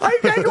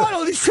 I go on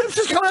all these trips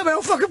just coming out of my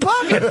own fucking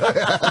pocket.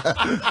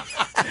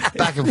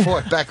 Back and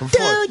forth, back and forth.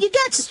 Dude, you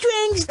got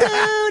strings, dude,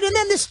 and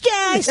then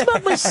I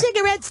smoke my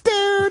cigarettes,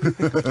 dude.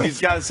 He's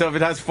got, so if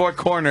it has four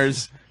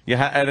corners,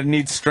 it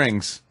needs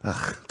strings.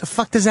 The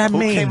fuck does that Who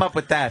mean? came up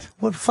with that?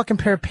 What fucking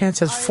pair of pants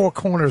has four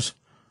corners?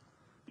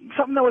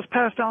 something that was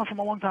passed down from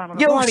a long time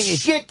ago. You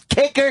shit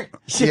kicker.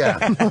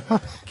 Yeah.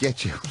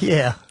 Get you.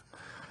 Yeah.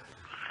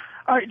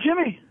 All right,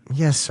 Jimmy.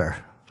 Yes, sir.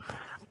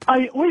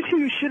 I always hear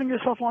you shitting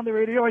yourself on the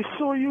radio. I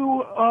saw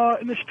you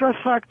in the Stress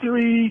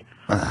Factory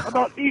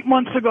about 8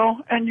 months ago,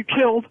 and you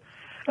killed.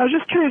 I was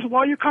just curious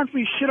why you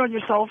constantly shit on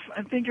yourself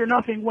and think you're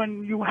nothing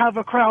when you have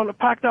a crowd, a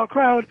packed out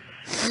crowd,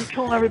 and you're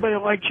killing everybody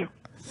that liked you.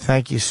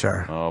 Thank you,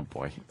 sir. Oh,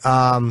 boy.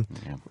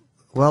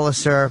 Well,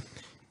 sir,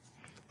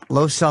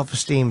 low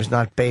self-esteem is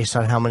not based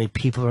on how many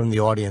people are in the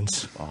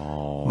audience.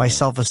 Oh. My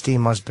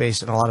self-esteem was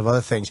based on a lot of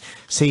other things.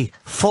 See,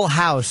 Full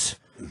House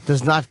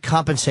does not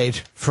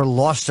compensate for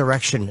lost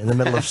erection in the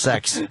middle of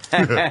sex.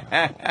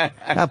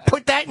 Now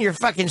put that in your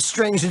fucking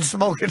strings and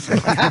smoke it.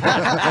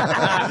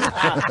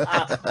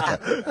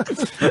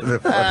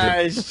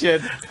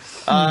 Shit.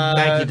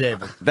 Thank you,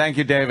 David. Thank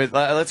you, David.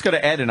 Let's go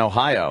to Ed in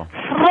Ohio.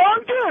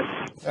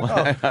 All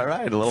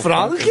right, a little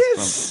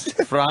Frankis.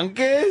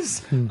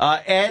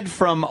 Ed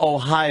from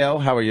Ohio.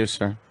 How are you,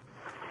 sir?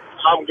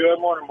 I'm good.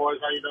 Morning, boys.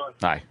 How you doing?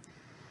 Hi.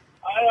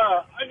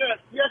 I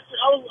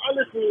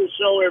listen to the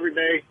show every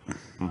day.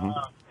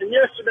 And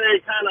yesterday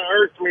kind of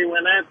irked me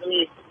when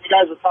Anthony, you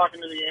guys were talking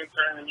to the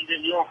intern, and you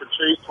went for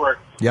treats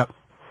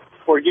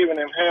for giving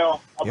him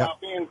hell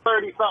about being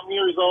 30-something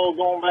years old,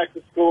 going back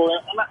to school.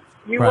 And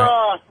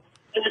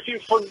and if you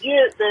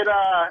forget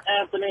that,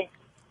 Anthony,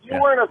 you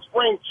weren't a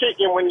spring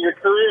chicken when your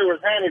career was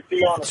handed to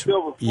you on a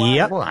silver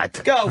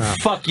platter. Go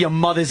fuck your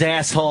mother's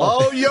asshole.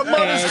 Oh, your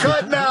mother's Ed.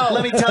 cut now.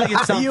 Let me tell you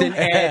something,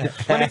 Ed.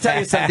 Let me tell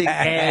you something,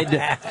 Ed.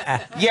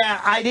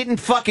 Yeah, I didn't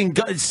fucking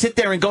sit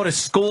there and go to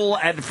school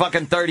at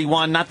fucking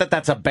 31. Not that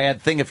that's a bad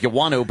thing if you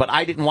want to, but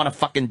I didn't want to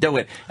fucking do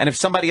it. And if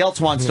somebody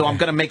else wants to, I'm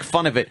going to make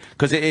fun of it.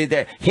 Because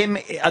him,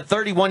 a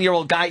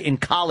 31-year-old guy in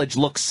college,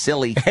 looks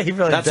silly. He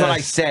really That's does. what I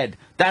said.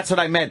 That's what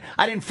I meant.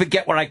 I didn't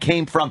forget where I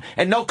came from.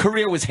 And no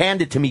career was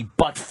handed to me,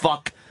 butt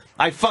fuck.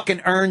 I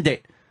fucking earned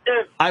it.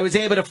 I was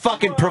able to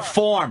fucking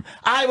perform.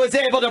 I was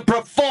able to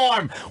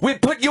perform. We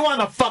put you on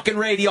the fucking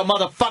radio,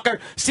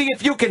 motherfucker. See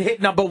if you can hit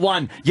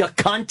 #1, you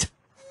cunt.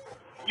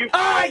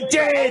 I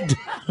did!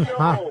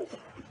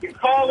 You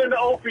called in the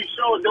Opie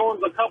show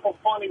doing a couple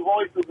funny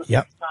voices a few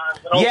times.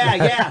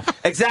 Yeah,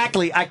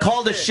 exactly. I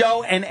called a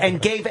show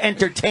and gave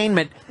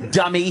entertainment,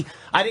 dummy.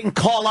 I didn't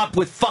call up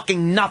with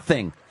fucking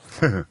nothing.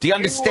 Do you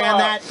understand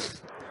that?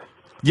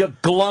 You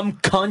glum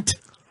cunt.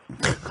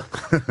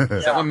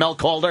 Is that what Mel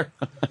called her?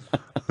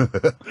 You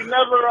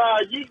never,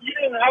 you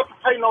didn't have to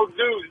pay no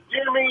dues.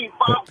 Jimmy,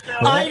 Bob,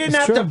 I didn't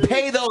have to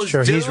pay those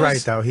Sure, dues. he's right,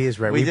 though. He is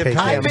right. We We paid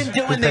I've dues.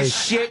 been doing this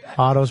shit.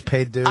 Otto's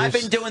paid dues. I've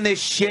been doing this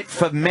shit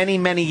for many,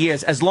 many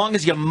years. As long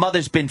as your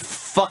mother's been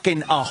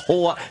fucking a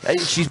whore.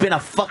 She's been a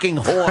fucking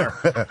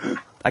whore.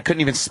 I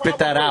couldn't even spit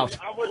that out.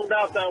 I wouldn't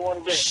doubt that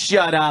one bit.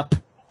 Shut up,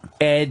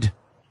 Ed.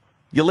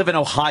 You live in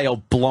Ohio.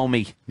 Blow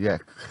me. Yeah.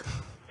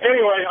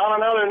 Anyway,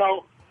 on another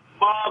note,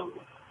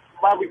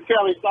 Bobby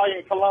Kelly saw you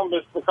in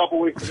Columbus a couple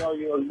weeks ago.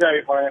 You was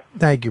great, man.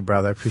 Thank you,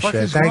 brother. Appreciate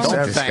it. Thanks,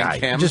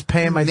 Thank him. I'm just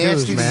paying my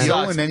dues, Nasty man. to you,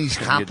 and then he's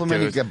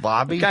complimenting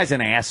Bobby. The guy's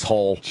an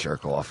asshole.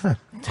 Jerk off.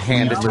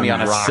 Hand it to me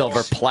on a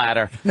silver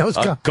platter.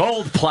 A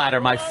gold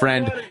platter, my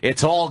friend.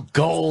 It's all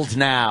gold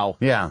now.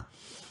 Yeah.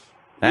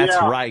 That's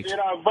right. You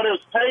know, but it was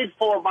paid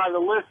for by the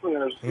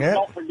listeners.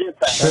 Don't forget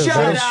that.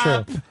 Shut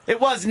up. It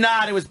was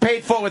not. It was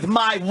paid for with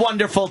my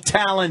wonderful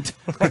talent.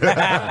 Anyway,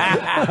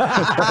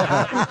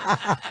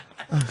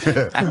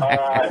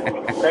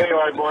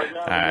 boys.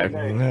 All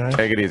right.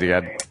 Take it easy,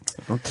 Ed.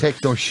 Don't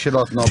take no shit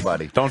off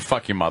nobody. Don't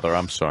fuck your mother.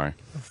 I'm sorry.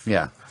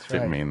 Yeah.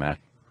 Didn't mean that.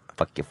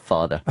 Fuck your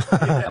father.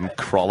 I'm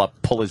crawl up,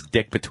 pull his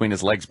dick between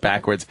his legs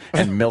backwards,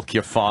 and milk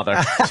your father.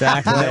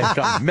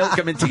 Exactly. Milk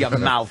him into your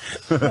mouth.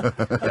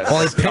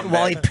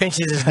 While he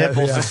pinches his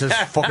nipples, this is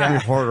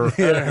fucking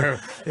harder.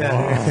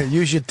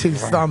 Use your two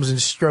thumbs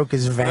and stroke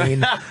his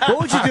vein.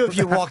 What would you do if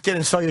you walked in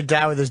and saw your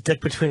dad with his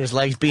dick between his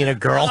legs being a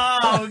girl?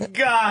 Oh,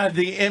 God,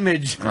 the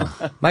image.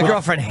 My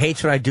girlfriend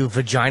hates when I do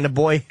vagina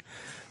boy.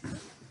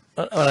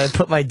 When I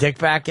put my dick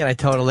back and I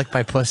tell her to lick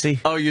my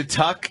pussy. Oh, you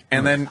tuck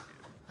and then...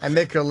 I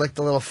make her lick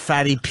the little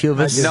fatty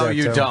pubis. No,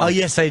 you don't. Oh,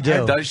 yes, I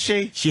do. Does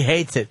she? She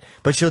hates it,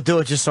 but she'll do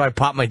it just so I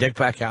pop my dick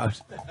back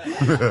out.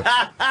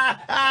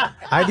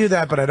 I do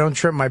that, but I don't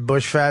trim my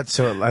bush fat,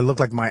 so I look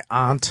like my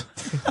aunt.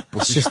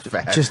 It's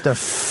just a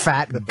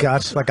fat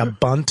gut, like a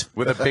bunt.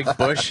 With a big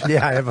bush?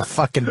 Yeah, I have a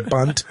fucking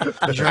bunt.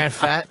 Is your aunt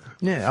fat?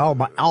 Yeah,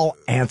 all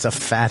aunts are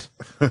fat.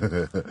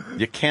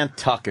 You can't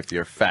tuck if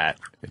you're fat.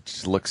 It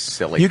just looks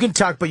silly. You can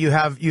tuck, but you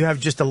have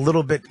just a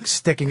little bit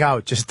sticking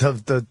out, just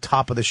the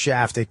top of the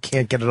shaft. It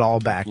can't get it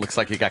all back. Looks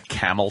like you got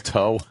camel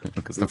toe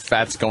because the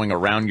fat's going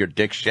around your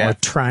dick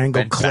shaft. Or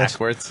triangle bent clit.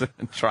 backwards.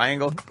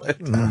 Triangle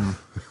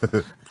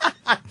clit.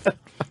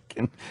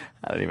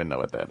 I don't even know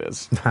what that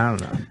is. I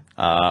don't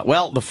know.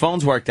 Well, the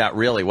phones worked out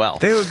really well.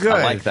 They were good.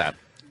 I like that.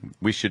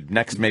 We should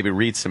next maybe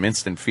read some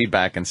instant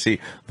feedback and see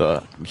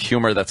the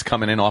humor that's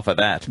coming in off of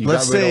that.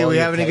 Let's see. We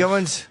have any good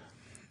ones?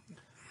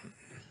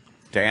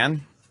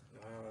 Dan?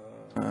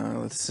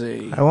 Let's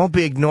see. I won't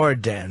be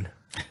ignored, Dan.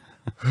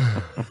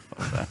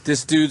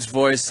 This dude's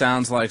voice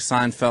sounds like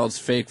Seinfeld's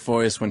fake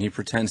voice when he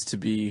pretends to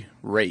be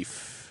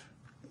Rafe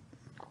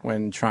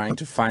when trying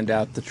to find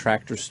out the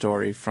tractor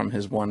story from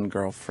his one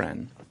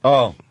girlfriend.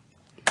 Oh.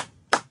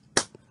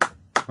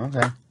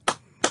 Okay.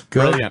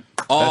 Brilliant.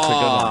 Oh, That's a good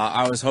one.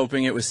 I was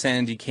hoping it was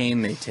Sandy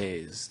Kane they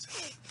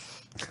tased.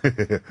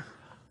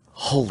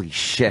 Holy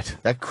shit.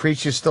 That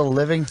creature's still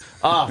living?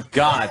 Oh,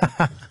 God.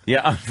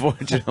 Yeah,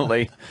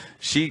 unfortunately.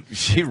 She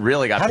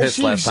really got How does pissed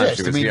she last time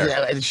exist? she was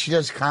here. She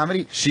does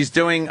comedy? She's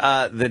doing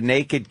the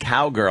Naked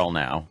Cowgirl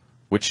now,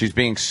 which she's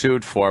being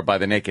sued for by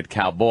the Naked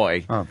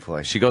Cowboy. Oh,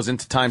 boy. She goes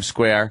into Times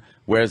Square,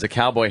 wears a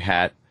cowboy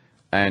hat,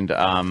 and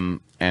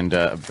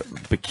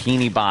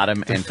bikini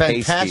bottom The and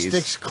Fantastics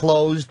pasties.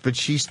 closed, but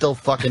she's still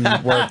fucking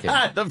working.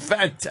 The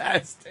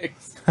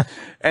Fantastics.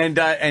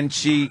 And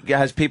she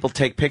has people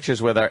take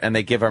pictures with her, and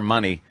they give her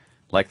money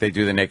like they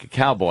do the Naked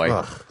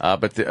Cowboy.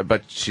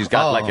 But she's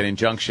got like an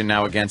injunction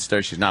now against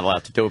her. She's not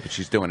allowed to do it, but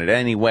she's doing it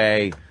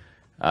anyway.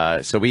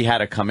 So we had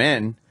to come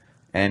in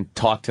and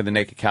talk to the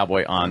Naked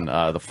Cowboy on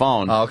the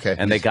phone. Oh, okay.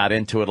 And they got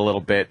into it a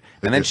little bit.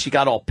 And then she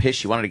got all pissed.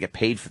 She wanted to get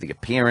paid for the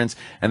appearance.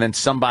 And then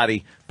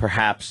somebody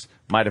perhaps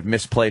might have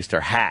misplaced her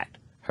hat,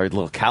 her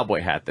little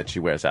cowboy hat that she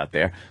wears out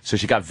there. So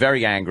she got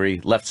very angry,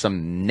 left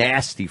some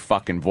nasty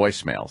fucking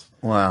voicemails.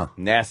 Wow.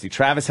 Nasty.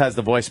 Travis has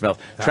the voicemail.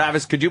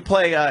 Travis, could you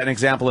play an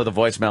example of the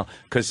voicemail?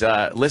 Because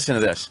listen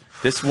to this.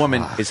 This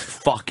woman is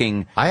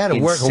fucking I had to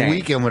work insane. a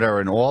weekend with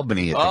her in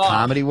Albany at the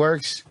Comedy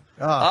Works.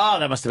 Oh,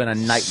 that must have been a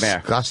nightmare.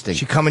 Disgusting.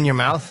 She come in your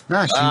mouth?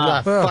 No, she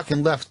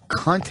fucking left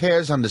cunt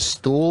hairs on the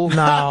stool.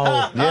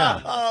 No.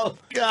 Yeah. Oh,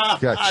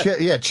 God.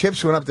 Yeah,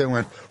 Chips went up there and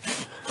went,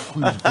 he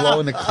was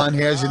blowing the cunt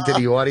hairs into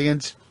the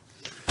audience.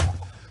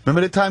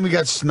 Remember the time we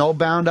got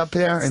snowbound up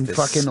there in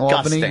fucking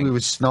Albany? We were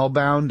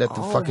snowbound at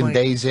the fucking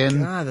Days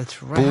Inn. God,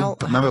 that's right.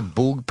 Remember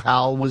Boog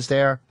Powell was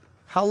there?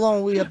 How long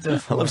were we up there I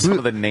for? love some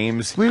of the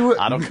names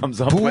Otto comes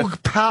up with.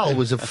 Boog Powell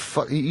was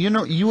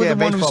you were the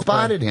one who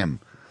spotted him.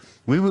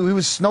 We were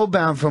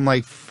snowbound from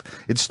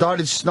it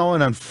started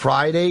snowing on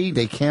Friday.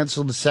 They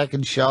canceled the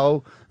second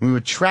show. We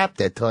were trapped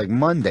there till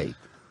Monday.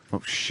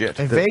 Oh, shit.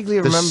 I vaguely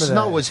remember that. The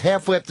snow was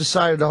halfway up the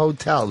side of the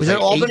hotel. Was it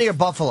Albany or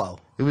Buffalo?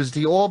 It was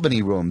the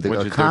Albany room,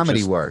 the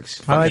Comedy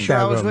Works. I like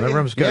that room. That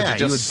room's good. Yeah,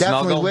 you were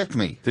definitely with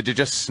me. Did you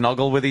just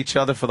snuggle with each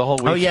other for the whole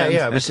weekend? Oh,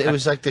 yeah. It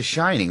was like The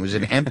Shining. It was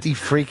an empty,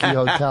 freaky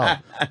hotel.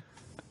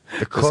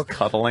 The cook. Just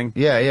cuddling?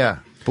 Yeah.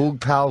 Boog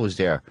Powell was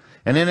there.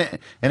 And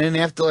then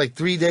after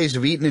 3 days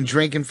of eating and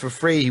drinking for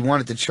free, he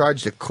wanted to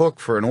charge the cook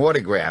for an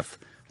autograph.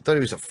 I thought he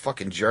was a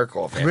fucking jerk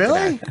off after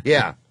Really? that.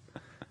 Yeah.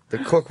 The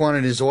cook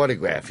wanted his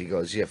autograph. He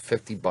goes, yeah,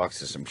 $50 or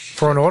some shit.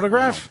 For an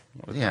autograph?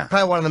 Yeah.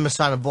 Probably wanted them to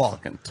sign a ball.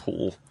 Fucking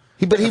tool.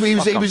 He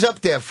was up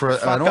there for an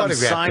Fuck 'em,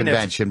 autograph sign it.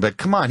 convention, but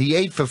come on, he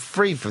ate for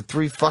free for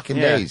 3 fucking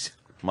days.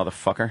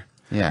 Motherfucker.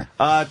 Yeah.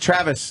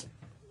 Travis,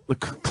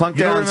 clunk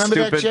You don't down remember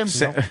that,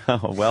 stupid. Jim?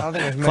 Oh, well.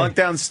 Clunk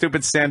down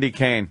stupid Sandy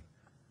Kane.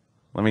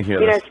 Let me hear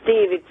You know, this.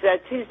 Steve,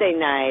 it's Tuesday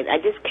night. I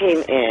just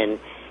came in.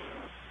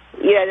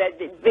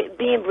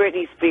 Being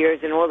Britney Spears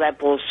and all that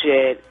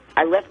bullshit,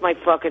 I left my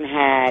fucking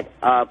hat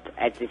up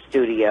at the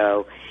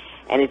studio.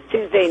 And it's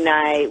Tuesday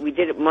night. We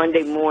did it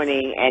Monday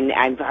morning, and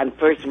I'm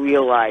first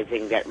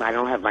realizing that I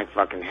don't have my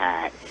fucking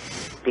hat.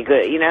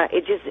 Because,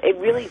 it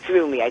really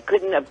threw me. I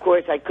couldn't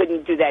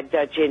do that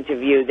Dutch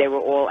interview. They were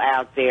all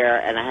out there,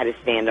 and I had to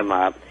stand them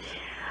up.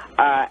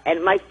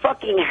 And my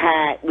fucking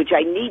hat, which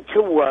I need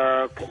to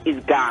work,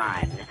 is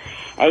gone.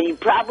 And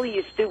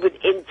your stupid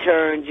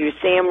interns, your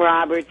Sam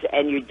Roberts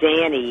and your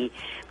Danny,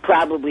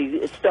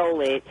 probably stole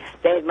it.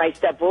 They had my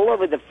stuff all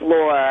over the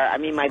floor. I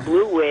mean, my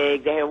blue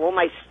wig. They had all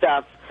my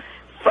stuff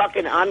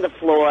fucking on the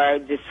floor,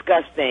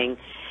 disgusting.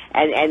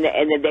 And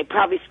then they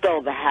probably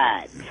stole the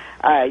hat.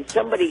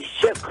 Somebody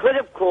could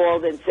have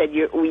called and said,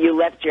 you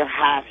left your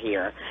hat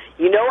here.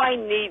 I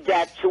need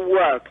that to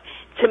work,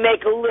 to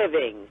make a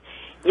living.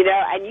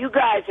 And you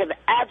guys have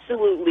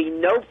absolutely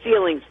no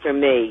feelings for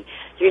me.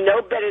 You're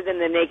no better than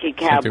the Naked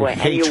Cowboy,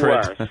 and you're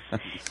worse.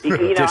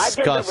 Because, I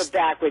did over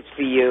backwards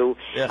for you.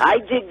 Yeah. I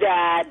did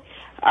that,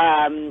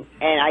 and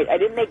I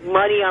didn't make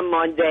money on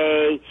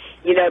Monday,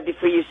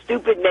 for your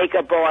stupid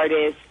makeup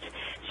artist.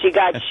 She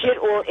got shit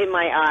all in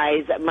my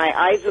eyes. My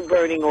eyes were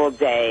burning all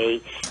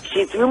day.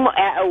 She threw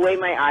away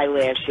my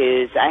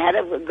eyelashes. I had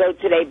to go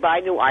today buy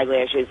new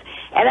eyelashes.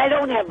 And I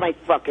don't have my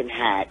fucking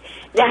hat.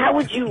 Now, how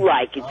would you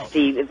like it,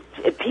 Steve,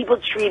 if people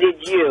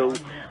treated you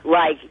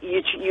like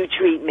you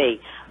treat me?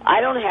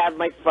 I don't have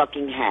my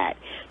fucking hat.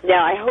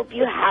 Now, I hope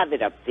you have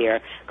it up there,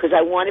 because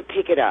I want to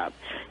pick it up.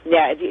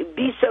 Now, if you'd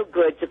be so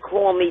good to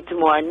call me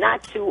tomorrow,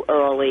 not too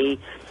early.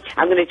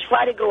 I'm going to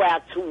try to go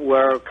out to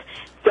work.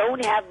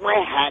 Don't have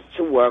my hat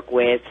to work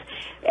with.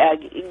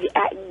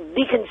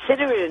 Be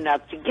considerate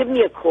enough to give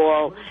me a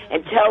call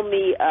and tell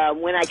me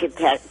when I can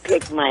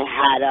pick my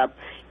hat up,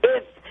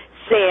 if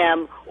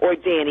Sam or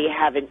Danny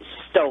haven't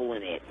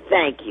stolen it.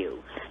 Thank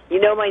you.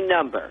 You know my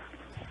number.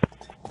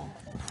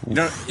 You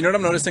know what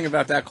I'm noticing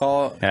about that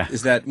call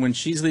is that when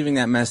she's leaving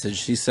that message,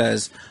 she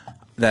says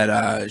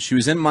that she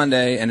was in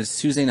Monday and it's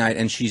Tuesday night,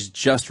 and she's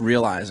just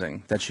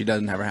realizing that she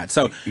doesn't have her hat.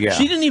 So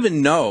she didn't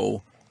even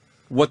know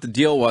what the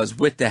deal was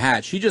with the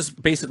hat. She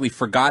just basically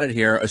forgot it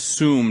here,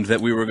 assumed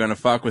that we were going to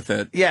fuck with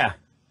it. Yeah.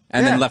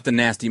 and then left a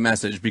nasty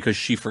message because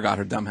she forgot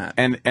her dumb hat.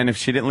 And if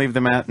she didn't leave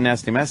the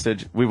nasty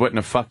message, we wouldn't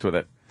have fucked with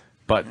it.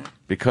 But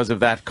because of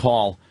that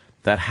call,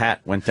 that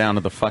hat went down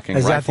to the fucking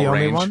rifle range. Is that the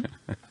only one?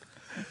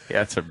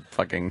 Yeah, it's a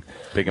fucking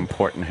big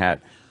important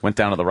hat. Went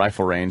down to the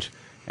rifle range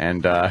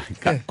and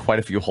got quite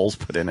a few holes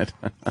put in it.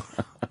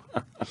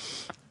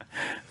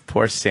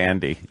 Poor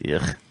Sandy.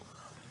 Ugh.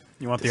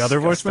 You want the other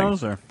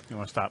voicemails, or you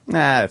want to stop?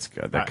 Nah, that's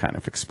good. That kind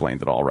of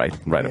explained it all right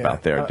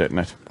about there, didn't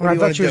it? Well, I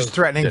thought she was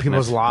threatening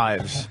people's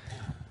lives.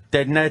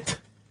 Didn't it?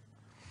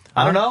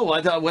 I don't know.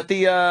 What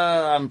the...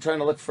 I'm trying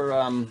to look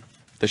for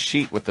the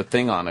sheet with the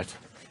thing on it,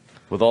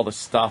 with all the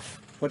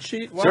stuff. What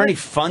sheet? Is there any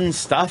fun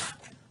stuff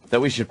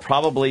that we should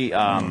probably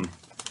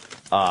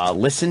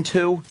listen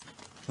to?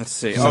 Let's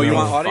see. Oh, you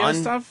want audio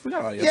stuff? We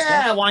got audio stuff.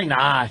 Yeah, why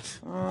not?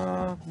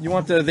 You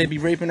want the They Be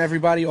Raping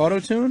Everybody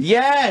auto-tune?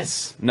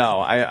 Yes! No,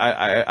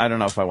 I don't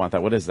know if I want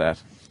that. What is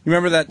that? You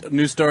remember that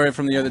news story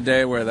from the other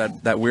day where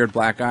that weird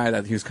black guy,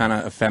 that he was kind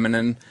of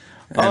effeminate?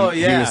 Oh,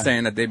 yeah. He was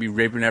saying that they'd be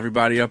raping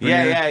everybody up in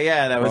here.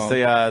 Yeah. That was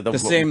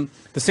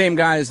the same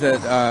guys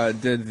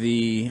that did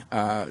the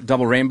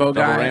Double Rainbow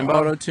guy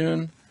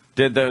auto-tune.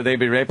 Did they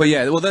be raping? But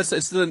yeah, well,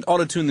 it's the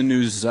auto-tune the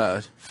news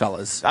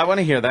fellas. I want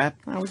to hear that.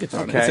 We'll get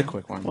to it. It's a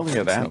quick one. We'll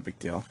hear that. It's no big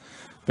deal.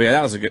 But yeah,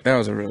 that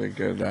was a really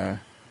good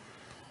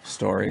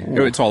story.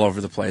 It's all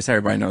over the place.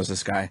 Everybody knows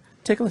this guy.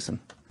 Take a listen.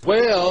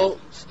 Well,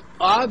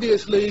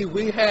 obviously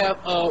we have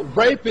a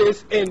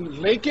rapist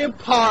in Lincoln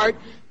Park.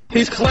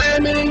 He's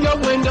climbing in your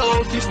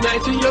windows, he's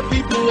snatching your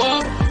people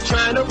up,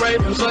 trying to rape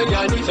them. So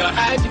y'all need to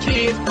hide your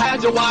kids,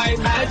 hide your wife,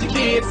 hide your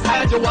kids,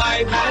 hide your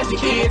wife, hide your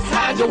kids,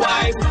 hide your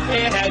wife,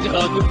 and hide your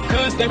husband,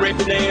 cause they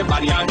raping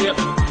everybody out here.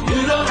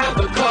 You don't have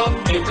to come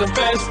and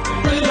confess,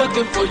 we're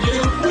looking for you,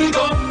 we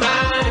gon'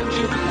 find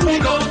you, we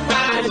gon'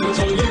 find you,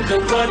 so you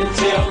can run and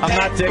tell. I'm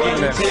not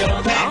digging this.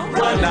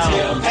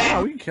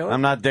 No.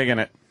 I'm not digging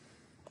it.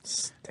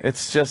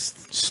 It's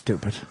just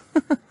stupid.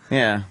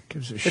 Yeah.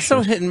 It's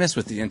so hit and miss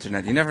with the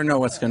internet. You never know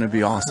what's going to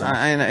be awesome.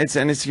 And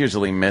it's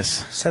usually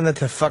miss. Send that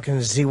to fucking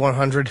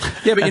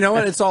Z100. Yeah, but you know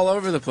what? It's all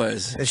over the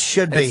place. It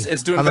should be.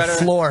 It's doing on better. The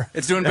floor.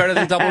 It's doing better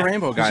than Double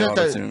Rainbow guy.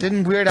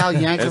 Didn't Weird Al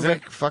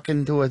Yankovic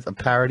fucking do a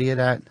parody of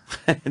that?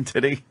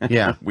 Did he?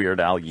 Yeah.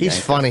 Weird Al Yankovic. He's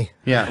funny.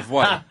 Yeah. Of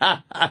what?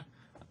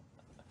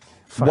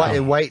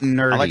 White and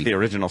nerdy. I like the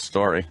original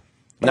story.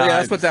 No, yeah,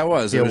 that's what that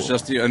was. It was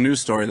just a news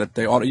story that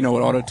they you know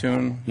what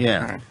auto-tune?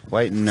 Yeah. Right.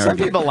 White and nerdy. Some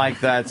people like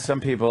that. Some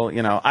people,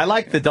 I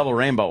like the Double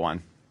Rainbow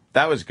one.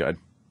 That was good.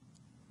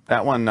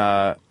 That one,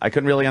 I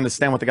couldn't really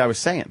understand what the guy was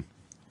saying.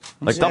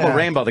 Like Double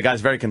Rainbow, the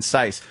guy's very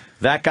concise.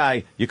 That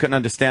guy, you couldn't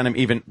understand him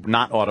even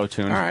not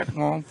auto-tuned. All right,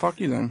 well,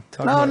 fuck you then.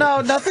 No,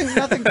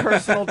 nothing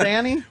personal,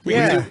 Danny. We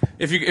can do,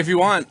 if you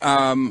want,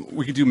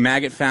 we could do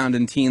Maggot Found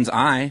in Teen's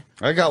Eye.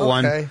 I got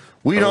one.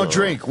 We don't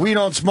drink, we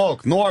don't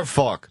smoke, nor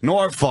fuck.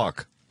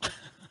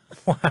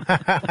 What?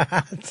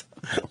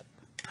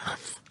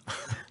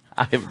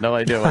 I have no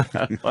idea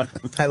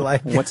what I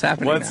like it. What's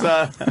happening what's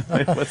now?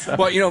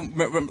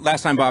 Well,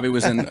 last time Bobby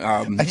was in...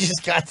 I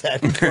just got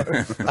that.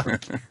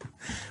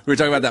 We were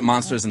talking about that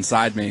Monsters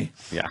Inside Me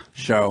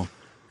show.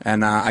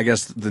 And I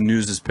guess the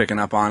news is picking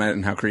up on it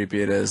and how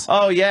creepy it is.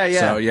 Oh, yeah.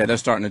 So, yeah, they're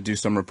starting to do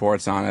some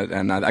reports on it.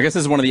 And I guess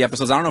this is one of the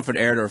episodes. I don't know if it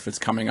aired or if it's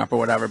coming up or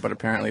whatever, but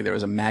apparently there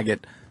was a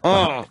maggot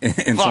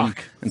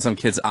in some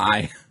kid's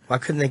eye. Why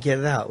couldn't they get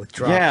it out with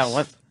drops? Yeah,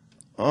 what?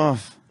 Oh.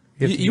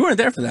 You weren't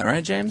there for that,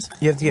 right, James?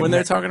 You have to get when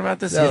they're talking about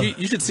this? No.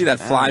 You should see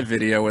that fly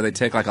video where they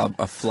take like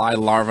a fly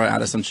larva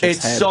out of some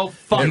chick's head. It's so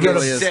fucking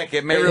sick.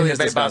 It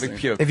made Bobby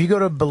puke. If you go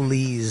to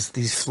Belize,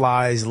 these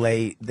flies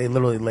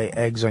literally lay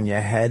eggs on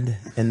your head,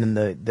 and then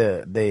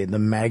the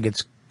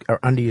maggots are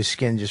under your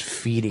skin just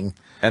feeding.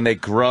 And they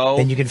grow.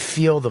 And you can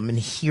feel them and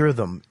hear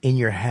them in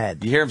your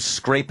head. You hear them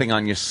scraping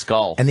on your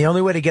skull. And the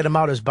only way to get them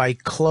out is by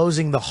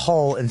closing the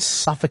hole and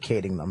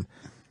suffocating them.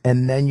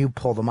 And then you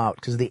pull them out,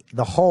 because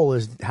the hole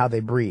is how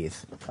they breathe.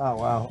 Oh,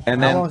 wow.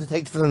 And how long does it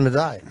take for them to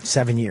die?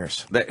 7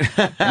 years. No,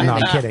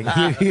 I'm kidding.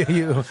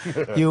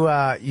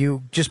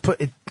 You just put,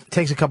 it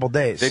takes a couple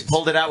days. They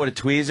pulled it out with a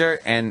tweezer,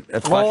 and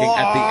at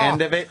the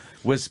end of it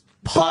was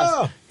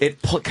pus. It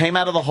came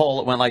out of the hole,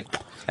 it went like...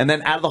 And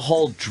then out of the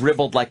hole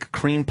dribbled like a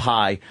cream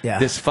pie. Yeah.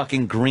 This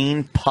fucking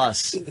green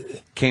pus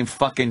came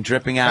fucking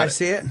dripping out. Can I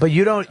see it? But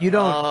you don't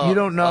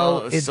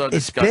know it's so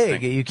it's disgusting.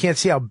 big. You can't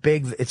see how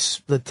big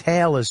the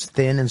tail is.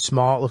 Thin and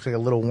small. It looks like a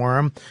little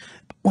worm.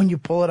 When you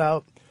pull it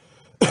out,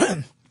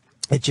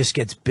 it just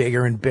gets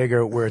bigger and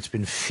bigger where it's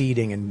been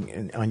feeding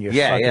and on your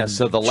fucking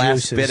So the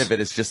last juices. bit of it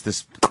is just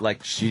this,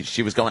 like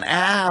she was going,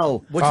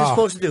 ow. What's it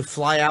supposed to do?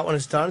 Fly out when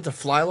it's done? It's a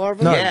fly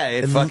larva? No, Yeah,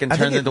 it fucking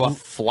turns into a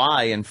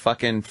fly and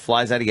fucking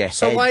flies out of your head.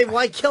 So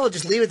why kill it?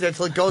 Just leave it there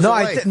until it goes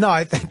away.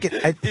 I think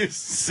it. You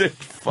sick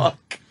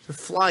fuck. The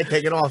fly,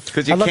 take it off.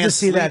 Because you I'd love can't to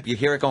see sleep. that. You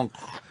hear it going.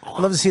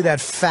 I'd love to see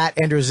that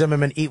fat Andrew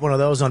Zimmerman eat one of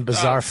those on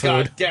Bizarre Food.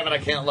 God damn it, I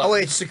can't look. Oh,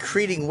 wait, it's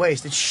secreting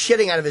waste. It's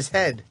shitting out of his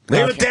head.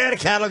 Leave it there, the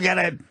cat will get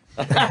it.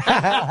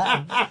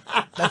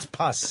 That's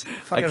pus.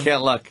 I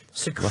can't look.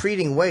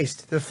 Secreting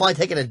waste. The fly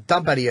taking a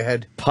dump out of your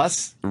head.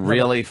 Pus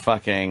really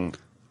fucking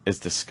is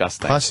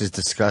disgusting. Pus is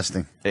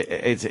disgusting.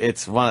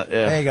 It's one.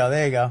 There you go.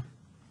 There you go.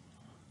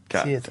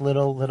 God. See, it's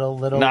little.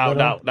 No,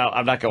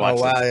 I'm not gonna watch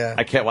wow, this. yeah.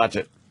 I can't watch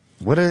it.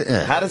 What?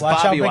 How does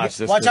Bobby watch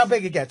this? Watch how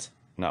big it gets.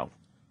 No.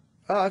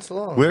 Oh, it's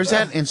long. Where's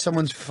that in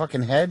someone's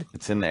fucking head?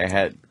 It's in their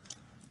head.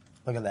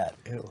 Look at that.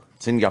 Ew.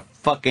 It's in your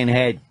fucking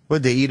head.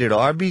 Would they eat at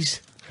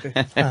Arby's?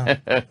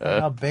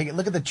 How big?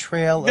 Look at the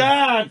trail.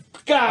 God,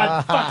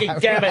 fucking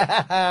damn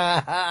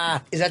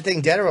it! Is that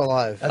thing dead or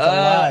alive? That's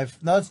alive.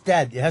 No, it's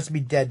dead. It has to be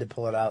dead to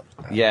pull it out.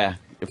 Yeah.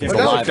 If it's But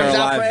no, alive, if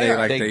they're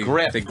alive, they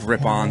grip. They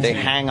grip on. They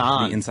to hang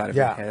on. the inside of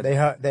your Yeah,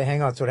 head. they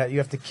hang on. So you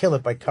have to kill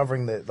it by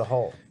covering the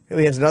hole.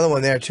 He has another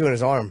one there, too, in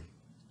his arm.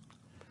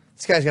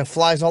 This guy's got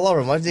flies all over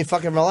him. Why doesn't he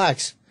fucking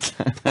relax?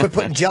 Quit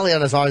putting jelly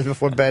on his arms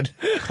before bed.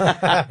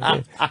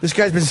 This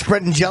guy's been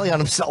spreading jelly on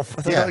himself.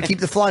 I thought to keep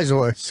the flies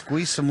away.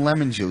 Squeeze some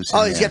lemon juice.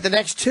 Oh, he's got the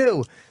next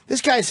two.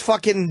 This guy's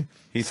fucking...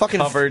 He's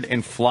covered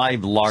in fly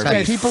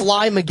larvae.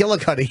 Fly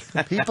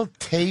McGillicuddy. People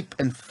tape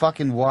and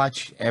fucking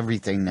watch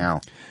everything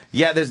now.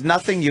 Yeah, there's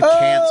nothing you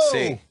can't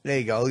see. There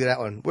you go. Look at that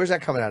one. Where's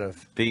that coming out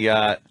of?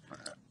 The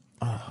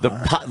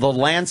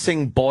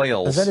Lansing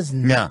boils. Is that his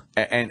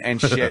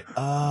and shit.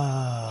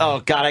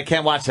 Oh God, I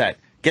can't watch that.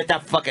 Get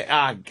that fucking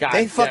God.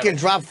 They fucking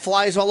drop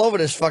flies all over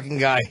this fucking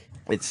guy.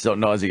 It's so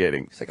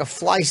nauseating. It's like a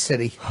fly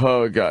city.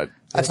 Oh God.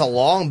 That's a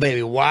long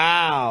baby.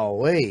 Wow.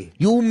 Wait.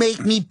 You make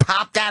me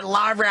pop that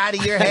larva out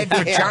of your head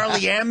for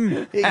Charlie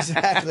M.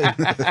 Exactly.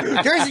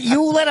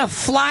 You let a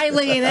fly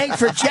lay an egg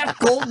for Jeff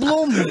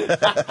Goldblum?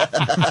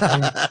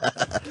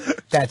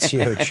 That's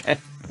huge.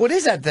 What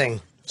is that thing?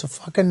 It's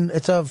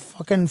a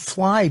fucking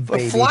fly,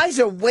 baby. But flies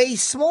are way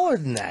smaller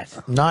than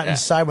that. Not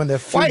inside when they're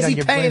feeding Why is on he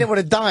your paying brain. it with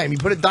a dime? You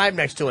put a dime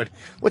next to it.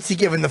 What's he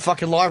giving the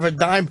fucking larva a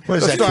dime? What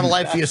is Go that, start a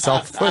life for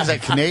yourself. What is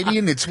that,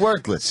 Canadian? It's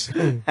worthless.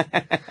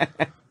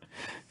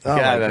 Oh,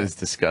 God, that is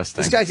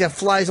disgusting. This guy's got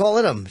flies all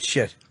in him.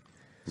 Shit.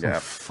 Yeah,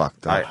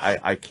 fucked up.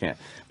 I can't.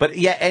 But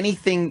yeah,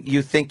 anything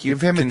you think you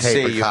him a can tape,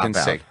 see, a you can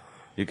cop-out. see.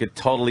 You could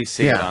totally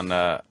see it on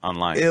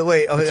online. Yeah,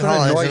 wait, hold That's what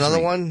on. There's annoys another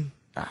me. one.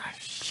 Ah,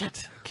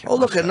 shit. Oh,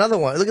 look, another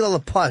one. Look at all the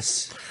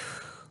pus.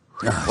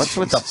 What's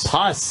with the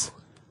pus?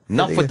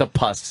 Enough with the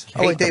pus.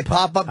 Oh, wait, they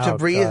pop up to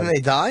breathe and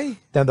they die?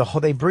 Then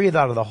they breathe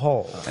out of the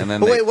hole. And then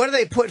But wait, what do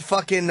they put?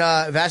 Fucking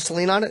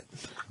Vaseline on it?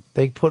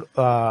 They put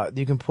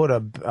you can put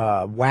a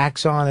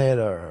wax on it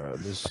or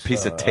this a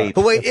piece of tape.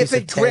 But wait, if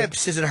it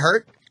drips, does it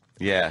hurt?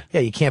 Yeah. Yeah,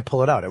 you can't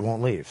pull it out. It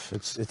won't leave.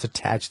 It's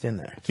attached in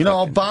there. You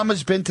know,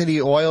 Obama's been to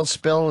the oil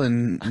spill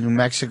in New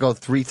Mexico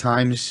 3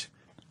 times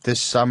this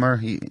summer.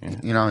 You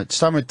know, it's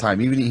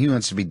summertime. Even he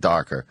wants to be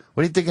darker.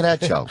 What do you think of that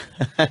joke?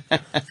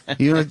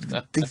 You know,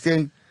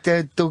 think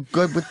they're do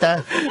good with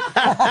that?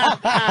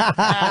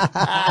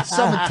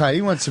 Summertime.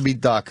 He wants to be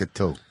darker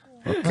too.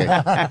 Okay.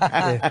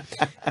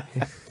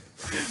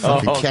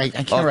 I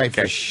can't write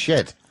for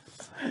shit.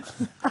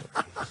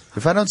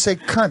 If I don't say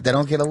cunt, I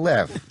don't get a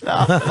laugh.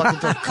 Fucking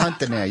throw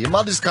cunt in there. Your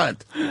mother's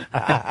cunt.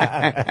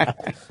 I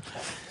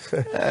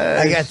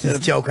got this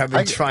joke I've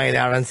been trying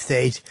out on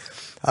stage.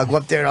 I'll go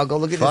up there and I'll go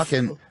look at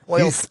this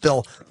oil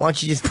spill. Why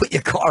don't you just put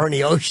your car in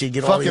the ocean,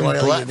 get all the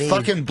oil you need?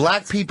 Fucking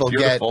black people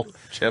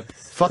Chip.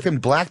 Fucking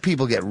black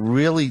people get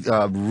really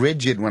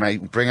rigid when I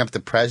bring up the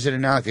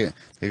president now. They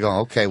go,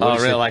 okay, what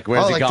is really? it? Like,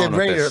 where's he going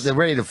with this? They're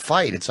ready to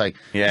fight. It's like,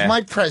 he's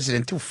my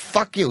president too.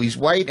 Fuck you. He's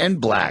white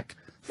and black.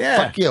 Yeah.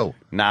 Fuck you.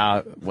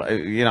 Now,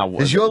 you know.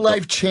 Has your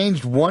life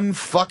changed one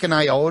fucking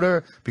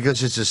iota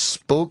because it's a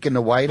spook in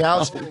the White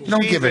House? You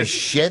don't give a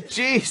shit.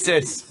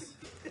 Jesus.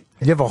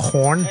 You have a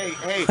horn?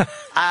 Hey,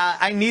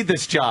 I need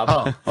this job.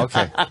 Oh,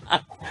 okay.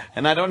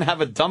 And I don't have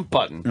a dump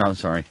button. No,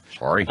 sorry.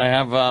 Sorry. I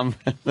have,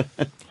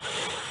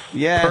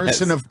 yeah.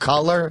 Person of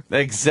color?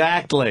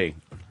 Exactly.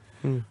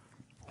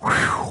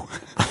 Oh,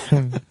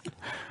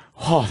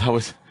 that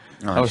was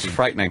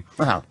frightening.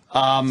 Wow.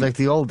 It's like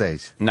the old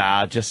days.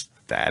 Nah, just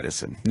that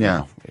isn't.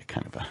 Yeah.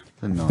 Kind of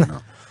a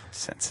no.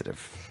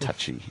 sensitive,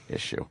 touchy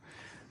issue.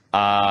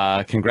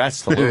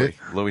 Congrats to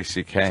Louis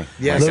C.K.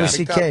 Yeah, Louis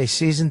C.K.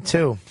 Season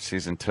 2.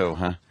 Season 2,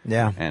 huh?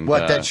 Yeah. And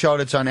what, that show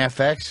that's on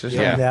FX or something?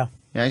 Yeah.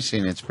 Yeah, I've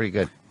seen it. It's pretty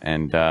good.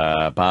 And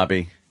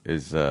Bobby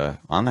is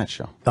on that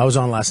show. I was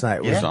on last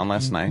night. He was on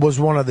last night. Was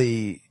one of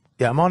the...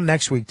 Yeah, I'm on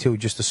next week, too.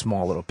 Just a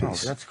small little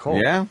piece. Oh, that's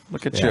cool. Yeah?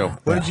 Look at you.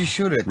 Where did you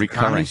shoot it?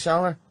 Comedy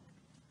Cellar?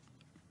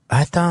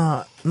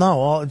 No,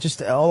 all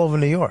over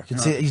New York.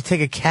 You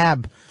take a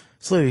cab.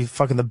 It's literally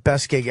fucking the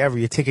best gig ever.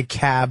 You take a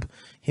cab.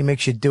 He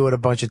makes you do it a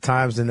bunch of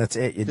times, and that's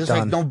it. You're There's done.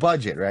 like no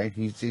budget, right?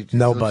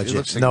 No budget. It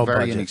looks like no a very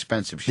budget.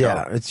 inexpensive show.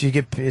 Yeah,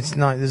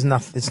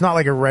 it's not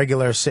like a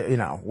regular,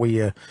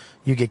 where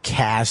you get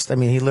cast. I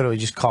mean, he literally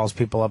just calls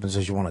people up and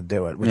says you want to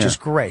do it, which is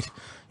great.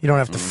 You don't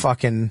have to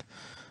fucking,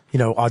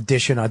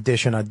 audition.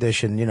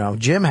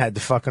 Jim had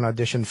to fucking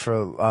audition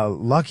for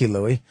Lucky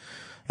Louie,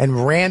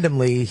 and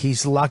randomly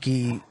he's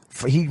lucky.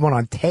 He went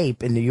on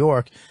tape in New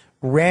York.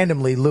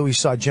 randomly Louis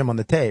saw Jim on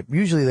the tape.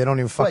 Usually they don't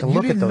even fucking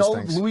look at those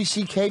things. Louis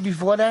C.K.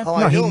 before that? Oh,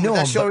 No, I he knew him. knew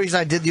That's him, the only but- reason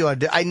I did the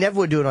audition. I never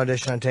would do an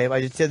audition on tape.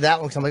 I just did that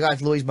one because I'm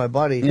like, oh, Louis my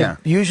buddy. Yeah.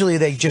 Usually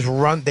they just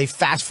run, they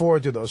fast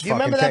forward through those Do you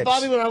fucking remember that, tapes.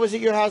 Bobby, when I was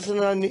at your house and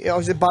I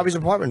was at Bobby's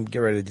apartment get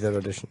ready to do that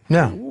audition?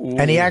 No.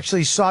 And he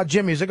actually saw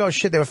Jimmy. He was like, oh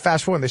shit, they were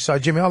fast forwarding. They saw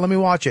Jimmy. Oh, let me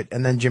watch it.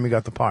 And then Jimmy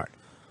got the part.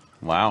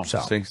 Wow. So.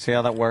 See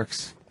how that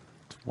works?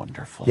 It's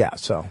wonderful. Yeah,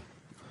 so.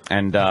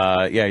 And,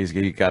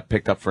 he got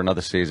picked up for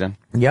another season.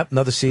 Yep,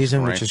 another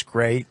season, Great. which is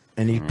great.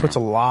 And he puts a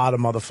lot of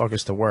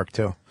motherfuckers to work,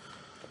 too.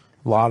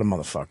 A lot of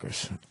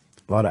motherfuckers.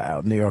 A lot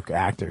of New York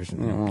actors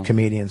and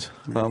comedians.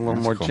 Well, a little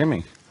more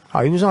Jimmy.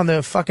 Oh, he was on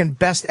the fucking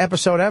best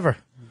episode ever.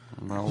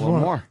 Well, a little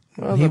more.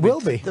 Well, he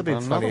will be. There'll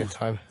be plenty of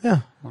time.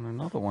 Yeah. On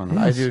another one.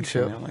 I do,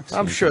 too.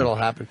 I'm sure it'll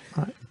happen.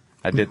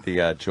 I did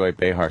the Joy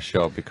Behar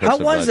show because How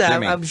of was that?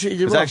 Jimmy. I'm sure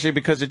you it was did well. actually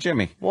because of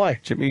Jimmy. Why?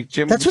 Jimmy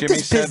That's what Jimmy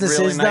this said business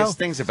really is, nice though.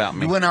 things about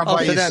me. You went out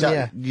by for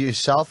them,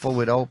 yourself or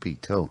with Opie,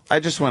 too? I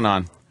just went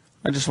on.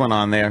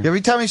 there.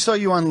 Every time I saw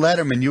you on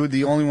Letterman, you were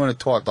the only one to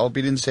talk.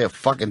 Opie didn't say a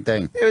fucking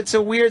thing. It's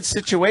a weird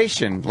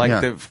situation.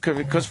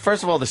 Because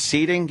first of all, the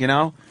seating,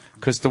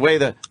 because the way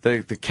the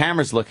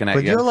camera's looking at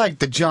But you. you're like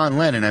the John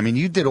Lennon. I mean,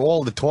 you did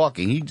all the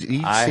talking. He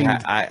seemed...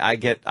 I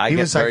get He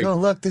was very... like, oh,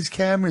 look, this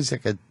camera's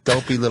like a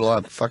dopey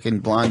little fucking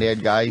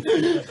blonde-haired guy.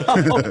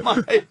 Oh,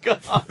 my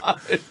God.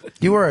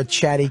 You were a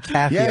chatty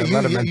Cathy Yeah, on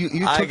Letterman.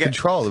 you took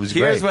control. It was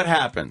Here's great. what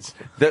happens.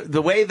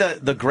 The way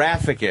the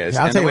graphic is,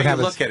 I'll and tell the you way what you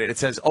happens. look at it, it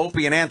says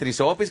Opie and Anthony.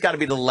 So Opie's got to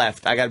be to the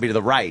left. I got to be to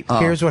the right.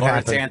 Here's what or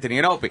happened. it's Anthony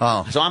and Opie.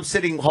 Oh. So I'm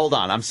sitting,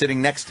 I'm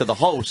sitting next to the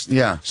host.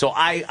 Yeah. So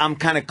I'm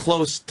kind of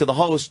close to the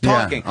host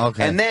Yeah, talking.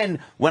 okay. And then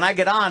when I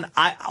get on,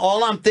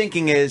 all I'm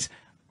thinking is,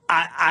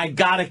 I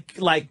gotta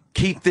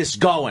keep this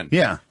going.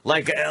 Yeah.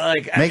 Like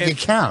Make it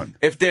count.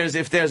 If there's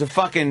a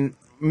fucking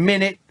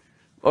minute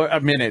or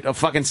a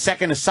fucking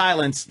second of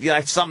silence,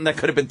 that's something that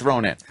could have been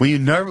thrown in. Were you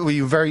nervous? Were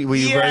you very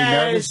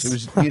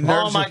nervous? Were you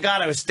nervous? Oh my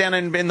God! I was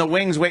standing in the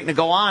wings waiting to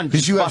go on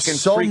Because you have fucking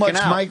so freaking much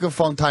out.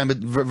 microphone time, but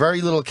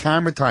very little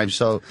camera time.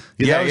 So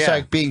that was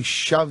like being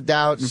shoved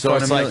out in So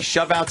front it's of like me.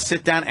 shove out,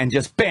 sit down, and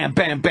just bam,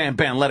 bam, bam,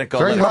 bam, let it go.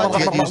 Very let it hard go.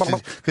 to get used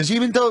to. Because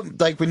even though,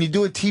 like, when you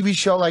do a TV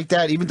show like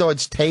that, even though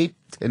it's taped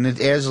and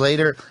it airs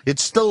later,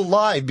 it's still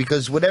live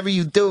because whatever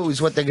you do is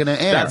what they're going to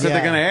air. That's what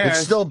they're going to air. It's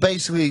still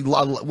basically,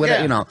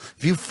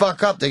 if you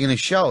fuck up, they're going to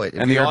show it.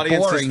 If And the you're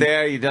audience boring, is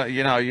there.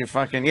 You're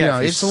fucking You know,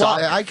 if you it's suck-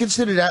 live. I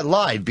consider that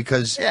live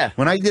because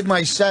when I did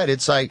my set,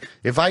 it's like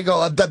if I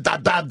go da da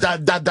da da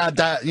da da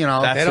da,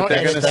 That's what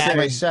they're gonna that's say.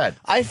 my set.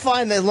 I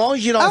find that as long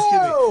as you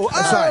don't,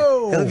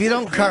 sorry, if you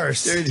don't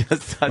curse, You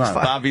just touched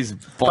Bobby's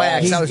balls. By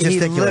accident, I was He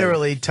gesticulating.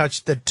 literally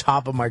touched the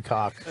top of my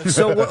cock.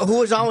 So who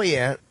was on with you,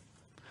 Aunt?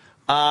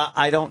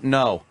 I don't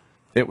know.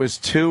 It was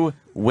two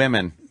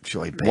women.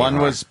 Joy One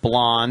Behar. was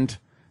blonde,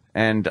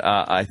 and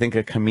I think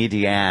a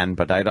comedian,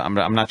 but I'm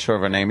not sure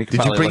of her name. You can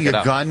Did you probably bring look your it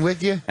up. gun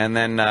with you? And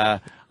then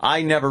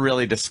I never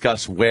really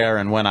discuss where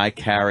and when I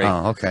carry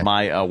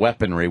my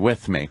weaponry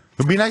with me.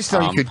 It'd be nice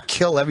though you could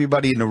kill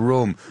everybody in the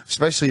room,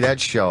 especially that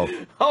show.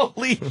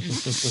 Holy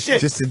shit!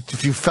 Just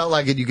if you felt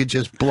like it, you could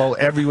just blow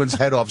everyone's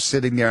head off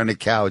sitting there on the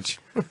couch.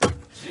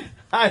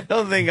 I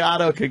don't think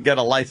Otto could get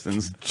a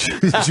license.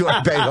 Joy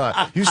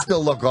Behar, you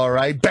still look all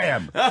right.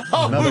 Bam!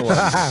 Another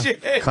one.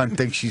 Shit. Cunt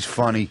thinks she's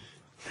funny.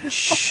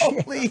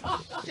 Holy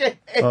shit!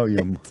 Oh,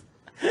 you.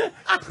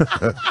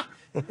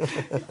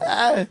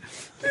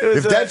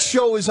 If that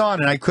show was on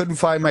and I couldn't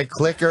find my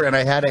clicker and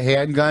I had a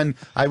handgun,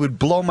 I would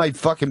blow my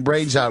fucking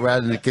brains out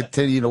rather than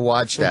continue to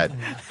watch that.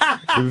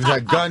 It was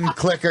a gun,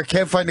 clicker,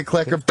 can't find the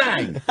clicker,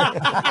 bang!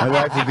 My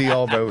life would be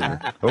over.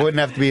 I wouldn't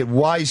have to be at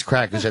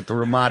Wisecrackers at the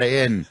Ramada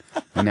Inn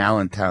in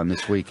Allentown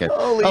this weekend.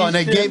 Holy and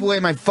they shit. gave away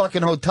my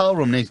fucking hotel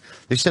room. They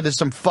said there's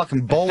some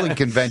fucking bowling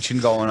convention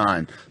going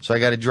on, so I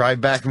got to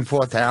drive back and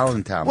forth to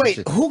Allentown.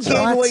 Wait, who gave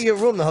away your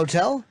room? The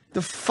hotel?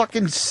 The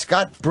fucking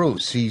Scott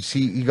Bruce. He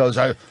goes.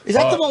 Is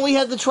that the one we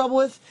had the trouble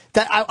with?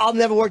 That I'll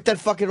never work that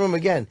fucking room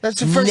again. That's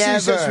the first thing he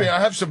says to me. Never. I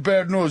have some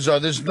bad news.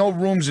 There's no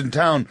rooms in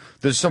town.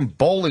 There's some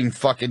bowling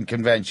fucking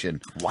convention.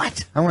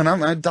 What? I went.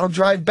 I'll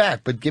drive back,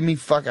 but give me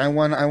I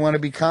want to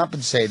be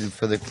compensated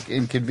for the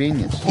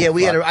inconvenience. Yeah,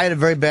 I had a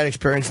very bad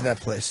experience in that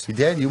place. You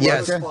did? You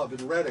Yes. worked there? Club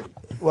in Reading.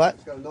 What?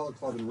 He's got another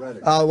club in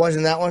Reading. Oh,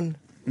 wasn't that one?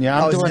 Yeah,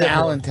 Oh, I'm it's doing different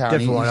one. Allentown.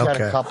 Different one, He's got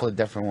okay. a couple of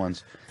different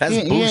ones. That's he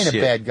ain't a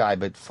bullshit. bad guy,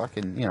 but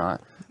fucking,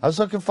 I was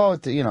looking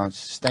forward to,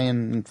 staying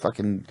and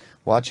fucking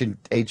watching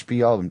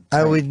HBO. And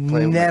I would playing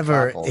with my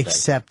never cock all day.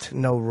 accept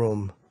no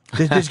room.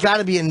 There's got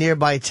to be a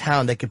nearby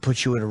town that could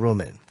put you in a room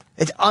in.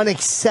 It's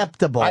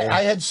unacceptable.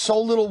 I had so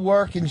little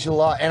work in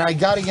July, and I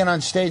got to get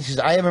on stage because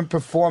I haven't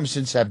performed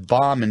since that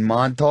bomb in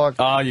Montauk.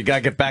 Oh, you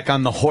gotta get back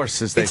on the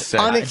horse, as they say.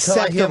 Until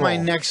I hear my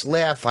next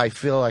laugh, I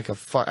feel like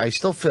I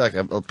still feel like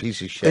a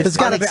piece of shit. It's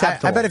gotta be,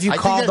 I bet if you I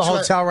think called the that's what-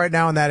 hotel right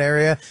now in that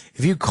area,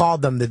 if you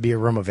called them, there'd be a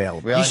room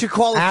available. Really? You should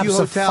call a few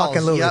hotels.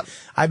 Absolutely. Yep.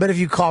 I bet if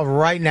you called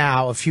right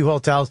now, a few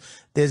hotels,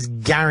 there's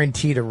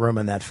guaranteed a room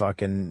in that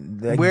fucking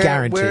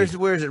guaranteed.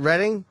 Where is it?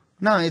 Reading?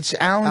 No, it's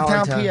Allentown,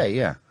 Allentown. PA.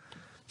 Yeah.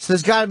 So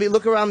there's got to be,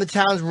 look around the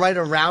towns right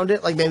around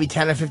it, like maybe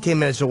 10 or 15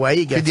 minutes away.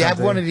 You get Could you have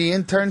something. one of the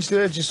interns do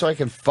it just so I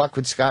can fuck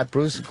with Scott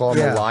Bruce and call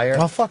him a liar?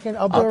 I'll do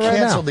it right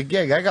cancel now. the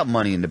gig. I got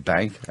money in the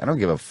bank. I don't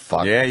give a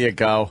fuck. There you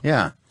go.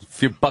 Yeah. A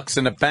few bucks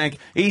in the bank.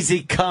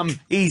 Easy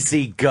come,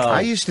 easy go. I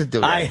used to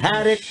do that. I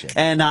had it,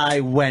 and I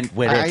went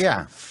with it.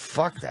 Yeah.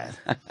 Fuck that.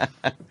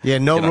 Yeah,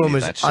 no You don't room need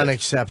is that shit.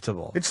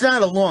 unacceptable. It's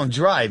not a long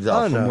drive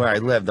though Oh, from no. where I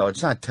live though.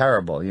 It's not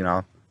terrible, you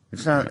know.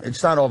 It's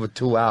not over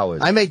 2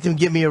 hours. I make them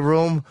give me a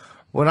room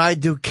when I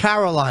do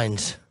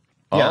Caroline's.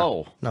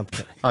 Oh. No, I'm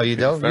kidding. Oh, you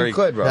do? Very- you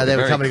could, bro. Yeah, they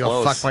would very tell me to go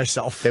close. fuck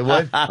myself. They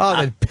would?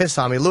 Oh, they'd piss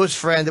on me. Louis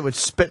Friend would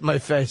spit in my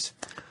face.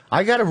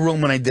 I got a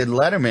room when I did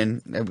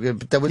Letterman.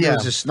 There was Yeah. a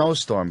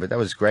snowstorm, but that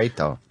was great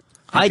though.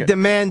 I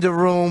demand a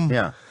room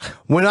Yeah.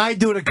 when I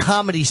do the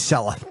Comedy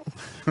Cellar.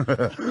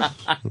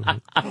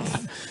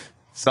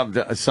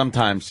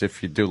 Sometimes,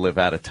 if you do live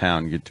out of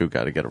town, you do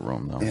got to get a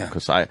room, though. Yeah.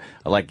 Because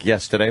like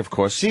yesterday, of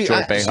course, See, Joe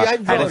I Behar. vote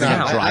I didn't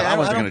on- drive. I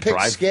wasn't don't going to pick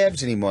drive.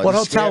 scabs anymore. What The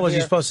hotel scab was you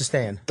here, supposed to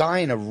stay in?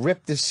 Dying to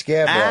rip the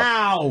scab off.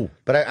 Ow!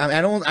 But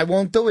I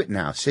won't do it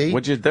now. See?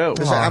 What'd you do?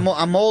 'Cause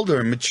I'm older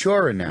and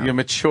maturer now. You're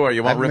mature.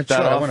 You won't I'm rip mature.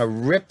 that I off? want to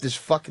rip this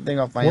fucking thing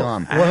off my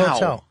arm. What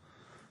hotel?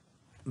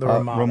 The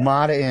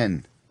Ramada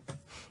Inn.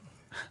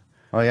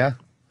 Oh yeah.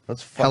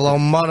 Let's fuck Hello,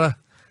 mother.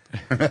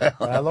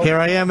 Hello? Here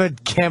I am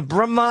at Camp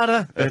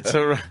Ramada.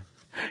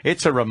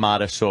 It's a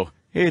Ramada, so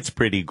it's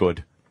pretty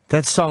good.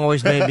 That song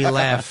always made me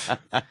laugh.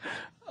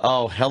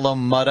 Oh, hello,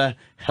 mother.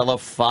 Hello,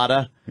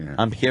 father. Yeah.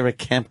 I'm here at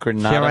Camp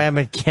Granada. Here I am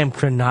at Camp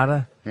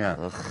Granada.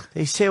 Yeah.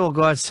 They say we'll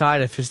go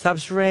outside if it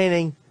stops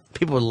raining.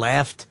 People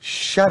laughed.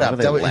 Shut up.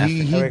 What are they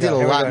He Here we did go, a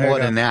here we lot go, here more we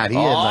go. than that. He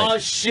had Oh,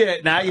 like,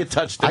 shit. Now you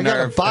touched the I got a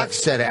nerve. box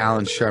set of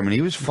Alan Sherman.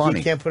 He was funny.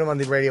 You can't put him on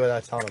the radio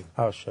without telling him.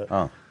 Oh, shit.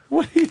 Oh.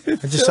 What are you I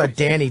just saw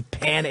Danny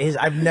pan his.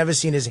 I've never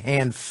seen his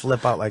hand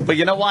flip out like But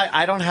you know why?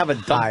 I don't have a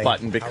dump Hi.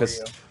 button because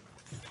How are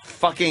you?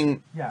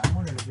 fucking Yeah, I'm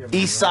wondering if you have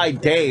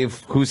Eastside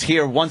Dave, who's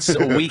here once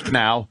a week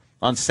now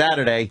on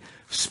Saturday,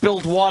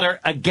 spilled water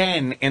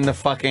again in the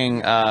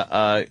fucking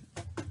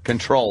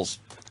controls.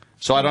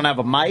 So I don't have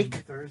a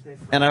mic,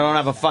 and I don't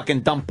have a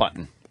fucking dump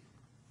button.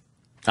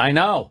 I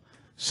know.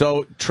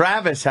 So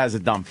Travis has a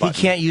dump He button.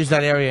 can't use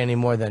that area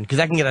anymore then, because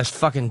that can get us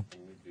fucking.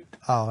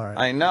 Oh, all right.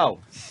 I know.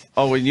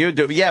 Oh, when you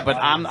do, yeah, but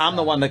I'm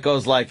the one that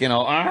goes like, you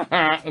know,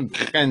 and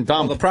dump.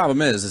 Well, the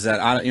problem is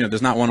that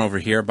there's not one over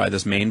here by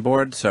this main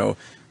board. So,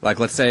 like,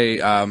 let's say,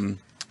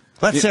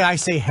 Let's say I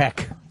say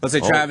heck. let's say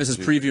Travis is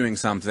previewing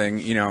something,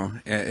 you know,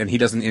 and he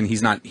doesn't, and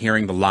he's not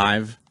hearing the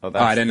live. Oh, Oh,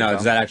 that's I didn't know. the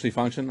Does that actually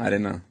function? I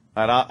didn't know.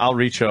 All right, I'll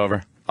reach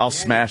over. I'll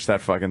smash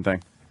that fucking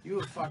thing. You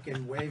were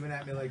fucking waving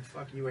at me like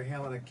fucking you were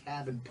hailing a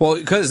cabin. Well,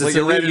 because it's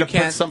you're ready illegal. to You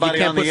put can't, somebody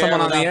you can't on put the someone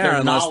air on the without air their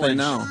unless they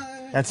knowledge.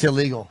 know. That's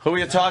illegal. Who are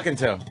you talking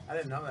to? I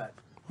didn't know that.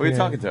 Who are you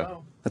talking to?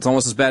 That's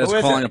almost as bad as Who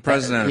is calling it? a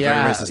president a very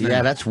Yeah, racist name.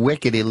 yeah, that's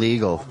wicked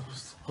illegal.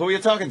 Who are you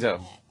talking to?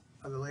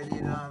 The lady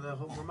in the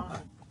whole Vermont.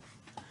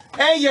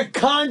 Hey, you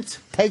cunt!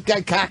 Take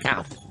that cock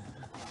out.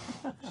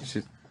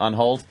 She's on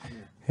hold.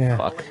 Yeah.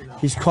 Fuck.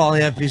 He's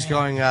calling up. He's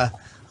going, I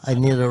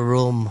need a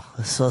room.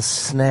 I saw a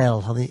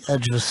snail on the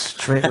edge of a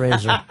straight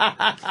razor.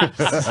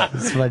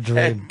 That's my Hey,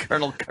 dream.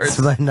 Colonel It's Kurtz.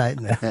 my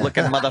nightmare.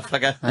 Looking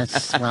motherfucker. I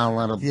smell a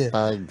little Yeah.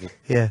 bug.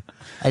 Yeah.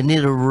 I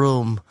need a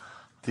room.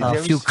 you A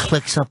ever few see-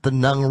 clicks up the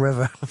Nung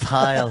River.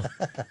 Pile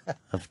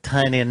of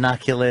tiny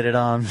inoculated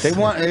arms. They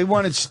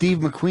wanted Steve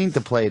McQueen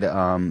to play the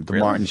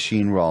Martin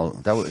Sheen role.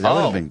 That would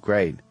have been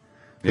great.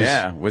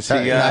 Yeah, was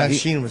That- he? yeah,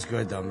 Sheen was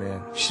good, though,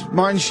 man.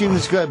 Martin Sheen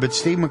was good, but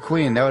Steve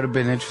McQueen, that would have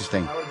been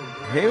interesting.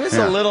 He was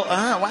Yeah. a little.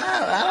 Wow,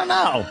 I don't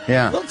know.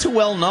 Yeah. a little too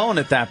well known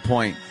at that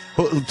point.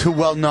 Too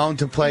well known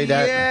to play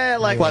that. Yeah,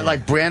 like what?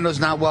 Like Brando's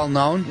not well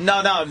known.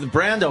 No, the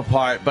Brando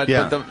part, but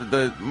Yeah.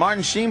 the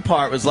Martin Sheen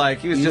part was like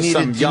he was You just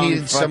some young you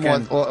needed some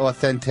fucking.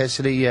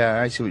 authenticity. Yeah,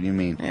 I see what you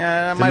mean. Yeah,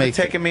 that To might have make-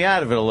 taken me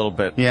out of it a little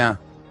bit. Yeah,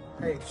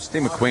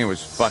 Steve McQueen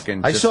was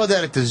fucking. I just saw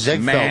that at the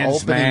Ziegfeld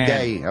man's opening man.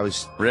 day. I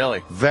was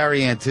Really?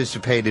 very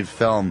anticipated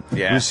film.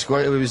 Yeah. It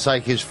was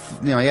like his.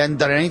 You know, he hadn't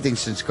done anything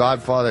since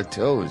Godfather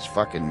 2. It was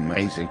fucking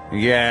amazing.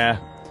 Yeah,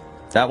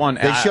 that one.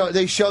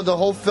 They showed the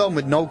whole film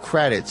with no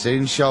credits. They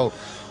didn't show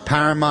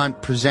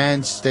Paramount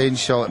Presents. They didn't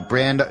show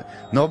Brando.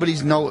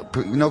 Nobody's no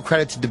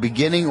credits at the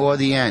beginning or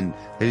the end.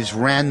 They just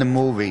ran the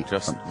movie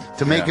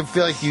to make it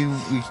feel like you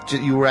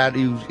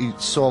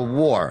saw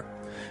war.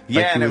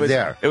 Yeah, like and you were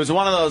there. it was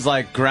one of those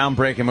like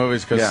groundbreaking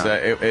movies because Yeah.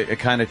 it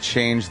kind of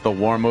changed the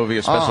war movie,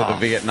 especially the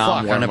Vietnam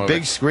fuck, War on a movie.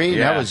 big screen.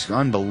 Yeah. That was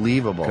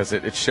unbelievable. Because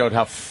it showed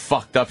how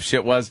fucked up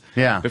shit was.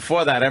 Yeah.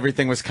 Before that,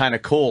 everything was kind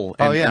of cool.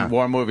 Oh, And, yeah. and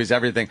war movies,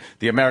 everything.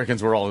 The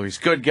Americans were always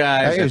good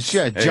guys. It was,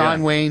 yeah,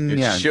 John Wayne, You'd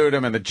yeah. shoot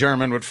him, and the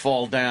German would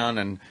fall down,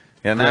 and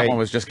that Great. one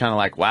was just kind of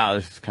like, wow,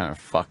 this is kind of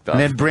fucked up.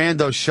 And then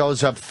Brando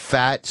shows up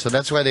fat, so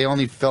that's why they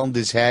only filmed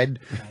his head.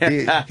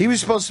 He was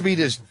supposed to be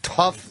this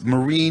tough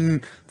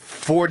Marine,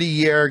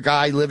 40-year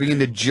guy living in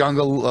the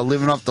jungle,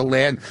 living off the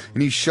land,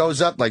 and he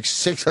shows up like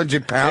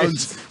 600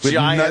 pounds with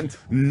giant.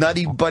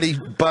 nutty buddy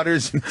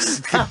butters in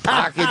his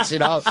pockets, you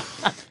know.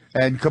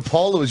 And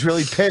Coppola was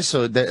really pissed,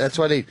 so that's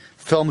why they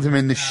filmed him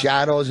in the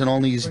shadows and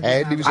only his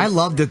head. He was I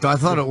loved it, though. I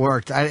thought it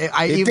worked.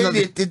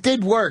 It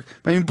did work.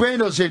 I mean,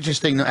 Brando's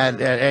interesting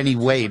at any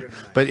weight,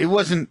 but he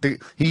wasn't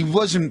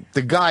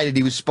the guy that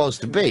he was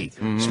supposed to be.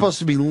 He was supposed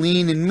to be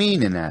lean and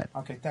mean in that.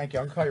 Okay, thank you.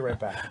 I'll call you right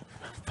back.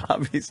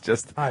 Bobby's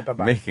just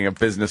bye-bye. making a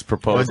business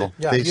proposal.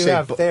 Yeah,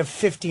 they have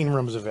 15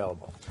 rooms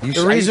available. Are you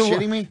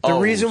shitting me? The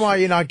reason why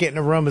you're not getting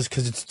a room is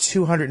because it's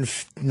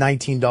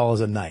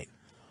 $219 a night.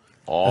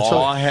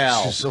 Oh,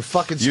 hell. So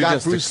fucking You Scott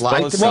just Bruce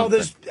liked him. Well,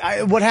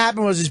 what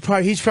happened was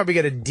he's probably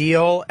got a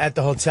deal at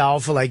the hotel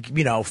for like,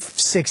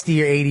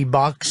 $60 or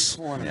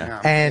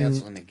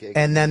 $80.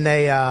 And then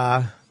they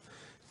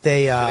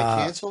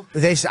cancel?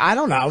 They say, I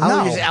don't know.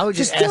 I would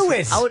just ask, do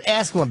it. I would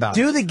ask him about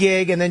it. Do the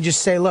gig and then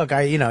just say, look,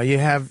 they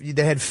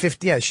had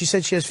 50. Yeah, she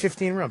said she has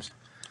 15 rooms.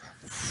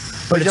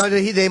 But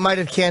they might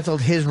have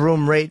canceled his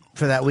room rate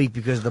for that week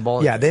because of the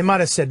ball. Yeah, they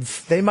might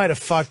have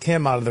fucked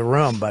him out of the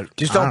room, but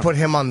just don't put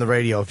him on the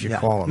radio if you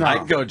call him. No.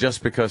 I'd go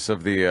just because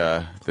of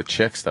the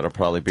chicks that'll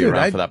probably be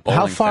around for that bowling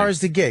How far thing.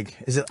 is the gig?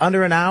 Is it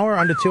under an hour?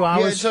 Under 2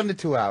 hours? Yeah, it's under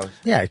 2 hours.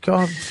 Yeah, go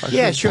on.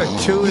 Yeah, sure.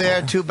 2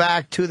 there, 2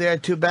 back, 2 there,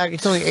 2 back.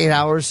 It's only 8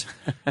 hours.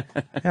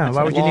 Yeah,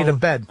 why would you need a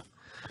bed?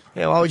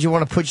 Yeah, why would you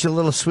want to put your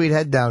little sweet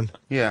head down?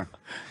 Yeah.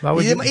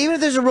 Even if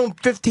there's a room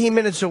 15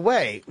 minutes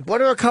away,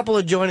 what are a couple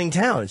adjoining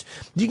towns?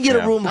 You can get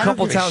a room a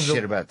couple towns away.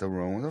 Shit about the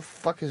room. What the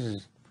fuck is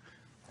this?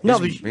 No,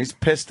 he's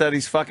pissed that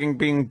he's fucking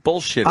being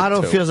bullshitted.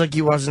 Otto feels like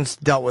he wasn't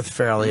dealt with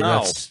fairly. No.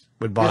 That's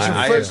what bothers It's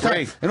me. the first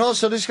time. And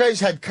also, this guy's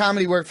had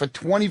comedy work for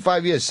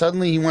 25 years.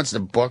 Suddenly, he wants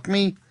to book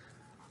me.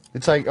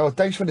 It's like, oh,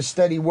 thanks for the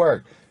steady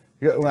work.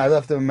 When I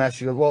left him a message,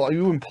 he goes, well,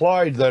 you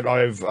implied that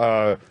I've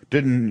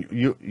didn't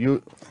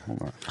you.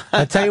 Hold on.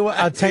 I'll tell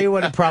you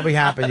what probably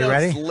happened. You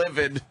ready?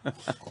 Livid.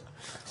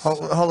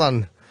 Hold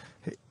on.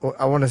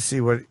 I want to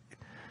see what.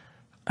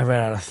 I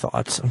ran out of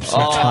thoughts. I'm so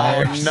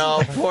tired. Oh,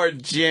 no. Poor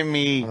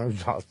Jimmy.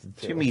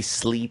 Jimmy's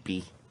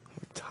sleepy.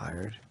 I'm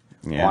tired.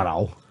 Yeah.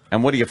 Wow.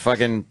 And what are you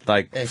fucking,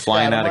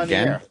 flying out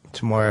again?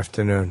 Tomorrow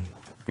afternoon.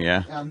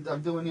 Yeah. I'm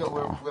doing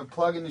we're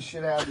plugging the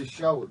shit out of the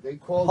show. They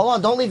called. Hold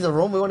on, don't leave the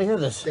room. We want to hear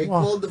this. They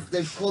called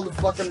the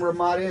fucking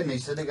Ramada in. They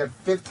said they got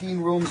 15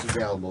 rooms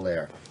available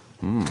there.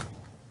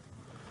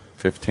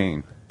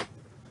 15.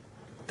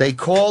 They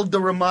called the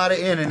Ramada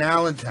Inn in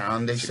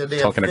Allentown. They said they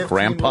have Talking to 15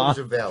 Grandpa? rooms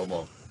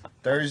available.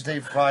 Thursday,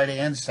 Friday,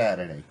 and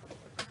Saturday.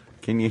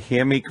 Can you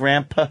hear me,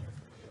 Grandpa?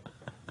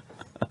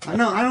 I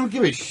know. I don't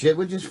give a shit.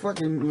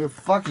 We're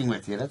fucking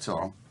with you. That's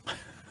all.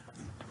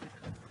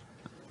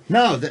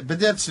 No, but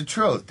that's the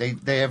truth.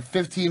 They have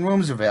 15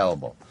 rooms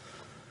available.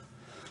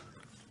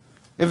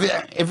 If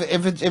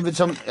it's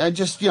I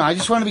just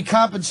want to be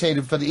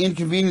compensated for the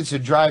inconvenience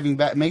of driving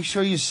back. Make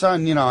sure your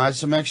son has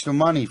some extra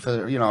money for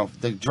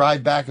the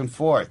drive back and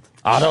forth.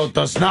 Otto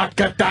does not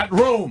get that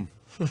room.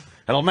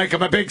 It'll make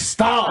him a big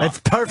star. It's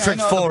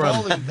perfect for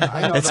him.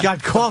 It's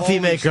got coffee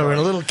maker and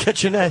a little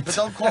kitchenette. But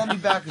don't call me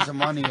back as a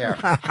money heir.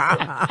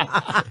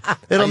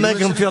 It'll make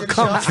him feel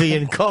comfy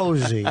and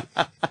cozy.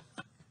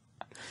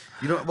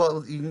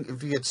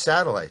 If you get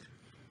satellite.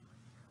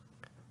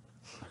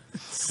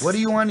 What do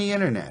you on the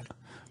internet?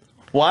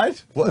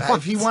 What?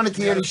 If he wanted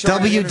to hear the show,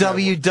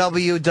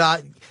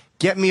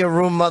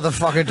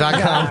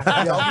 www.getmearoommotherfucker.com.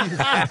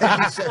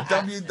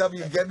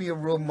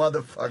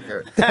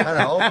 www.getmearoommotherfucker. I don't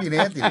know, Opie and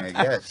Anthony, I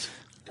guess.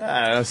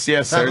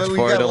 Search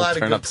for it. It'll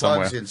turn up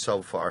somewhere. In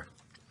so far.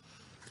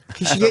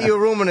 He should get you a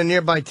room in a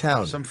nearby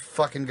town. Some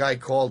fucking guy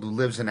called who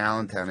lives in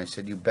Allentown. I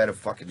said, you better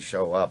fucking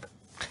show up,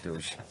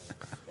 douche.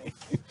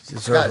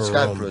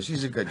 Scott Bruce,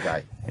 he's a good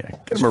guy. Yeah,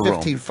 give him a room.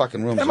 15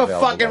 fucking rooms. Give him a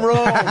fucking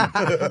room.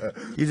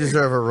 You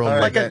deserve a room. Right,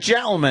 like a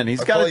gentleman.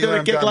 He's got to do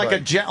a gig like a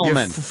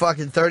gentleman. You're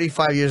fucking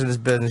 35 years in this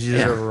business. You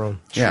deserve a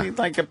room. Yeah.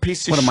 Like a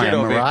piece of shit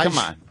over here.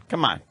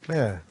 Come on.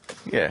 Yeah.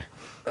 Yeah.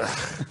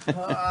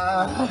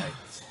 All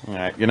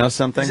right. You know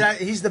something?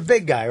 He's the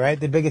big guy, right?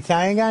 The big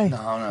Italian guy?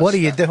 No. What are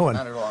you doing?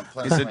 Not at all.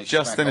 He's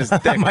adjusting his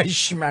dick. My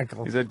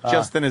schmeckle. He's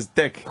adjusting his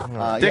dick.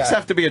 Dicks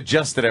have to be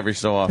adjusted every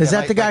so often. Is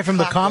that the guy from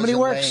the Comedy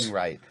Works?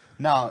 Right.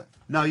 No,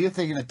 you're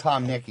thinking of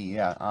Tom Nicky,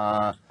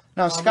 yeah.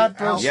 No, Scott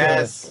Bruce.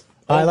 Yes.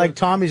 I like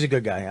Tom. He's a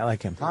good guy. I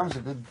like him. Tom's a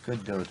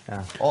good dude.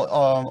 Yeah.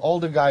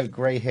 Older guy,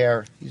 gray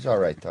hair. He's all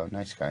right, though.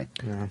 Nice guy.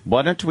 Yeah.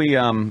 Why don't we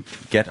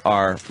get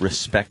our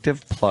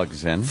respective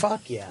plugs in?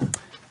 Fuck yeah.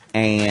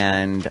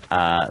 And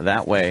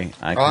that way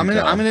I can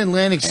I'm in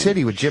Atlantic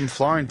City with Jim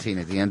Florentine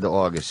at the end of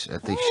August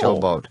at the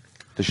Showboat.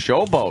 The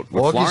Showboat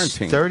with August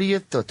Florentine.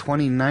 30th or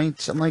 29th,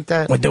 something like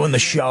that. We're doing the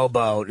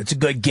Showboat. It's a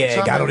good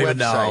gig. I don't even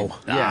know.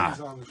 Yeah.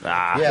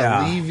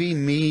 Levy,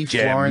 me,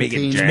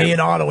 Florentine. Me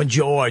and Otto and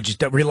George.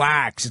 Just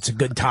relax. It's a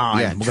good time.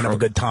 Yeah, we're going to have a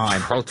good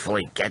time.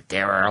 Truthfully, get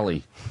there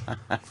early.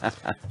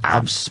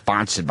 I'm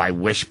sponsored by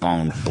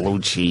Wishbone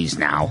Blue Cheese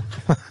now.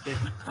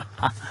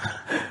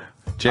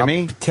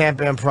 Jimmy?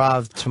 Tampa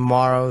Improv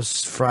tomorrow,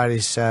 Friday,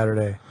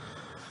 Saturday.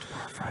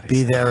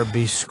 Be there or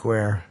be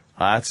square.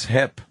 That's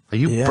hip. Are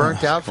you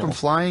burnt out from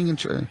flying?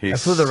 And I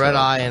flew the red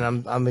eye,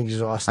 and I'm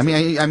exhausted.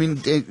 I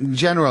mean, in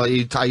general, are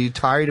you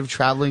tired of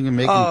traveling and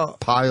making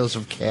piles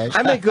of cash?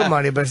 I make good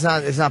money, but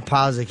it's not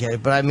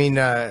positive. But I mean,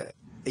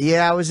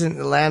 yeah, I was in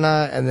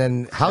Atlanta, and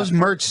then how's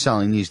merch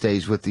selling these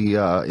days? With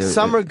the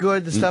some are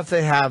good. The stuff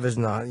they have is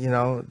not. You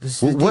know,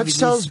 what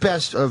sells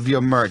best of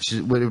your merch?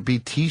 Would it be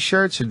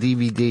T-shirts or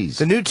DVDs?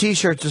 The new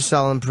T-shirts are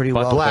selling pretty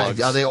well.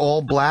 Black? Are they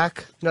all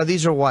black? No,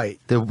 these are white.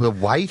 They're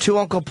white. 2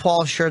 Uncle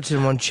Paul shirts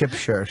and 1 Chip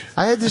shirt.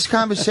 I had this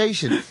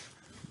conversation.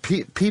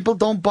 People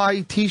don't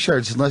buy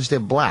T-shirts unless they're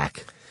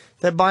black.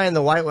 They're buying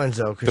the white ones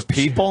though. The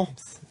people.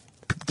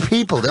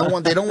 People.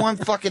 They don't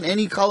want fucking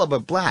any color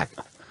but black.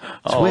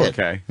 It's weird.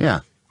 Okay.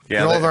 Yeah.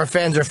 Yeah, all of our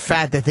fans are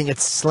fat. They think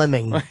it's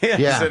slimming.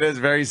 Yes, it is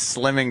very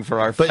slimming for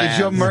our fans. But is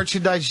your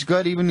merchandise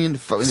good, even in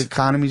the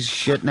economy's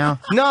shit now?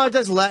 No, it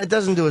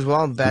doesn't do as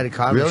well in bad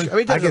economy. Really? I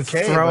mean, I can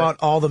throw out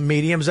all the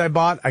mediums I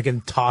bought. I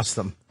can toss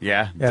them.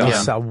 Yeah. I'll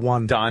sell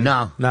one. Done.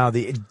 No,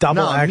 the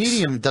double X.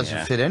 medium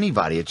doesn't fit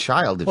anybody. A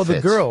child, it well,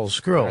 fits.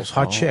 the girls,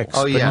 hot chicks.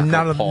 Oh, yeah.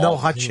 But no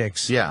hot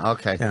chicks. Yeah,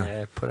 okay.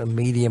 Yeah, put a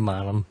medium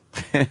on them.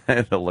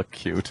 It'll look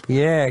cute.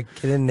 Yeah,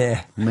 get in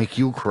there. Make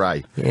you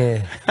cry.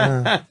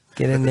 Yeah.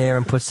 Get in there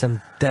and put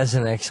some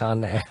Desenex on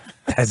there.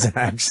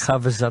 Desenex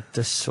covers up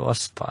the sore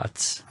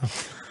spots.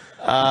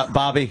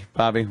 Bobby,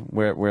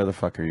 where the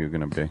fuck are you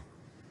going to be?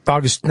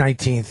 August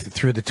 19th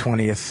through the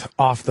 20th,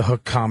 Off the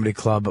Hook Comedy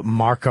Club,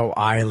 Marco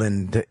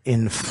Island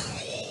in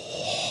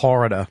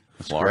Florida.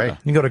 Florida.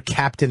 You can go to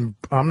Captain.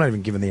 I'm not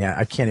even giving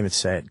I can't even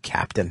say it.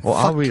 Captain. Well,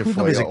 I'll read it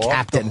for you. A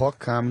Captain. Off the Hook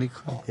Comedy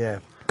Club. Yeah.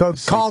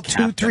 Call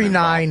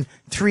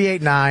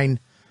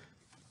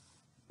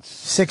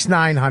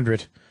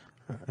 239-389-6900.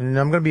 And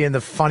I'm going to be in the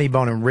Funny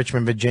Bone in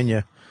Richmond,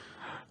 Virginia,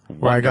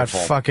 where I got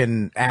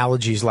fucking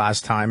allergies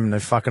last time, and I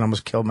fucking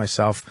almost killed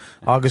myself.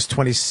 August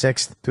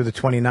 26th through the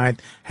 29th,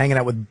 hanging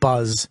out with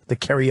Buzz, the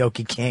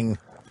karaoke king.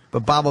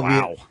 But Bob will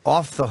be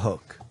off the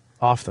hook.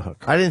 Off the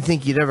hook. I didn't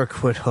think you'd ever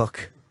quit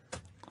Hook.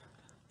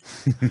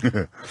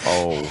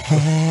 All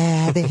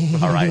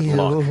right,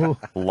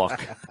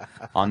 look.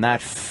 On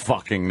that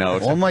fucking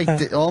note, all my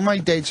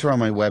dates are on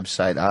my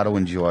website, Otto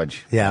and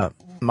George. Yeah.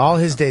 All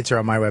his dates are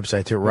on my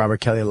website, too,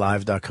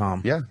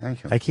 robertkellylive.com. Yeah,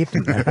 thank you. I keep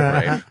them there.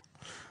 Right.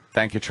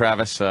 Thank you,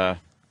 Travis.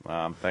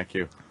 Thank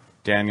you,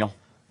 Daniel.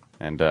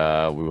 And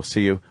we will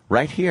see you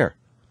right here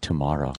tomorrow.